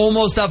were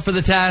almost up for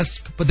the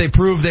task, but they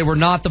proved they were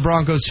not the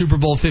Broncos' Super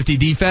Bowl 50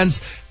 defense.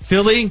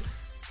 Philly,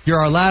 you're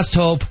our last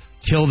hope.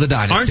 Kill the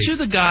dynasty. Aren't you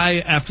the guy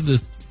after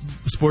the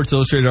Sports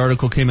Illustrated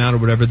article came out or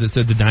whatever that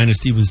said the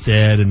dynasty was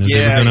dead and they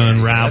were going to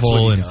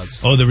unravel and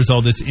there was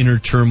all this inner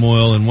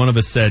turmoil, and one of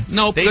us said,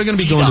 nope, they're going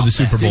to be going to the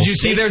Super Bowl. Did you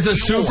see there's a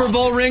Super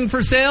Bowl ring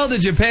for sale?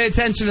 Did you pay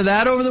attention to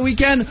that over the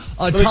weekend?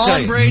 A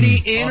Tom Brady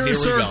Inner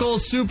Circle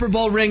Super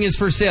Bowl ring is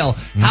for sale.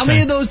 How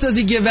many of those does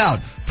he give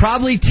out?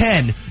 Probably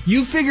 10.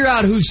 You figure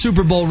out whose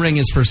Super Bowl ring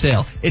is for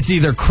sale. It's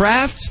either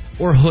Kraft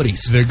or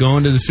hoodies. They're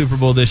going to the Super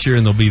Bowl this year,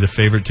 and they'll be the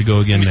favorite to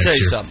go again next year. Let me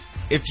tell you something.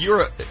 If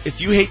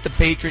you hate the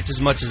Patriots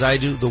as much as I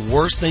do, the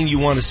worst thing you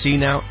want to see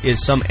now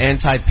is some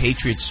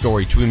anti-Patriot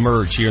story to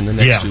emerge here in the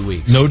next 2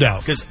 weeks. No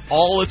doubt. Because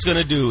all it's going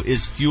to do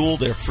is fuel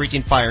their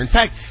freaking fire. In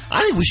fact,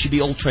 I think we should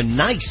be ultra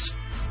nice.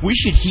 We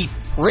should heap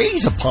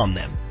praise upon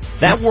them.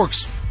 That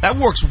works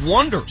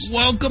wonders.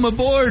 Welcome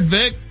aboard,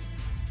 Vic.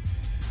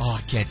 Oh,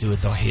 I can't do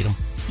it though. I hate them.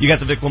 You got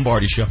the Vic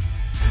Lombardi Show.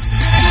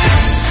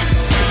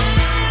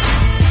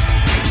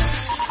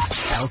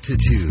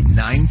 Altitude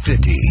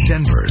 950,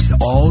 Denver's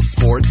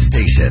all-sports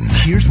station.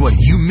 Here's what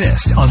you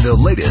missed on the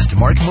latest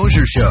Mark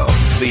Mosier Show.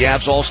 The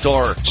Avs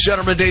All-Star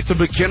centerman Nathan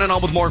McKinnon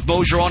on with Mark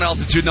Mosier on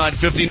Altitude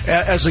 950.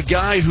 As a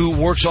guy who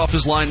works off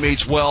his line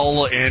mates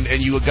well, and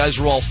you guys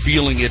are all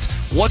feeling it,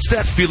 what's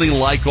that feeling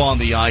like on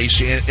the ice,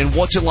 and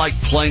what's it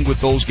like playing with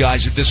those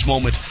guys at this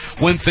moment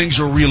when things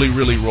are really,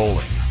 really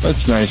rolling?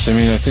 That's nice. I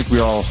mean, I think we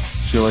all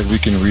feel like we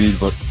can read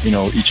what,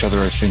 each other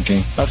are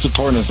thinking. That's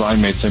important as line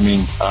mates. I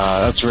mean,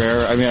 that's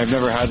rare. I mean, I've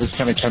never had this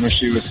kind of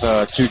chemistry with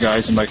two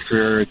guys in my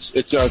career.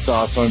 It's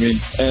awesome. I mean,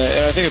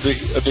 and I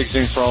think a big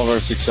thing for all of our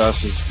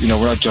success is,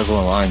 we're not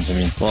juggling lines. I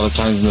mean, a lot of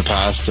times in the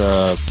past,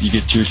 you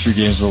get 2 or 3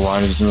 games of the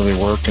line, it doesn't really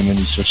work, and then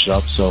you switch it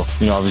up. So,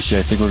 obviously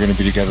I think we're going to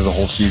be together the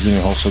whole season and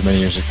hopefully many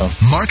years to come.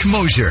 Mark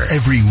Mosier,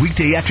 every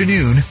weekday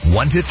afternoon,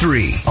 1 to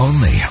 3,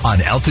 only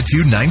on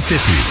Altitude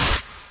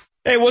 950.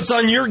 Hey, what's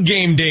on your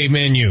game day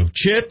menu?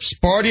 Chips?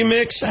 Party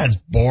mix? That's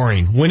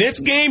boring. When it's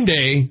game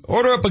day,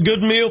 order up a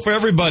good meal for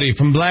everybody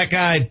from Black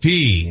Eyed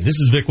Pea. This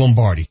is Vic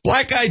Lombardi.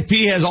 Black Eyed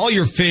Pea has all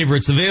your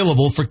favorites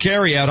available for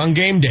carryout on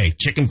game day.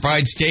 Chicken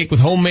fried steak with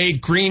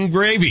homemade cream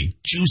gravy,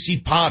 juicy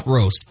pot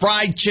roast,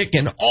 fried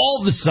chicken,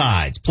 all the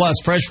sides, plus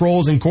fresh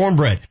rolls and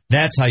cornbread.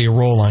 That's how you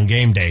roll on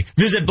game day.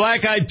 Visit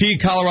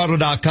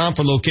blackeyedpeacolorado.com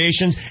for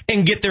locations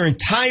and get their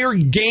entire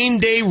game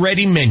day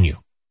ready menu.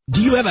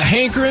 Do you have a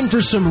hankering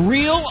for some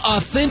real,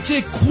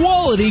 authentic,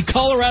 quality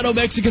Colorado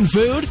Mexican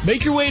food?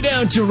 Make your way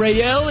down to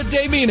Rayel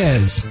de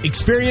Minas.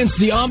 Experience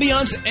the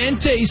ambiance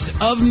and taste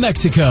of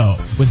Mexico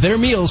with their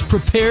meals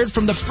prepared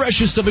from the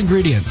freshest of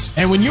ingredients.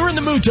 And when you're in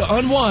the mood to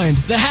unwind,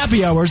 the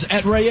happy hours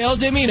at Rayel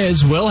de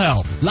Minas will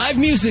help. Live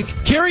music,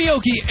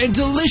 karaoke, and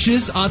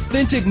delicious,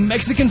 authentic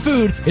Mexican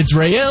food. It's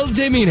Rayel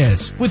de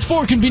Minas with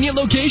 4 convenient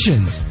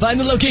locations. Find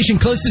the location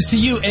closest to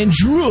you and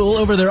drool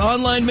over their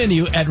online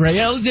menu at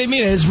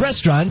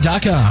RayelDeMinasRestaurant.com.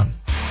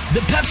 The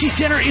Pepsi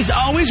Center is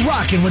always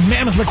rocking when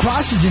Mammoth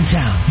Lacrosse is in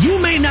town. You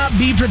may not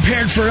be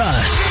prepared for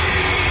us,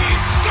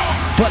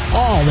 but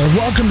all are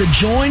welcome to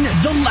join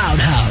the Loud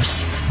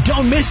House.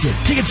 Don't miss it.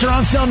 Tickets are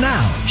on sale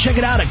now. Check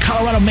it out at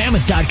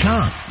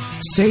ColoradoMammoth.com.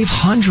 Save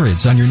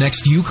hundreds on your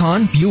next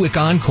Yukon, Buick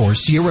Encore,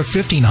 Sierra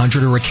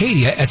 1500, or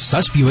Acadia at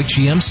Suss Buick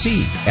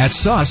GMC. At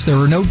Suss, there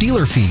are no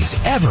dealer fees,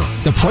 ever.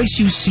 The price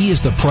you see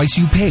is the price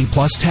you pay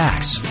plus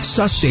tax.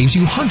 Suss saves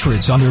you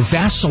hundreds on their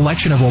vast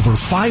selection of over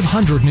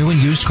 500 new and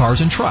used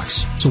cars and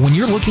trucks. So when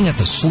you're looking at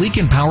the sleek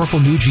and powerful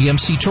new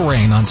GMC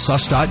Terrain on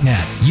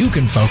Suss.net, you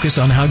can focus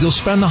on how you'll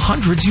spend the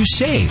hundreds you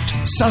saved.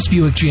 Suss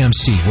Buick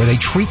GMC, where they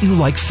treat you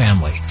like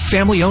family.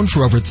 Family owned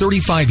for over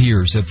 35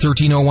 years at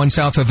 1301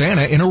 South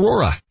Havana in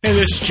Aurora. Hey,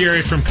 this is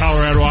Jerry from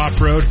Colorado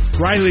Off-Road.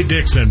 Riley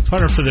Dixon,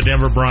 punter for the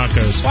Denver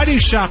Broncos. Why do you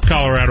shop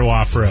Colorado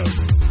Off-Road?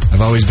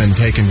 I've always been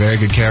taken very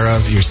good care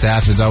of. Your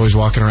staff is always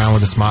walking around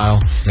with a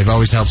smile. They've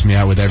always helped me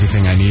out with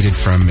everything I needed,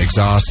 from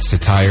exhaust to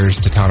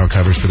tires to tonneau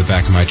covers for the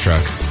back of my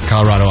truck.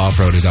 Colorado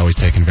Off-Road has always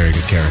taken very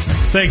good care of me.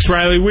 Thanks,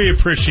 Riley. We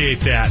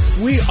appreciate that.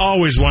 We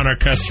always want our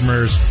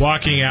customers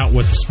walking out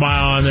with a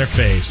smile on their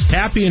face,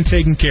 happy and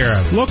taken care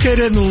of.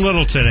 Located in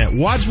Littleton at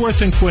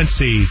Wadsworth and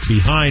Quincy,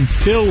 behind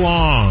Phil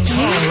Long.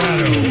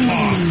 Colorado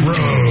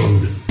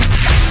Off-Road.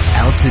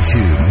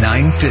 Altitude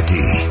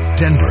 950,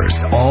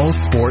 Denver's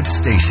all-sports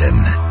station.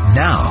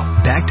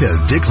 Now, back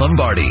to Vic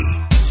Lombardi.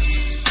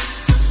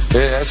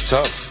 Yeah, that's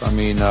tough. I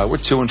mean, we're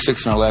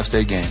 2-6 in our last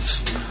 8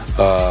 games.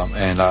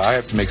 And I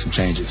have to make some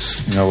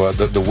changes. You know,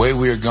 the way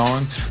we are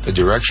going, the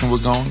direction we're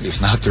going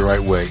is not the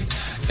right way.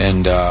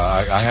 And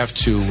I have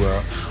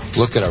to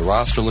look at our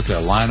roster, look at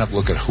our lineup,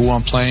 look at who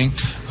I'm playing,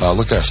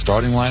 look at our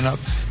starting lineup,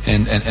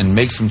 and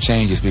make some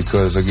changes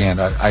because, again,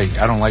 I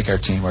don't like our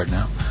team right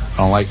now.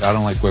 I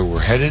don't like where we're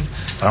headed.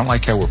 I don't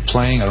like how we're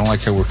playing. I don't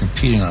like how we're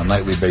competing on a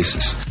nightly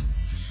basis.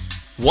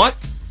 What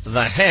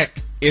the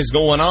heck is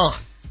going on?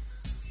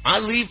 I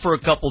leave for a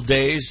couple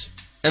days,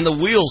 and the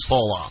wheels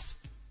fall off.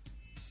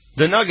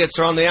 The Nuggets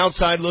are on the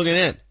outside looking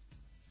in.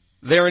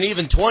 They're an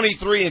even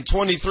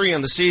 23-23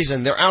 on the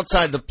season. They're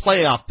outside the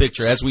playoff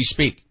picture as we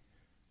speak.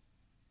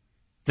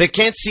 They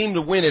can't seem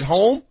to win at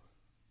home.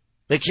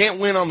 They can't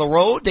win on the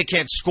road. They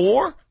can't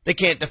score. They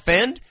can't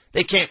defend.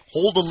 They can't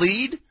hold a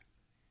lead.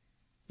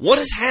 What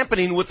is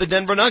happening with the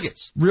Denver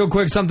Nuggets? Real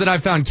quick, something I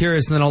found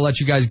curious, and then I'll let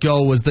you guys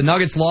go, was the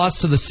Nuggets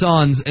lost to the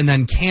Suns and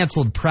then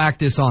canceled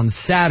practice on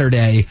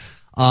Saturday.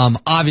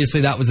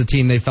 Obviously, that was a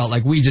team they felt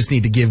like we just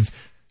need to give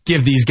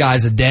these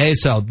guys a day.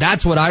 So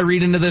that's what I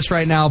read into this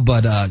right now.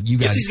 But you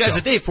guys, give these guys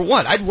a day for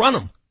what? I'd run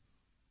them.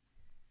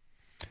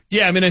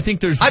 Yeah, I mean, I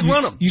think I'd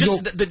run them.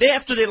 The day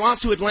after they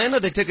lost to Atlanta,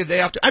 they took a day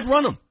after. I'd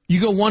run them. You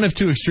go one of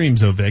two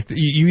extremes, though, Vic.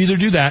 You either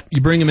do that,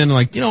 you bring them in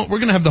like, we're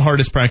going to have the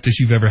hardest practice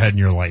you've ever had in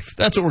your life.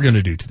 That's what we're going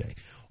to do today.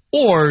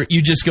 Or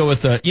you just go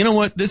with, you know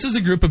what, this is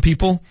a group of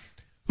people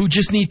who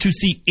just need to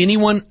see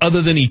anyone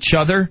other than each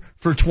other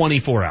for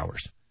 24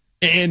 hours.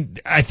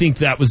 And I think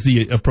that was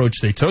the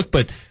approach they took.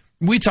 But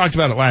we talked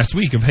about it last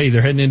week of, hey,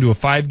 they're heading into a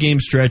 5-game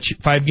stretch,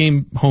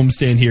 5-game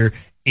homestand here,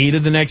 8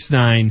 of the next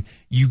 9.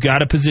 You got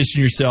to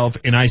position yourself.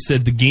 And I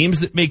said the games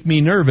that make me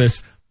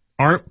nervous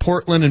aren't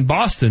Portland and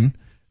Boston.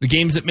 The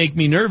games that make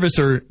me nervous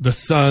are the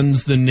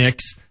Suns, the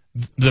Knicks,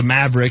 the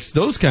Mavericks,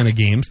 those kind of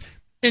games.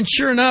 And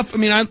sure enough, I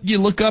mean, you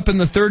look up in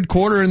the third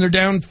quarter and they're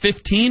down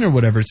 15 or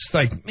whatever. It's just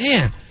like,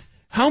 man,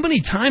 how many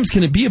times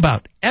can it be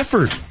about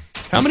effort?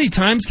 How many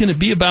times can it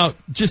be about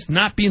just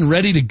not being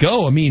ready to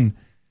go? I mean,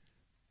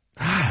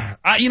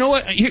 you know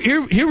what?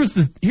 Here was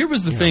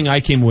the thing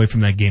I came away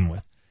from that game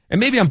with. And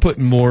maybe I'm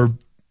putting more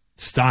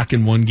stock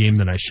in one game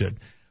than I should.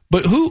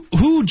 But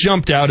who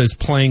jumped out as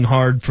playing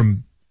hard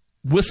from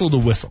whistle to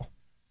whistle?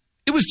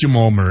 It was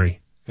Jamal Murray.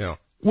 Yeah.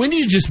 When do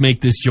you just make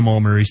this Jamal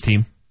Murray's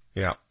team?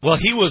 Yeah. Well,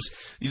 he was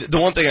the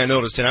one thing I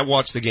noticed, and I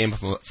watched the game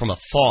from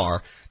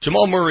afar.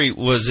 Jamal Murray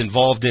was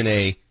involved in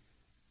a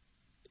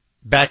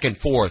back and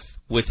forth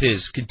with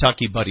his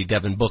Kentucky buddy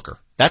Devin Booker.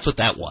 That's what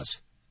that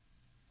was.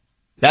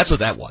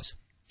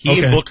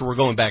 He and Booker were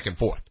going back and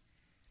forth.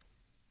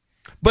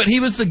 But he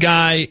was the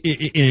guy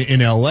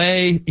in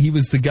L.A. He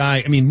was the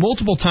guy, I mean,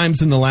 multiple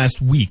times in the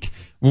last week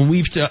when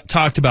we've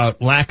talked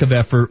about lack of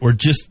effort or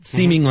just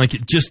seeming like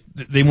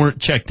they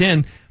weren't checked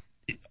in,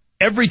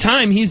 every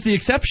time he's the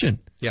exception.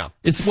 Yeah.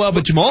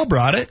 But Jamal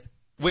brought it.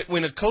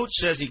 When a coach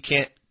says he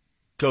can't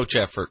coach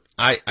effort,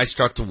 I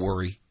start to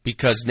worry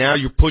because now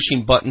you're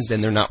pushing buttons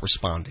and they're not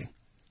responding.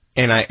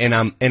 And I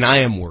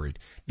am worried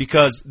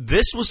because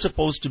this was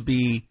supposed to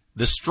be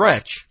the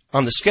stretch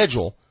on the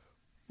schedule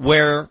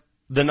where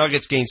the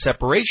Nuggets gained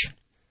separation.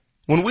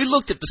 When we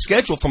looked at the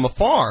schedule from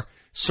afar,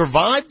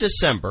 survive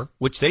December,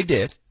 which they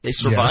did. They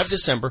survived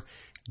December.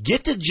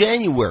 Get to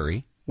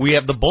January, we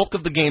have the bulk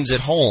of the games at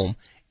home,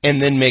 and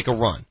then make a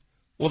run.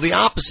 Well, the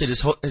opposite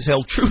is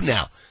held true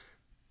now.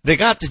 They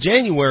got to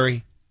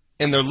January,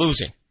 and they're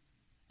losing.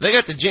 They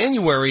got to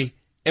January,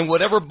 and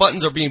whatever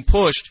buttons are being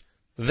pushed,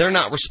 they're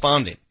not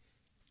responding.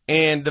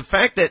 And the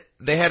fact that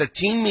they had a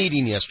team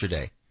meeting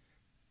yesterday,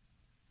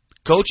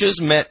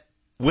 coaches met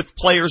with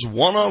players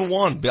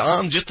one-on-one,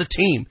 beyond just the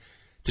team,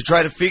 to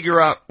try to figure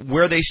out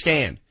where they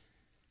stand.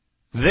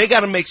 They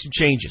got to make some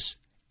changes.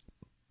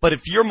 But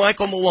if you're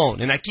Michael Malone,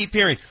 and I keep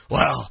hearing,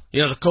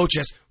 the coach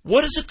has,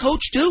 what does a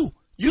coach do?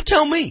 You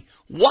tell me.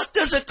 What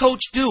does a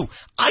coach do?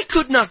 I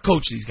could not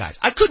coach these guys.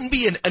 I couldn't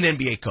be an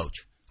NBA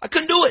coach. I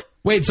couldn't do it.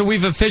 Wait, so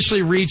we've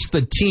officially reached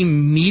the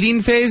team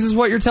meeting phase is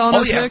what you're telling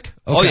us, Vic? Okay.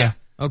 Oh, yeah.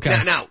 Okay.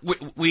 Now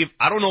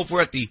I don't know if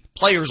we're at the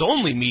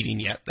players-only meeting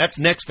yet. That's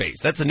next phase.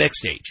 That's the next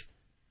stage.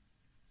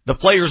 The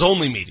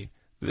players-only meeting.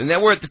 And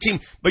then we're at the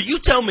team. But you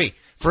tell me,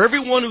 for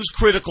everyone who's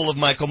critical of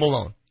Michael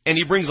Malone, and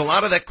he brings a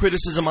lot of that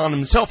criticism on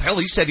himself. Hell,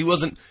 he said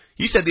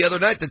the other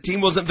night the team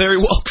wasn't very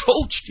well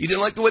coached. He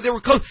didn't like the way they were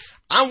coached.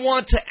 I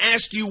want to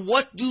ask you,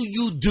 what do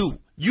you do?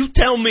 You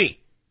tell me.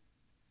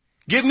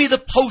 Give me the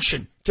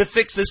potion to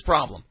fix this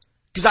problem.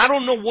 Because I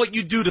don't know what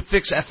you do to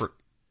fix effort.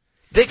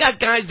 They got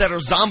guys that are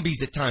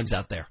zombies at times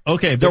out there.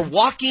 Okay, they're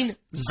walking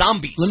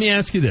zombies. Let me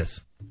ask you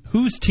this: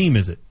 whose team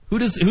is it? Who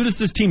does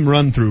this team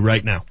run through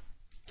right now?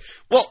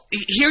 Well,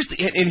 here's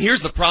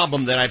the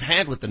problem that I've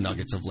had with the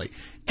Nuggets of late.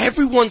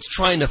 Everyone's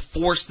trying to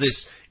force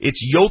this.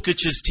 It's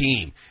Jokic's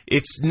team.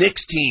 It's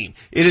Nick's team.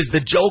 It is the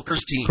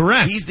Joker's team.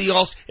 Correct. He's the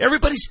all.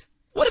 Everybody's.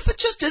 What if it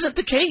just isn't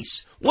the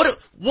case? What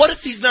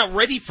if he's not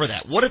ready for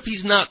that? What if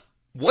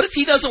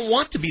he doesn't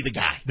want to be the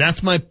guy?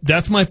 That's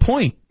my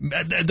point.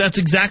 That's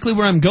exactly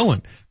where I'm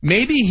going.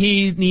 Maybe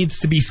he needs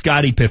to be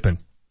Scottie Pippen.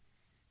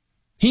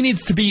 He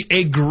needs to be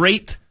a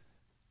great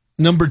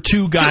number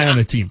 2 guy on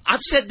a team.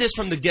 I've said this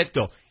from the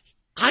get-go.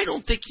 I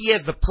don't think he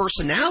has the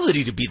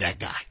personality to be that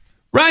guy.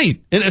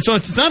 Right. And so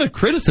it's not a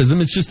criticism.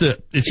 It's just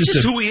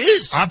who he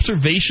is.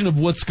 Observation of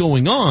what's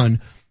going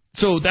on.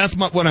 So that's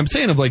what I'm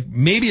saying of like,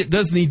 maybe it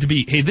does need to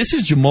be, hey, this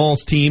is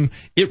Jamal's team.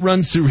 It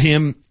runs through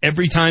him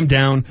every time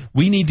down.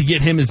 We need to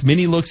get him as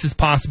many looks as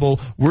possible.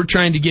 We're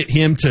trying to get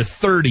him to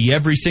 30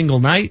 every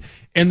single night.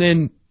 And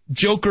then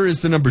Joker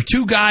is the number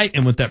 2 guy.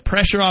 And with that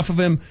pressure off of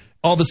him,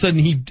 all of a sudden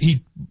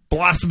he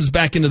blossoms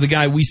back into the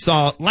guy we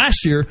saw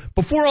last year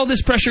before all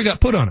this pressure got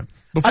put on him.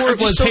 Before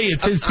it was, hey,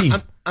 it's his team.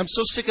 I'm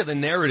so sick of the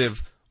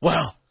narrative.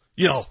 Well,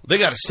 they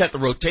got to set the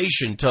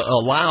rotation to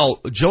allow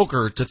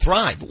Joker to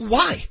thrive.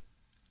 Why?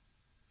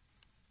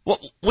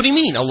 What do you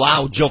mean,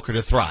 allow Joker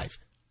to thrive?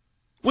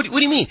 What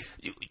do you mean?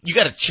 You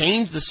got to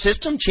change the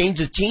system, change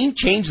the team,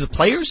 change the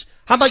players?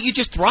 How about you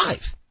just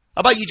thrive? How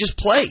about you just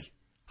play?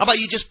 How about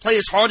you just play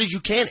as hard as you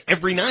can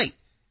every night?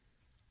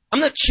 I'm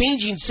not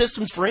changing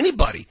systems for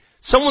anybody.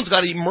 Someone's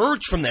got to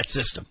emerge from that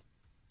system.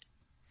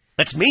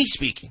 That's me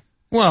speaking.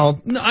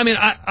 Well, no, I mean,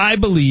 I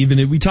believe in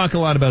it. We talk a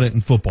lot about it in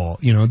football.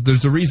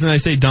 There's a reason I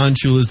say Don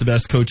Shula is the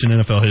best coach in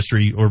NFL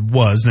history, or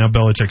was. Now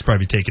Belichick's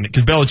probably taking it,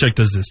 because Belichick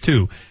does this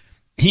too.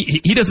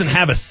 He doesn't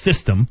have a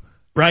system,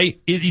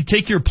 right? You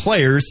take your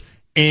players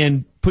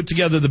and put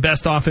together the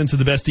best offense or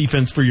the best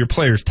defense for your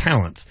players'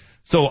 talents.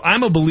 So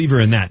I'm a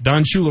believer in that.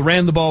 Don Shula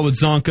ran the ball with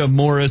Zonka,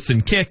 Morris,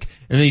 and Kick,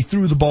 and then he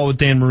threw the ball with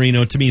Dan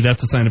Marino. To me,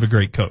 that's a sign of a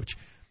great coach.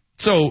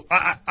 So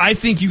I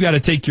think you got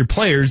to take your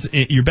players,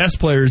 your best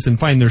players, and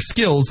find their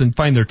skills and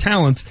find their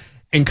talents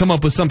and come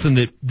up with something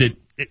that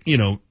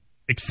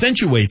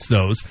accentuates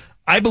those.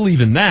 I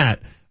believe in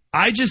that.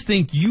 I just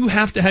think you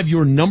have to have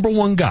your number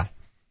 1 guy,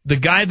 the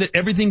guy that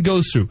everything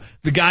goes through,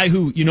 the guy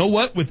who,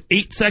 with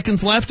 8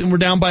 seconds left and we're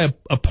down by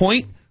a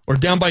point or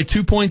down by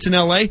 2 points in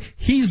L.A.,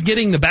 he's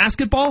getting the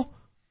basketball.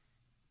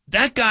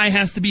 That guy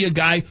has to be a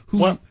guy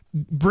who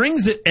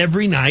brings it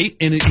every night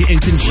and can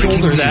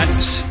shoulder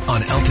that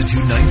on Altitude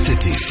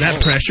 950.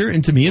 That pressure,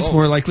 and to me, it's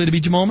more likely to be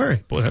Jamal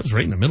Murray. Boy, that was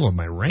right in the middle of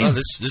my rant. Oh,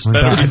 this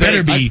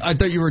better be. I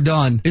thought you were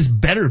done. This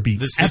better be.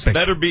 This epic.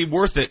 better be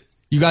worth it.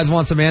 You guys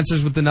want some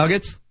answers with the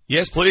Nuggets?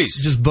 Yes,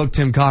 please. Just book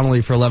Tim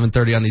Connolly for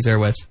 11:30 on these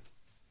airwaves.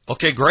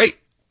 Okay, great.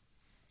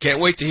 Can't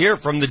wait to hear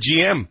from the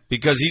GM,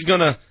 because he's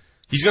gonna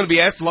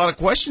be asked a lot of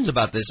questions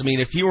about this. I mean,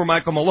 if he were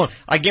Michael Malone,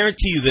 I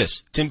guarantee you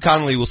this: Tim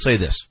Connolly will say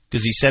this,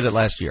 because he said it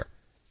last year.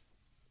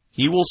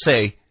 He will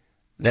say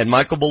that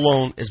Michael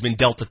Malone has been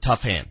dealt a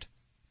tough hand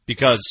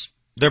because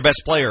their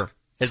best player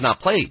has not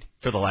played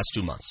for the last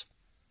 2 months.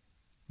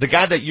 The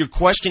guy that you're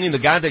questioning, the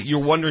guy that you're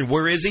wondering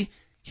where is he,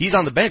 he's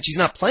on the bench. He's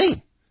not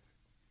playing.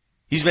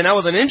 He's been out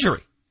with an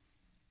injury.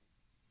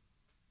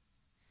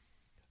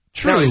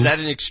 True. Now, is that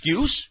an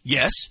excuse?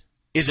 Yes.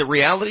 Is it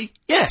reality?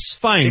 Yes.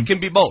 Fine. It can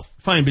be both.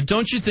 Fine, but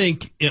don't you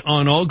think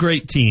on all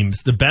great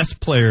teams, the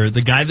best player,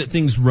 the guy that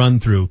things run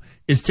through,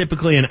 is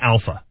typically an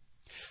alpha?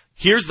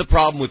 Here's the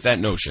problem with that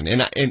notion,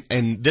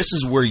 and this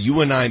is where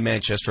you and I,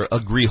 Manchester,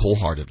 agree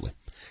wholeheartedly.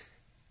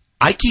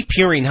 I keep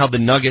hearing how the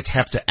Nuggets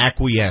have to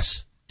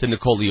acquiesce to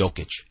Nikola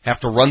Jokic, have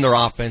to run their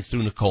offense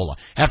through Nikola,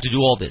 have to do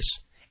all this.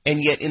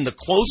 And yet in the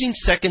closing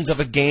seconds of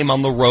a game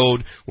on the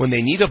road, when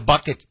they need a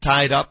bucket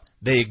tied up,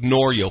 they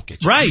ignore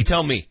Jokic. Right. You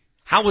tell me.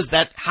 How is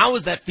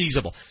that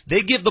feasible?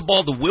 They give the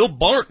ball to Will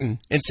Barton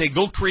and say,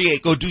 go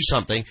create, go do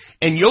something,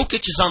 and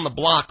Jokic is on the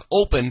block,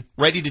 open,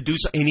 ready to do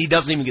something, and he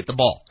doesn't even get the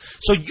ball.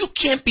 So you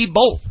can't be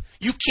both.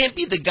 You can't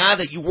be the guy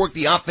that you work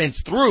the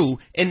offense through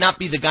and not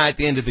be the guy at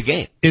the end of the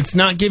game. It's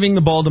not giving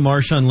the ball to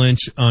Marshawn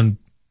Lynch on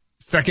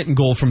 2nd and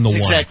goal from the 1.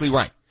 Exactly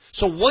right.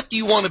 So what do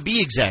you want to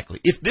be exactly?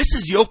 If this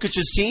is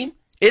Jokic's team,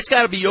 it's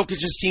got to be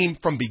Jokic's team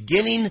from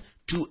beginning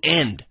to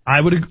end. I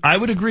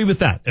would agree with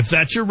that. If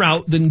that's your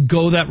route, then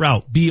go that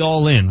route. Be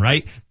all in,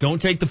 right? Don't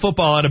take the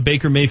football out of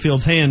Baker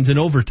Mayfield's hands in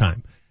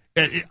overtime.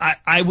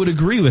 I would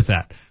agree with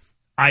that.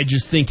 I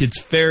just think it's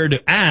fair to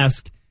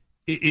ask,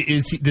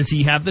 does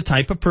he have the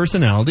type of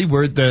personality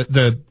where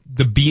the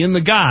being the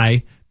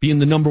guy, being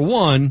the number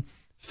 1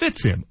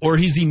 fits him? Or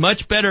is he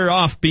much better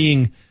off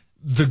being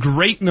the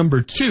great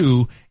number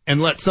 2 and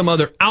let some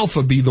other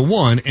alpha be the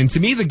 1? And to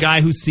me, the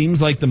guy who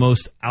seems like the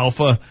most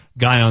alpha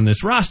guy on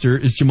this roster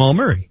is Jamal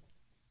Murray.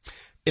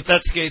 If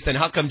that's the case, then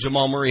how come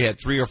Jamal Murray had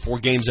 3 or 4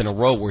 games in a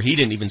row where he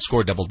didn't even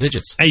score double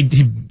digits?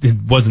 He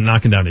wasn't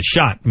knocking down his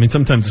shot. I mean,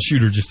 sometimes the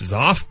shooter just is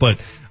off, but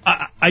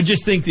I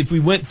just think if we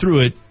went through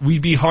it,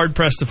 we'd be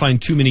hard-pressed to find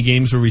too many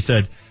games where we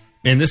said,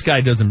 Man, this guy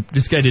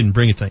didn't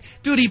bring it tonight.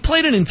 Dude, he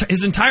played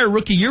his entire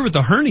rookie year with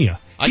a hernia.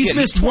 He's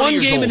missed one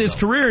game in his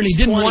career, and he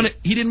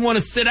didn't want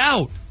to sit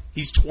out.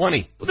 He's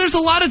 20. Well, there's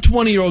a lot of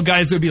 20-year-old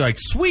guys that would be like,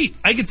 sweet,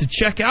 I get to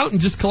check out and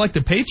just collect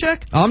a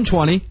paycheck? I'm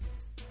 20.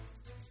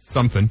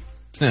 Something.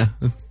 Yeah.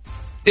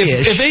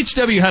 If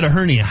HW had a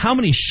hernia, how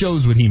many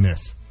shows would he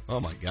miss? Oh,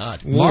 my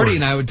God. Marty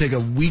and I would take a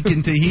week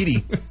in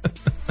Tahiti.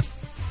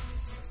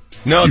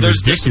 No,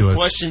 there's some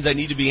questions that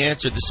need to be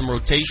answered. There's some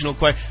rotational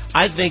questions.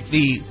 I think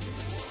the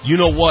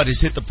you-know-what has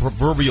hit the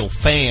proverbial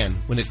fan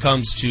when it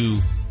comes to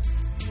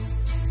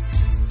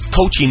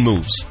coaching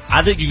moves.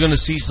 I think you're going to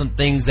see some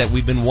things that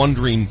we've been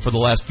wondering for the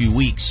last few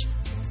weeks.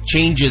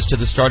 Changes to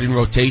the starting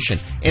rotation.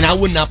 And I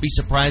would not be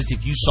surprised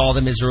if you saw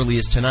them as early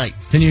as tonight.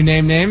 Can you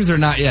name names or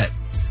not yet?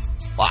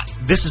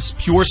 This is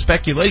pure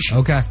speculation.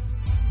 Okay.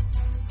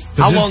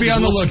 So how just long be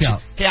on the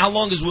lookout. Okay, how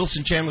long is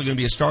Wilson Chandler going to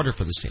be a starter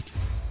for this team?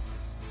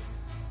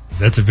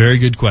 That's a very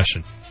good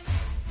question.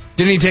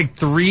 Didn't he take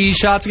 3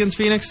 shots against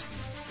Phoenix?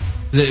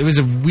 It was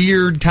a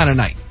weird kind of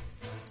night.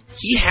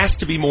 He has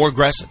to be more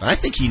aggressive. I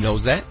think he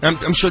knows that.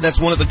 I'm sure that's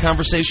one of the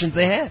conversations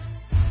they had.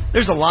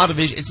 There's a lot of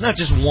issues. It's not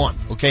just one,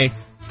 okay?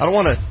 I don't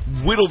want to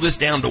whittle this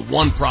down to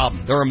one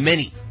problem. There are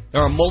many.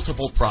 There are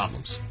multiple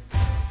problems.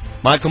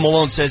 Michael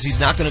Malone says he's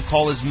not going to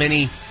call as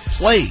many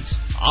plays,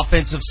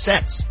 offensive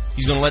sets.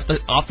 He's going to let the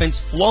offense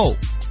flow.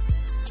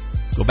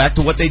 Go back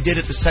to what they did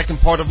at the second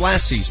part of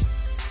last season.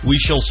 We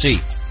shall see,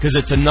 because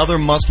it's another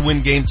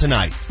must-win game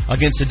tonight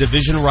against a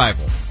division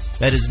rival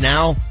that has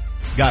now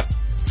got,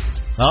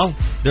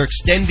 they're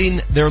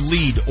extending their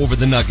lead over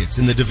the Nuggets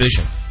in the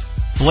division.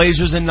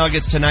 Blazers and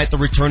Nuggets tonight, the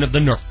return of the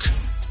Nurk.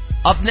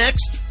 Up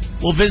next,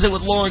 we'll visit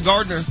with Lauren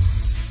Gardner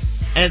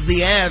as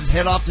the Avs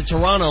head off to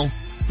Toronto.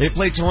 They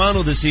play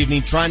Toronto this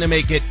evening, trying to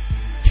make it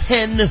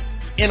 10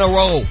 in a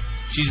row.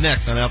 She's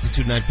next on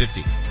Altitude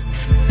 950.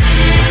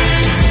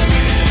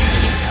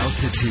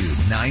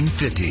 Altitude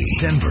 950,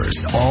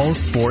 Denver's all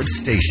sports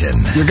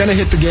station. You're going to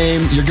hit the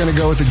game. You're going to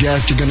go with the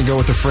guest. You're going to go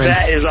with a friend.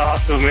 That is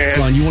awesome, man.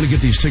 Come on, you want to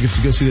get these tickets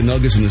to go see the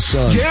Nuggets in the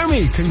sun.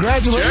 Jeremy,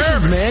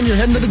 congratulations, man. You're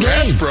heading to the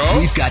game. Bro.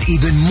 We've got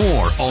even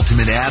more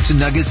Ultimate Avs and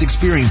Nuggets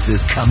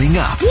experiences coming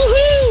up.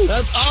 Woohoo!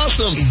 That's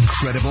awesome.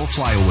 Incredible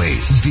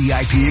flyaways,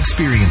 VIP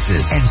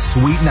experiences, and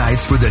sweet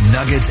nights for the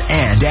Nuggets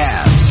and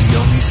Avs. The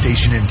only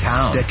station in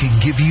town that can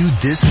give you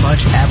this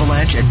much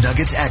Avalanche and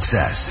Nuggets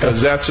access.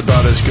 Because that's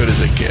about as good as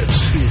it gets.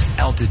 Is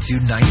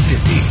Altitude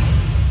 950.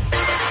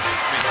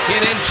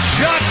 McKinnon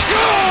shot. Score!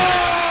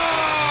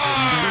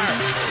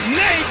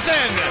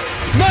 Nathan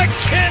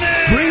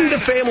McKinnon! Bring the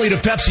family to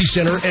Pepsi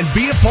Center and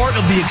be a part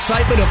of the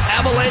excitement of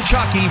Avalanche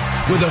hockey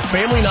with a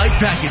family night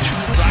package.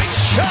 Right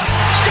shot.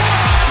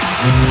 Score!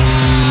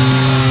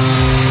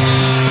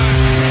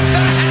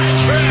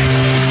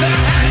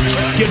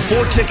 Get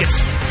 4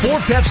 tickets, 4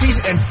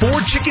 Pepsis, and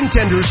 4 chicken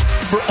tenders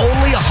for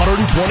only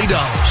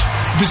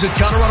 $120. Visit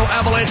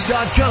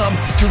ColoradoAvalanche.com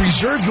to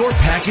reserve your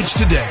package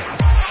today.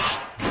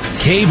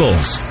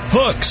 Cables,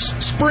 hooks,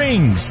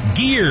 springs,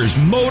 gears,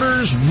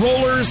 motors,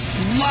 rollers,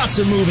 lots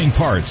of moving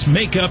parts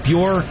make up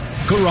your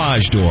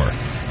garage door.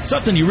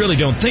 Something you really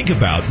don't think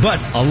about,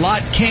 but a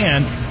lot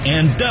can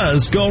and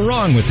does go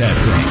wrong with that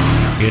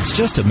thing. It's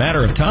just a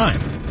matter of time.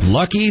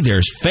 Lucky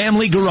there's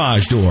Family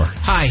Garage Door.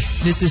 Hi,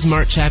 this is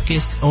Mark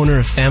Chapkus, owner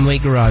of Family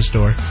Garage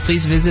Door.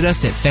 Please visit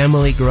us at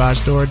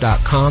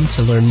FamilyGarageDoor.com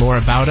to learn more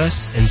about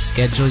us and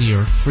schedule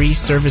your free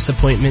service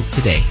appointment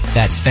today.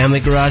 That's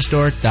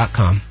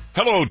FamilyGarageDoor.com.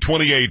 Hello,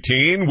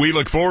 2018. We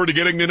look forward to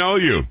getting to know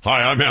you. Hi,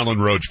 I'm Alan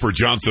Roach for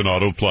Johnson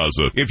Auto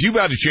Plaza. If you've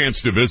had a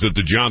chance to visit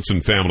the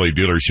Johnson family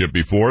dealership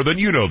before, then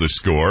you know the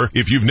score.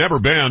 If you've never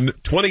been,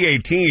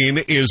 2018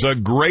 is a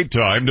great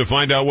time to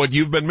find out what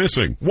you've been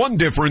missing. One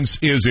difference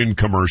is in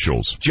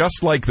commercials,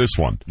 just like this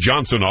one.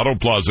 Johnson Auto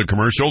Plaza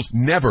commercials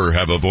never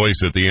have a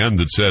voice at the end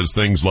that says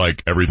things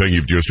like, everything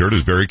you've just heard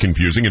is very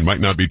confusing and might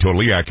not be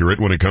totally accurate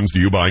when it comes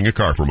to you buying a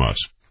car from us.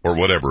 Or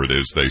whatever it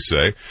is they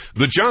say.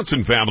 The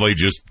Johnson family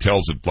just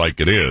tells it like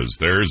it is.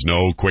 There's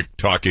no quick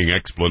talking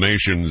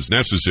explanations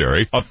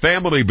necessary. A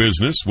family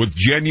business with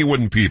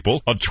genuine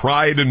people, a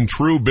tried and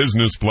true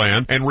business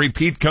plan, and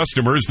repeat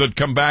customers that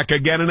come back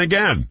again and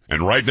again.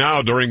 And right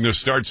now, during the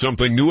Start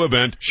Something New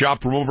event,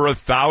 shop from over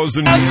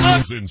 1,000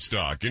 vehicles in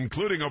stock,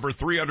 including over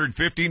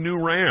 350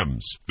 new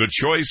Rams. The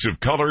choice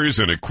of colors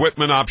and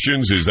equipment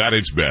options is at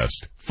its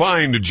best.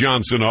 Find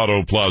Johnson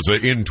Auto Plaza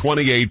in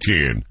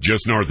 2018,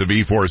 just north of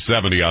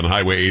E470 on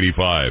Highway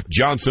 85.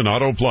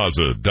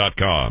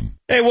 JohnsonAutoPlaza.com.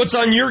 Hey, what's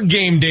on your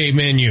game day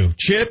menu?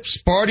 Chips?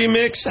 Party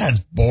mix? That's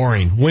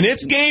boring. When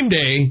it's game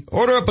day,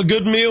 order up a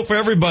good meal for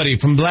everybody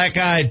from Black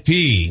Eyed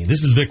Pea.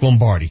 This is Vic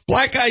Lombardi.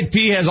 Black Eyed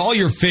Pea has all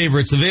your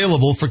favorites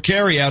available for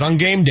carryout on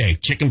game day.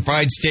 Chicken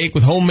fried steak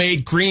with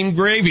homemade cream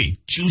gravy,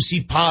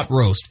 juicy pot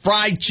roast,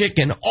 fried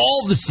chicken,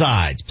 all the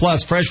sides,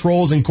 plus fresh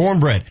rolls and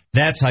cornbread.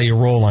 That's how you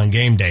roll on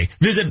game day.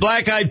 Visit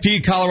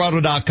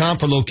BlackEyedPeaColorado.com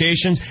for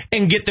locations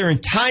and get their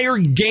entire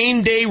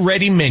game day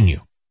ready menu.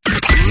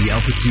 The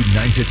Altitude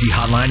 950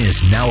 hotline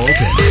is now open.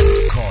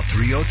 Call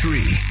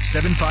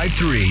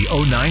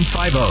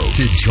 303-753-0950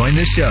 to join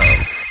the show.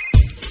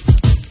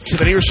 to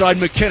the near side,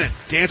 McKinnon.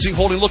 Dancing,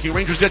 holding, looking.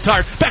 Rangers get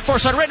tired. Back far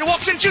side, Redden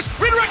walks in, shoots.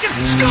 Redirected.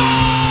 Score!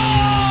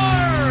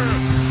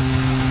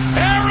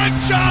 Eric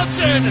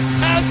Johnson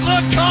as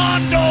the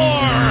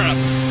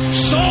Condor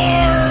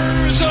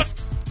soars.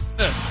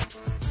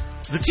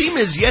 The team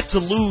is yet to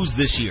lose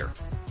this year.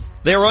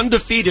 They're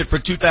undefeated for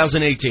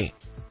 2018.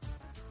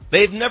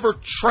 They've never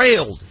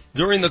trailed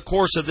during the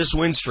course of this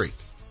win streak.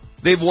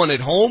 They've won at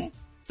home.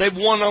 They've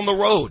won on the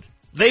road.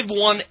 They've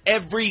won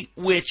every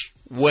which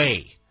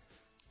way.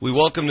 We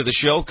welcome to the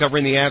show,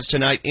 covering the Avs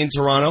tonight in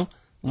Toronto,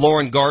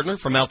 Lauren Gardner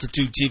from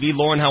Altitude TV.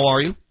 Lauren, how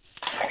are you?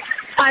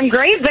 I'm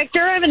great,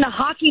 Victor. I'm in the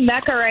hockey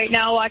mecca right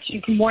now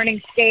watching some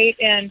morning skate,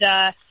 and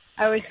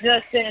I was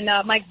just in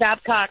Mike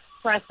Babcock's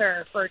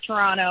presser for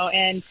Toronto,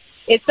 and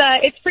it's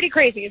pretty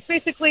crazy. It's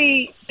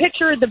basically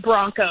picture the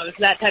Broncos,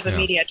 that type of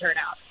media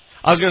turnout.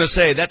 I was going to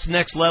say, that's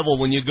next level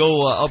when you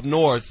go up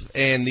north,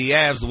 and the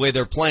Avs, the way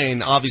they're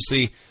playing,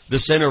 obviously the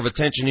center of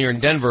attention here in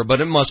Denver,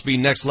 but it must be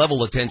next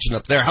level attention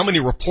up there. How many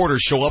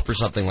reporters show up for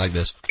something like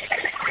this?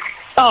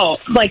 Oh,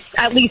 like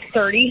at least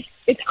 30.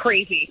 It's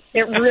crazy.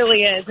 It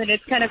really is, and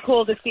it's kind of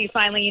cool to see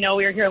finally,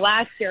 we were here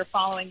last year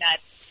following that.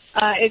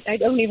 I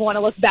don't even want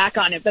to look back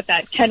on it, but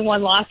that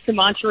 10-1 loss to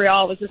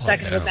Montreal was the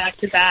second of a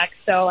back-to-back.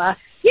 So, a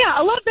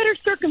lot better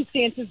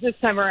circumstances this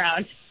time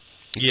around.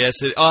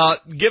 Yes.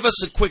 Give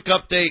us a quick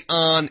update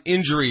on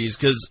injuries,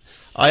 because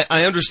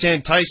I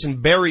understand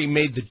Tyson Barrie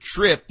made the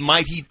trip.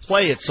 Might he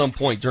play at some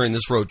point during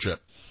this road trip?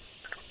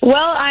 Well,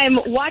 I'm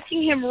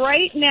watching him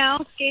right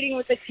now skating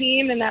with the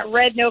team in that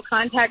red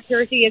no-contact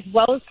jersey, as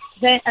well as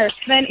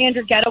Sven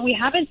Andrighetto. We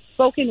haven't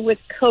spoken with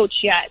Coach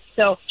yet,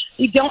 so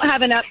we don't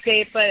have an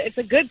update, but it's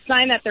a good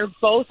sign that they're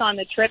both on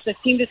the trip. The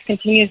team just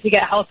continues to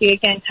get healthy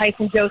again.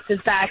 Tyson Jost is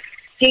back.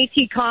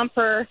 JT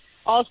Compher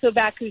also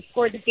back, who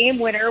scored the game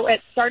winner. It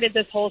started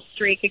this whole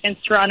streak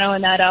against Toronto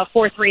in that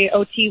 4-3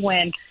 OT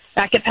win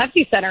back at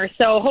Pepsi Center.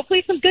 So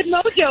hopefully some good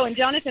mojo. And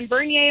Jonathan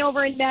Bernier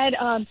over in net.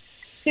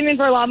 Simon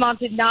Varlamov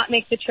did not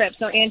make the trip,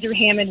 so Andrew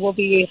Hammond will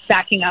be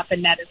backing up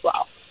in net as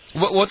well.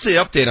 What's the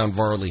update on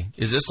Varley?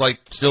 Is this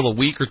still a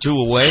week or two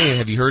away?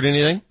 Have you heard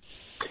anything?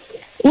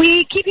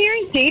 We keep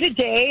hearing day to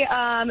day.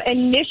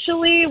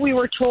 Initially, we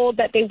were told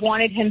that they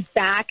wanted him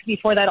back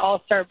before that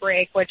All-Star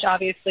break, which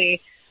obviously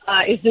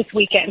is this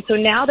weekend. So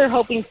now they're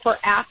hoping for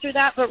after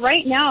that. But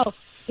right now,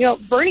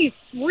 Bernie's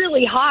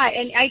really hot.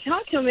 And I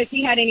talked to him if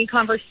he had any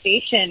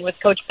conversation with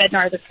Coach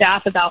Bednar, the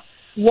staff, about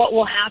what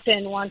will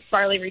happen once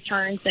Varley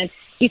returns. And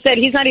he said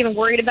he's not even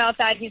worried about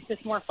that. He's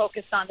just more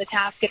focused on the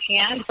task at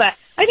hand. But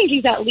I think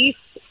he's at least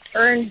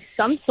earned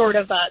some sort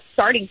of a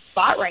starting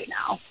spot right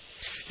now.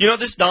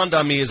 This dawned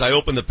on me as I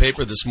opened the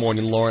paper this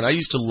morning, Lauren. I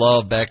used to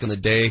love, back in the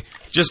day,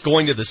 just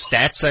going to the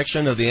stats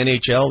section of the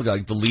NHL,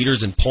 like the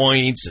leaders in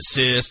points,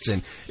 assists,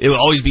 and it would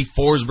always be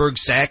Forsberg,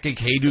 Sakic,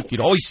 Hayduk.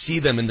 You'd always see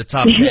them in the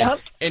top 10. Yep.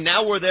 And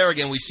now we're there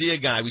again. We see a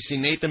guy. We see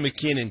Nathan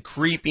McKinnon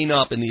creeping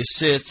up in the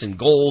assists and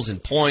goals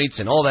and points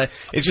and all that.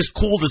 It's just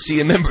cool to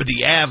see a member of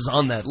the Avs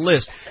on that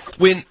list.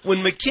 When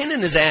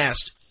McKinnon is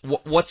asked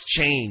what's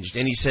changed,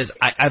 and he says,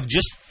 I've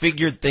just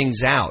figured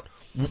things out.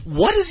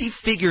 What has he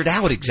figured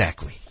out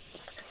exactly?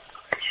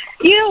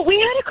 We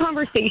had a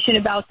conversation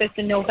about this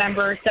in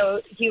November.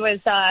 So he was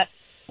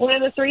one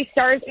of the 3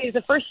 stars. He was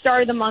the first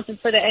star of the month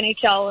for the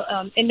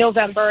NHL in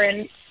November.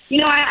 And,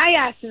 I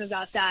asked him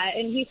about that.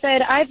 And he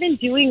said, I've been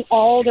doing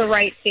all the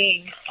right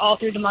things all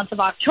through the month of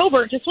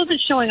October. Just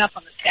wasn't showing up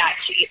on the stat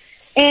sheet.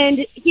 And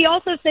he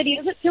also said he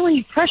doesn't feel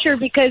any pressure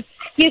because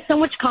he has so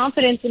much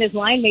confidence in his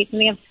line mates,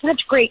 and they have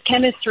such great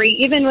chemistry,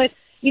 even with,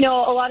 a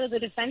lot of the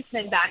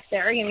defensemen back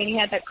there. I mean, he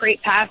had that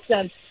great pass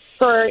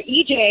for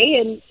EJ,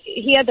 and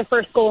he had the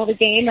first goal of the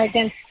game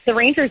against the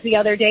Rangers the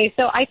other day.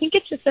 So I think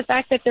it's just the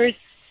fact that there's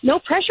no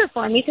pressure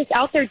for him. He's just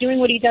out there doing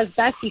what he does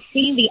best. He's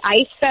seeing the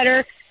ice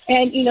better,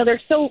 and,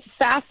 they're so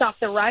fast off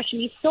the rush,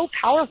 and he's so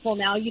powerful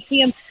now. You see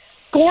him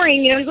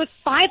scoring, he goes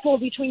 5-hole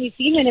between these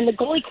demons, and the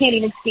goalie can't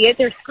even see it.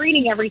 They're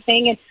screening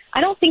everything, and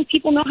I don't think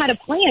people know how to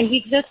play him.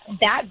 He's just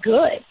that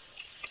good.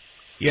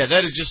 Yeah,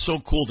 that is just so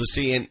cool to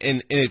see, and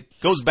it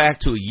goes back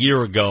to a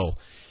year ago.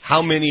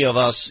 How many of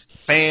us,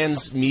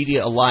 fans,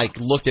 media alike,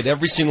 looked at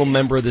every single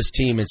member of this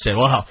team and said,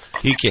 well,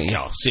 he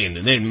can't,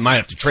 they might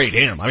have to trade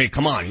him. I mean,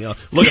 come on,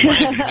 look at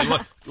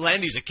Landy.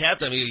 Landy's a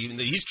captain. I mean,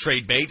 he's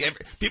trade bait.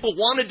 People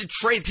wanted to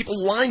trade.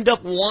 People lined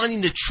up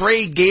wanting to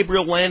trade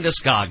Gabriel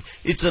Landeskog.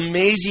 It's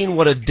amazing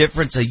what a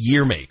difference a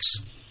year makes.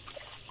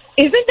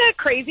 Isn't that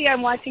crazy?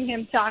 I'm watching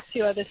him talk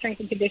to the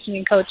strength and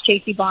conditioning coach,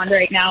 Casey Bond,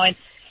 right now, and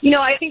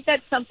I think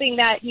that's something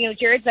that,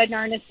 Jared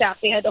Bednar and his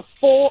staff, they had a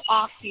full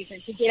off season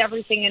to get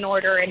everything in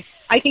order. And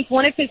I think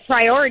one of his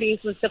priorities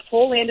was to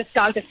pull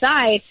Landeskog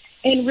aside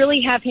and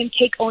really have him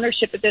take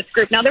ownership of this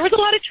group. Now, there was a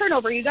lot of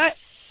turnover.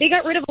 They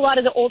got rid of a lot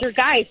of the older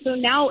guys. So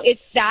now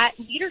it's that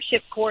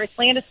leadership core. It's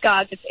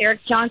Landeskog, it's Eric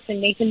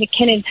Johnson, Nathan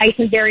McKinnon,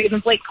 Tyson Barrie, even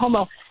Blake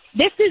Como.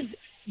 This is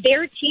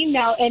their team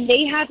now, and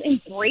they have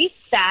embraced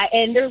that.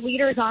 And they're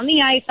leaders on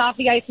the ice, off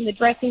the ice, in the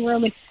dressing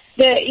room. And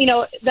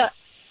the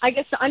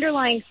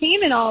underlying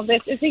theme in all of this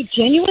is they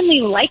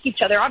genuinely like each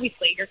other.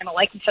 Obviously, you're going to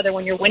like each other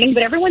when you're winning,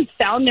 but everyone's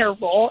found their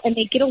role, and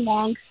they get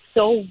along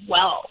so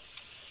well.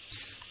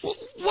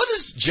 What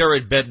does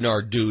Jared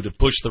Bednar do to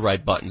push the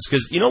right buttons?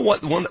 Because you know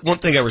what? One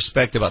thing I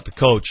respect about the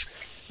coach,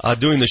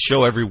 doing the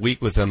show every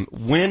week with him,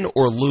 win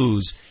or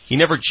lose, he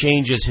never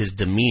changes his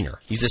demeanor.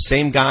 He's the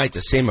same guy. It's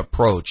the same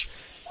approach.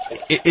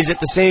 Is it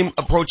the same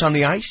approach on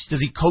the ice?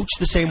 Does he coach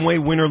the same way,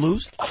 win or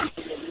lose?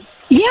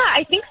 Yeah,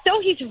 I think so.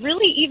 He's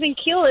really even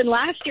keel. And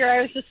last year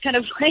I was just kind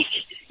of like,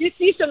 you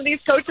see some of these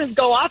coaches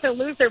go off and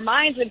lose their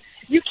minds, and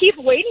you keep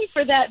waiting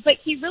for that, but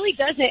he really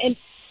doesn't. And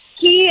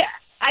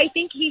I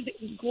think he's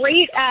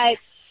great at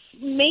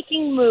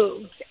making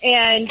moves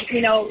and,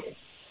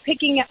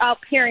 picking up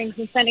pairings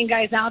and sending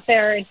guys out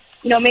there and,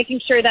 making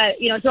sure that,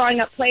 drawing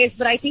up plays.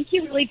 But I think he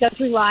really does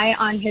rely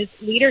on his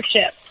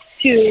leadership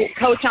to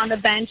coach on the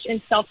bench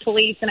and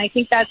self-police. And I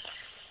think that's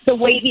the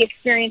way he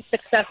experienced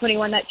success when he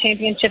won that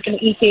championship in the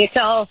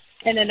ECHL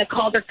and then the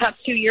Calder Cup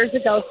 2 years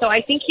ago. So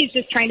I think he's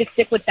just trying to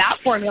stick with that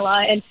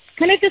formula and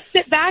kind of just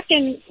sit back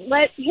and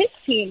let his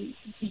team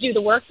do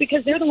the work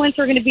because they're the ones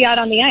who are going to be out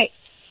on the ice.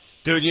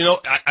 Dude,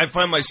 I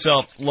find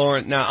myself,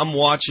 Lauren, now I'm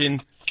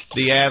watching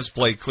the Avs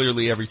play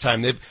clearly every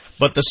time,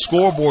 but the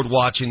scoreboard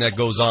watching that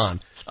goes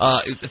on.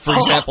 For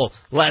example,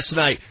 last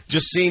night,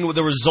 just seeing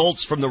the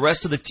results from the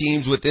rest of the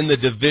teams within the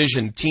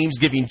division, teams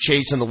giving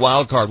chase in the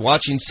wild card,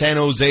 watching San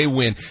Jose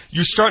win,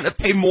 you're starting to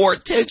pay more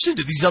attention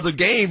to these other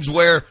games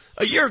where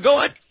a year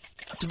ago,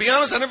 to be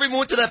honest, I never even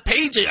went to that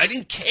page. I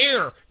didn't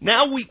care.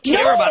 Now we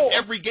care about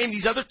every game.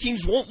 These other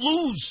teams won't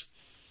lose.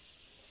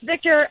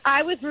 Victor,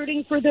 I was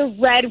rooting for the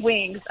Red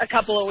Wings a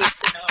couple of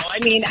weeks ago. I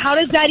mean, how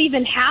does that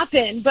even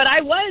happen? But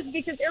I was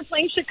because they're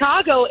playing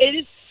Chicago.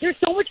 There's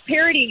so much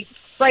parity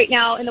right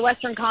now in the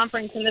Western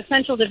Conference and the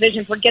Central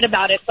Division. Forget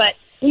about it. But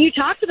when you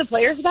talk to the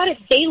players about it,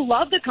 they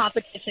love the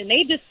competition.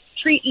 They just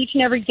treat each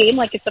and every game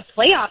like it's a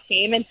playoff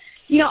game. And,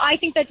 I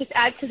think that just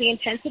adds to the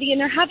intensity.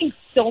 And they're having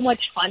so much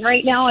fun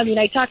right now. I mean,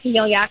 I talked to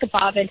Neil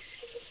Yakupov, and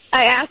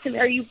I asked him,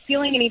 are you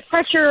feeling any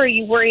pressure? Are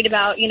you worried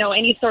about,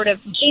 any sort of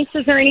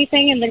jinxes or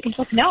anything? And they're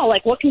like, no,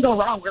 what can go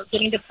wrong? We're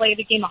getting to play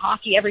the game of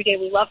hockey every day.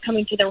 We love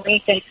coming to the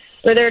rink, and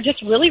where they're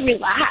just really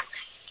relaxed.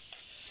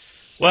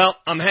 Well,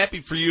 I'm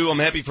happy for you. I'm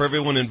happy for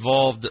everyone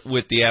involved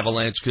with the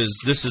Avalanche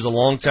because this is a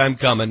long time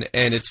coming,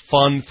 and it's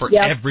fun for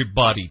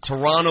everybody.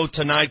 Toronto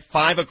tonight,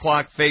 5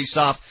 o'clock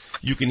face-off.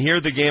 You can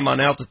hear the game on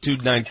Altitude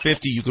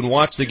 950. You can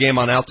watch the game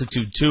on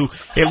Altitude 2.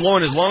 Hey,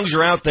 Lauren, as long as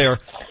you're out there,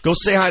 go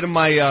say hi to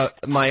my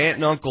aunt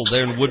and uncle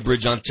there in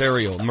Woodbridge,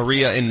 Ontario,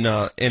 Maria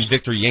and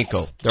Victor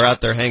Yanko. They're out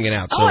there hanging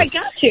out. So, I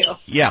got you.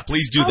 Yeah,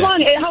 please do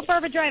that. How far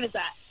of a drive is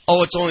that?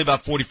 Oh, it's only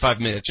about 45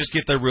 minutes. Just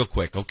get there real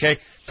quick, okay?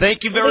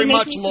 Thank you very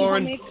much,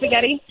 Lauren.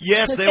 Spaghetti?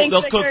 Yes,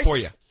 they'll cook for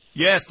you.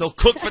 Yes, they'll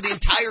cook for the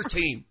entire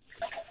team.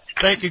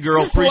 Thank you,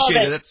 girl.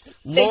 Appreciate it. That's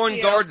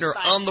Lauren Gardner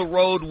on the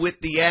road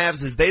with the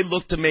Avs as they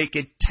look to make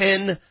it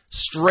 10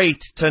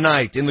 straight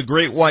tonight in the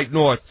Great White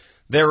North.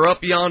 They're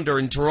up yonder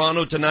in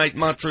Toronto tonight,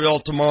 Montreal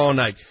tomorrow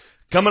night.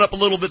 Coming up a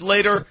little bit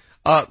later,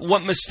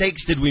 what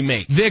mistakes did we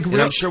make? Vic,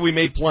 and I'm sure we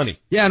made plenty.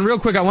 Yeah, and real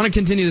quick, I want to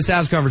continue this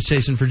Avs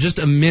conversation for just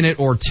a minute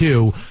or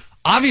two.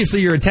 Obviously,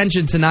 your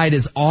attention tonight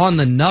is on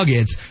the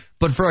Nuggets,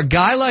 but for a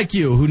guy like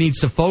you who needs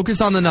to focus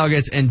on the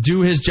Nuggets and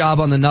do his job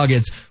on the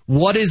Nuggets,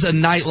 what is a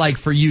night like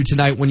for you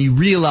tonight when you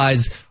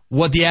realize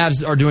what the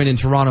Avs are doing in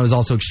Toronto is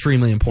also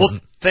extremely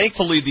important? Well,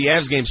 thankfully, the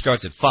Avs game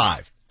starts at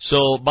 5.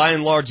 So, by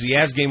and large, the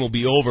Avs game will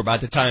be over by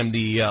the time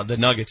the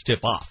Nuggets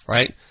tip off,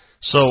 right?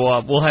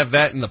 So, we'll have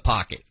that in the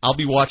pocket. I'll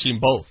be watching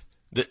both.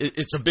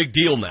 It's a big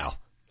deal now.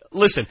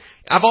 Listen,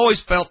 I've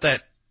always felt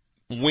that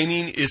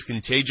winning is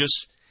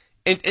contagious.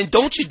 And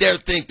don't you dare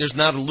think there's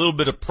not a little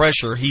bit of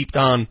pressure heaped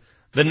on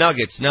the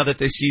Nuggets now that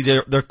they see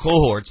their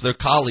cohorts, their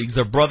colleagues,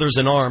 their brothers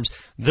in arms.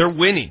 They're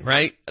winning,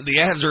 right? The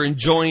Avs are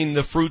enjoying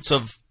the fruits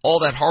of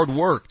all that hard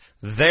work.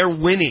 They're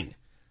winning.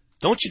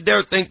 Don't you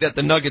dare think that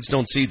the Nuggets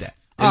don't see that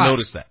and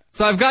notice that.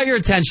 So I've got your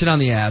attention on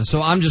the Avs,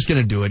 so I'm just going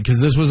to do it because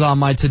this was on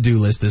my to-do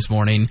list this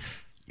morning.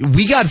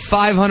 We got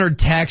 500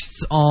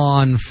 texts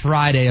on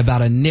Friday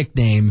about a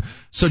nickname.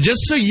 So just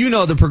so you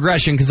know the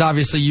progression, because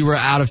obviously you were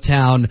out of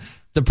town,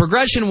 the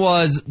progression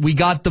was we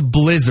got the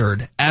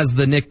Blizzard as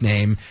the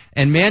nickname,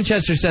 and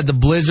Manchester said the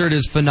Blizzard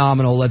is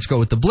phenomenal. Let's go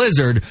with the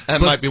Blizzard. That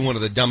might be one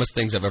of the dumbest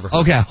things I've ever heard.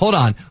 Okay, hold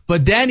on.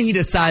 But then he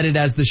decided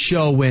as the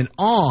show went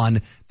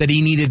on that he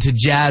needed to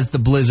jazz the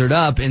Blizzard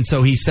up, and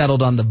so he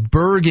settled on the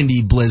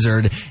Burgundy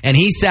Blizzard. And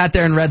he sat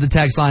there and read the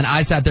text line.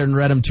 I sat there and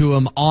read them to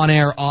him on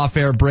air, off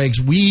air breaks.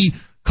 We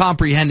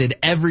comprehended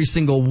every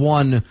single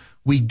one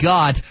we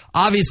got.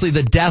 Obviously,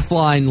 the Death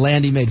Line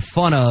Landy made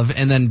fun of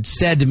and then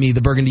said to me the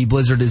Burgundy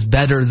Blizzard is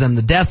better than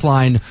the Death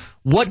Line.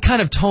 What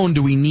kind of tone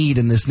do we need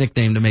in this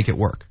nickname to make it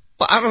work?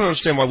 Well, I don't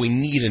understand why we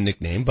need a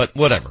nickname, but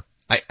whatever.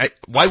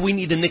 Why we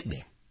need a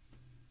nickname?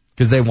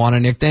 Because they want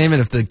a nickname,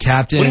 and if the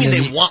captain... What do you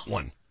mean they want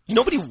one?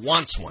 Nobody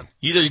wants one.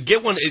 Either you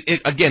get one...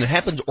 Again, it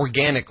happens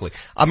organically.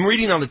 I'm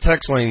reading on the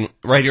text line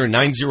right here,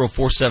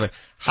 9047.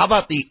 How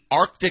about the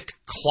Arctic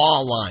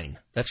Claw Line?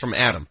 That's from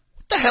Adam.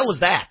 What the hell is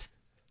that?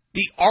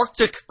 The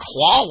Arctic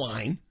Claw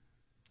Line?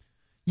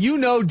 You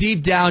know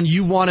deep down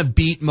you want to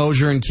beat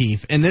Mosier and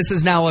Keefe, and this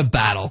is now a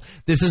battle.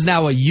 This is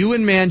now a you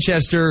in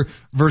Manchester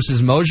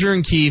versus Mosier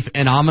and Keefe,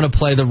 and I'm going to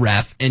play the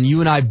ref. And you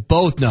and I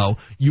both know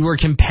you are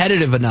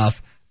competitive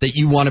enough that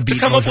you want to beat Mosier.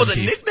 To come Mosier up with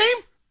and a Keefe. nickname?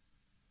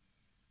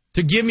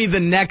 To give me the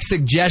next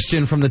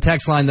suggestion from the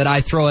text line that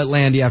I throw at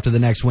Landy after the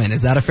next win.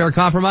 Is that a fair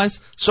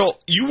compromise? So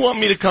you want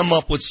me to come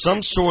up with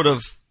some sort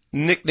of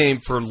nickname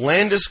for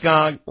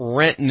Landeskog,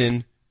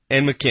 Rantanen,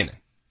 and McKinnon?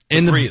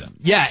 And three of them.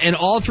 Yeah, and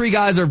all three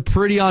guys are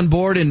pretty on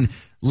board, and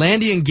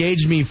Landy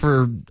engaged me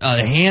for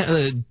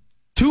 2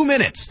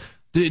 minutes,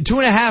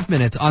 2.5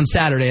 minutes on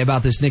Saturday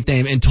about this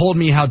nickname and told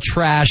me how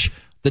trash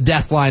the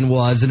death line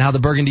was and how the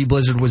Burgundy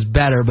Blizzard was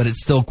better, but it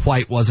still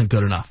quite wasn't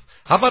good enough.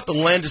 How about the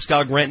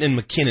Landeskog, Rantanen,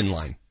 McKinnon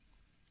line?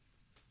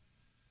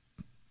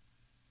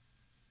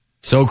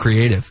 So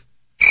creative.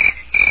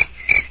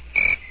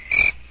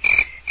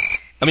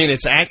 I mean,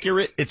 it's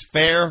accurate, it's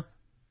fair,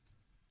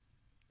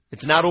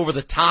 it's not over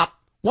the top.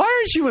 Why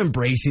aren't you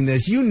embracing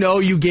this? You know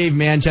you gave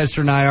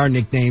Manchester and I our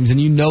nicknames, and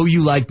you know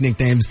you like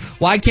nicknames.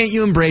 Why can't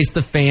you embrace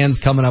the fans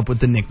coming up with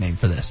the nickname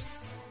for this?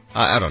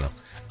 I don't know.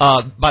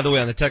 By the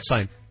way, on the text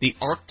line, the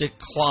Arctic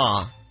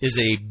Claw is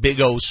a big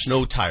O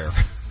snow tire.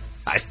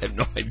 I have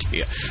no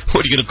idea.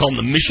 What are you going to call them,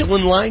 the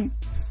Michelin line?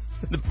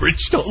 The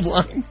Bridgestone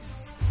line?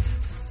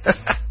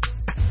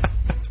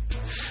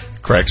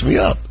 Cracks me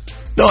up.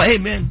 No, hey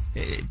man,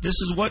 if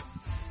this is what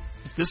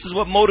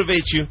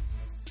motivates you,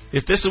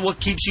 if this is what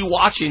keeps you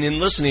watching and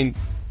listening,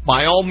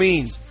 by all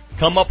means,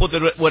 come up with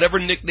whatever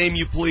nickname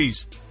you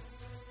please.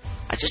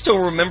 I just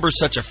don't remember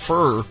such a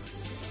fur.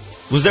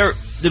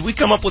 Did we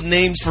come up with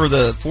names for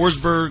the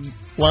Forsberg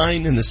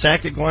line and the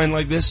Sakic line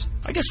like this?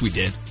 I guess we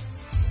did.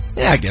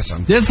 Yeah, I guess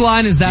I'm... This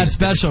line is that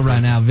special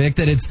right now, Vic,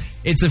 that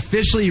it's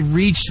officially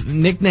reached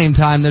nickname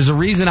time. There's a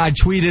reason I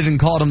tweeted and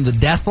called him the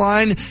Death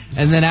Line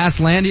and then asked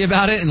Landy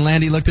about it, and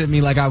Landy looked at me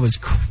like I was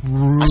crazy.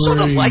 I sort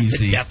of like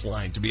the Death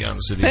Line, to be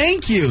honest with you.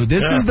 Thank you.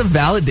 This is the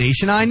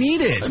validation I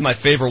needed. That's my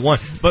favorite one.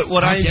 But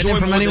what I enjoy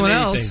from more than anyone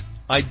anything, else.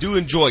 I do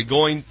enjoy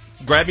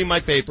grabbing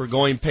my paper,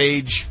 going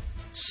page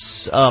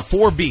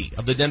 4B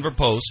of the Denver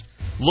Post,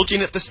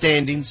 looking at the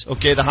standings,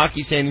 okay, the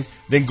hockey standings,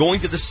 then going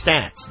to the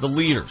stats, the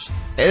leaders.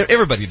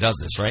 Everybody does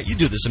this, right? You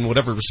do this in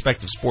whatever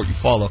respective sport you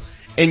follow.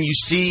 And you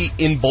see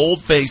in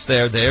boldface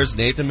there's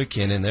Nathan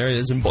McKinnon. There it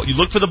is in bold. You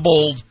look for the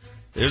bold.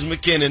 There's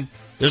McKinnon.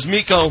 There's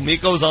Mikko.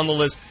 Mikko's on the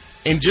list.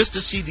 And just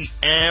to see the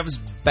Avs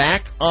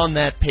back on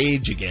that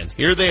page again.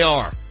 Here they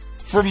are.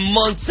 For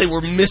months they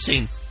were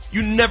missing.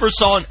 You never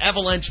saw an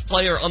Avalanche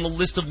player on the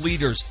list of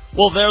leaders.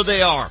 Well, there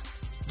they are.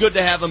 Good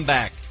to have them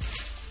back.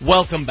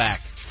 Welcome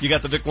back. You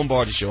got the Vic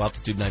Lombardi Show,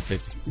 Altitude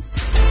 950.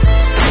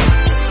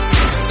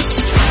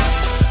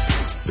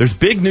 There's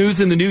big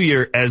news in the new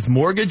year as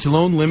mortgage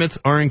loan limits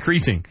are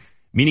increasing,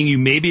 meaning you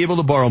may be able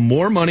to borrow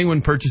more money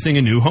when purchasing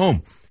a new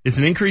home. It's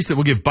an increase that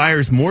will give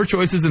buyers more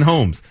choices in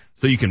homes,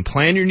 so you can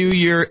plan your new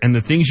year and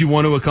the things you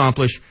want to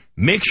accomplish.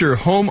 Make sure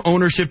home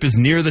ownership is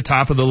near the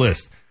top of the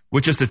list.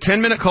 With just a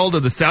 10-minute call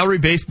to the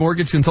salary-based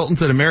mortgage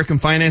consultants at American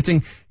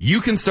Financing, you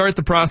can start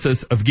the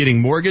process of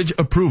getting mortgage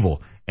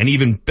approval. An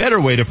even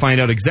better way to find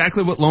out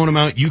exactly what loan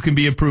amount you can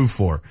be approved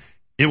for.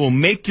 It will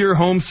make your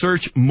home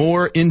search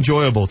more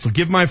enjoyable. So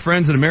give my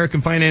friends at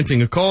American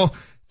Financing a call,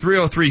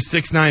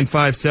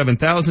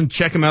 303-695-7000.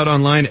 Check them out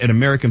online at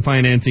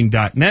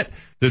AmericanFinancing.net.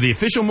 They're the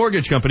official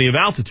mortgage company of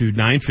Altitude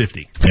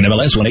 950.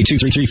 NMLS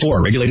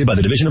 182334, regulated by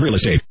the Division of Real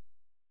Estate.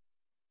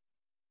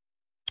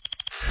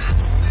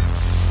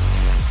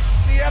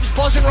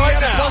 Buzzing right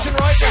now.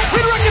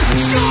 Riddick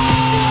score!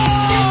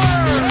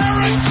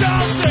 Aaron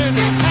Johnson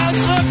has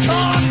the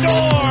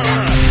Condor.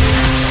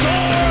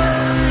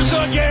 Soars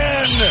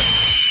again.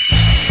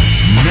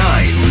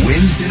 9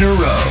 wins in a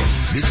row.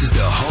 This is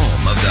the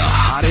home of the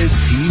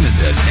hottest team in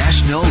the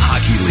National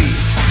Hockey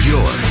League.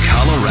 Your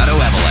Colorado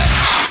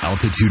Avalanche.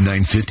 Altitude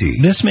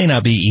 950. This may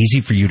not be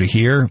easy for you to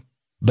hear,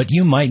 but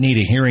you might need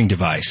a hearing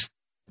device.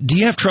 Do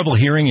you have trouble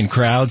hearing in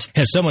crowds?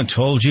 Has someone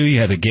told you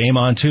have the game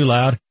on too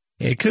loud?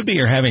 It could be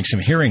you're having some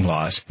hearing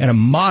loss, and a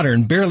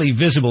modern, barely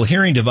visible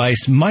hearing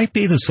device might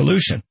be the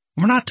solution.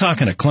 We're not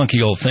talking a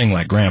clunky old thing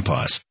like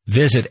Grandpa's.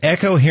 Visit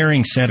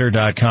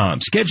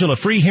EchoHearingCenter.com. Schedule a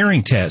free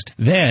hearing test.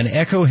 Then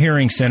Echo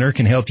Hearing Center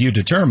can help you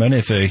determine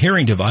if a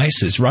hearing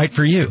device is right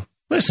for you.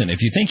 Listen,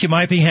 if you think you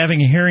might be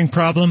having a hearing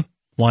problem,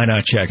 why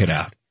not check it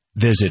out?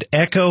 Visit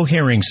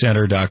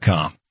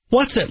EchoHearingCenter.com.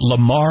 What's at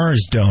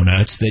Lamar's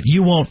Donuts that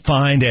you won't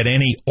find at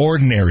any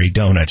ordinary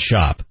donut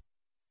shop?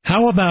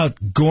 How about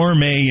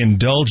gourmet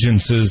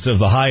indulgences of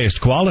the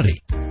highest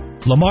quality?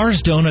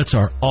 Lamar's Donuts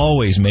are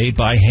always made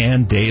by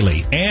hand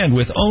daily and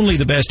with only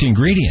the best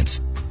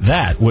ingredients.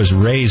 That was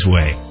Ray's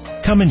way.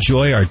 Come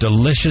enjoy our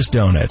delicious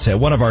donuts at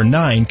one of our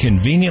 9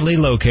 conveniently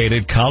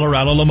located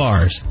Colorado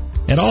Lamars.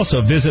 And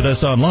also visit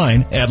us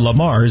online at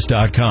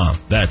lamars.com.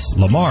 That's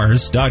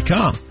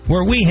lamars.com,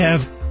 where we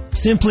have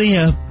simply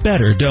a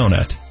better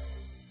donut.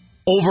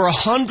 Over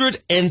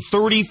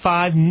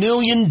 $135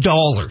 million.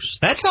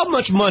 That's how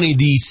much money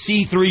the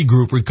C3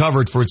 Group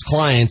recovered for its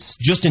clients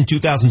just in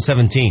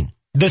 2017.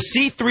 The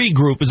C3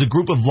 Group is a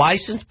group of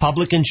licensed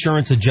public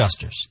insurance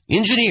adjusters,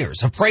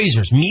 engineers,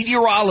 appraisers,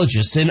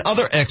 meteorologists, and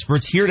other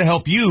experts here to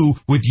help you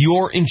with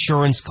your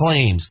insurance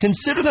claims.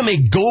 Consider them a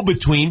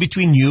go-between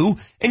between you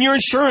and your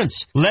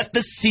insurance. Let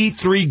the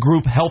C3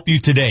 Group help you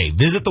today.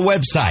 Visit the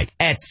website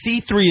at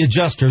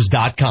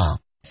c3adjusters.com.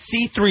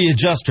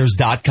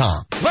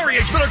 C3adjusters.com. Larry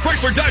H. Miller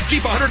Chrysler Dodge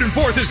Jeep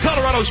 104th is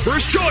Colorado's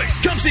first choice.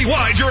 Come see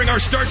why during our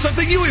Start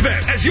Something New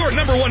event. As your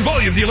number one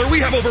volume dealer, we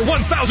have over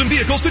 1,000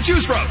 vehicles to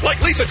choose from.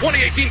 Like Lisa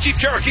 2018 Jeep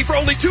Cherokee for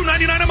only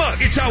 $299 a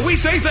month. It's how we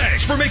say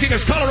thanks for making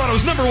us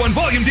Colorado's number one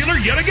volume dealer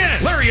yet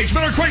again. Larry H.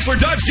 Miller Chrysler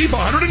Dodge Jeep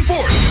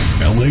 104th.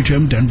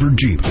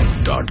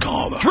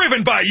 LHMDenverJeep.com.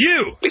 Driven by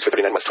you. Lease for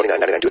 39 months,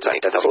 $29.99 to sign.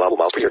 10,000 allowable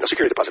miles per year. No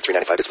security deposit.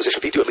 $395 disposition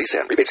fee due at lease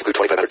end. Rebates include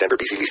 $2,500 Denver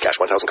BC lease cash,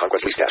 $1,000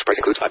 Conquest lease cash. Price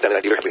includes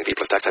 $599 dealer handling fee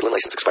plus tax, title, and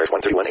license. Expires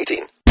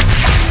 1/31/18.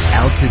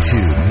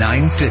 Altitude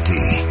 950,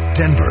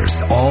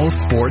 Denver's all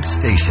sports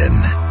station.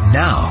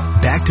 Now,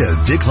 back to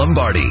Vic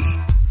Lombardi.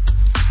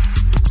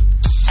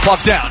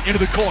 Puck down into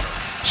the corner.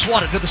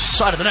 Swatted to the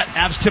side of the net.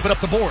 Avs tip it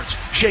up the boards.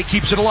 Shea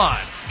keeps it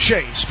alive.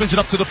 Shea spins it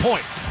up to the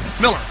point.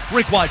 Miller,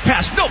 rink wide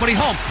pass. Nobody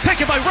home.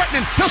 Taken by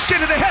Retton. He'll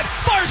skin it ahead.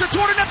 Fires it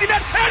toward an empty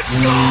net and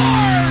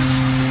scores!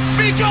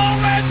 Mikko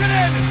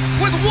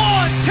Rantanen with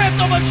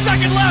 1/10 of a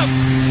second left.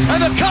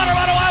 And the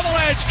Colorado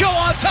Avalanche go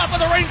on top of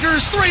the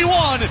Rangers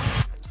 3-1.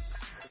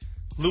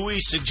 Louis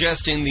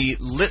suggesting the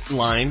lit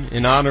line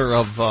in honor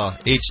of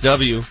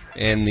HW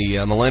and the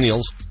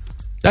Millennials.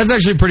 That's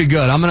actually pretty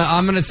good. I'm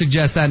gonna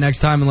suggest that next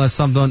time unless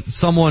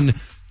someone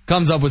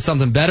comes up with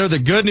something better. The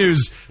good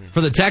news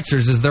for the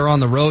Texers is they're on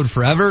the road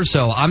forever,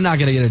 so I'm not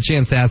gonna get a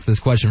chance to ask this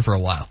question for a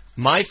while.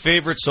 My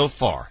favorite so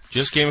far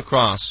just came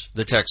across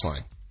the text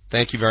line.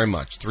 Thank you very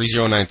much.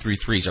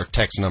 30933 is our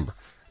text number.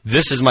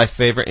 This is my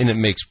favorite, and it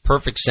makes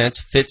perfect sense.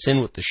 Fits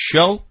in with the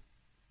show.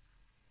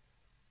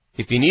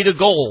 If you need a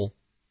goal,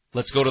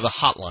 let's go to the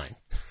hotline.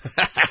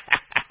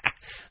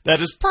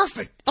 That is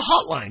perfect. The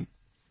hotline.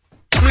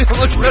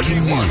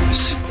 Breaking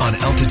news on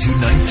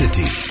Altitude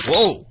 950.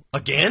 Whoa,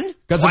 again?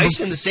 Twice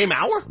in the same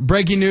hour?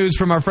 Breaking news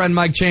from our friend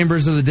Mike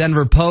Chambers of the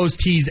Denver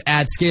Post. He's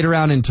at Skate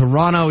Around in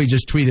Toronto. He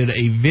just tweeted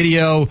a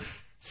video.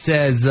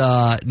 Says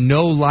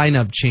no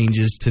lineup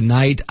changes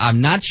tonight. I'm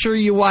not sure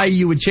why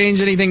you would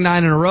change anything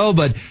 9 in a row,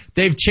 but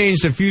they've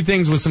changed a few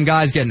things with some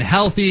guys getting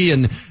healthy.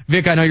 And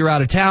Vic, I know you're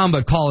out of town,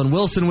 but Colin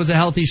Wilson was a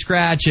healthy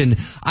scratch. And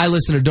I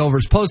listened to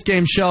Dover's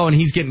postgame show, and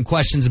he's getting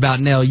questions about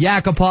Nail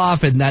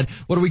Yakupov and that,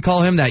 what do we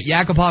call him, that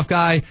Yakupov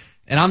guy.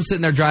 And I'm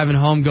sitting there driving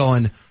home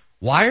going,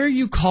 why are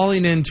you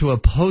calling into a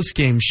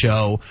post-game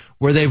show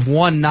where they've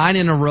won 9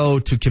 in a row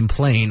to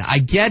complain? I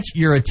get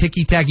you're a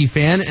ticky-tacky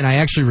fan, and I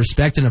actually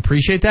respect and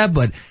appreciate that,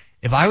 but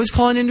if I was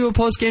calling into a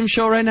post-game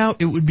show right now,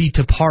 it would be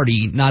to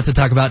party, not to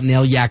talk about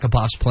Nail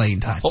Yakupov's playing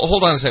time.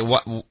 Hold on a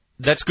second.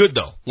 That's good,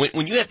 though.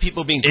 When you have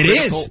people being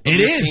critical it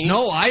is. Team,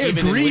 no, I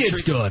agree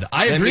it's good.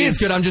 I agree it's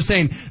good. I'm just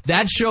saying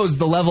that shows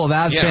the level of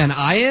Avs fan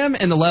I am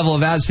and the level of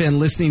Avs fan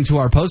listening to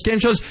our post-game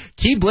shows.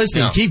 Keep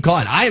listening. Keep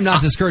calling. I am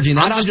not discouraging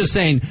that. I'm just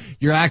saying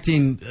you're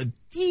acting a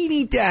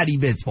teeny-daddy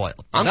bit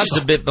spoiled. I'm just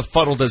a bit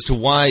befuddled as to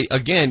why,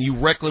 again, you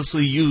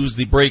recklessly used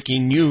the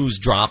breaking news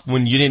drop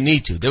when you didn't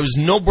need to. There was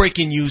no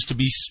breaking news to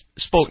be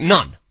spoken.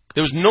 None.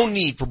 There was no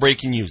need for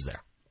breaking news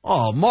there.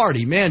 Oh,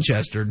 Marty,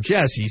 Manchester,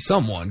 Jesse,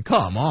 someone,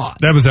 come on.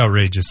 That was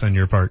outrageous on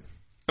your part.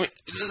 I mean,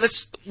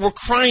 we're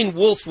crying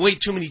wolf way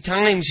too many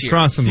times here.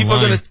 Crossing the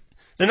line.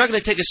 They're not going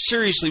to take us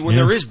seriously when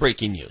there is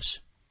breaking news.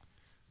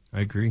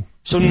 I agree.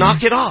 So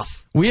knock it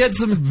off. We had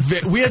some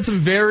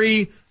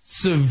very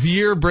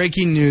severe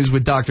breaking news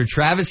with Dr.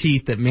 Travis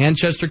Heath that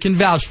Manchester can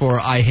vouch for.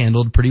 I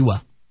handled pretty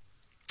well.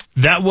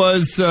 That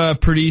was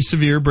pretty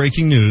severe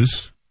breaking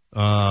news.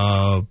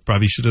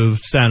 Probably should have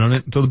sat on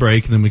it until the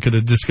break, and then we could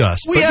have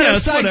discussed. We had a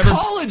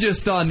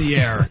psychologist on the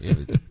air.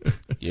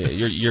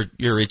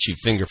 Your itchy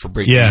finger for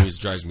breaking news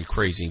drives me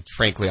crazy.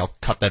 Frankly, I'll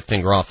cut that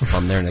finger off if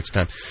I'm there next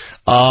time.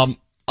 All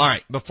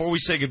right, before we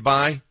say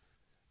goodbye,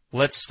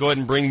 let's go ahead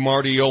and bring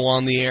Marty O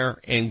on the air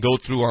and go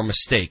through our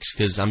mistakes,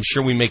 because I'm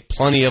sure we make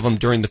plenty of them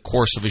during the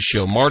course of a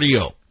show. Marty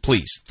O,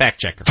 please,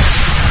 fact checker.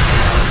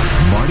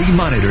 Marty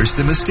monitors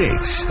the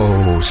mistakes.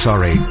 Oh,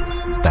 sorry.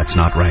 That's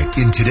not right.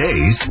 In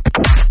today's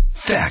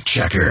Fact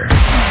Checker.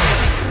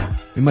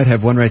 We might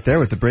have one right there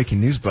with the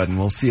breaking news button.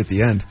 We'll see at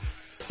the end.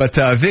 But,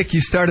 Vic,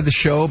 you started the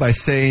show by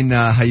saying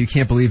how you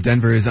can't believe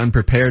Denver is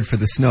unprepared for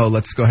the snow.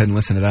 Let's go ahead and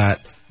listen to that.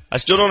 I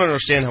still don't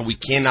understand how we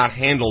cannot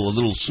handle a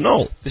little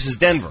snow. This is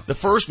Denver. The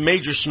first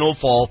major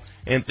snowfall,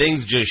 and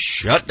things just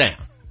shut down.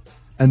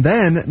 And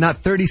then,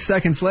 not 30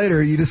 seconds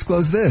later, you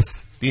disclose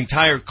this. The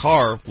entire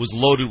car was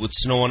loaded with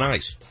snow and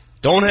ice.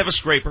 Don't have a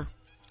scraper.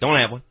 Don't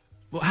have one.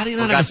 Well, how do you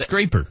not have a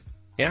scraper?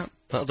 Yeah,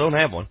 well, don't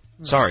have one.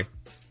 Sorry.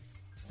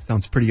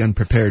 Sounds pretty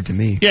unprepared to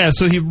me. Yeah,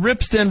 so he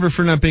rips Denver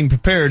for not being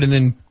prepared and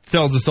then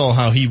tells us all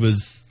how he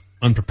was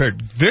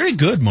unprepared. Very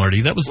good,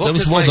 Marty. That was well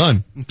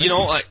done. You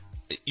know,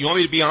 you want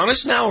me to be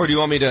honest now, or do you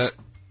want me to...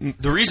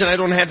 The reason I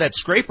don't have that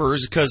scraper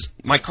is because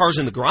my car's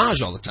in the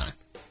garage all the time.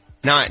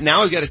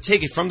 Now I've got to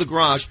take it from the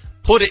garage,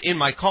 put it in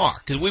my car,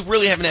 because we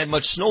really haven't had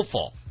much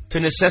snowfall to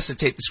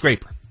necessitate the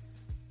scraper.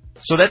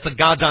 So that's the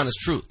God's honest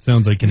truth.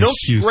 Sounds like an No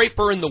excuse.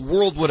 scraper in the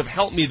world would have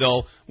helped me,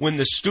 though, when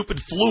the stupid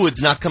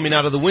fluid's not coming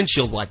out of the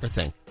windshield wiper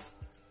thing.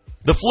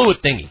 The fluid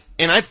thingy.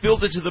 And I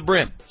filled it to the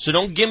brim. So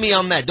don't give me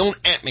on that. Don't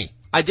at me.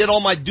 I did all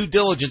my due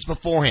diligence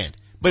beforehand,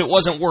 but it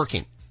wasn't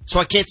working. So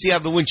I can't see out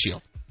of the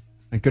windshield.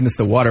 Thank goodness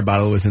the water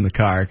bottle was in the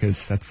car,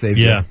 because that saved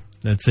you. Yeah,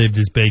 that saved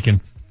his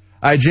bacon.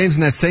 All right, James,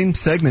 in that same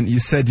segment, you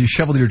said you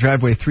shoveled your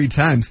driveway 3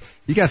 times.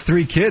 You got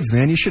 3 kids,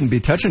 man. You shouldn't be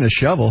touching a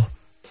shovel.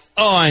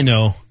 Oh, I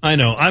know.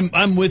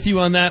 I'm with you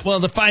on that. Well,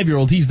 the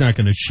 5-year-old, he's not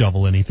going to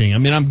shovel anything. I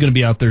mean, I'm going to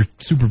be out there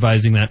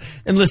supervising that.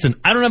 And listen,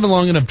 I don't have a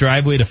long enough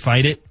driveway to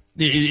fight it.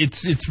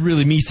 It's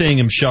really me saying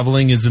I'm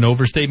shoveling is an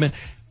overstatement.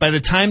 By the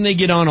time they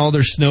get on all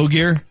their snow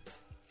gear,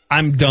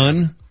 I'm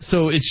done.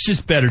 So it's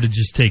just better to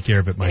just take care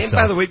of it myself.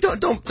 And by the way,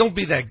 don't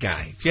be that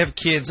guy. If you have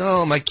kids,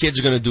 my kids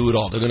are going to do it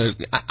all.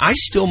 I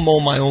still mow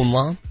my own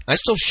lawn. I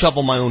still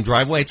shovel my own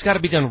driveway. It's got to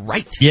be done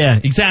right. Yeah,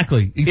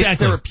 exactly. It's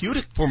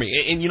therapeutic for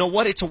me. And you know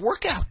what? It's a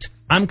workout.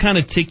 I'm kind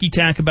of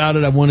ticky-tack about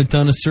it. I want it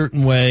done a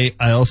certain way.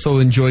 I also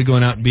enjoy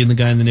going out and being the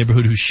guy in the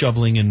neighborhood who's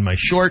shoveling in my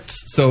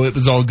shorts. So it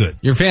was all good.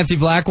 Your fancy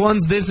black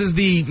ones, this is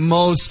the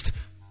most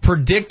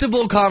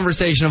predictable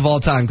conversation of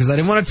all time, because I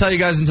didn't want to tell you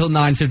guys until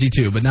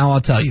 9:52, but now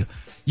I'll tell you.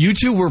 You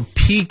two were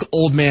peak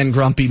old man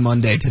grumpy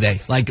Monday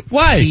today. Like,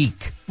 why?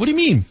 Peak. What do you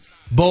mean?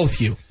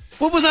 Both you.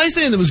 What was I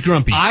saying that was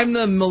grumpy? I'm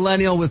the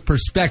millennial with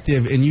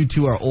perspective, and you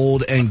two are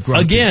old and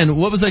grumpy. Again,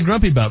 what was I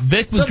grumpy about?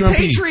 Vic was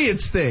grumpy. The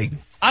Patriots thing.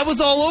 I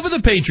was all over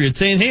the Patriots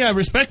saying, hey, I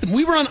respect them.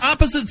 We were on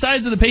opposite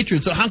sides of the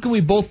Patriots, so how can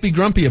we both be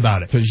grumpy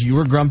about it? Because you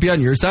were grumpy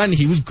on your side, and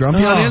he was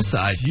grumpy on his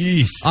side.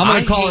 Jeez. I'm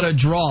going to call it a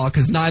draw,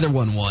 because neither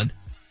one won.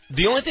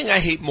 The only thing I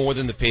hate more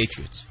than the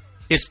Patriots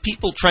is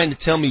people trying to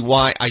tell me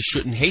why I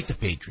shouldn't hate the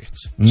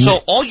Patriots. So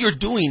all you're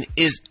doing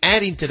is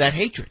adding to that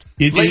hatred,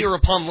 layer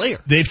upon layer.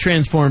 They've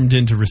transformed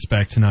into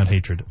respect, not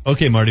hatred.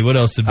 Okay, Marty, what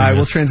else did we miss?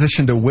 We'll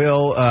transition to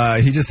Will.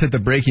 He just hit the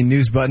breaking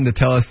news button to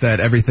tell us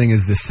that everything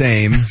is the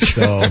same,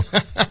 so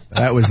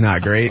that was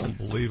not great.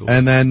 Unbelievable.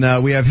 And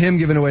then we have him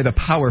giving away the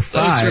Power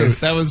 5. So true.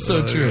 That was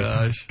so true.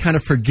 Gosh. Kind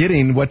of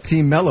forgetting what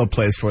team Mello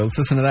plays for. Let's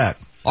listen to that.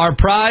 Our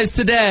prize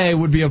today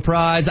would be a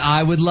prize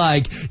I would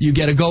like. You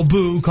get to go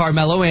boo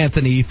Carmelo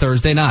Anthony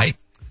Thursday night.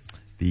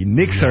 The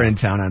Knicks are in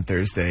town on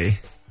Thursday.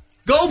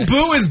 Go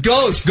boo his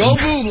ghost. Go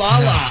boo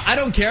Lala. I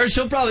don't care.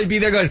 She'll probably be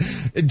there going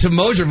to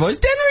Mosier voice.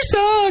 Denver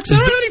sucks. I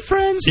don't have any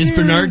friends here. Is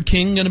Bernard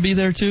King going to be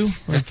there too?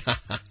 Mello and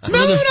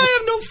I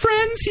have no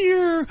friends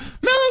here.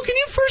 Mello, can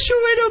you force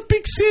your way to a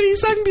big city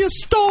so I can be a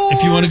star?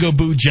 If you want to go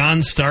boo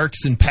John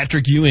Starks and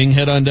Patrick Ewing,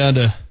 head on down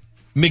to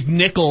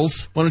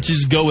McNichols. Why don't you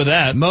just go with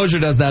that? Mosier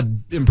does that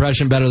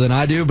impression better than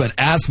I do, but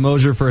ask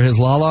Mosier for his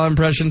Lala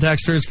impression,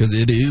 texters, because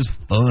it is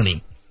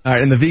funny. All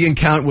right, and the vegan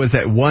count was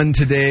at 1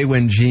 today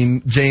when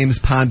James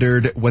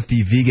pondered what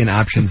the vegan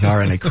options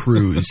are on a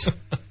cruise.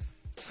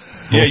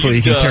 Hopefully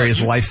he can carry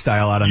his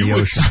lifestyle out on the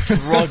ocean.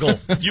 Struggle.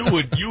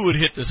 You would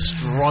hit the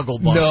struggle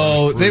bus.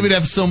 No, they would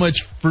have so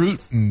much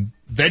fruit and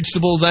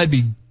vegetables. I'd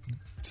be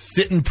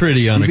sitting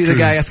pretty on a cruise. You'd be the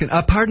guy asking,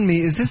 pardon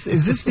me, is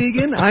this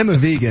vegan? I'm a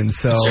vegan,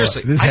 so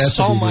seriously, this I has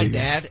saw to be my vegan.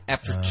 dad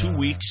after 2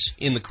 weeks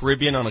in the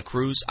Caribbean on a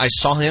cruise. I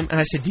saw him and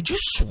I said, "Did you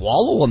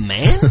swallow a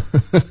man?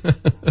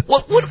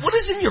 What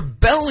is in your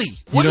belly?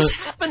 What is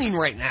happening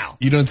right now?"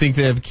 You don't think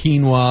they have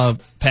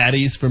quinoa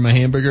patties for my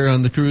hamburger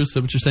on the cruise? Is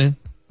that what you're saying?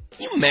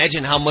 Can you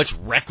imagine how much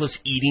reckless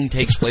eating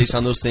takes place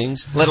on those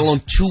things? Let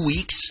alone 2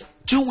 weeks?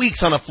 2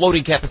 weeks on a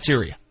floating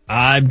cafeteria.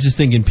 I'm just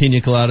thinking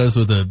pina coladas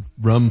with a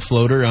rum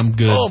floater. I'm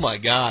good. Oh, my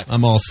God.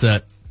 I'm all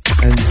set.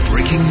 And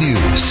breaking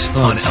news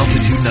on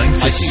Altitude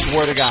 950. I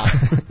swear to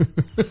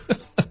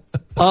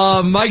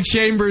God. Mike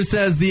Chambers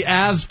says the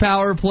Avs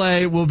power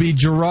play will be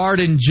Gerard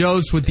and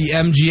Jost with the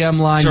MGM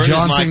line. Turn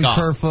Johnson, his mic off.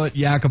 Kerfoot,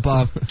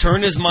 Yakupov.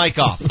 Turn his mic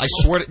off. I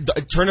swear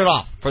turn it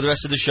off for the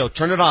rest of the show.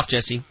 Turn it off,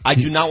 Jesse. I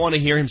do not want to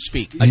hear him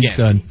speak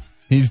again.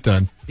 He's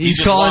done. He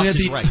just calling lost it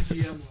his the right.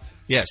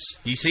 Yes.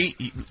 You see?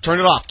 Turn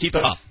it off. Keep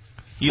it off.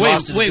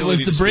 Wait,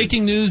 was the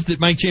breaking news that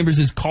Mike Chambers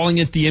is calling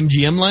it the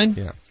MGM line?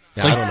 Yeah.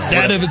 Like,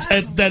 I don't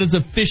know. that is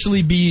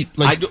officially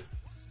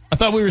I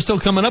thought we were still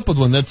coming up with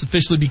one. That's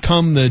officially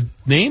become the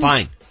name?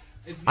 Fine.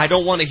 I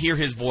don't want to hear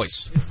his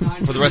voice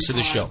for the rest of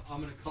the show.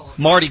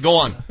 Marty, go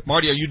on.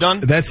 Marty, are you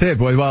done? That's it,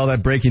 boy. Well,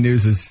 that breaking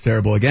news was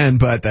terrible again,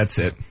 but that's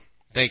it.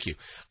 Thank you.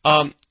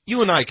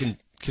 You and I can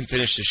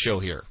finish the show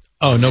here.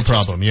 Oh, no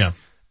problem. Yeah.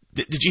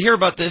 Did you hear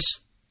about this?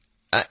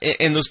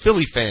 And those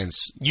Philly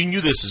fans, you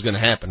knew this was going to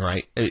happen,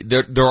 right?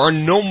 There are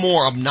no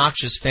more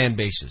obnoxious fan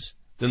bases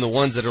than the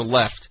ones that are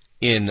left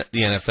in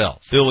the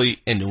NFL, Philly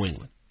and New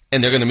England.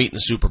 And they're going to meet in the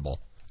Super Bowl.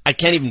 I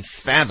can't even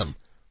fathom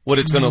what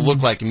it's going to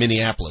look like in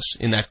Minneapolis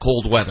in that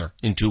cold weather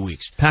in 2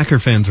 weeks. Packer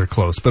fans are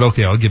close, but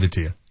okay, I'll give it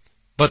to you.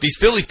 But these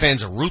Philly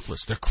fans are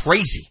ruthless. They're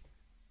crazy.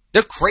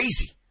 They're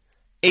crazy.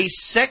 A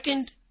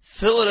second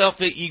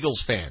Philadelphia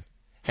Eagles fan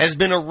has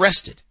been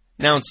arrested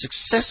now in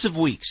successive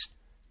weeks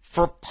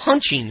for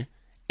punching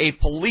a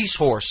police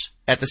horse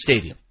at the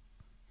stadium.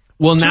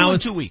 Well, 2 now in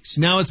it's 2 weeks.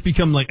 Now it's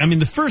become like, I mean,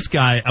 the first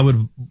guy,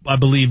 I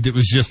believed it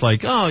was just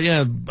like, oh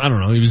yeah, I don't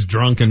know, he was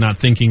drunk and not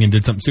thinking and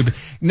did something stupid.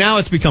 Now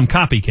it's become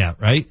copycat,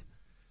 right?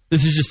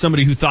 This is just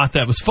somebody who thought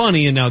that was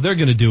funny and now they're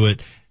going to do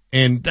it.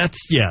 And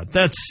that's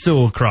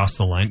still across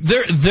the line.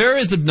 There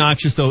is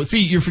obnoxious though. See,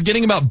 you're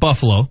forgetting about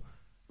Buffalo.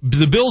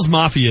 The Bills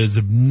Mafia is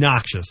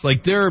obnoxious.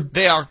 Like they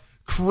are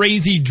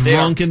crazy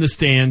drunk in the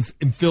stands,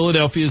 and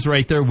Philadelphia is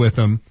right there with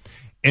them.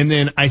 And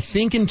then I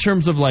think in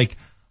terms of like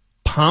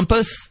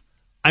pompous,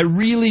 I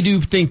really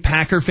do think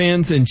Packer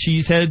fans and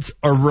cheeseheads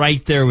are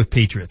right there with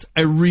Patriots.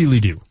 I really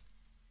do.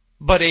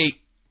 But a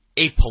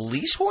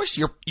police horse?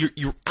 You're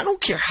I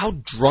don't care how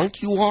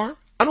drunk you are.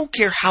 I don't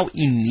care how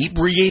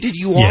inebriated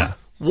you are. Yeah.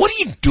 What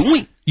are you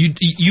doing?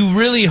 You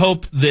really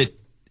hope that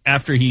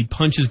after he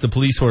punches the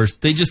police horse,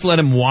 they just let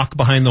him walk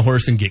behind the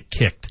horse and get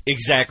kicked.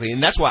 Exactly,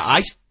 and that's why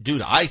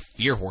I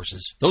fear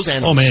horses. Those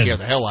animals scare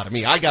the hell out of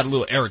me. I got a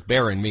little Eric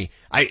Bear in me.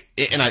 I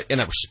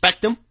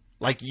respect them,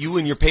 like you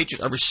and your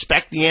Patriots. I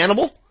respect the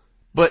animal,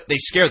 but they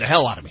scare the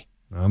hell out of me.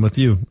 I'm with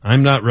you.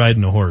 I'm not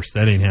riding a horse.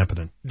 That ain't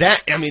happening.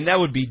 That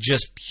would be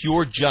just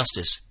pure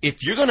justice.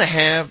 If you're going to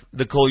have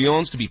the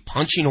Colognes to be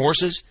punching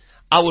horses,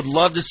 I would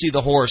love to see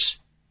the horse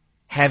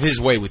have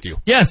his way with you.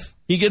 Yes,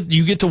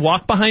 you get to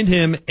walk behind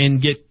him and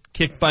get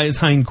kicked by his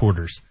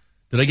hindquarters.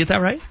 Did I get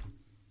that right?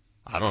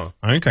 I don't know.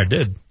 I think I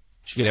did.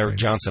 Should get Eric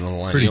Johnson on the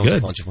line. Pretty He owns good.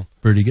 a bunch of them.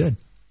 Pretty good.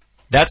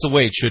 That's the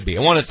way it should be.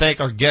 I want to thank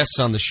our guests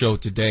on the show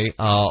today.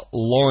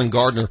 Lauren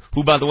Gardner,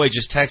 who, by the way,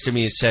 just texted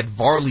me and said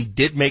Varley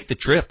did make the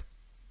trip.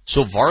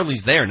 So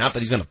Varley's there. Not that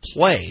he's going to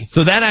play.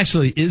 So that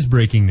actually is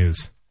breaking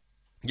news.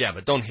 Yeah,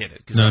 but don't hit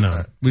it.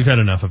 No. We've had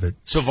enough of it.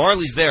 So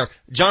Varley's there.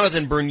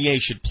 Jonathan Bernier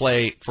should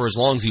play for as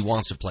long as he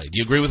wants to play. Do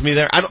you agree with me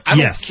there? I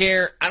don't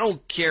care. I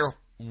don't care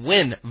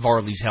when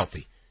Varley's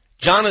healthy.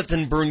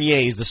 Jonathan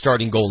Bernier is the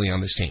starting goalie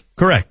on this team.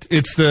 Correct.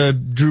 It's the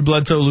Drew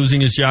Bledsoe losing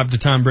his job to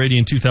Tom Brady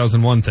in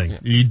 2001 thing.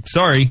 Yeah.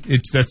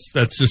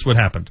 That's just what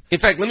happened. In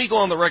fact, let me go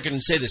on the record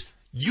and say this.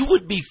 You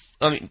would be,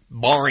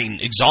 barring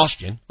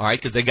exhaustion, all right,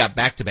 because they got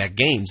back-to-back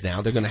games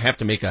now. They're going to have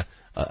to make a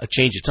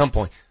change at some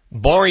point.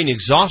 Barring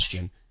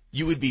exhaustion,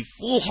 you would be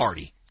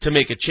foolhardy to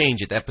make a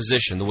change at that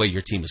position the way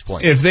your team is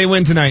playing. If they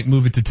win tonight and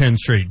move it to 10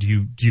 straight, do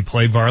you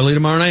play Varley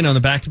tomorrow night on the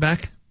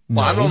back-to-back?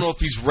 Well, I don't know if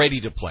he's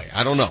ready to play.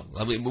 I don't know.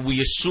 I mean, we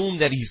assume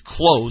that he's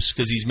close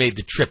because he's made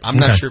the trip. I'm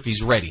not sure if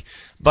he's ready.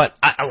 But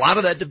a lot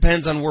of that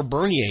depends on where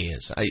Bernier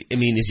is. I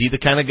mean, is he the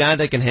kind of guy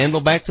that can handle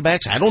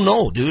back-to-backs? I don't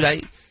know,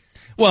 dude.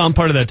 Well, and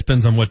part of that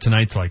depends on what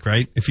tonight's like,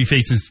 right? If he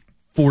faces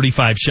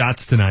 45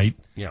 shots tonight,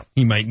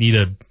 he might need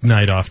a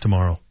night off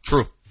tomorrow.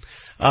 True.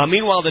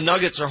 Meanwhile, the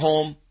Nuggets are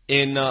home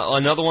in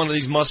another one of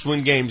these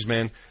must-win games,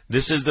 man.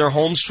 This is their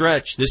home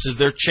stretch. This is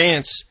their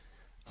chance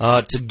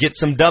to get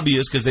some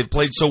W's because they've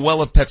played so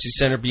well at Pepsi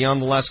Center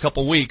beyond the last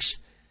couple weeks.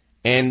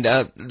 And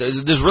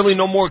there's really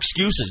no more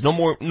excuses, no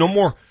more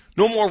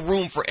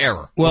room for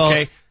error. Well,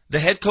 okay, the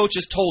head coach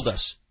has told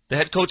us. The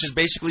head coach has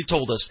basically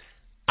told us,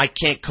 I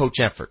can't coach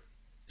effort.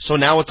 So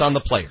now it's on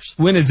the players.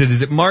 When is it?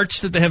 Is it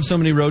March that they have so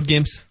many road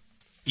games?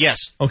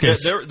 Yes. Okay.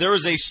 There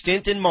is a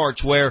stint in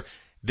March where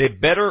they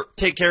better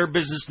take care of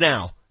business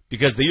now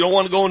because they don't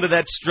want to go into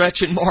that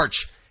stretch in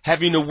March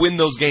having to win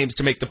those games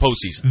to make the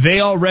postseason. They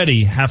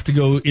already have to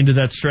go into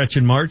that stretch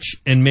in March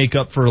and make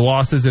up for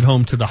losses at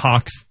home to the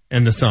Hawks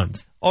and the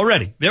Suns.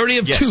 Already. They already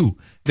have two.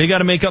 They got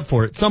to make up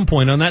for it. At some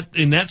point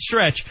in that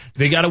stretch,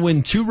 they got to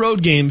win 2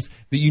 road games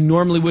that you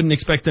normally wouldn't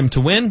expect them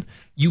to win.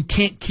 You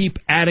can't keep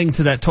adding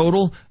to that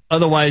total.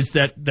 Otherwise,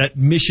 that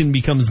mission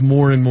becomes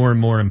more and more and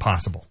more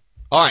impossible.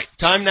 All right.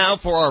 Time now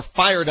for our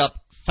fired up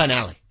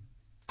finale.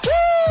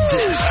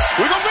 This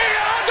We're gonna be here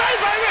all day,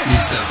 baby!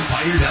 is the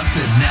fired up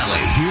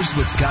finale. Here's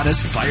what's got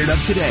us fired up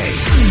today.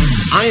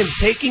 I am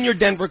taking your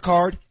Denver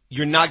card.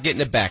 You're not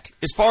getting it back.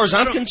 As far as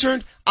I'm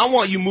concerned, I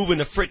want you moving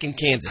to frickin'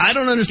 Kansas. I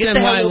don't understand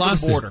why I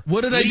lost it.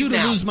 What did I do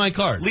to lose my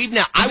card? Leave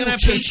now. I will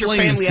chase your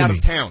family out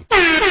of town.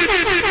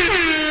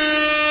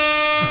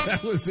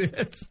 That was it.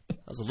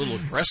 That was a little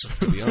aggressive,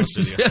 to be honest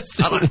with you. Yes,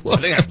 I think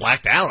I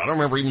blacked out. I don't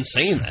remember even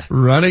saying that.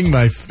 Running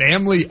my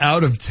family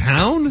out of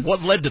town?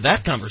 What led to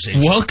that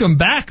conversation? Welcome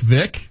back,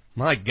 Vic.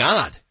 My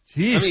God.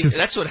 Jeez, I mean,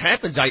 that's what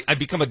happens. I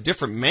become a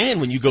different man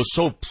when you go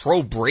so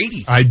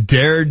pro-Brady. I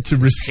dared to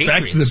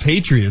respect the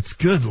Patriots.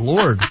 Good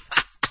Lord.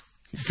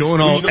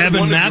 Going all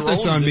Evan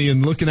Mathis on me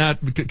and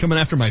coming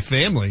after my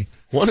family.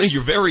 One of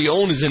your very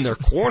own is in their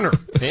corner.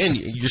 Man,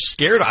 you're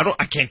scared.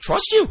 I can't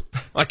trust you.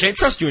 I can't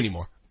trust you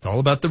anymore. It's all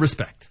about the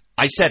respect.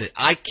 I said it.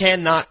 I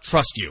cannot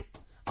trust you.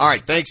 All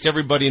right. Thanks to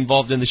everybody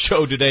involved in the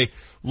show today.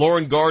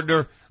 Lauren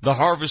Gardner, the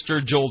Harvester,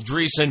 Joel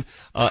Dreesen.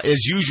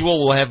 As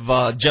usual, we'll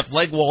have Jeff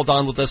Legwald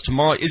on with us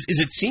tomorrow. Is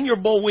it Senior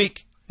Bowl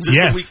week? Is this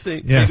the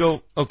week they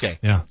go? Okay.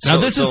 Yeah. Now,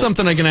 this is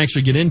something I can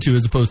actually get into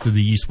as opposed to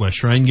the East-West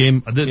Shrine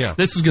game.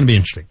 This is going to be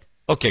interesting.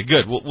 Okay,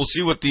 good. We'll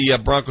see what the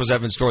Broncos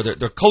have in store.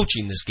 They're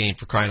coaching this game,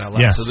 for crying out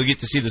loud, so they'll get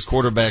to see this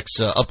quarterbacks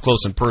up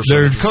close in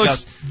person.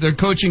 They're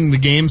coaching the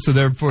game, so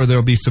therefore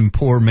there'll be some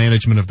poor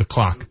management of the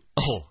clock.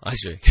 Oh, I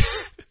see.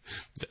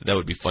 That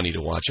would be funny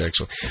to watch,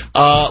 actually.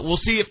 We'll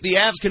see if the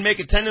Avs can make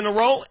it 10 in a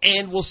row,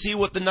 and we'll see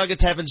what the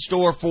Nuggets have in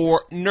store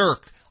for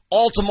Nurk.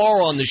 All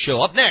tomorrow on the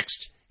show. Up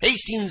next,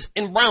 Hastings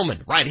and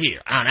Browman, right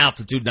here on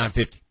Altitude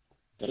 950.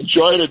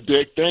 Enjoyed it,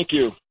 Dick. Thank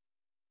you.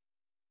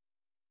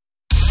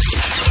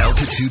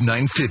 Altitude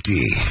 950.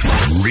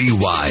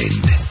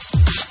 Rewind.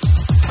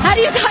 How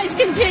do you guys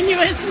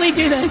continuously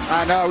do this?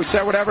 I know. We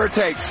said whatever it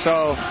takes.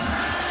 So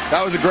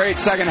that was a great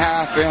second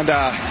half, and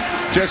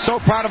just so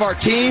proud of our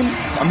team.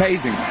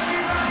 Amazing.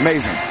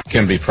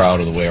 Can be proud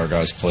of the way our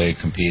guys played,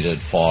 competed,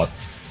 fought,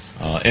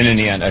 and in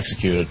the end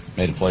executed,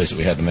 made the plays that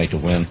we had to make to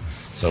win.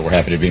 So we're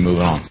happy to be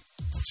moving on.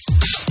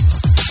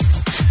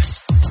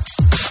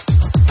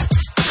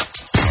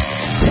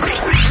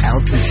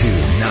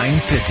 Altitude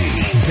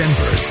 950,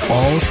 Denver's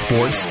all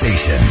sports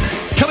station.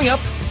 Coming up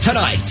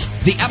tonight,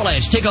 the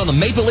Avalanche take on the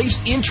Maple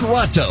Leafs in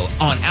Toronto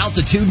on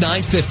Altitude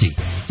 950.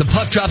 The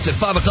puck drops at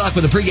 5 o'clock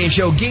with the pregame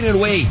show getting it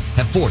away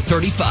at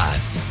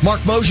 4:35.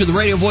 Mark Mosher, the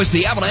radio voice of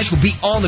the Avalanche, will be on the